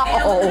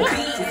 Wow.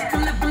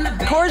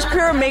 Coors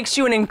Pure makes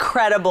you an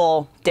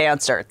incredible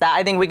dancer.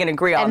 I think we can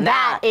agree on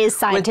that. And that is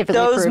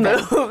scientifically proven.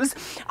 proven. Moves.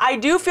 I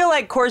do feel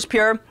like Coors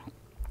Pure,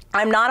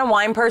 I'm not a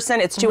wine person.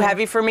 It's too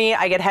heavy for me.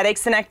 I get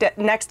headaches the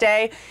next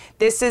day.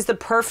 This is the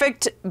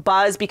perfect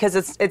buzz because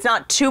it's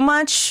not too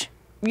much.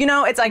 You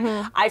know, it's like,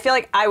 I feel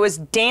like I was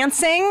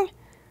dancing,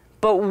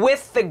 but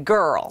with the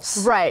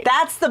girls. Right.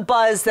 That's the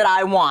buzz that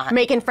I want.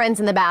 Making friends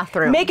in the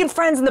bathroom. Making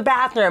friends in the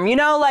bathroom. You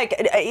know, like,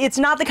 it's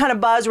not the kind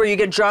of buzz where you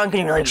get drunk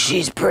and you're like,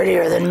 she's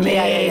prettier than me.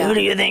 Yeah. Who do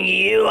you think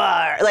you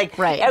are? Like,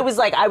 right. I was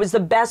the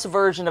best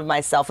version of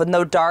myself with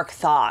no dark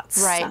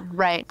thoughts.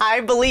 Right. I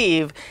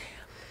believe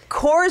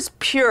Coors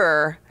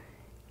Pure,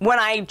 when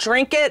I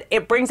drink it,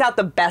 it brings out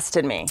the best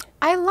in me.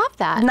 I love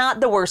that.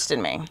 Not the worst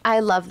in me. I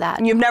love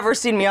that. You've never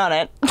seen me on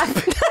it.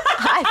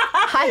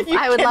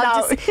 I would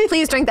love to see.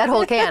 Please drink that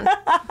whole can.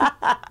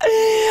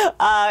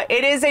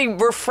 It is a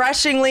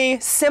refreshingly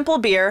simple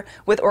beer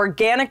with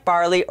organic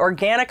barley,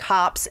 organic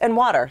hops, and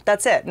water.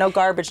 That's it. No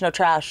garbage, no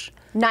trash.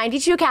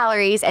 92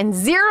 calories and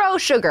 0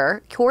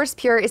 sugar. Coors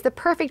Pure is the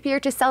perfect beer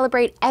to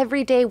celebrate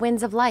everyday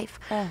wins of life.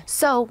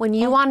 So when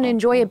you want to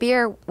enjoy a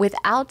beer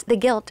without the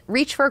guilt,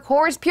 reach for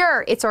Coors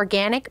Pure. It's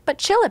organic, but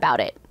chill about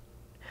it.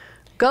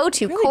 Go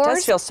to It really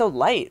does feel so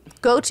light.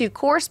 Go to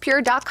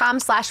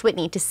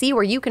CoorsPure.com/Whitney to see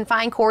where you can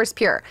find Coors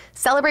Pure.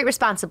 Celebrate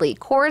responsibly.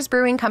 Coors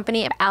Brewing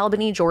Company of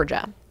Albany,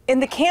 Georgia.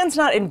 And the can's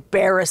not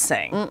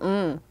embarrassing.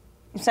 I'm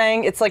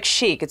saying it's like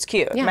chic. It's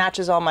cute. Yeah. It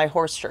matches all my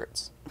horse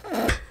shirts.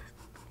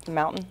 The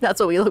mountain. That's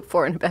what we look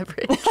for in a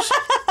beverage.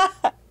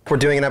 We're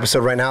doing an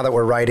episode right now that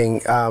we're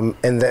writing,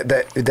 and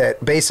that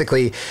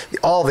basically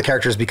all the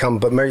characters become,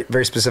 but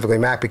very specifically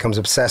Mac becomes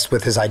obsessed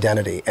with his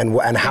identity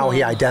and how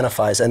he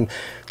identifies. And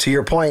to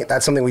your point,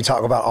 that's something we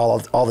talk about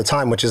all the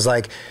time, which is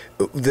like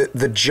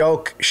the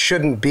joke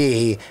shouldn't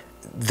be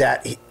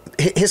that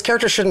his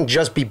character shouldn't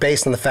just be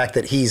based on the fact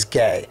that he's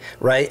gay,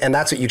 right? And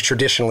that's what you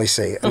traditionally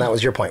see, and that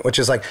was your point, which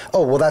is like,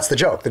 oh, well, that's the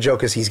joke. The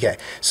joke is he's gay.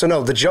 So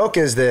no, the joke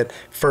is that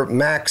for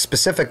Mac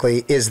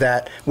specifically is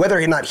that whether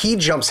or not he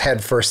jumps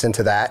headfirst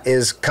into that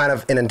is kind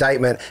of an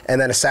indictment and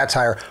then a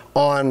satire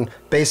on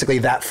basically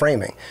that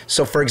framing.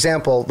 So for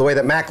example, the way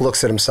that Mac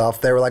looks at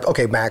himself, they were like,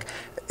 okay, Mac,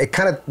 it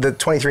kind of, the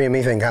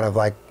 23andMe thing kind of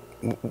like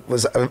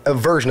was a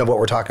version of what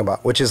we're talking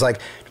about, which is like,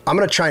 I'm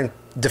going to try and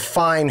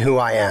define who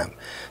I am.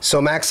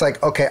 So Mac's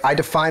like, okay, I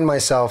define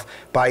myself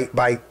by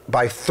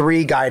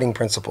 3 guiding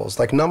principles.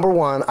 Like, number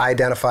 1, I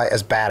identify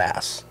as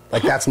badass.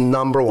 Like, that's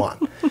number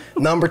 1.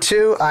 Number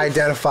 2, I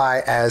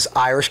identify as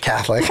Irish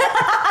Catholic.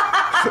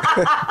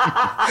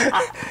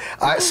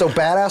 So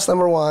badass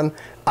number 1,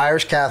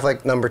 Irish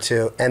Catholic number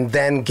 2, and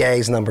then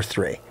gay's number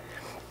 3.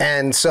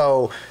 And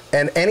so,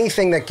 and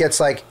anything that gets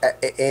like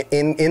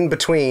in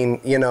between,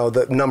 you know,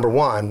 the number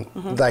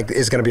 1, like,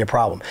 is going to be a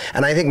problem.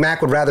 And I think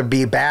Mac would rather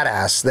be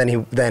badass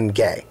than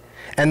gay.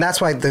 And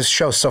that's why this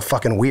show's so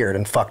fucking weird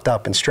and fucked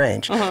up and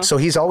strange. So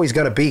he's always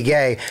going to be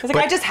gay. He's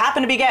like, I just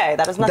happen to be gay.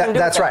 That has nothing to do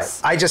with this.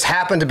 That's right. I just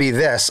happen to be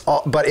this,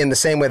 but in the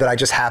same way that I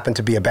just happen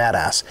to be a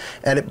badass.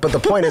 But the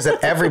point is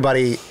that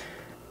everybody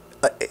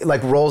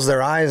like rolls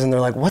their eyes and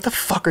they're like, what the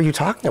fuck are you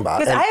talking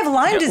about? Because I have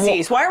Lyme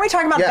disease. Why are we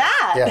talking about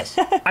that? Yes.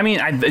 I mean,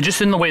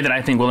 just in the way that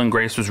I think Will and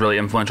Grace was really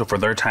influential for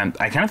their time,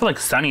 I kind of feel like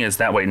Sunny is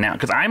that way now.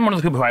 Because I'm one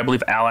of the people who I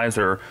believe allies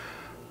are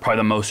probably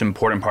the most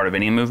important part of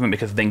any movement,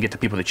 because they can get to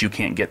people that you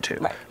can't get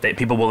to. Right.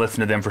 People will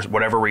listen to them for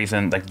whatever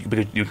reason, like,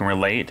 because you can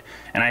relate.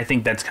 And I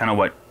think that's kind of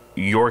what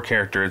your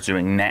character is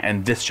doing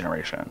in this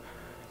generation.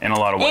 In a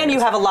lot of ways. And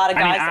you have a lot of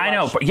guys. I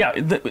know, but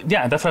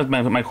yeah, that's what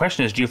my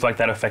question is. Do you feel like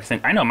that affects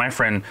things? I know my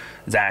friend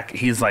Zach.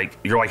 He's like,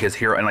 you're like his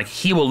hero, and like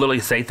he will literally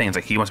say things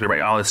like he wants to be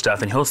writing all this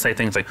stuff, and he'll say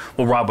things like,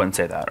 "Well, Rob wouldn't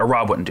say that," or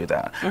 "Rob wouldn't do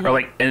that," or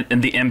like,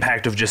 and the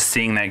impact of just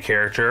seeing that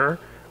character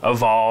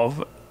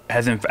evolve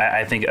has,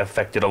 I think,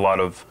 affected a lot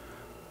of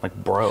like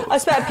bros.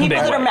 People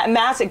that are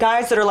massive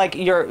guys that are like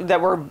that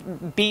were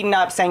beaten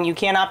up, saying you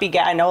cannot be gay.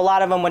 I know a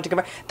lot of them went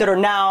to that are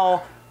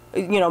now,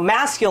 you know,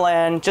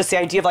 masculine, just the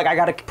idea of like, I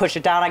got to push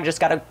it down. I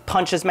just got to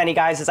punch as many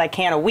guys as I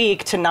can a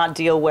week to not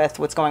deal with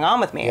what's going on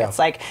with me. Yeah. It's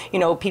like, you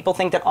know, people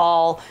think that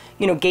all,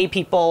 you know, gay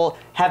people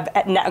have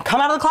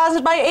come out of the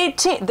closet by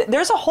 18.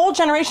 There's a whole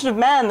generation of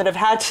men that have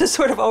had to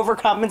sort of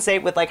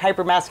overcompensate with like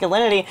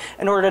hypermasculinity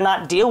in order to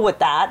not deal with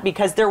that,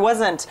 because there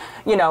wasn't,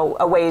 you know,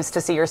 a ways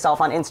to see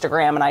yourself on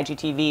Instagram and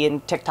IGTV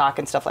and TikTok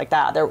and stuff like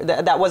that.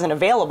 That wasn't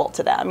available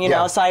to them, you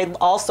know? So I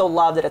also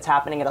love that it's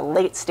happening at a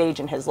late stage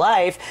in his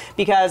life,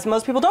 because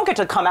most people don't get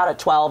to come out at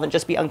 12 and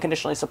just be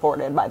unconditionally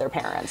supported by their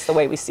parents the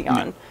way we see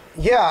on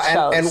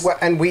shows.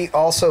 And we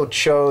also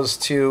chose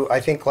to, I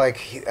think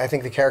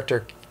the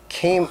character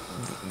came,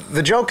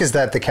 the joke is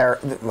that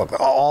look,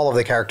 all of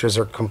the characters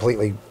are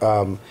completely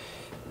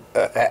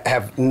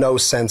have no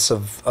sense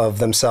of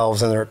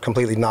themselves, and they're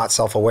completely not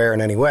self-aware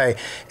in any way.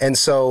 And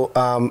so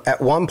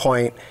at one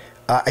point,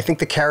 I think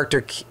the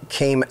character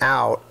came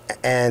out,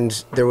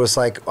 and there was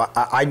like,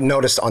 I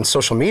noticed on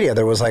social media,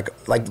 there was like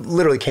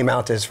literally came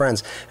out to his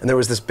friends, and there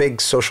was this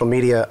big social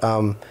media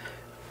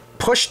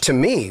push to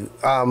me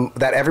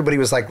that everybody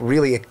was like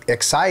really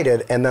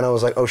excited. And then I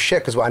was like, oh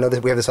shit, because I know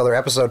that we have this other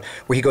episode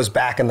where he goes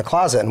back in the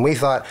closet, and we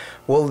thought,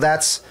 well,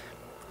 that's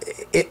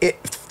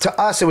to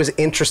us, it was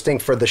interesting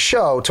for the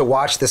show to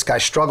watch this guy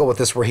struggle with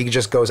this, where he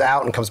just goes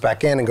out and comes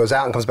back in and goes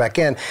out and comes back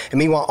in. And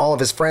meanwhile, all of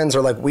his friends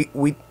are like,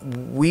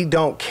 we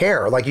don't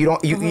care. Like,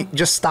 you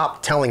just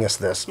stop telling us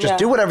this. Just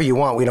do whatever you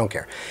want. We don't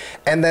care.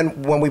 And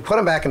then when we put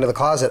him back into the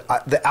closet,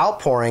 the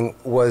outpouring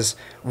was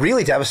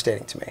really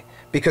devastating to me,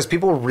 because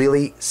people were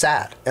really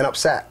sad and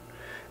upset.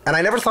 And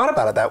I never thought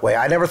about it that way.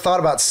 I never thought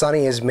about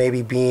Sunny as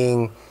maybe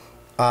being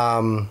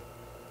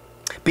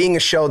a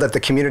show that the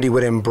community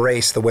would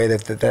embrace the way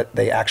that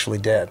they actually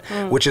did,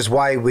 which is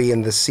why we,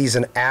 in the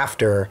season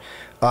after,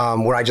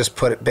 where I just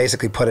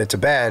basically put it to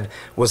bed,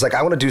 was like,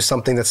 I want to do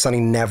something that Sunny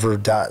never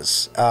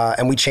does.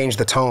 And we changed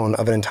the tone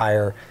of an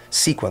entire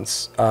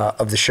sequence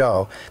of the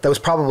show. That was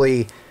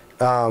probably,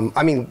 one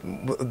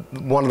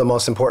of the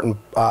most important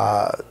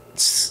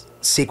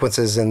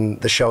sequences in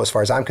the show, as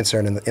far as I'm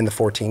concerned, in the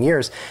 14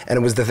 years. And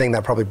it was the thing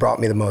that probably brought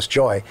me the most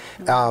joy.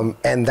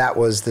 And that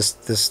was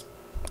this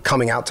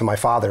coming out to my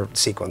father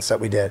sequence that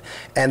we did.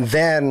 And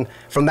then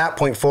from that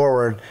point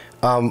forward,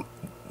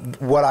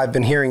 what I've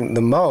been hearing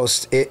the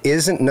most, it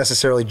isn't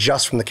necessarily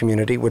just from the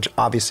community, which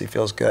obviously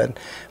feels good,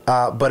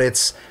 but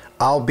it's,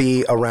 I'll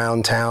be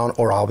around town,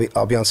 or I'll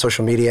be on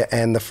social media,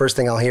 and the first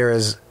thing I'll hear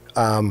is,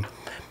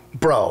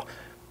 bro,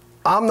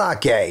 I'm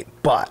not gay,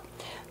 but,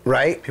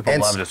 right? People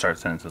love to start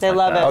sentences. They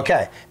love it.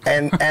 Okay,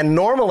 and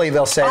normally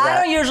they'll say that.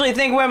 I don't usually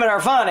think women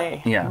are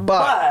funny. Yeah,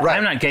 but right.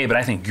 I'm not gay, but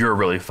I think you're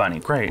really funny.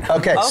 Great.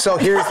 Okay. So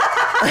here's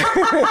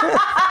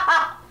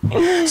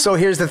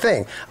the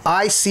thing.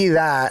 I see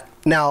that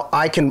now.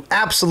 I can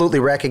absolutely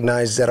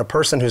recognize that a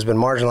person who's been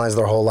marginalized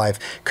their whole life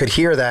could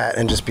hear that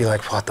and just be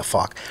like, "What the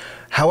fuck."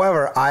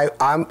 However,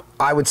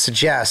 I would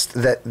suggest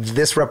that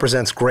this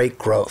represents great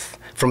growth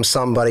from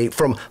somebody,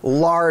 from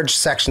large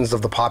sections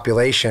of the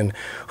population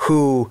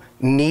who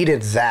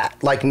needed that,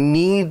 like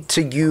need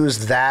to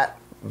use that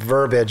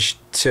verbiage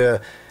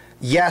to,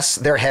 yes,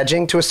 they're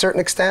hedging to a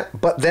certain extent,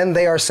 but then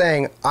they are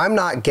saying, I'm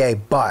not gay,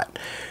 but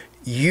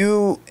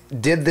you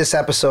did this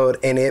episode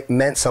and it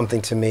meant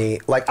something to me.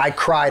 Like, I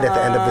cried at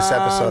the end of this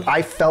episode.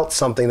 I felt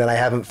something that I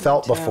haven't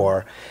felt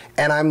before.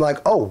 And I'm like,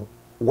 oh,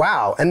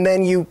 wow. And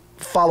then you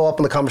follow up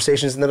on the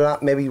conversations and they're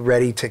not maybe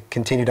ready to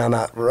continue down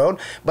that road.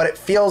 But it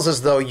feels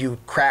as though you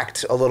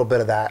cracked a little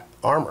bit of that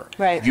armor.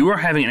 Right. You are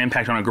having an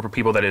impact on a group of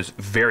people that is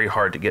very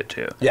hard to get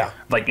to. Yeah.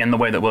 Like in the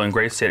way that Will and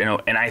Grace did.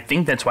 And I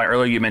think that's why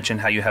earlier you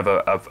mentioned how you have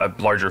a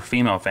larger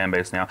female fan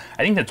base now.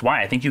 I think that's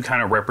why. I think you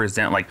kind of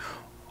represent like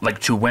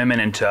to women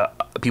and to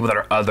people that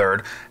are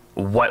othered,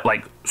 what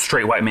like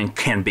straight white men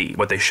can be,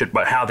 what they should,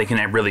 but how they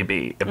can really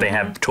be if they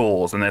have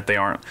tools and that they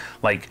aren't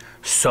like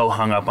so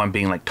hung up on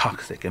being like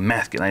toxic and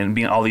masculine and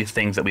being all these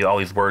things all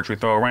these words we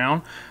throw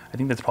around. I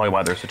think that's probably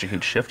why there's such a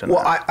huge shift in that.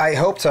 Well, I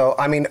hope so.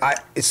 I mean,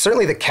 it's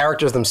certainly the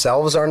characters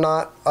themselves are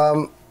not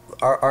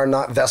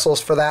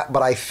vessels for that,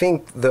 but I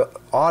think the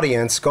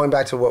audience, going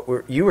back to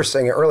what you were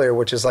saying earlier,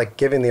 which is like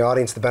giving the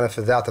audience the benefit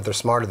of the doubt that they're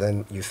smarter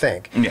than you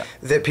think. Yeah.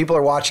 That people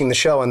are watching the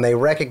show and they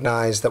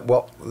recognize that,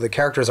 well, the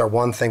characters are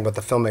one thing, but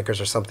the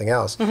filmmakers are something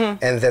else,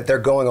 and that they're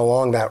going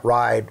along that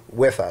ride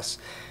with us.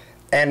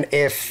 And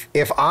if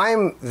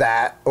I'm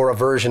that, or a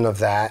version of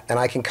that, and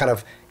I can kind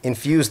of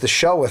infuse the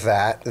show with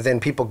that,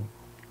 then people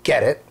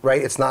get it,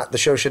 right? It's not, the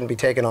show shouldn't be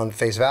taken on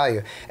face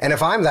value. And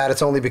if I'm that,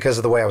 it's only because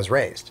of the way I was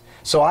raised.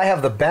 So I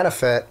have the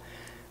benefit,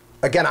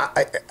 again,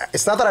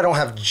 it's not that I don't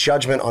have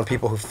judgment on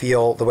people who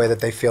feel the way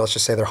that they feel. Let's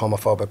just say they're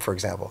homophobic, for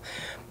example.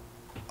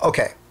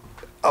 Okay,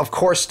 of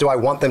course, do I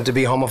want them to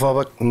be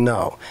homophobic?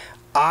 No.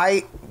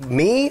 I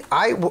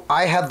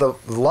had the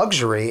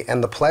luxury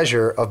and the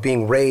pleasure of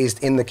being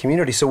raised in the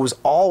community, so it was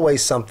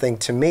always something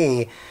to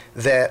me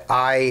that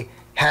I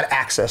had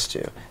access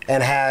to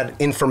and had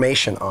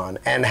information on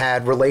and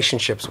had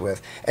relationships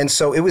with. And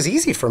so it was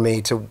easy for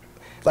me to,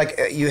 like,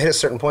 you hit a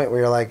certain point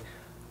where you're like,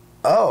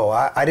 oh,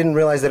 I didn't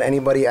realize that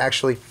anybody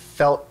actually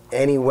felt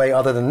any way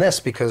other than this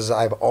because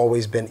I've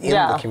always been in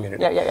the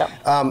community.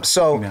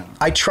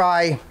 I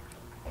try,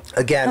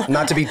 again,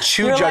 not to be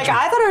too You're judgmental. like,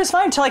 I thought it was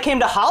fine until I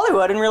came to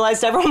Hollywood and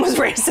realized everyone was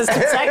racist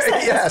and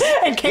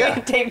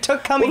sexist and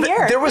took coming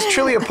here. There was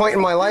truly a point in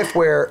my life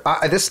where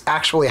this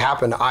actually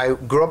happened. I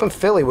grew up in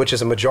Philly, which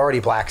is a majority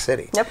black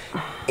city. Yep.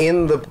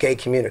 In the gay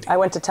community. I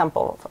went to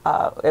Temple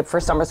for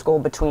summer school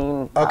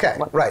between...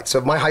 right.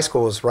 So my high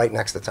school was right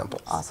next to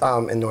Temple.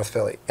 Awesome. In North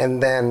Philly.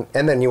 And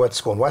then you went to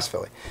school in West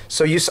Philly.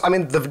 So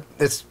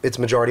it's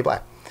majority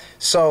black.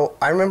 So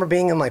I remember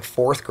being in like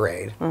 4th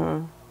grade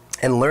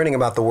and learning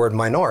about the word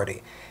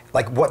minority,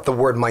 like what the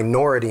word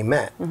minority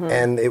meant.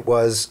 And it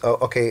was,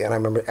 and I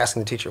remember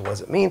asking the teacher, what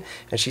does it mean?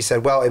 And she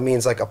said, well, it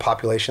means like a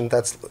population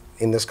that's,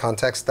 in this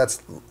context,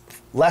 that's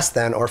less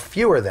than or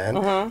fewer than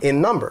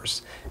in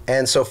numbers.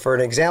 And so for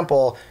an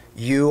example,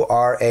 you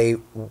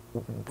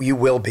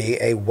will be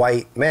a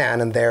white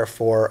man and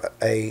therefore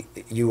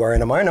you are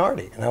in a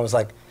minority. And I was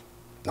like,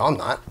 no, I'm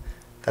not.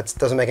 That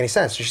doesn't make any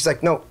sense. She's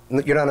like, no,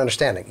 you're not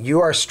understanding.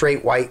 You are a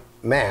straight white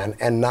man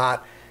and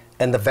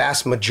the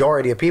vast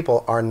majority of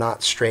people are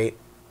not straight,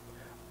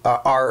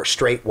 are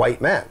straight white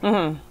men.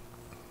 And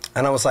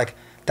I was like,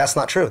 that's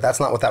not true.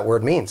 That's not what that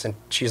word means. And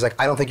she's like,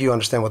 I don't think you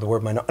understand what the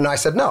word minority. And I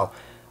said, no,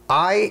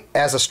 I,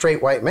 as a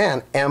straight white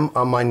man, am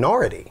a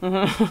minority.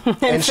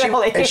 And she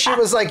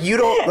was like, you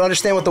don't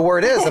understand what the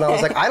word is. And I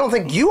was like, I don't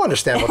think you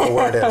understand what the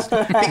word is.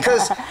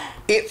 Because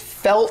it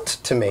felt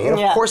to me, and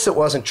of course it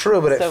wasn't true,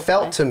 but it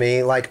felt to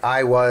me like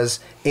I was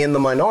in the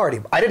minority.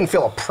 I didn't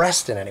feel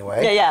oppressed in any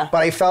way. But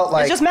I felt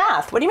like... It's just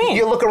math. What do you mean?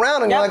 You look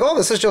around and you're like, oh,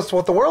 this is just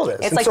what the world is.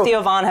 It's and like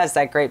Theo Von has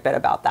that great bit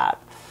about that.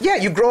 Yeah,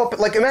 you grow up,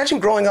 like imagine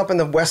growing up in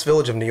the West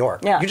Village of New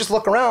York. You just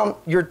look around,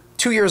 you're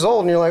 2 years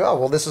old and you're like, oh,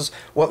 well, this is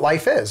what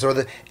life is,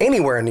 or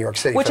anywhere in New York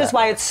City. Which is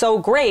why it's so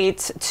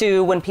great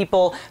to, when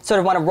people sort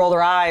of want to roll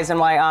their eyes, and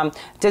why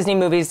Disney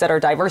movies that are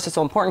diverse are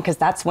so important, because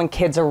that's when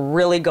kids are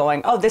really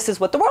going, oh, this is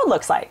what the world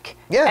looks like.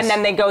 And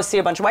then they go see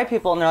a bunch of white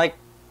people and they're like,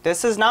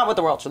 this is not what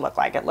the world should look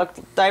like. It looked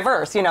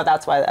diverse.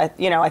 That's why,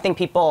 I think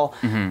people,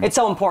 it's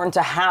so important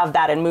to have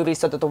that in movies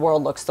so that the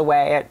world looks the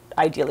way it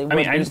ideally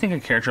would. I just think a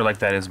character like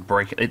that is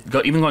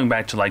even going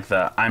back to like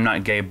the I'm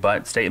not gay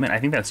but statement, I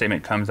think that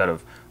statement comes out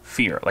of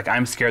fear. Like,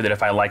 I'm scared that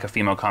if I like a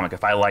female comic,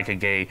 if I like a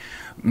gay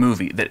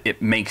movie, that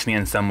it makes me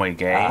in some way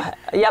gay.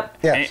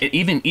 And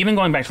even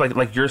going back to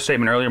like your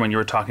statement earlier when you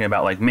were talking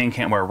about like men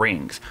can't wear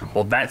rings.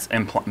 Well, that's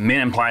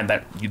men implied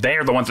that they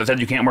are the ones that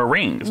said you can't wear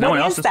rings. No one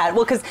else is that.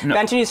 Well, because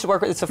Benton used to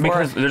work with Sephora.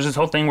 Because there's this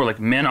whole thing where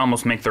like men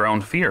almost make their own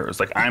fears.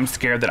 Like, I'm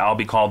scared that I'll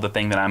be called the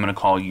thing that I'm going to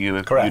call you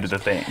if you do the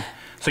thing.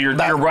 So you're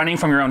running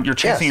from your own. You're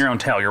chasing your own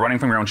tail. You're running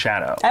from your own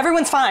shadow.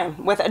 Everyone's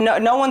fine with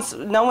no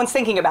one's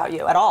thinking about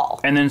you at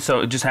all. And then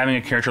so just having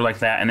a character like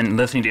that, and then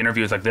listening to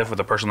interviews like this with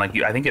a person like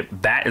you, I think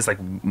that is like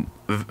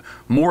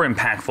more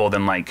impactful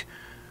than like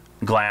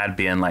Glad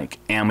being like,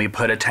 and we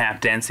put a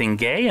tap dancing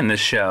gay in this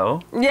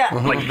show.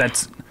 Like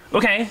that's.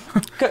 Okay.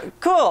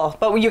 Cool,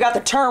 but you got the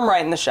term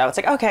right in the show. It's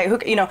like, okay,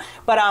 but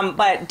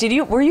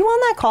were you on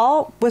that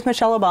call with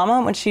Michelle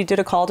Obama when she did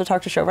a call to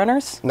talk to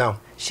showrunners? No.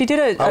 She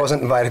did I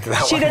wasn't invited to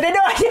that She one. did.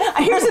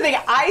 No, here's the thing.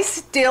 I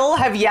still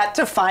have yet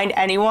to find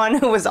anyone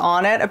who was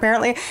on it.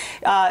 Apparently,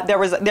 there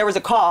was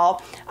a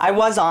call. I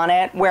was on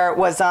it where it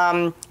was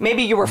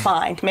maybe you were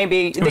fined.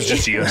 Maybe It was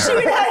just you and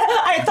her.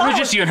 I thought It was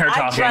just you and her I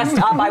talking. dressed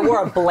up. I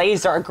wore a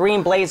blazer, a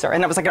green blazer,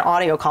 and it was like an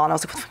audio call. And I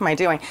was like, what am I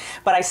doing?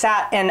 But I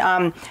sat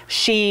and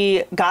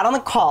she got on the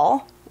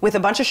call with a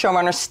bunch of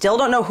showrunners, still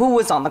don't know who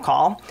was on the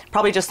call,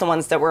 probably just the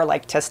ones that were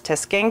like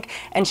tisk-tisking.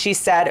 And she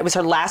said it was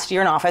her last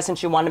year in office and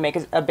she wanted to make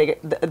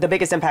the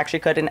biggest impact she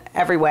could in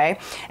every way.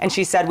 And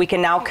she said, we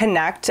can now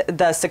connect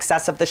the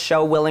success of the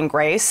show Will and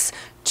Grace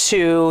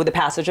to the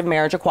passage of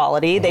marriage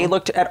equality. They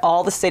looked at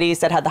all the cities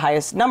that had the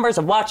highest numbers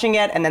of watching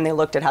it, and then they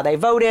looked at how they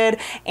voted.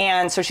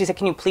 And so she said,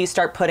 can you please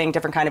start putting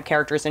different kind of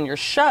characters in your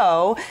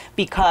show,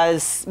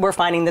 because we're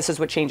finding this is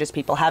what changes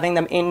people, having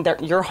them in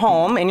your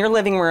home, in your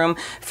living room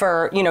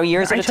for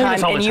years at a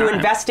time, and you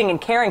investing and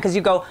caring, because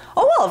you go,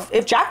 oh well,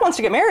 if Jack wants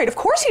to get married, of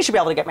course he should be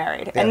able to get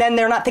married. Yeah. And then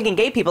they're not thinking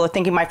gay people, they're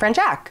thinking my friend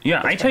Jack.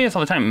 Yeah, I tell you this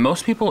all the time.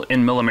 Most people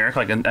in middle America,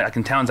 like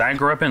in towns I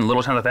grew up in,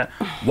 little towns like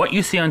that, what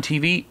you see on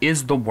TV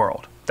is the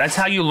world. That's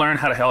how you learn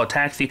how to hail a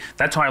taxi.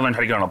 That's how I learned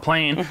how to get on a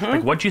plane.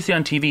 Like, what you see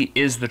on TV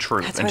is the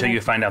truth until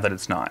you find out that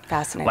it's not.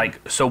 Fascinating.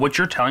 Like, so what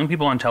you're telling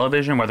people on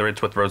television, whether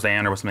it's with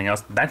Roseanne or with something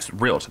else, that's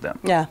real to them.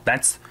 Yeah.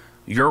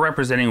 You're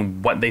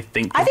representing what they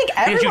think. I think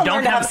everyone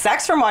learned to have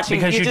sex from watching.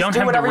 Because you just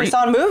do whatever you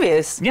saw in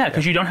movies. Yeah,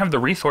 because you don't have the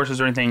resources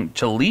or anything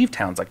to leave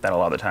towns like that a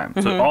lot of the time.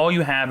 So all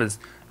you have is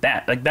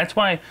that. Like, that's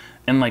why,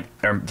 and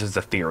this is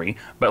a theory,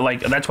 but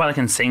that's why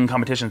in singing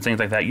competitions, things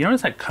like that, you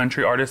notice that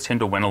country artists tend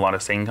to win a lot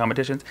of singing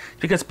competitions,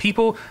 because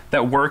people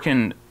that work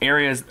in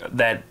areas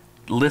that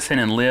listen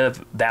and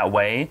live that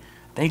way,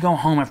 they go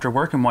home after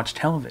work and watch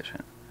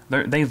television.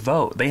 They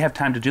vote. They have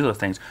time to do those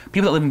things.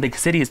 People that live in big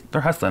cities,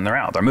 they're hustling, they're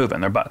out, they're moving,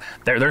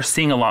 they're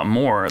seeing a lot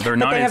more.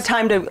 They have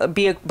time to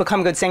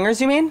become good singers,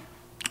 you mean?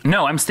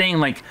 No, I'm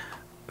saying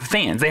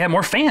fans. They have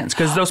more fans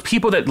because those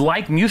people that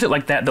like music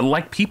like that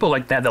like people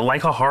like that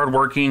like a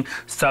hardworking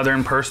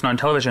Southern person on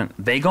television,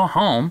 they go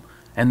home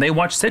and they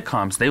watch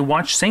sitcoms, they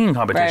watch singing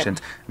competitions,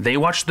 they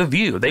watch The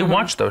View, they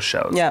watch those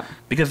shows. Yeah.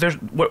 Because there's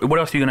what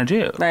else are you going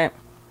to do? Right.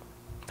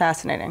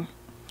 Fascinating.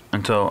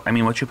 And so, I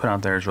mean, what you put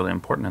out there is really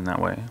important in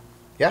that way.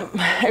 Yeah.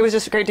 It was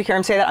just great to hear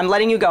him say that. I'm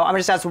letting you go. I'm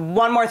going to just ask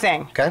one more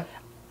thing. Okay.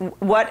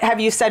 What have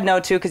you said no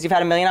to? Because you've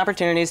had a million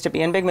opportunities to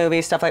be in big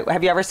movies, stuff like.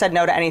 Have you ever said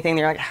no to anything?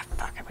 That you're like,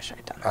 fuck, I wish I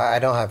had done. I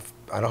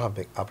don't have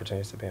big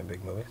opportunities to be in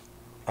big movies.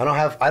 I don't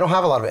have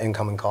a lot of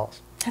incoming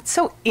calls. That's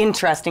so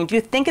interesting. Do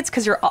you think it's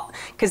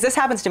because this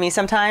happens to me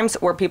sometimes,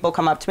 where people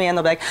come up to me and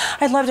they'll be like,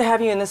 I'd love to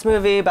have you in this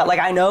movie, but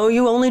I know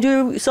you only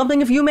do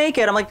something if you make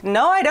it. I'm like,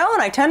 no, I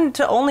don't. I tend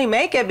to only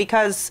make it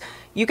because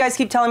you guys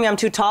keep telling me I'm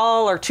too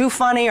tall or too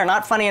funny or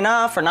not funny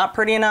enough or not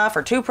pretty enough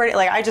or too pretty.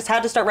 I just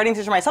had to start writing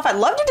things for myself. I'd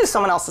love to do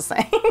someone else's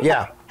thing.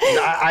 Yeah.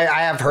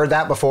 I have heard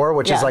that before,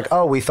 which is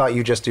oh, we thought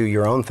you just do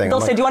your own thing. They'll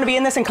say, do you want to be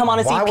in this and come on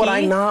as EP? Why would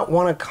I not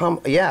want to come?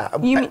 Yeah. A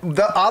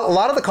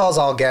lot of the calls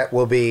I'll get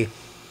will be,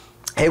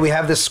 hey, we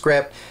have this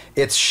script.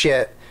 It's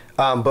shit.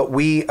 But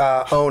we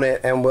own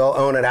it, and we'll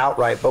own it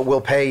outright, but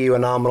we'll pay you a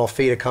nominal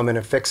fee to come in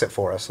and fix it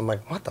for us. I'm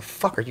like, what the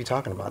fuck are you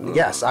talking about?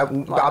 Yes,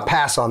 I'll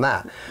pass on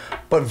that.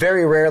 But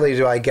very rarely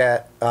do I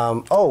get,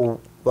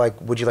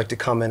 would you like to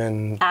come in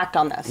and... act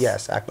on this.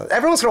 Yes, act on this.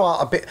 Every once in a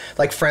while,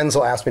 friends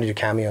will ask me to do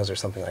cameos or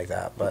something like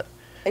that, but...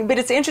 But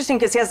it's interesting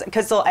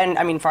because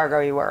Fargo,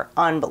 you were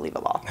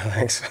unbelievable.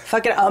 Thanks.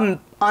 Fucking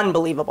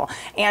unbelievable.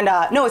 And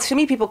no, it's to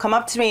me, people come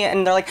up to me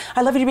and they're like,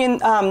 I'd love you to be in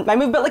my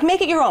movie, but make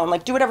it your own.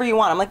 Do whatever you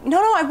want. I'm like, no,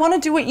 I want to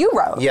do what you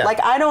wrote.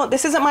 Yeah.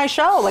 This isn't my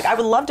show. I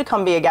would love to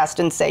come be a guest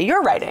and say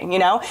you're writing,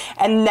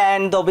 And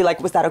then they'll be like,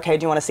 was that okay?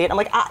 Do you want to see it? I'm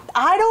like,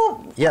 I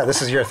don't. Yeah,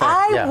 this is your thing.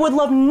 I would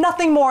love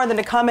nothing more than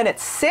to come in at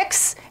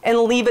 6 and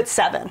leave at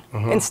 7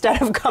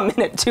 instead of come in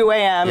at 2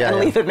 a.m. and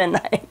leave at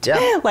midnight.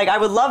 Yeah. I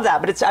would love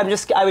that, but I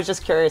was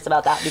just curious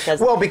about that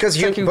because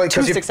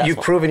you've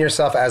proven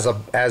yourself as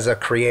a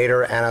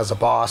creator and as a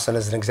boss and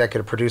as an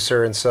executive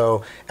producer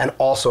and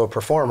also a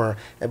performer,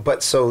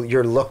 but so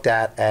you're looked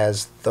at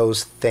as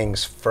those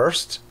things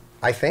first,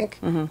 I think,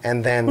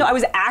 and then... No, I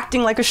was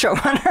acting like a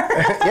showrunner.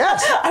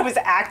 Yes. I was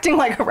acting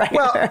like a writer.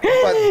 Well,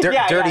 but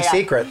dirty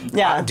secret.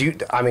 Yeah.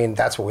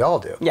 That's what we all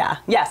do. Yeah.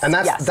 Yes. And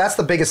that's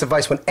the biggest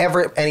advice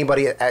whenever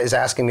anybody is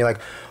asking me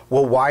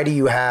well, how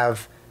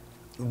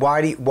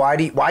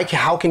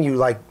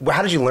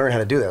did you learn how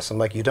to do this? I'm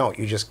like, you don't.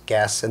 You just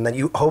guess, and then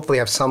you hopefully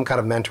have some kind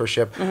of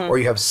mentorship or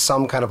you have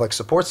some kind of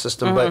support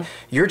system, but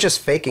you're just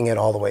faking it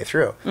all the way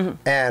through.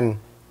 And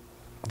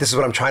this is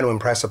what I'm trying to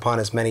impress upon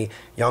as many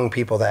young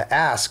people that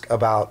ask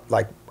about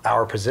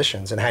our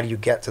positions and how do you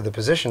get to the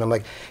position. I'm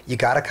like, you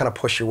got to kind of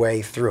push your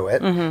way through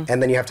it, and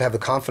then you have to have the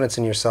confidence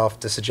in yourself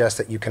to suggest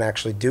that you can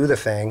actually do the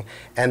thing,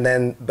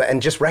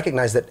 and just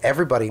recognize that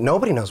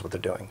nobody knows what they're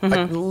doing.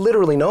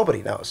 Literally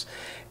nobody knows.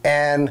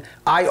 And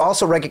I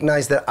also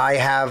recognize that I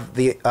have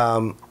the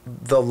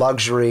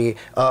luxury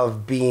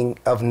of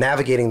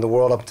navigating the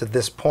world up to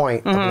this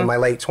point, up in my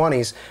late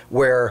 20s,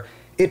 where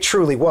it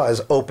truly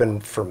was open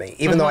for me,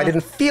 even though I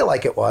didn't feel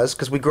like it was,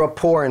 because we grew up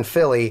poor in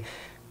Philly.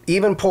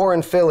 even poor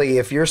in Philly,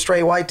 if you're a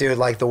straight white dude,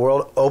 like the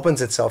world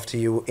opens itself to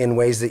you in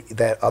ways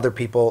that other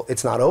people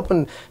it's not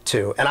open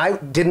to. And I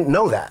didn't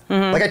know that.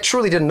 Like I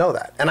truly didn't know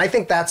that. And I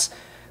think that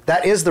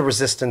is the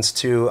resistance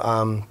to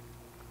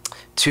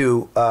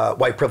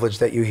white privilege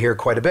that you hear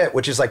quite a bit,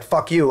 which is like,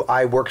 fuck you,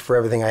 I worked for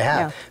everything I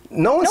have.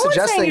 No one's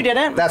suggesting saying you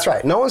didn't. That's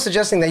right. No one's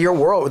suggesting that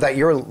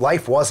your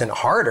life wasn't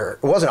harder.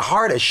 It wasn't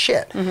hard as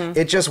shit.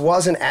 It just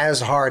wasn't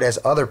as hard as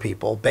other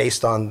people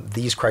based on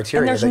these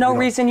criteria. And there's no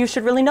reason you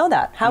should really know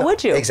that. How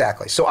would you?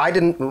 Exactly. So I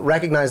didn't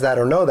recognize that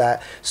or know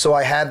that. So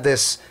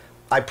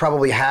I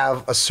probably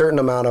have a certain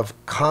amount of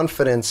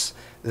confidence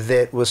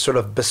that was sort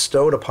of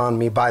bestowed upon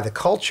me by the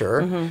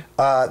culture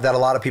that a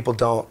lot of people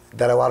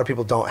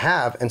don't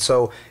have. And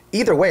so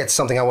either way, it's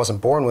something I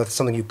wasn't born with,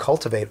 something you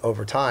cultivate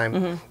over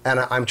time.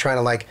 And I'm trying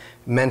to like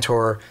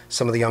mentor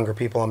some of the younger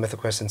people on Mythic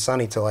Quest and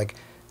Sunny to like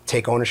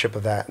take ownership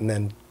of that and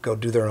then go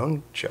do their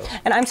own shows.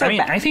 And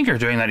I think you're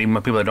doing that even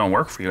with people that don't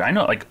work for you. I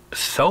know like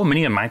so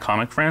many of my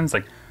comic friends,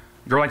 like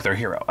you're like their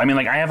hero. I mean,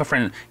 like I have a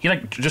friend. He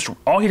like just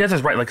all he does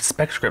is write like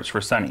spec scripts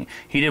for Sunny.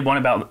 He did one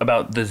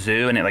about the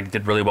zoo, and it like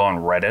did really well on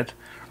Reddit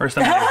or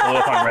something. It blew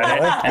up on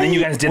Reddit, and then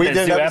you guys did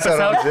that zoo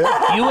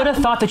episode. You would have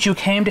thought that you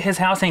came to his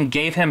house and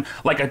gave him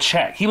like a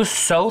check. He was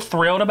so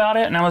thrilled about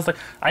it, and I was like,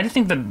 I just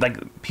think that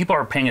like people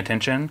are paying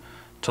attention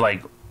to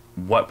like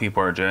what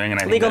people are doing. And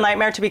I think Legal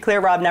Nightmare. To be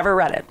clear, Rob never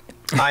read it.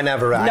 I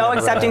never read. No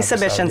accepting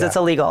submissions. It's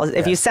illegal.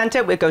 If you sent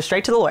it, it goes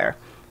straight to the lawyer.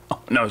 Oh,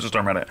 no, it's just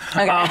on Reddit.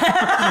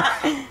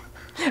 Okay.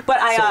 But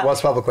so it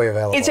was publicly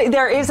available.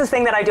 There is this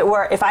thing that I do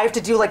where if I have to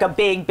do like a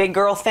big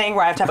girl thing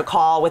where I have to have a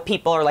call with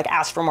people or like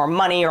ask for more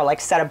money or like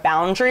set a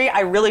boundary,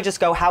 I really just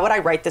go, how would I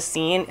write the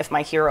scene if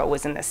my hero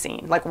was in the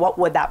scene? Like what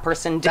would that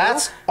person do?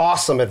 That's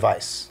awesome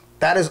advice.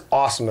 That is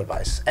awesome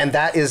advice. And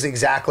that is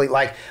exactly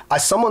like,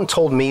 someone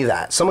told me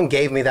that. Someone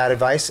gave me that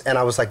advice and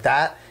I was like,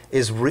 that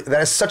is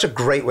such a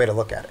great way to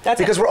look at it.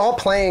 Because we're all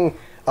playing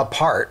a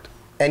part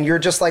and you're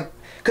just like,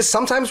 because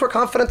sometimes we're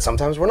confident,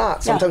 sometimes we're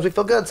not. Sometimes we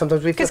feel good,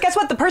 sometimes we feel... Because guess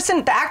what?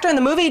 The actor in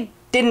the movie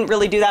didn't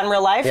really do that in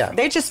real life. Yeah.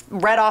 They just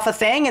read off a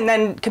thing and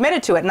then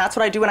committed to it. And that's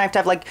what I do when I have to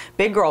have like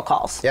big girl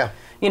calls. Yeah.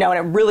 You know, and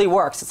it really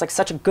works. It's like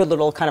such a good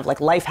little kind of like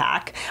life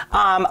hack.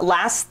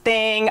 Last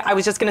thing, I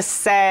was just going to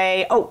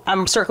say,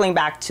 I'm circling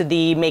back to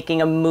the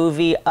making a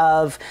movie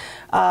of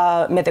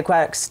Mythic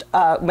Quest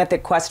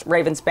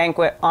Raven's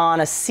Banquet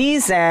on a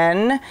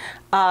season.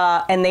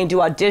 And they do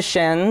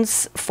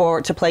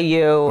auditions to play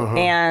you.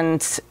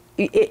 And...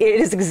 It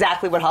is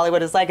exactly what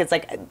Hollywood is like. It's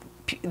like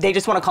they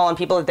just want to call on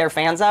people that they're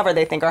fans of or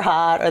they think are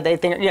hot or they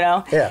think, you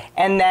know? Yeah.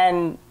 And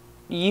then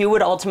you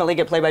would ultimately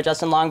get played by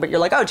Justin Long, but you're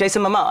like,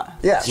 Jason Momoa.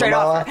 Yeah, straight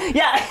Momoa. off.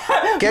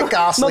 Yeah. Get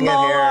Gosling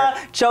Momoa, in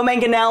here. Joe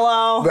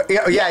Manganiello.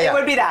 Yeah. It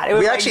would be that.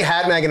 We actually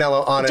had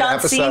Manganiello on an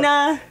episode. John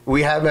Cena.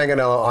 We had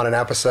Manganiello on an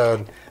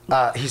episode.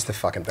 He's the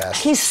fucking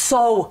best. He's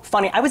so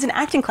funny. I was in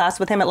acting class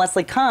with him at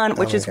Leslie Kahn,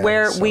 which is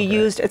where we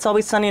used It's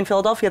Always Sunny in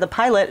Philadelphia, the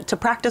pilot, to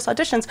practice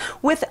auditions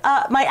with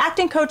my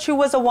acting coach who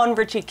was a one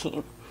Richie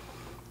Keene.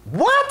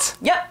 What?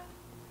 Yep.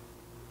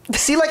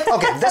 See, like,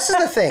 okay, this is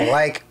the thing.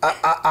 Like,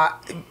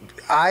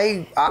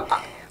 I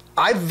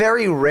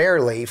very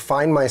rarely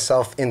find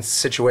myself in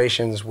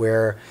situations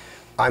where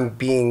I'm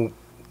being...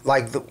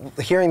 Like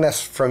hearing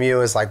this from you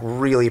is like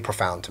really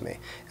profound to me,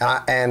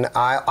 and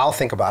I'll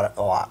think about it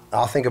a lot.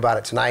 I'll think about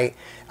it tonight.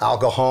 I'll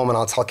go home and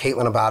I'll tell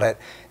Caitlin about it,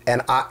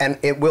 and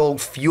it will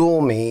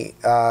fuel me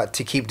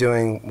to keep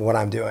doing what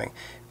I'm doing,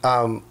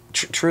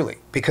 truly,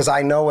 because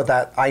I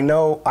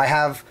know I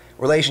have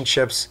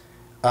relationships,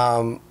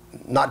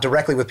 not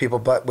directly with people,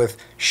 but with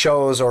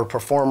shows or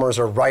performers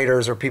or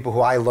writers or people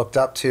who I looked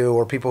up to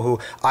or people who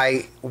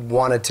I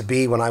wanted to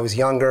be when I was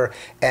younger,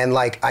 and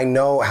like I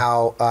know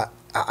how.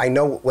 I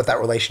know what that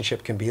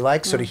relationship can be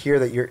like. So to hear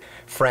that your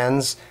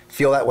friends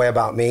feel that way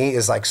about me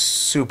is like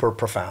super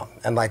profound.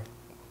 And like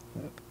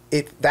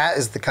that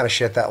is the kind of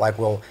shit that like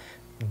will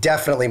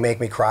definitely make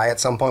me cry at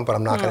some point, but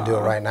I'm not going to do it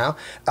right now.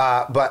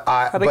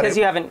 Because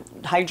you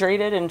haven't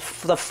hydrated in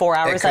the 4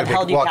 hours I've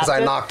held you captive. Well, because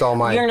I knocked all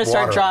my You're going to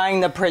start water. drawing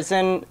the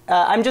prison.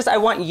 I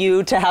want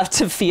you to have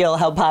to feel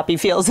how Poppy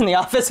feels in the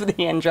office with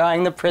Ian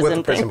drawing the prison with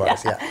the prison thing.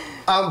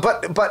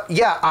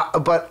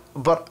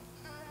 bars,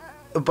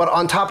 But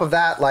on top of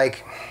that,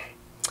 like,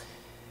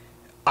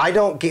 I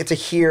don't get to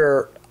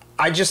hear,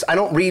 I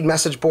don't read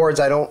message boards,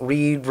 I don't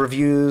read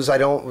reviews, I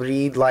don't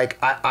read, like,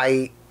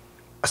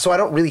 so I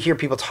don't really hear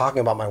people talking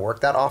about my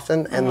work that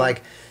often, and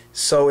like,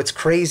 so it's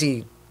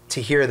crazy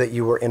to hear that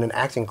you were in an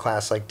acting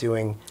class, like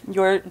doing...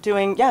 You're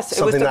doing, yes,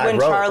 it was when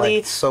Charlie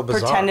like, so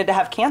pretended to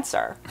have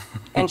cancer,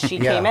 and she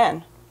Yeah. came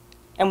in.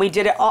 And we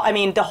did it all, I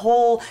mean, the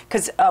whole,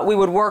 because we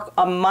would work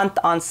a month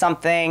on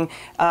something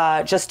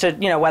just to,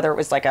 whether it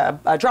was like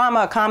a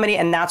drama, a comedy,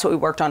 and that's what we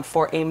worked on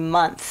for a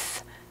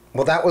month.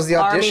 Well, that was the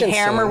audition Armie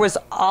Hammer scene. was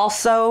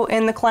also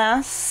in the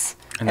class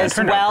And that as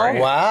turned out well.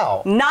 great.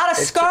 Wow. Not a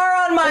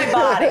scar on my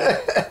body.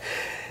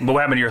 But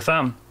what happened to your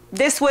thumb?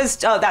 This was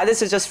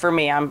this is just for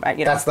me.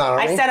 That's not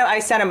on me? I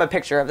sent him a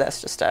picture of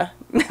this just to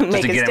make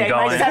to his get him day.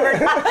 going.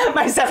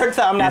 My severed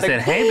thumb. You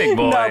said, "Hey, big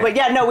boy." No, but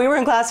yeah, we were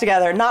in class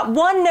together. Not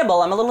one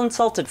nibble. I'm a little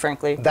insulted,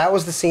 frankly. That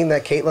was the scene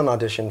that Caitlin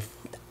auditioned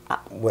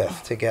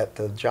with to get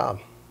the job.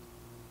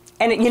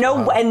 And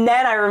and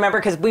then I remember,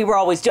 because we were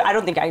always I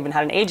don't think I even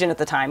had an agent at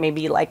the time,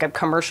 maybe like a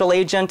commercial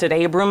agent at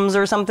Abrams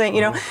or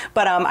something,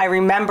 But I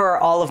remember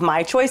all of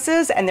my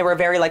choices, and they were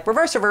very like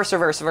reverse, reverse,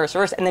 reverse, reverse,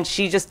 reverse. And then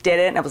she just did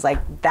it, and I was like,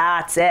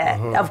 that's it.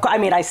 Of course, I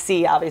mean, I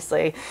see,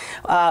 obviously.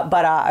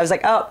 But I was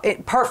like,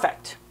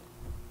 perfect.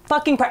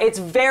 Fucking it's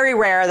very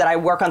rare that I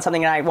work on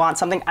something and I want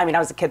something. I mean, I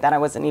was a kid then. I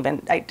wasn't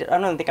even, I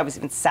don't even think I was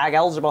even SAG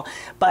eligible.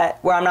 But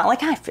where I'm not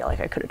like, I feel like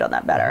I could have done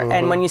that better.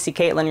 And when you see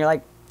Caitlin, you're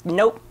like,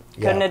 nope,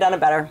 couldn't have done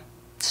it better.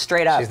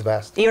 Straight up. She's the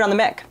best. Even on the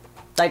mic.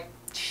 Like,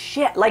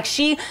 shit. Like,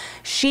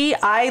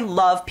 I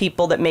love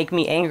people that make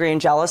me angry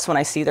and jealous when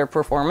I see their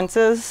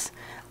performances.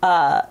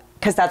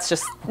 Because that's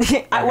just,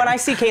 when I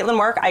see Caitlin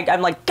work,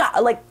 I'm like,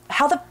 God, like,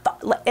 how the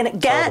fuck? And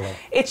again,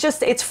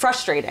 Totally. it's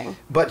frustrating.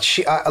 But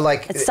she,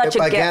 It's such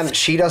a again, gift.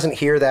 she doesn't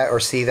hear that or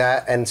see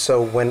that. And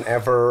so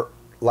whenever,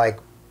 like,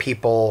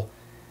 people,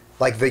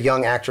 like the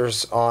young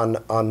actors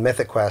on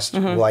Mythic Quest,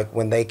 like,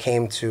 when they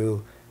came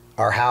to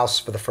our house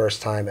for the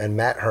first time and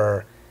met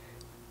her,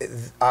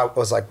 I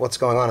was like, what's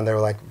going on? And they were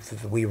like,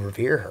 we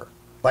revere her.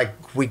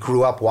 Like, we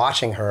grew up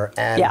watching her.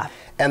 And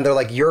and they're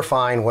like, you're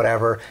fine,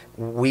 whatever.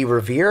 We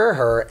revere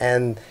her.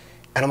 And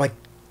I'm like,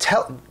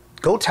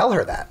 go tell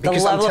her that.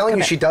 Because I'm telling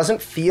you, she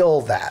doesn't feel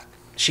that.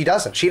 She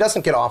doesn't. She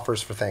doesn't get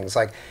offers for things.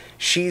 Like,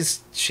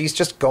 she's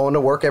just going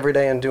to work every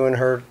day and doing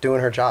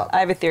her job.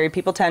 I have a theory.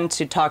 People tend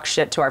to talk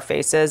shit to our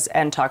faces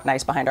and talk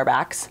nice behind our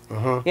backs.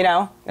 It's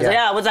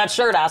like, what's that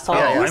shirt, asshole?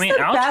 Yeah. Who's the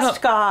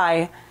best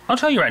guy? I'll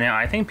tell you right now,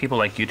 I think people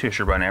like you two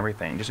should run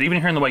everything. Just even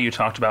hearing the way you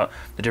talked about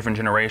the different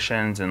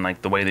generations and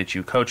like the way that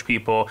you coach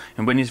people,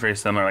 and Whitney's very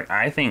similar. Like,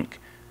 I think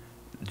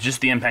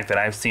just the impact that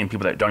I've seen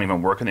people that don't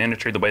even work in the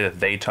industry, the way that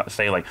they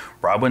say like,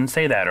 Rob wouldn't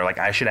say that, or like,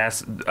 I should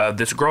ask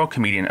this girl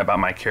comedian about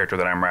my character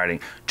that I'm writing,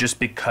 just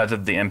because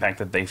of the impact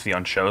that they see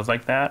on shows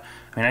like that.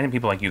 I mean, I think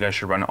people like you guys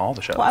should run all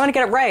the shows. Well, I want to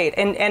get it right.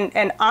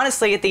 And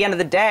honestly, at the end of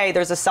the day,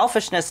 there's a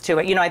selfishness to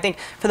it. I think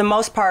for the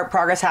most part,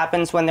 progress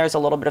happens when there's a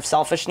little bit of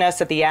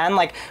selfishness at the end.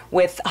 Like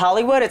with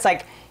Hollywood, it's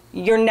like,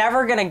 you're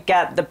never going to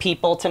get the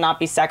people to not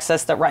be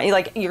sexist that right.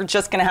 Like, you're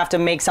just going to have to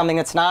make something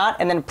that's not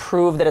and then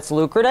prove that it's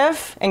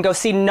lucrative and go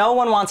see. No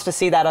one wants to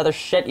see that other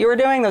shit you were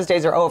doing. Those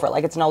days are over.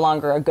 Like, it's no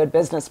longer a good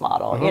business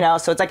model,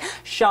 So it's like,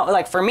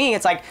 like for me,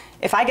 it's like,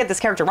 if I get this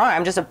character wrong,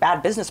 I'm just a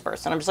bad business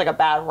person. I'm just like a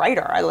bad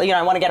writer. I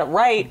want to get it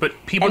right. But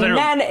people and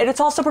then it's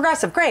also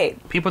progressive.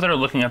 Great. People that are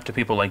looking up to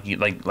people like you,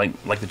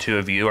 like the two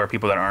of you, are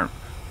people that aren't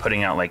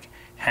putting out like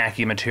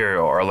hacky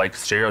material or like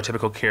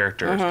stereotypical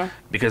characters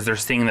because they're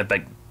seeing that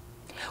like.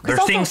 They're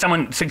seeing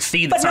someone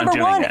succeed that's not doing it.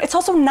 But number one, it's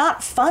also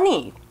not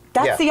funny.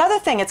 That's the other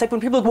thing. It's like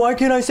when people are like, why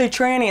can't I say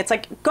tranny? It's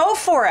like, go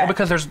for it. Well,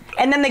 because there's...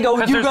 And then they go,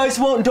 you guys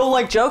don't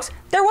like jokes.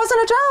 There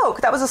wasn't a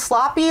joke. That was a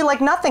sloppy,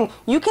 like nothing.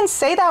 You can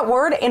say that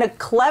word in a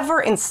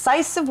clever,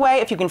 incisive way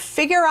if you can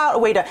figure out a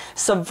way to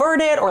subvert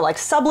it or like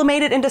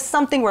sublimate it into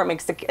something where it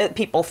makes the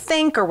people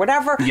think or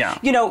whatever. Yeah.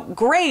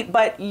 Great,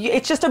 but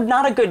it's just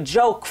not a good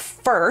joke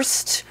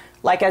first.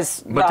 Like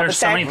but there's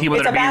so many people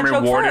that are being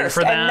rewarded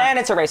for that. And then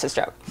it's a racist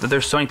joke.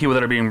 There's so many people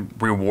that are being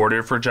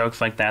rewarded for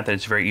jokes like that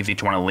it's very easy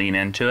to want to lean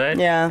into it.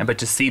 Yeah. But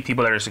to see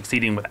people that are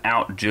succeeding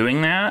without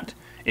doing that,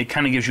 it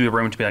kind of gives you the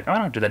room to be like, oh, I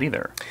don't do that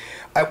either.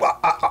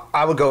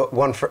 I would go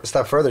one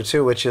step further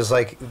too, which is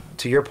like,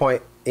 to your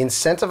point,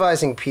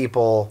 incentivizing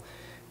people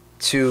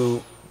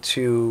to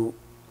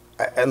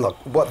and look,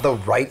 what the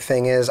right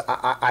thing is,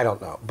 I don't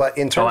know. But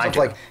in terms of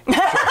like...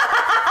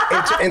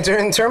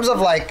 in terms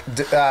of like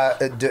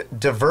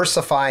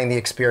diversifying the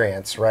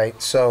experience, right?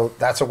 So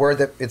that's a word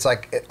that it's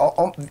like,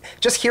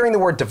 just hearing the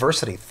word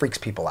diversity freaks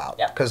people out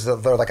because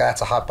they're like, that's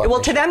a hot button.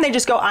 Well, to them, they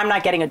just go, I'm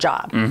not getting a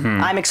job.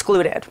 I'm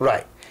excluded.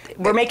 Right.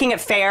 We're making it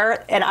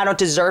fair, and I don't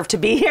deserve to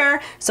be here,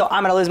 so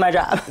I'm going to lose my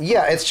job.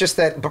 Yeah, it's just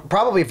that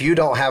probably if you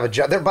don't have a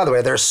job... By the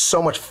way, there's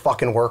so much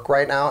fucking work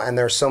right now, and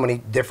there's so many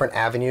different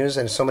avenues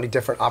and so many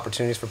different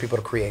opportunities for people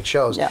to create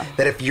shows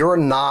that if you're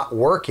not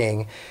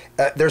working...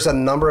 there's a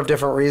number of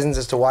different reasons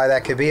as to why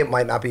that could be. It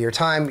might not be your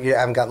time. You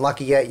haven't gotten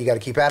lucky yet. You got to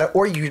keep at it.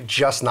 Or you're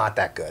just not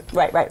that good.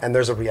 Right. And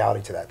there's a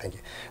reality to that. Thank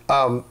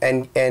you.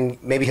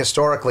 And maybe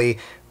historically...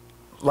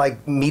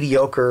 like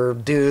mediocre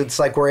dudes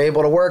like were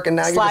able to work and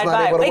now you're just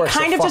not able to work. It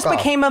kind of just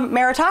became a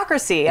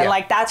meritocracy and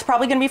like that's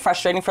probably going to be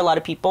frustrating for a lot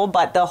of people,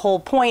 but the whole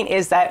point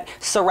is that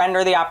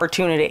surrender the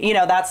opportunity.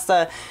 That's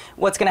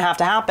what's going to have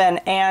to happen.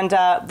 And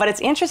but it's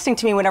interesting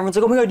to me when everyone's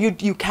like, oh my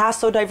god, you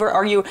cast so diverse,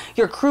 or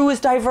your crew is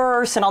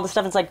diverse and all this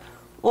stuff. It's like,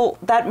 well,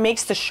 that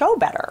makes the show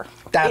better.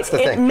 That's the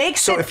thing. It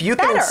makes so it if you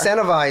better. can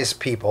incentivize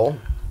people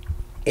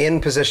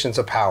in positions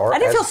of power. I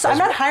didn't I'm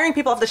not hiring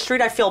people off the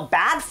street I feel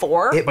bad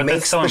for. It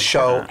makes the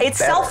show It's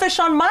better. selfish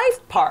on my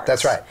part.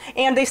 That's right.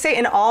 And they say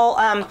in all,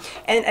 and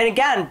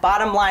again,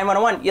 bottom line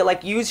 101, you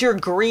like use your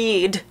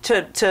greed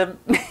to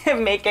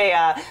make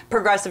a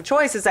progressive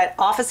choice, is that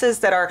offices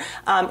that are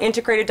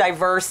integrated,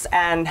 diverse,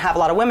 and have a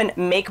lot of women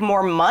make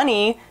more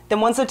money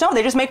than ones that don't.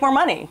 They just make more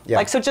money. Yeah.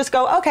 Like, so just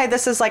go, okay,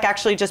 this is like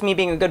actually just me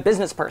being a good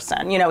business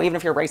person, you know, even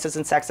if you're racist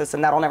and sexist,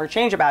 and that'll never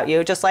change about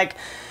you. Just like,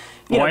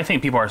 Well, I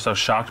think people are so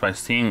shocked by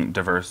seeing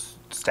diverse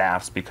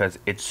staffs because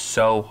it's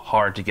so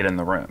hard to get in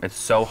the room. It's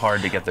so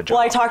hard to get the job.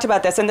 Well, I talked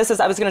about this, and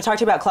I was going to talk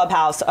to you about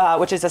Clubhouse,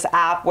 which is this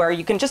app where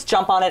you can just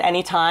jump on at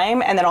any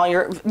time, and then all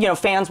your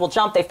fans will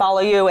jump, they follow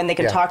you, and they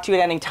can talk to you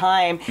at any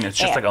time. And it's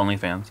just like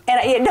OnlyFans.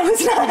 And no,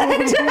 it's not.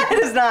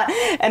 It is not.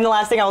 And the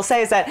last thing I will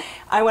say is that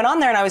I went on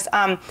there, and I was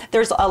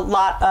there's a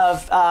lot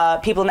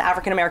of people in the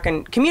African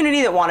American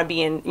community that want to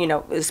be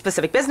in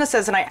specific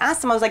businesses, and I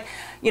asked them, I was like,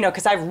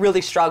 because I've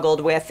really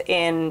struggled with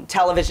in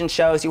television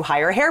shows, you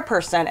hire a hair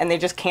person, and they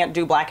just can't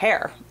do black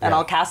hair, and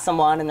I'll cast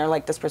someone and they're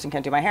like, this person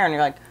can't do my hair, and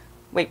you're like,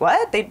 wait,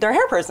 what? They're a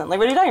hair person. Like,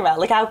 what are you talking about?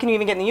 Like, how can you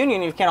even get in the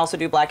union if you can't also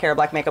do black hair,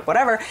 black makeup,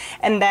 whatever?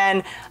 And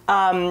then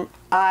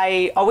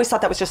I always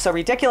thought that was just so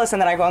ridiculous,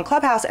 and then I go on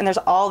Clubhouse and there's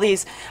all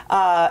these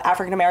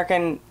African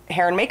American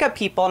hair and makeup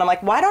people, and I'm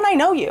like, why don't I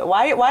know you?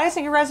 Why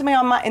isn't your resume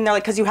on my? And they're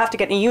like, because you have to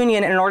get in a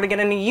union, and in order to get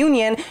in a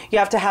union, you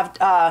have to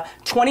have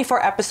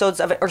 24 episodes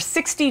of it, or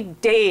 60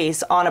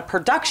 days on a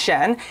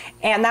production,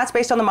 and that's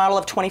based on the model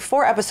of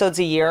 24 episodes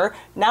a year.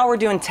 Now we're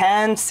doing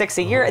 10, 6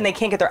 a year, and they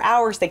can't get their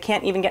hours, they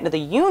can't even get into the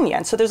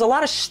union. So there's a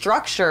lot of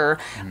structure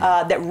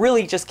that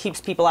really just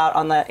keeps people out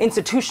on the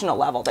institutional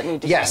level that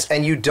need to change.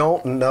 And you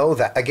don't know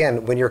that,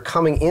 again, when you're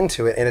coming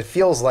into it, and it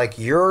feels like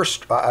you're,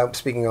 I'm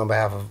speaking on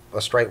behalf of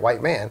a straight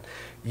white man,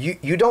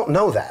 you don't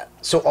know that.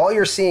 So all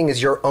you're seeing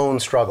is your own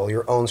struggle,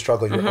 your own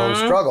struggle, your own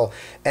struggle.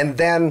 And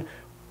then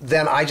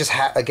I just,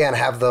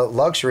 have the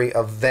luxury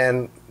of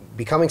then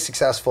becoming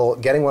successful,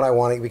 getting what I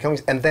want,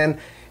 and then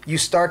you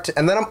start to,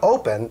 and then I'm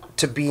open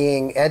to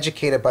being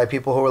educated by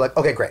people who are like,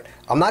 okay, great,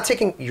 I'm not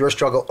taking your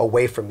struggle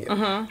away from you.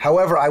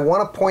 However, I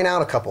want to point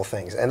out a couple of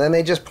things, and then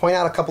they just point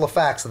out a couple of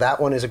facts. That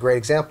one is a great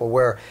example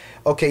where,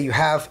 okay, you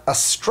have a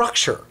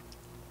structure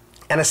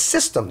and a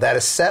system that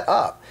is set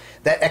up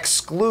that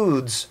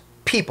excludes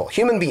people,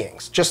 human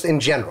beings, just in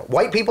general.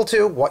 White people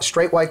too,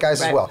 straight white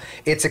guys as well.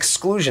 It's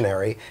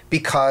exclusionary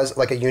because,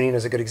 like a union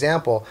is a good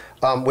example,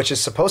 which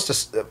is supposed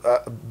to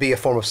be a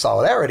form of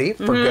solidarity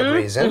for good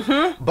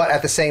reason. But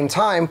at the same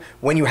time,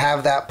 when you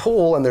have that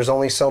pool and there's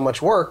only so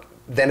much work,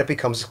 then it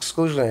becomes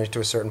exclusionary to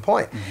a certain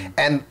point.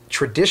 And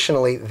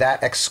traditionally,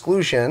 that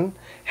exclusion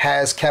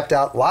has kept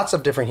out lots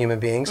of different human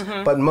beings,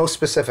 but most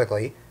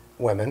specifically,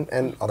 women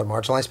and other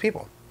marginalized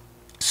people.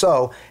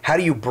 So how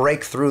do you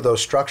break through those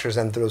structures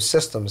and those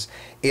systems?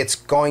 It's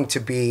going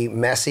to be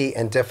messy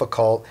and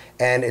difficult,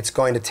 and it's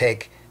going to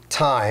take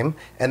time.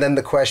 And then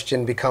the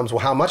question becomes,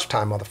 well, how much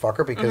time,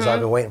 motherfucker? Because I've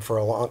been waiting for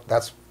a long,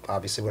 that's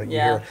obviously what you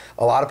hear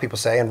a lot of people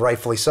say, and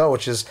rightfully so,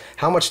 which is,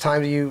 how much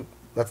time do you,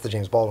 that's the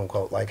James Baldwin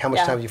quote, like, how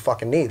much time do you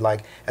fucking need?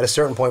 Like, at a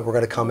certain point, we're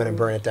going to come in and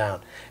burn it down.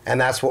 And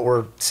that's what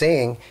we're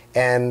seeing.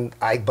 And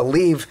I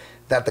believe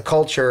that the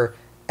culture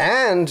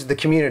and the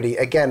community,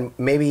 again,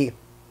 maybe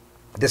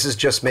this is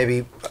just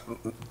maybe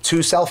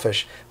too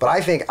selfish, but I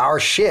think our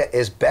shit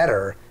is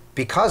better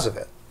because of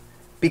it.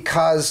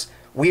 Because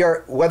we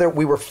are, whether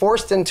we were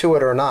forced into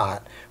it or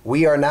not,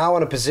 we are now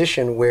in a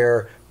position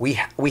where we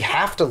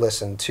have to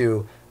listen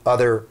to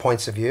other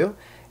points of view.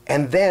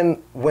 And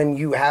then when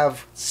you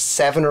have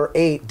 7 or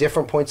 8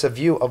 different points of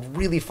view of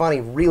really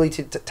funny, really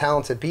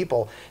talented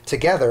people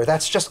together,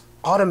 that's just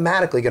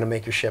automatically going to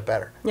make your shit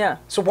better. Yeah.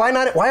 So why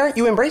not? Why aren't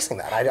you embracing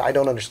that? I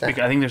don't understand.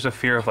 I think there's a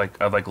fear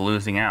of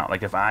losing out.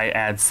 Like, if I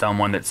add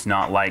someone that's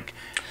not like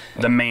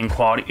the main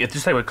quality, it's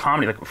just like with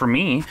comedy. Like for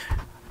me,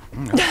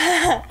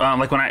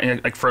 like when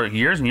I for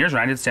years and years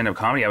when I did stand up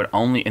comedy, I would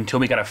only, until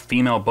we got a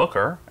female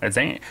booker at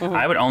Zane,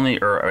 I would only,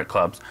 or at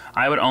clubs,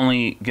 I would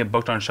only get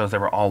booked on shows that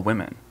were all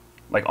women.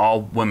 Like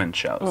all women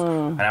shows,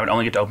 and I would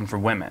only get to open for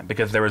women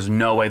because there was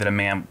no way that a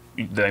man,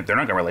 they're not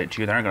going to relate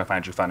to you, they're not going to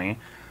find you funny.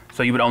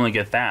 So you would only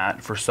get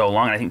that for so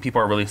long, and I think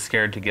people are really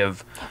scared to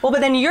give. Well,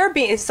 but then you're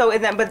being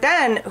but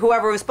then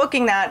whoever was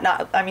booking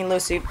that, I mean,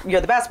 Lucy,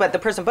 you're the best, but the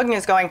person booking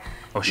is going.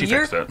 Oh, she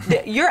fixed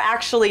it. You're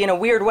actually, in a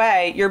weird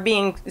way, you're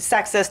being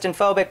sexist and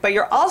phobic, but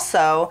you're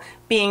also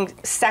being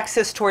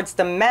sexist towards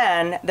the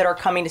men that are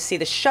coming to see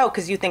the show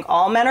because you think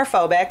all men are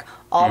phobic,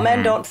 all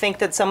men don't think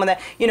that someone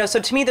that So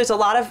to me, there's a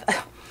lot of.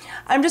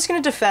 I'm just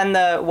going to defend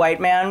the white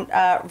man,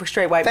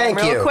 straight white man,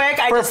 real quick.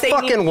 For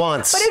fucking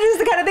once. But it is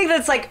the kind of thing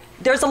that's like,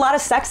 there's a lot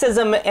of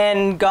sexism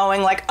in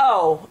going like,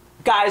 oh,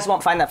 guys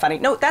won't find that funny.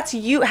 No, that's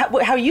you,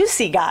 how you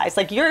see guys.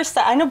 Like,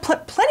 I know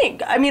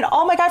plenty. I mean,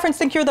 all my guy friends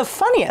think you're the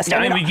funniest. Yeah,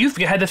 I mean, you've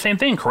had the same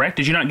thing, correct?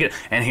 Did you not get,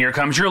 and here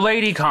comes your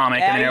lady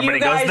comic, and then everybody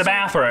goes to the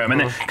bathroom.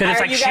 And then, because it's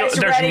like,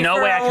 there's no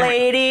way I can.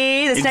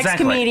 Lady, this next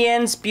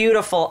comedian's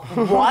beautiful.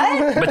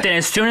 What? But then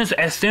as soon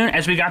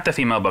as we got the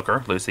female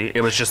booker, Lucy,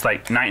 it was just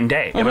like night and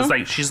day. It was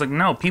like, she's like,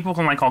 no, people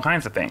can like all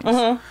kinds of things.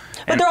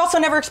 But they're also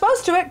never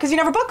exposed to it because you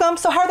never book them.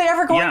 So how are they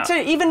ever going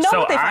to even know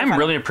what they find I'm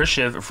really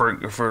appreciative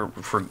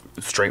for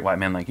straight white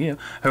men like you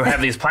who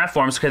have these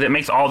platforms, because it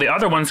makes all the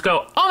other ones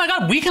go, oh my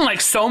God, we can like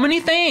so many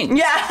things.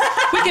 Yeah.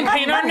 We can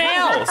paint our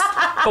nails,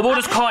 but we'll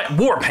just call it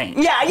war paint.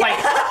 Yeah. Like,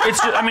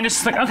 it's just, I mean, it's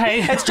just like,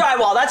 okay. It's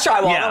drywall. That's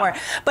drywall. Don't worry.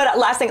 But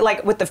last thing,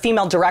 like with the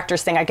female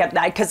directors thing, I get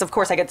that because of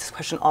course I get this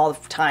question all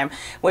the time,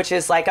 which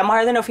is like, why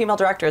are there no female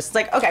directors? It's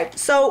like, okay,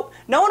 so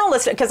no one will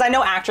listen, because I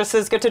know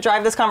actresses get to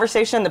drive this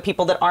conversation. The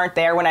people that aren't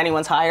there when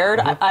anyone's hired.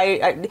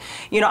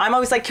 I'm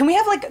always like, can we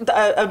have like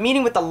a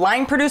meeting with the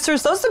line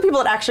producers? Those are the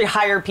people that actually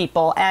hire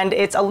people, and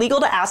it's illegal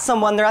to ask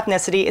someone their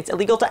ethnicity. It's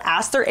illegal to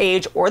ask their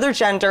age or their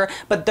gender,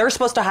 but they're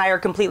supposed to hire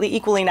completely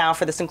equally now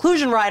for this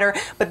inclusion rider.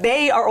 But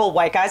they are old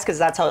white guys because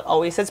that's how it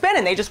always has been,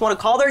 and they just want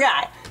to call their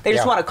guy. They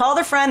just want to call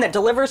their friend that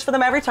delivers for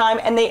them every time,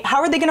 and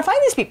how are they going to find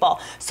these people?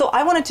 So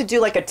I wanted to do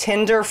like a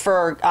Tinder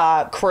for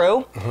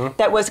crew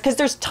that was, because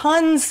there's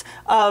tons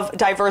of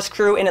diverse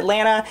crew in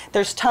Atlanta.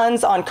 There's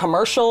tons on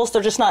commercials.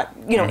 They're just not,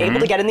 able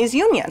to get in these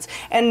unions.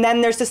 And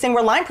then there's this thing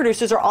where line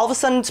producers are all of a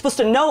sudden supposed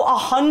to know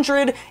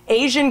 100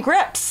 Asian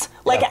grips.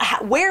 Like,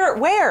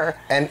 where?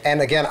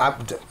 And again,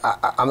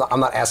 I'm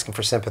not asking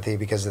for sympathy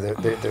because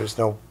there's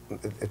no.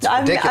 It's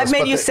ridiculous. I've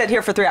made you sit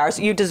here for 3 hours.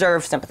 You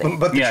deserve sympathy.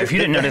 But yeah, if you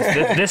didn't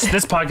notice,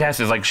 this podcast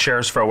is like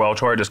Cher's farewell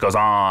tour. It just goes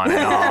on and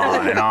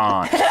on and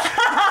on.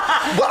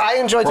 Well, I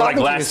enjoy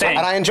talking to you, thing.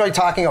 and I enjoy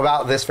talking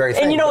about this very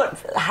thing. And you know what?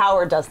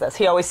 Howard does this.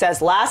 He always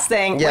says, last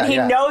thing, when he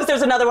knows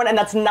there's another one, and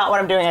that's not what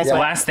I'm doing. I say,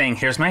 last thing,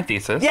 here's my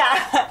thesis.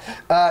 Yeah.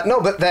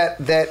 No, but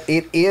that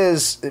it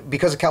is,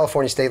 because of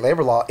California state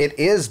labor law, it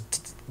is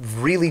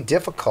really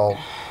difficult.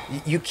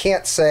 You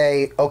can't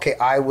say, okay,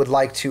 I would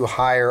like to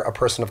hire a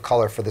person of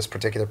color for this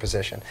particular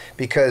position,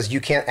 because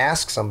you can't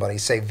ask somebody,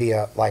 say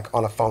via like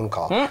on a phone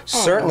call.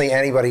 Certainly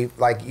anybody,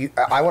 like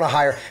I want to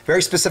hire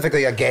very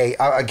specifically a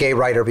gay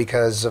writer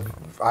because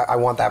I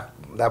want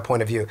that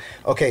point of view.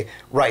 Okay,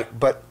 right,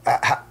 but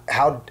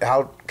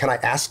how can I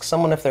ask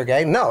someone if they're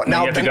gay? No.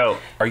 Now you have to go,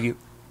 are you?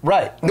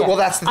 Right. Yeah. Well,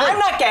 that's the thing. I'm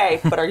not gay,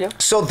 but are you?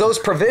 So those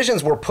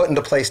provisions were put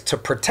into place to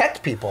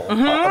protect people.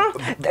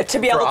 To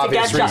be able to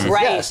get jobs.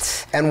 Right.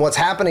 Yes. And what's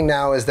happening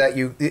now is that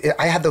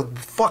I had the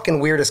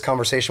fucking weirdest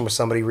conversation with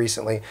somebody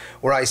recently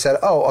where I said,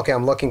 oh, okay,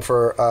 I'm looking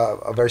for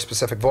a very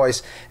specific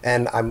voice,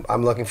 and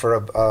I'm looking for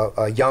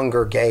a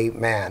younger gay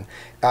man.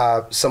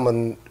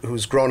 Someone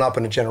who's grown up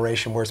in a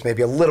generation where it's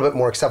maybe a little bit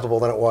more acceptable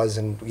than it was,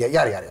 and yada,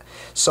 yada, yada.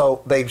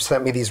 So they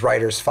sent me these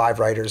writers, 5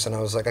 writers, and I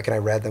was like, okay, I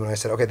read them, and I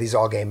said, okay, these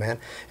are all gay men.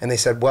 And they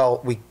said,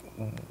 well, we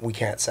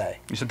can't say.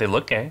 You said they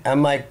look gay.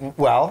 I'm like,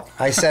 well,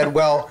 I said,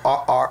 well,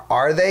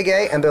 are they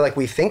gay? And they're like,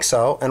 we think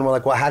so. And we're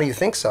like, well, how do you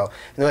think so? And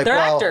they're like, they're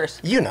well, actors.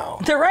 You know.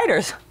 They're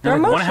writers. They're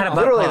emotional.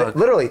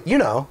 Literally, you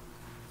know.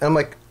 And I'm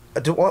like,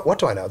 what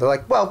do I know? They're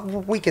like, well,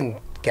 we can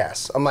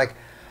guess. I'm like,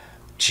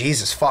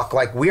 Jesus fuck,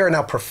 like we are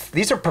now,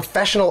 these are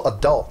professional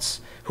adults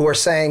who are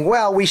saying,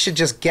 well, we should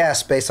just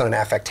guess based on an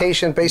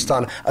affectation, based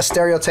on a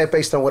stereotype,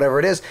 based on whatever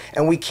it is,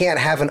 and we can't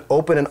have an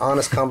open and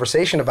honest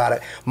conversation about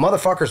it.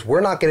 Motherfuckers,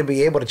 we're not going to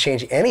be able to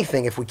change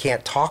anything if we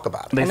can't talk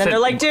about it. And then they're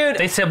like, dude,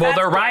 they said, well,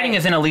 their writing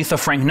is in a Lisa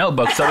Frank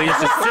notebook, so we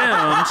just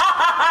assumed.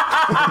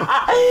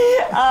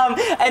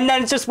 And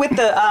then just with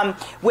the,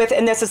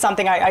 and this is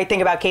something I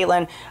think about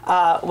Caitlin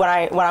when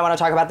I want to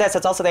talk about this,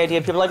 it's also the idea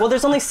of people are like, well,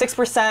 there's only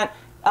 6%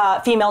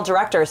 female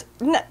directors.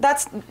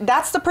 That's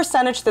the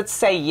percentage that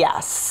say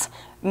yes.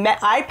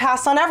 I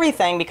pass on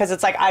everything because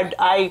it's like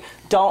I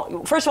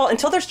don't. First of all,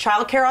 until there's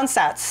childcare on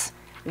sets,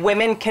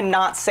 women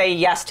cannot say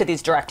yes to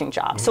these directing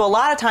jobs. So a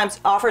lot of times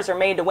offers are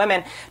made to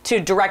women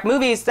to direct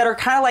movies that are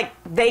kind of like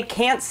they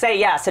can't say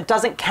yes. It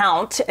doesn't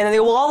count. And then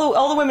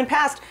all the women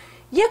passed.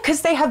 Yeah,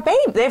 because they have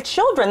they have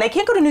children. They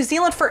can't go to New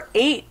Zealand for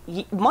 8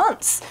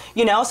 months,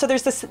 So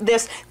there's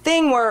this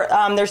thing where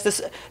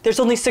there's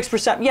only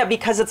 6%. Yeah,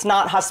 because it's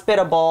not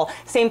hospitable.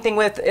 Same thing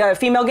with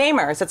female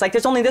gamers. It's like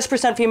there's only this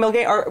percent female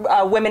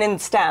or women in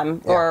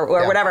STEM or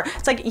whatever.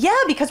 It's like, yeah,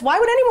 because why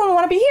would anyone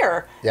want to be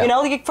here? Yeah.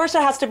 Like first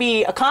it has to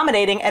be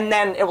accommodating, and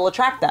then it will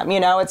attract them.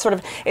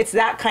 It's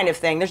that kind of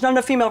thing. There's not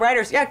enough female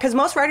writers. Yeah, because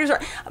most writers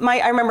are.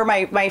 I remember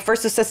my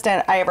first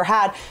assistant I ever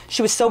had.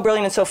 She was so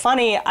brilliant and so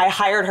funny. I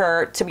hired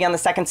her to be on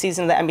the second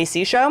season of the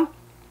NBC show,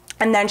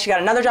 and then she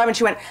got another job and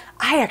she went,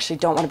 I actually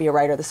don't want to be a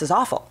writer, this is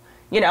awful.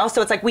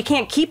 So it's like we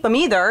can't keep them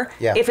either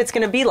if it's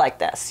going to be like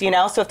this,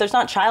 So if there's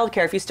not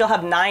childcare, if you still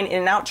have 9 in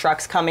and out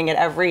trucks coming at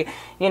every,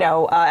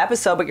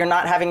 episode, but you're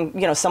not having,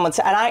 someone.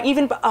 And I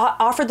even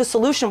offered the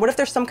solution. What if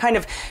there's some kind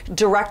of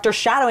director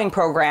shadowing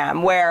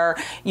program where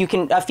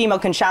a female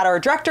can shadow a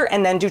director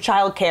and then do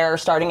childcare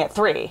starting at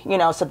 3,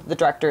 so that the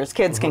director's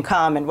kids can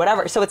come and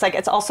whatever. So it's like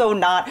it's also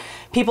not.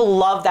 People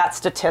love that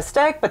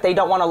statistic, but they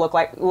don't want to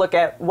look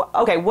at.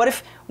 Okay, what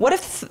if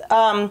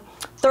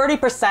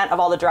 30% of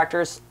all the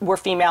directors were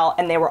female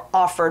and they were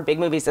offered big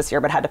movies this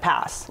year but had to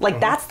pass? Like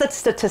that's the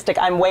statistic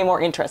I'm way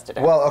more interested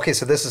in. Well, okay,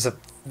 so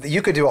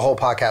you could do a whole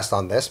podcast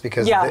on this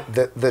because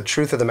the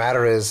truth of the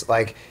matter is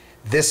like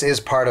this is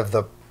part of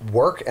the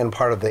work and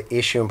part of the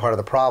issue and part of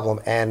the problem,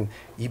 and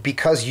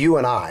because you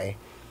and I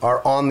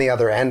are on the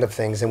other end of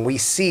things and we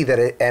see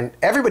that and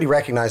everybody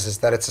recognizes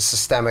that it's a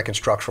systemic and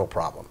structural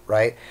problem,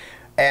 right?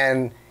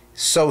 And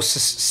so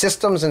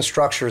systems and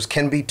structures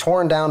can be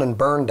torn down and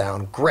burned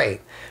down,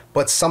 great,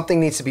 but something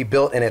needs to be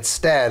built in its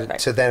stead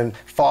to then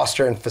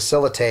foster and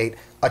facilitate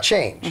a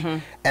change.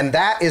 And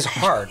that is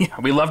hard.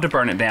 We love to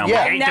burn it down.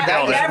 Yeah. We hate to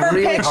build it. Never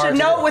really pitch hard a to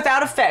note do.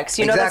 without a fix.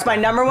 That's my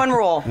number one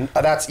rule. And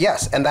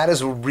that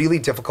is a really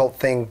difficult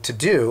thing to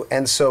do.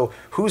 And so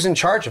who's in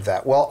charge of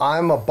that? Well,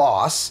 I'm a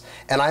boss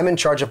and I'm in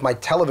charge of my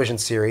television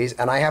series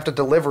and I have to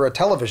deliver a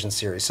television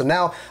series. So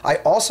now I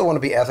also want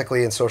to be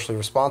ethically and socially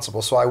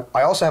responsible. So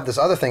I also have this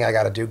other thing I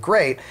got to do,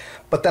 great,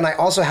 but then I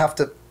also have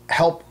to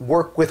help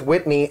work with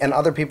Whitney and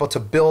other people to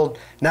build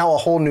now a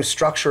whole new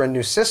structure and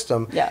new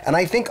system. Yeah. And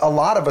I think a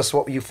lot of us,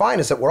 what you find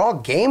is that we're all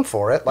game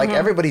for it, like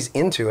everybody's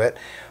into it,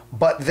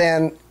 but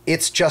then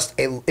it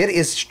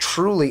is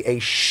truly a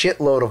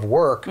shitload of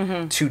work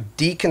to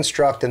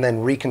deconstruct and then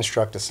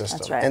reconstruct a system.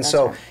 That's right, and that's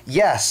so, right.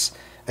 yes,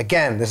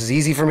 again, this is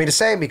easy for me to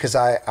say because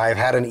I've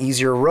had an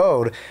easier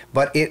road,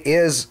 but it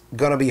is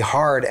going to be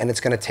hard and it's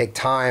going to take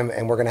time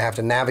and we're going to have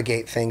to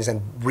navigate things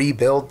and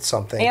rebuild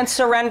something. And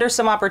surrender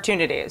some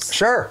opportunities.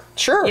 Sure.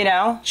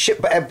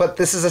 But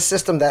this is a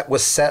system that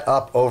was set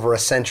up over a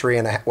century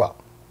and a half. Well,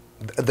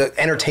 the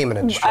entertainment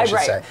industry, I should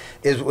say,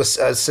 it was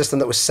a system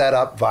that was set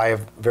up by a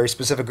very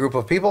specific group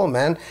of people,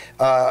 men,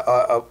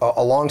 a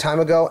long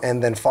time ago,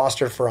 and then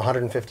fostered for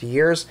 150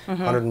 years,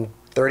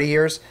 130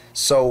 years.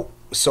 So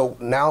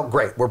now,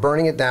 great, we're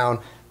burning it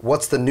down.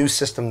 What's the new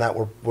system that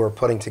we're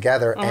putting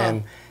together?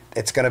 And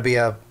it's going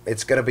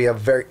to be a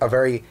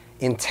very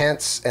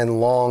intense and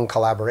long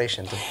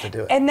collaboration to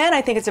do it. And then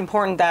I think it's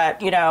important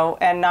that,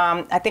 and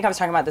I think I was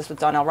talking about this with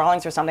Donnell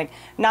Rawlings or something,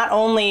 not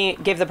only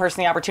give the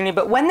person the opportunity,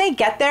 but when they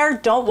get there,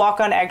 don't walk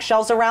on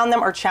eggshells around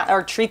them or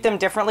treat them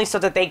differently so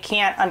that they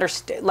can't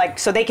understand,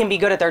 so they can be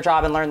good at their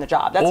job and learn the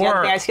job. That's the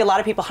other thing. I see a lot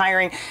of people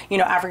hiring,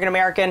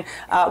 African-American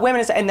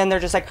women, and then they're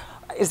just like,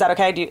 is that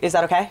okay? Is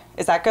that okay?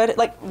 Is that good?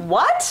 Like,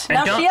 what?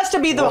 And now she has to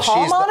be the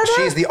hall monitor?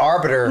 She's the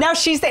arbiter. Now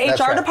she's the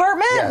HR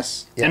department?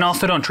 Yes. And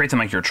also don't treat them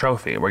like your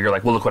trophy, where you're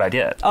like, well, look what I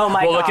did. Oh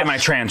my Well, look gosh. at my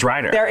trans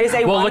writer. There is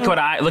a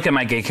look at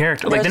my gay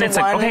character. Like then it's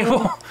like, okay,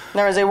 well.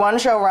 There was a one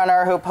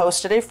showrunner who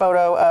posted a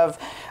photo of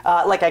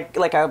like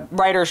a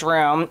writer's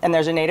room, and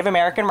there's a Native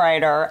American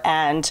writer,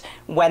 and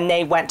when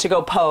they went to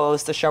go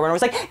pose, the showrunner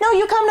was like, no,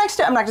 you come next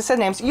to, I'm not gonna say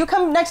names, you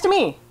come next to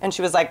me. And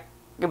she was like,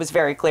 it was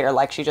very clear,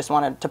 like she just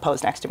wanted to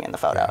pose next to me in the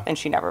photo, and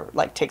she never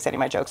takes any of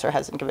my jokes or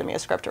hasn't given me a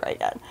script to write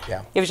yet.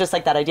 Yeah. It was just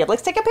like that idea of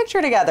let's take a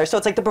picture together. So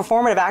it's like the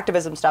performative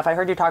activism stuff. I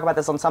heard you talk about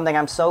this on something.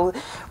 I'm so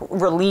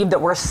relieved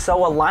that we're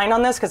so aligned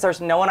on this because there's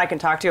no one I can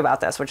talk to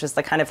about this, which is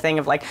the kind of thing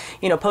of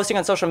posting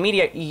on social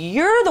media.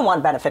 You're the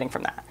one benefiting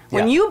from that.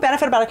 When you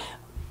benefit about it,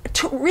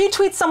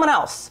 retweet someone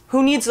else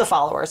who needs the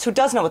followers, who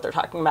does know what they're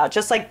talking about.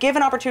 Just give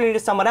an opportunity to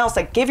someone else,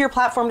 give your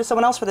platform to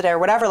someone else for the day or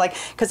whatever,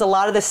 because a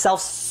lot of this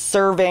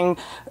self-serving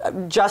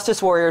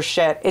justice warrior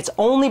shit,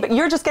 but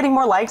you're just getting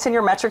more likes and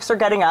your metrics are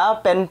getting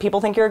up and people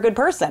think you're a good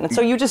person. And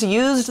so you just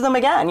used them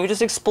again. You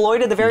just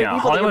exploited the very people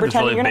that you're Hollywood is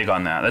pretending really big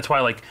on that. That's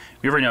why, you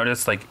ever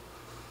notice,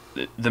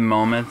 the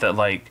moment that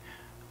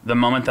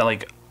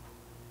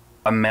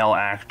a male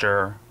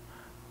actor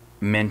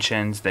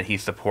mentions that he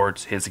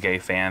supports his gay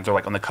fans,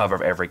 or on the cover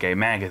of every gay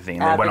magazine,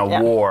 they win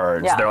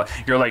awards. Yeah.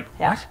 You're like,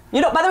 what?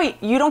 By the way,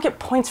 you don't get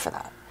points for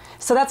that.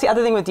 So that's the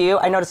other thing with you.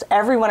 I noticed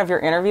every one of your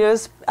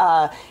interviews,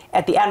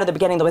 at the end or the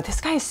beginning, this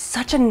guy is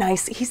such a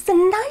he's the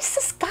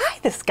nicest guy,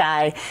 this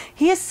guy.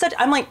 He is such,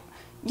 I'm like,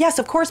 yes,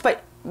 of course,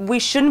 but we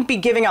shouldn't be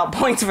giving out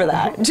points for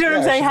that. Do you know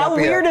what I'm saying? How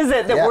weird is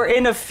it that we're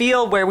in a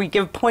field where we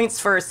give points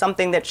for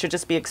something that should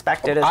just be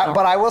expected?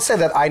 But I will say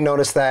that I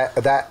noticed that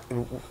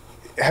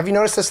have you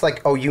noticed this?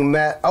 You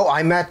met,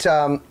 I met,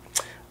 you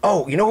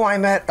know who I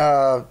met?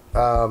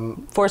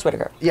 Forrest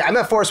Whitaker. Yeah, I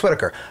met Forrest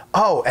Whitaker.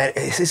 Oh,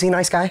 is he a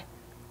nice guy?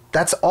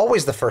 That's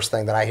always the first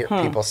thing that I hear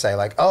people say.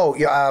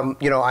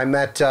 I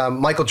met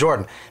Michael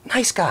Jordan.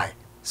 Nice guy.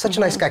 Such a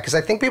nice guy. Because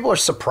I think people are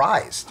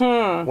surprised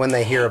when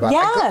they hear about it.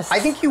 Yes. I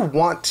think you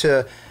want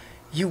to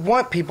you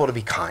want people to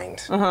be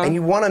kind, and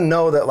you want to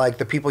know that like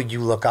the people you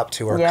look up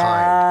to are Yeah.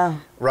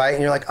 kind, right?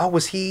 And you're like, oh,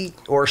 was she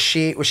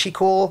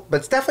cool? But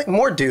it's definitely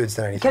more dudes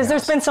than anything. Because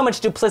there's been so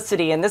much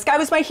duplicity, and this guy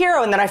was my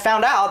hero, and then I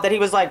found out that he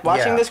was like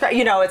watching Yeah. this guy.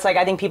 You know, it's like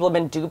I think people have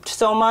been duped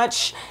so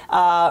much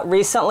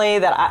recently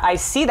that I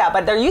see that.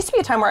 But there used to be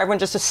a time where everyone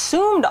just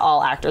assumed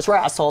all actors were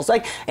assholes,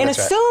 like, and That's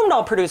right. assumed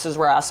all producers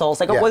were assholes.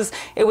 Like Yeah.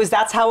 it was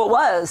that's how it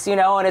was, you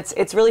know. And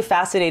it's really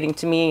fascinating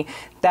to me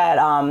that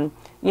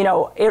you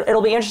know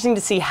it'll be interesting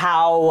to see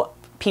how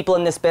people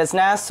in this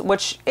business,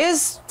 which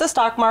is the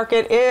stock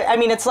market, I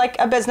mean, it's like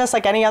a business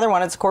like any other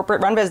one, it's a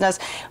corporate run business,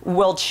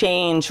 will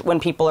change when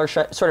people are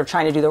sort of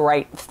trying to do the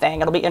right thing.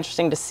 It'll be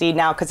interesting to see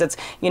now because it's,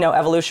 you know,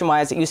 evolution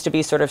wise, it used to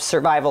be sort of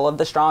survival of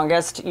the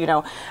strongest, you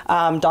know,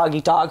 dog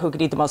eat dog, who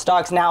could eat the most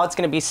dogs. Now it's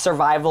going to be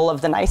survival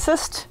of the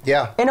nicest,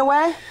 Yeah. in a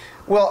way.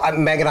 Well,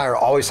 Meg and I are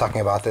always talking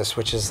about this,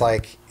 which is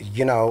like,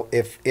 you know,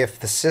 if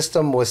the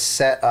system was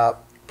set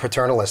up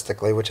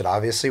paternalistically, which it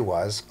obviously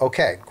was,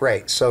 okay,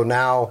 great. So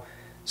now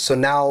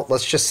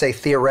let's just say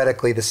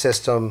theoretically the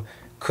system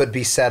could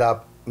be set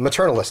up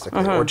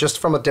maternalistically, or just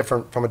from a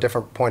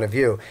different point of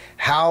view.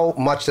 How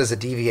much does it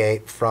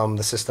deviate from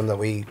the system that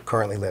we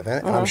currently live in?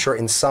 And I'm sure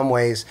in some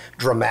ways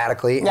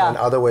dramatically, and in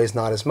other ways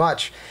not as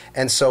much.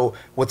 And so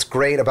what's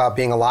great about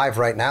being alive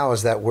right now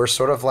is that we're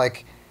sort of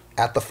like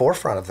at the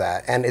forefront of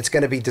that, and it's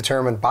going to be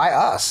determined by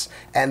us,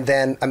 and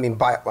then I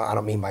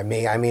don't mean by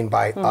me, I mean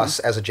by us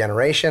as a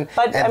generation,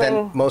 But, and I then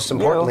mean, most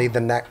importantly the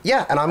next,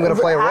 and I'm going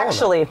to play a role in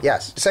Actually. that.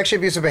 Yes, sexually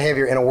abusive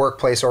behavior in a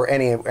workplace or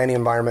any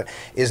environment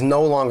is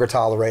no longer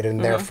tolerated,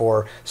 and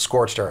therefore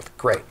scorched earth.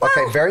 Great,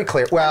 okay, very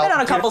clear. Well, I've been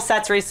on a couple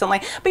sets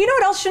recently, but you know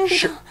what else shouldn't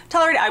be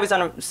tolerated? I was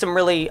on some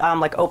really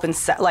like open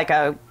set, like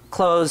a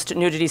closed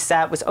nudity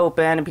set was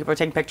open, and people were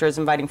taking pictures,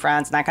 inviting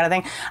friends, and that kind of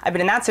thing. I've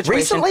been in that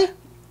situation. recently?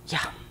 Yeah.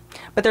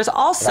 But there's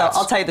also, That's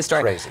I'll tell you the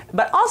story. crazy.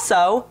 But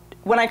also,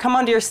 when I come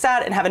onto your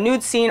set and have a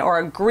nude scene or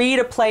agree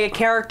to play a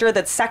character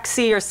that's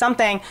sexy or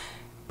something,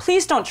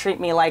 please don't treat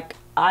me like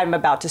I'm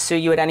about to sue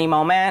you at any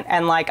moment.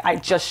 And like, I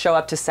just show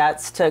up to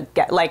sets to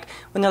get, like,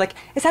 when they're like,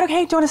 is that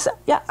okay? Do you want to,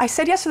 yeah, I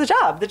said yes to the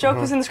job. The joke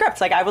was in the script.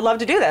 Like, I would love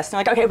to do this. And I'm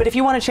like, okay, but if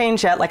you want to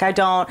change it, like, I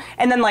don't.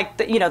 And then like,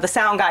 the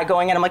sound guy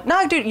going in, I'm like,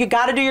 no, dude, you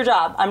got to do your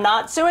job. I'm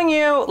not suing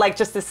you. Like,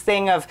 just this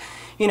thing of,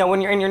 you know,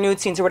 when you're in your nude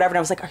scenes or whatever, and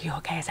I was like, are you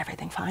okay? Is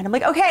everything fine? I'm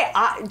like, okay,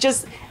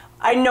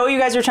 I know you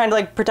guys are trying to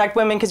like protect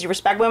women because you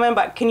respect women,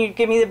 but can you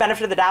give me the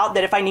benefit of the doubt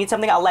that if I need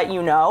something, I'll let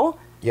you know?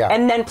 Yeah.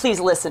 And then please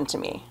listen to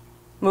me.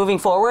 Moving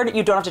forward,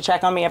 you don't have to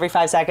check on me every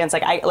 5 seconds.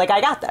 Like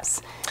I got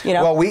this, you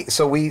know?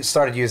 Well, we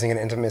started using an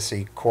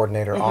intimacy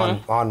coordinator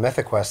on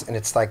Mythic, and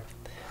it's like,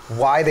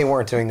 why they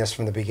weren't doing this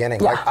from the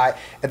beginning. Yeah.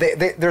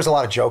 Like there's a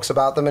lot of jokes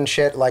about them and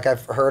shit, like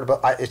I've heard,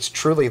 but it's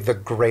truly the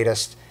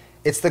greatest.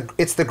 It's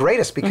the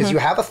greatest because you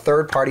have a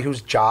third party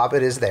whose job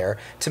it is there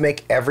to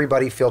make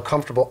everybody feel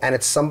comfortable, and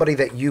it's somebody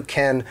that you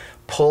can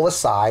pull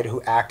aside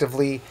who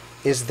actively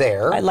is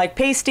there. I like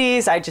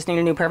pasties. I just need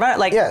a new pair of,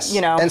 like, yes,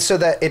 you know. and so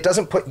that it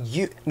doesn't put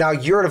you. Now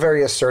you're a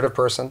very assertive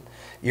person.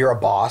 You're a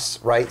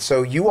boss, right?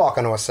 So you walk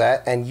onto a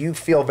set and you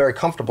feel very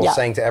comfortable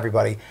saying to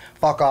everybody,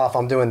 "Fuck off!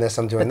 I'm doing this.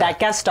 I'm doing that." That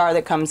guest star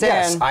that comes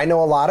Yes, in. I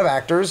know a lot of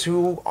actors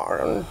who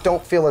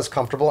don't feel as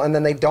comfortable, and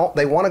then they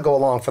want to go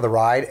along for the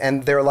ride,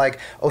 and they're like,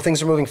 "Oh,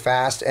 things are moving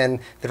fast, and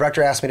the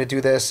director asked me to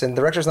do this, and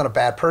the director's not a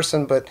bad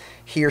person, but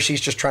he or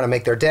she's just trying to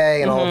make their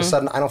day, and all of a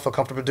sudden I don't feel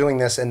comfortable doing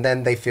this," and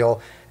then they feel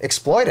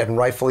exploited, and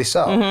rightfully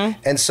so.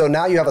 And so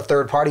now you have a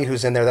third party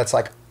who's in there that's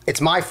like,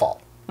 "It's my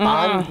fault.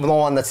 I'm the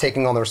one that's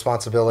taking on the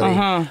responsibility.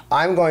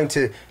 I'm going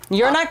to."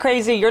 You're not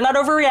crazy. You're not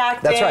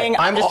overreacting. That's right.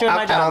 I'm just doing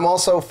my job. And I'm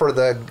also for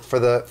the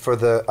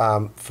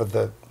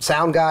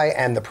sound guy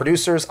and the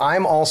producers.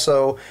 I'm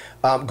also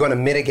going to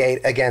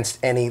mitigate against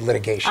any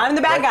litigation. I'm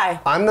the bad guy.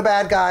 I'm the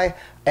bad guy.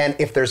 And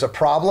if there's a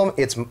problem,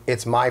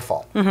 it's my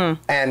fault.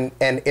 And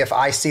if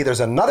I see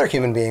there's another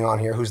human being on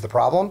here who's the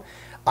problem,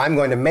 I'm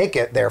going to make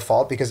it their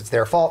fault because it's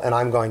their fault, and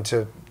I'm going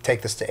to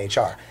take this to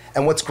HR.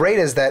 And what's great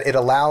is that it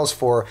allows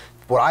for.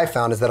 What I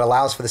found is that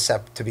allows for the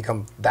set to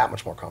become that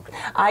much more comfortable.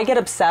 I get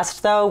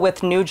obsessed though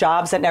with new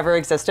jobs that never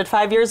existed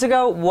 5 years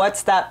ago.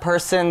 What's that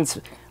person's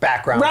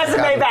background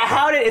resume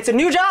back? It's a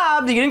new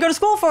job. You didn't go to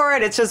school for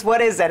it. It's just,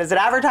 what is it? Is it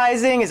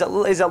advertising? Is it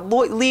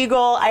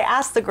legal? I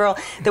asked the girl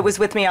that was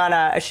with me on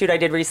a shoot I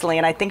did recently,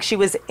 and I think she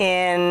was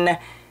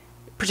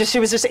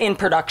just in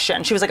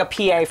production. She was like a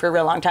PA for a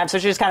real long time, so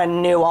she just kind of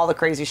knew all the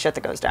crazy shit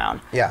that goes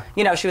down. Yeah.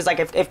 You know, she was like,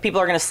 if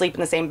people are going to sleep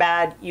in the same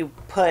bed, you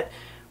put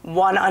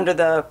one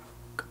under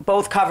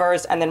both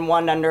covers and then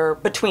one under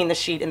between the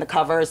sheet and the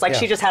covers. Like,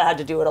 she just had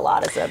to do it a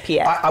lot as a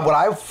PA. What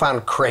I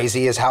found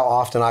crazy is how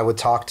often I would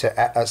talk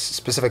to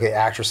specifically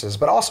actresses,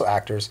 but also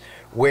actors,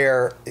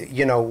 where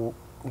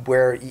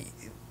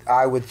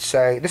I would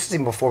say, this is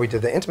even before we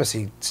did the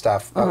intimacy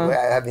stuff. I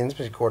had the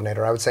intimacy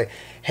coordinator. I would say,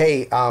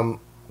 hey,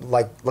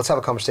 let's have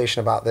a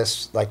conversation about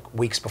this like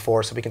weeks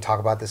before so we can talk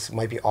about this. It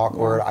might be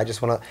awkward. I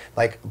just want to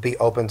like be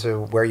open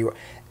to where you are.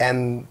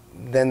 And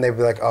then they'd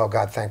be like, oh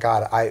God, thank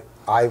God.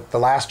 the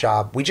last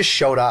job, we just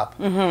showed up,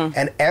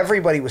 and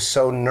everybody was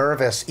so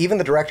nervous. Even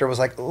the director was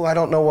like, "Oh, I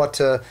don't know what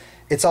to."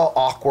 It's all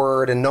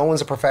awkward, and no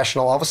one's a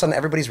professional. All of a sudden,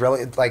 everybody's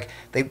really like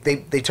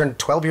they turned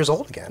 12 years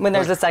old again. When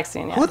there's a sex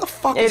scene, yeah. Who the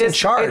fuck is in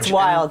charge? It's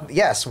wild. And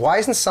yes, why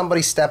isn't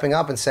somebody stepping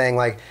up and saying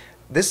like,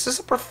 "This is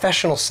a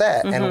professional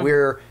set, and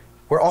we're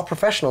all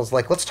professionals.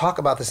 Like, let's talk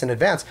about this in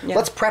advance. Yeah.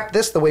 Let's prep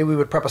this the way we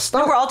would prep a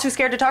stunt." We're all too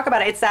scared to talk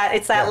about it. It's that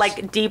Yes.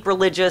 like deep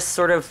religious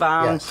sort of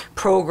Yes.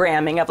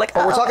 programming of like.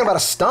 But we're talking about a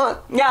stunt.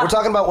 Yeah. We're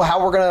talking about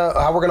how we're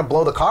gonna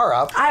blow the car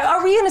up.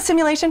 Are we in a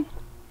simulation?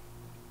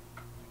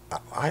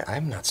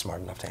 I'm not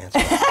smart enough to answer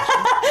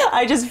that.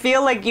 I just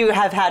feel like you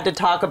have had to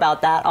talk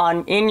about that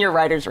in your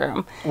writer's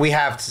room. We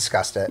have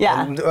discussed it.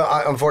 Yeah. And,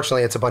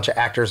 unfortunately, it's a bunch of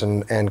actors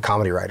and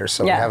comedy writers,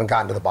 so Yeah. we haven't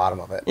gotten to the bottom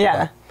of it.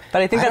 Yeah.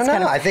 But I think that's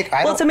kind of.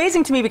 Well, it's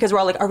amazing to me because we're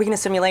all like, are we in a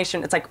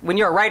simulation? It's like when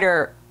you're a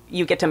writer,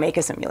 you get to make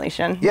a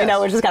simulation. Yes. You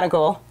know, which is kind of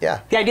cool. Yeah.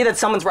 The idea that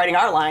someone's writing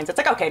our lines, it's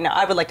like, okay, no,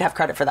 I would like to have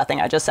credit for that thing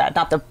I just said,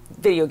 not the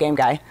video game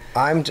guy.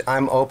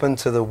 I'm open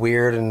to the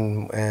weird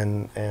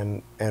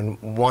and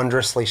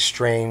wondrously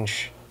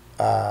strange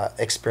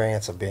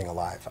experience of being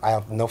alive. I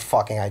have no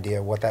fucking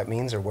idea what that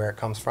means or where it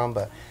comes from,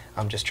 but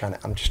I'm just trying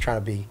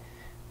to be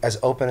as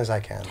open as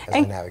I can as I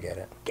navigate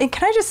it. And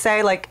can I just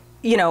say, like,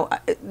 you know,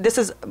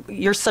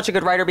 you're such a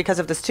good writer because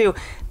of this too.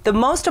 The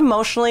most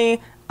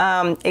emotionally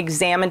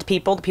examined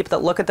people, the people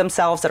that look at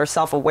themselves, that are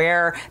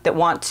self-aware, that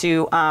want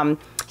to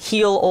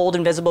heal old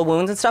invisible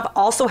wounds and stuff,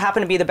 also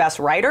happen to be the best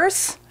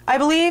writers, I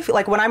believe.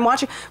 Like when I'm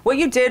watching what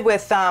you did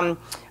with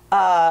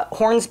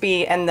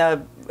Hornsby and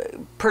the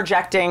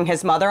projecting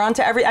his mother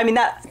onto I mean,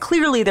 that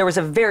clearly there was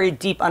a very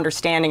deep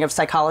understanding of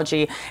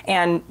psychology,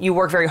 and you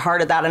work very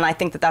hard at that, and I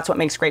think that that's what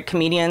makes great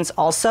comedians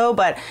also.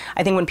 But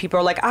I think when people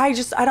are like, I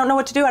don't know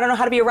what to do, I don't know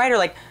how to be a writer,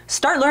 like,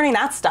 start learning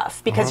that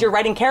stuff, because you're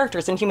writing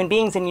characters and human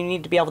beings, and you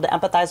need to be able to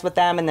empathize with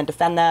them and then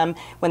defend them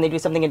when they do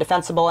something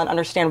indefensible and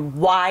understand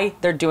why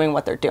they're doing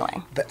what they're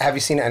doing. Have you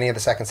seen any of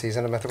the second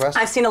season of Mythic West?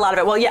 I've seen a lot of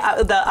it. Well,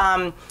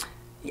 yeah,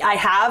 I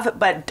have,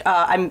 but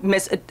I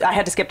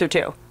had to skip through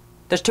 2.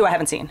 There's 2 I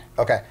haven't seen.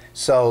 Okay,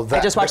 so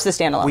I just watched the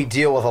standalone. We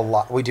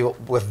deal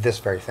with this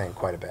very thing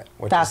quite a bit,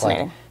 which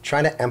Fascinating. is like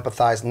trying to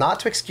empathize, not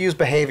to excuse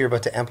behavior,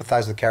 but to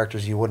empathize with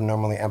characters you wouldn't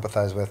normally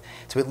empathize with,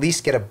 to at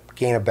least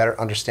gain a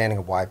better understanding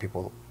of why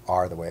people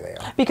are the way they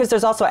are. Because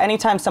there's also,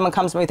 anytime someone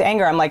comes to me with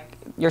anger, I'm like,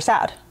 you're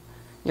sad.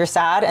 You're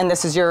sad, and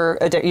this is your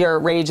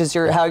rage is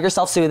how you're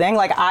self-soothing.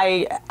 Like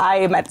I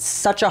am at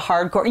such a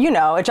hardcore. You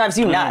know, it drives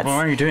you nuts. Why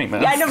are you doing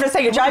this? Yeah, I know what I'm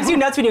saying. It drives you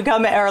nuts when you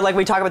come or like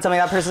we talk about something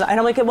that person. And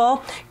I'm like,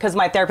 well, because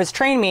my therapist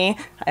trained me.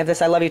 I have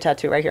this "I love you"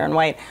 tattoo right here in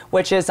white,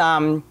 which is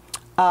I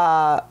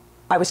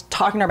was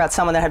talking to her about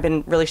someone that had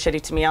been really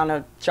shitty to me on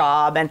a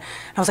job, and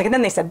I was like, and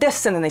then they said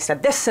this, and then they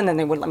said this, and then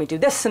they wouldn't let me do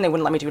this, and they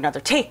wouldn't let me do another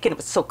take, and it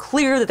was so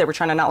clear that they were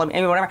trying to not let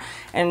me, whatever.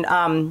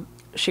 And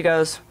she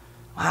goes,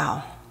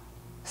 "Wow,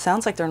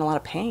 sounds like they're in a lot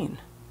of pain."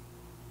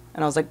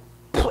 And I was like,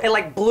 it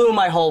like blew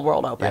my whole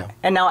world open. Yeah.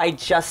 And now I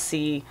just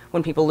see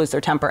when people lose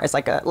their temper as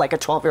like a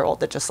 12-year-old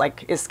that just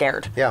like is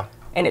scared. Yeah.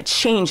 And it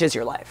changes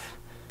your life.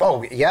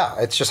 Oh, yeah,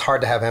 it's just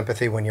hard to have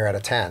empathy when you're at a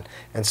 10.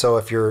 And so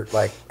if you're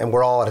like, and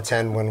we're all at a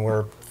 10 when we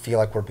feel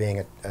like we're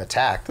being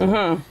attacked,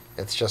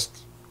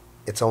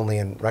 it's only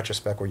in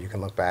retrospect where you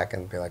can look back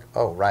and be like,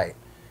 oh, right.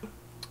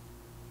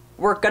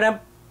 We're gonna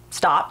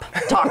stop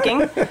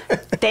talking.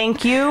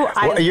 Thank you.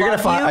 Are you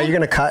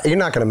gonna cut? You're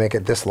not gonna make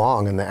it this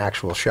long in the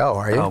actual show,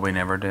 are you? Oh, we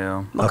never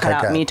do. We'll cut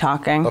out good. me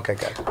talking. Okay,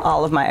 good.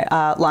 All of my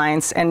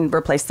lines and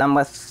replace them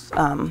with.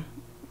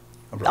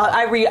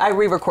 I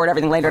re-record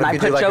everything later, and I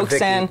put jokes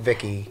in.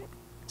 Vicky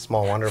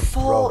Small Wonder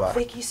Full robot.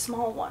 Vicky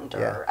Small Wonder.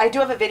 Yeah. I do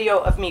have a video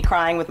of me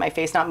crying with my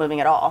face not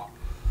moving at all.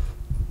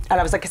 And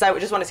I was like, because I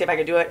just want to see if I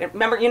could do it.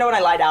 Remember, you know when I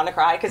lie down to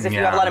cry? Because if you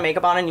have a lot of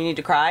makeup on and you need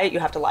to cry, you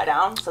have to lie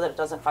down so that it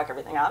doesn't fuck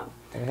everything up.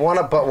 One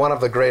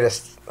of the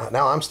greatest.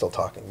 Now I'm still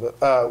talking,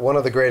 but one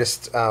of the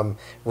greatest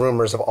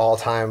rumors of all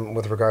time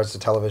with regards to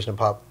television and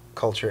pop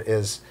culture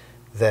is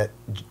that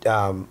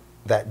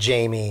that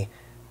Jamie,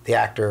 the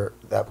actor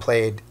that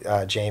played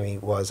Jamie,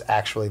 was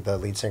actually the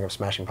lead singer of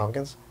Smashing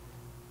Pumpkins,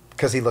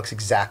 because he looks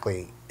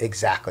exactly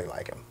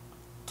like him.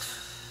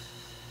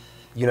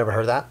 You never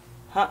heard that?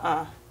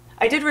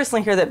 I did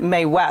recently hear that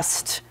Mae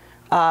West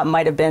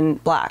might have been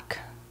black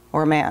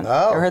or a man.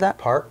 Oh, Ever heard that?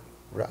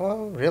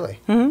 Oh, really?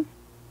 Mm-hmm.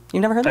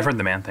 You never heard that? I've heard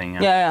the man thing.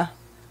 Yeah.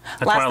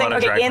 That's why Last a thing, lot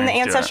of drag in the queens do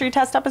it. ancestry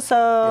test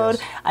episode,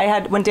 Yes. I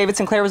had when David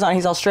Sinclair was on.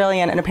 He's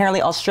Australian, and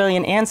apparently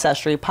Australian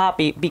ancestry,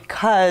 Poppy,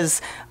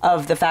 because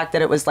of the fact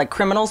that it was like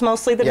criminals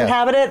mostly that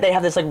inhabit it. They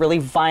have this like really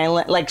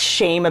violent, like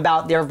shame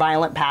about their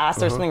violent past.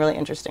 There's something really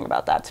interesting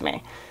about that to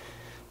me.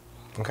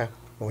 Okay,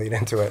 we'll lead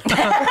into it.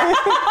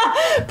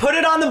 Put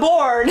it on the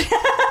board.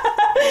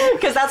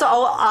 Because that's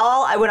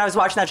all when I was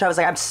watching that show, I was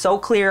like, I'm so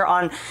clear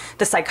on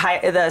the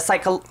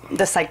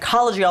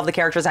psychology of the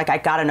characters. Like, I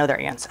gotta know their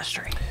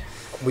ancestry.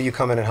 Will you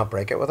come in and help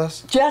break it with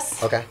us?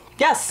 Yes. Okay.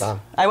 Yes. Done.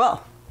 I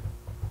will.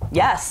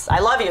 Yes. I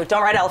love you.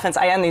 Don't ride elephants.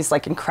 I end these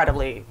like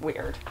incredibly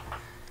weird.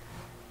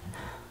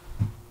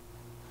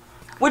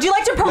 Would you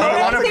like to promote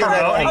I wanna anything?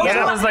 promote. Okay,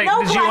 Yeah, I was like,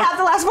 no, did you I want- have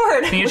the last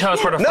word. Can you tell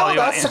us where to follow No, you?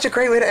 that's such a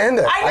great way to end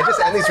it. I know, just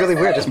end these really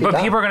weird. Just be But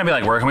done. people are gonna be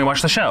like, where can we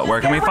watch the show?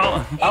 Where can we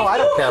follow? Oh, I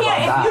don't care about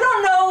that. If you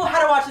don't know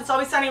how to watch It's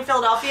Always Sunny in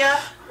Philadelphia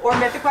or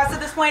Mythic Quest at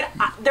this point,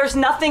 there's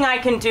nothing I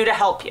can do to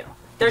help you.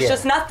 There's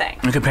just nothing.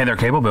 You could pay their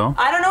cable bill.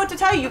 I don't know what to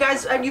tell you. You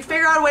guys, you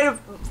figure out a way to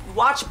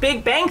watch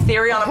Big Bang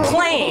Theory on a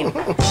plane.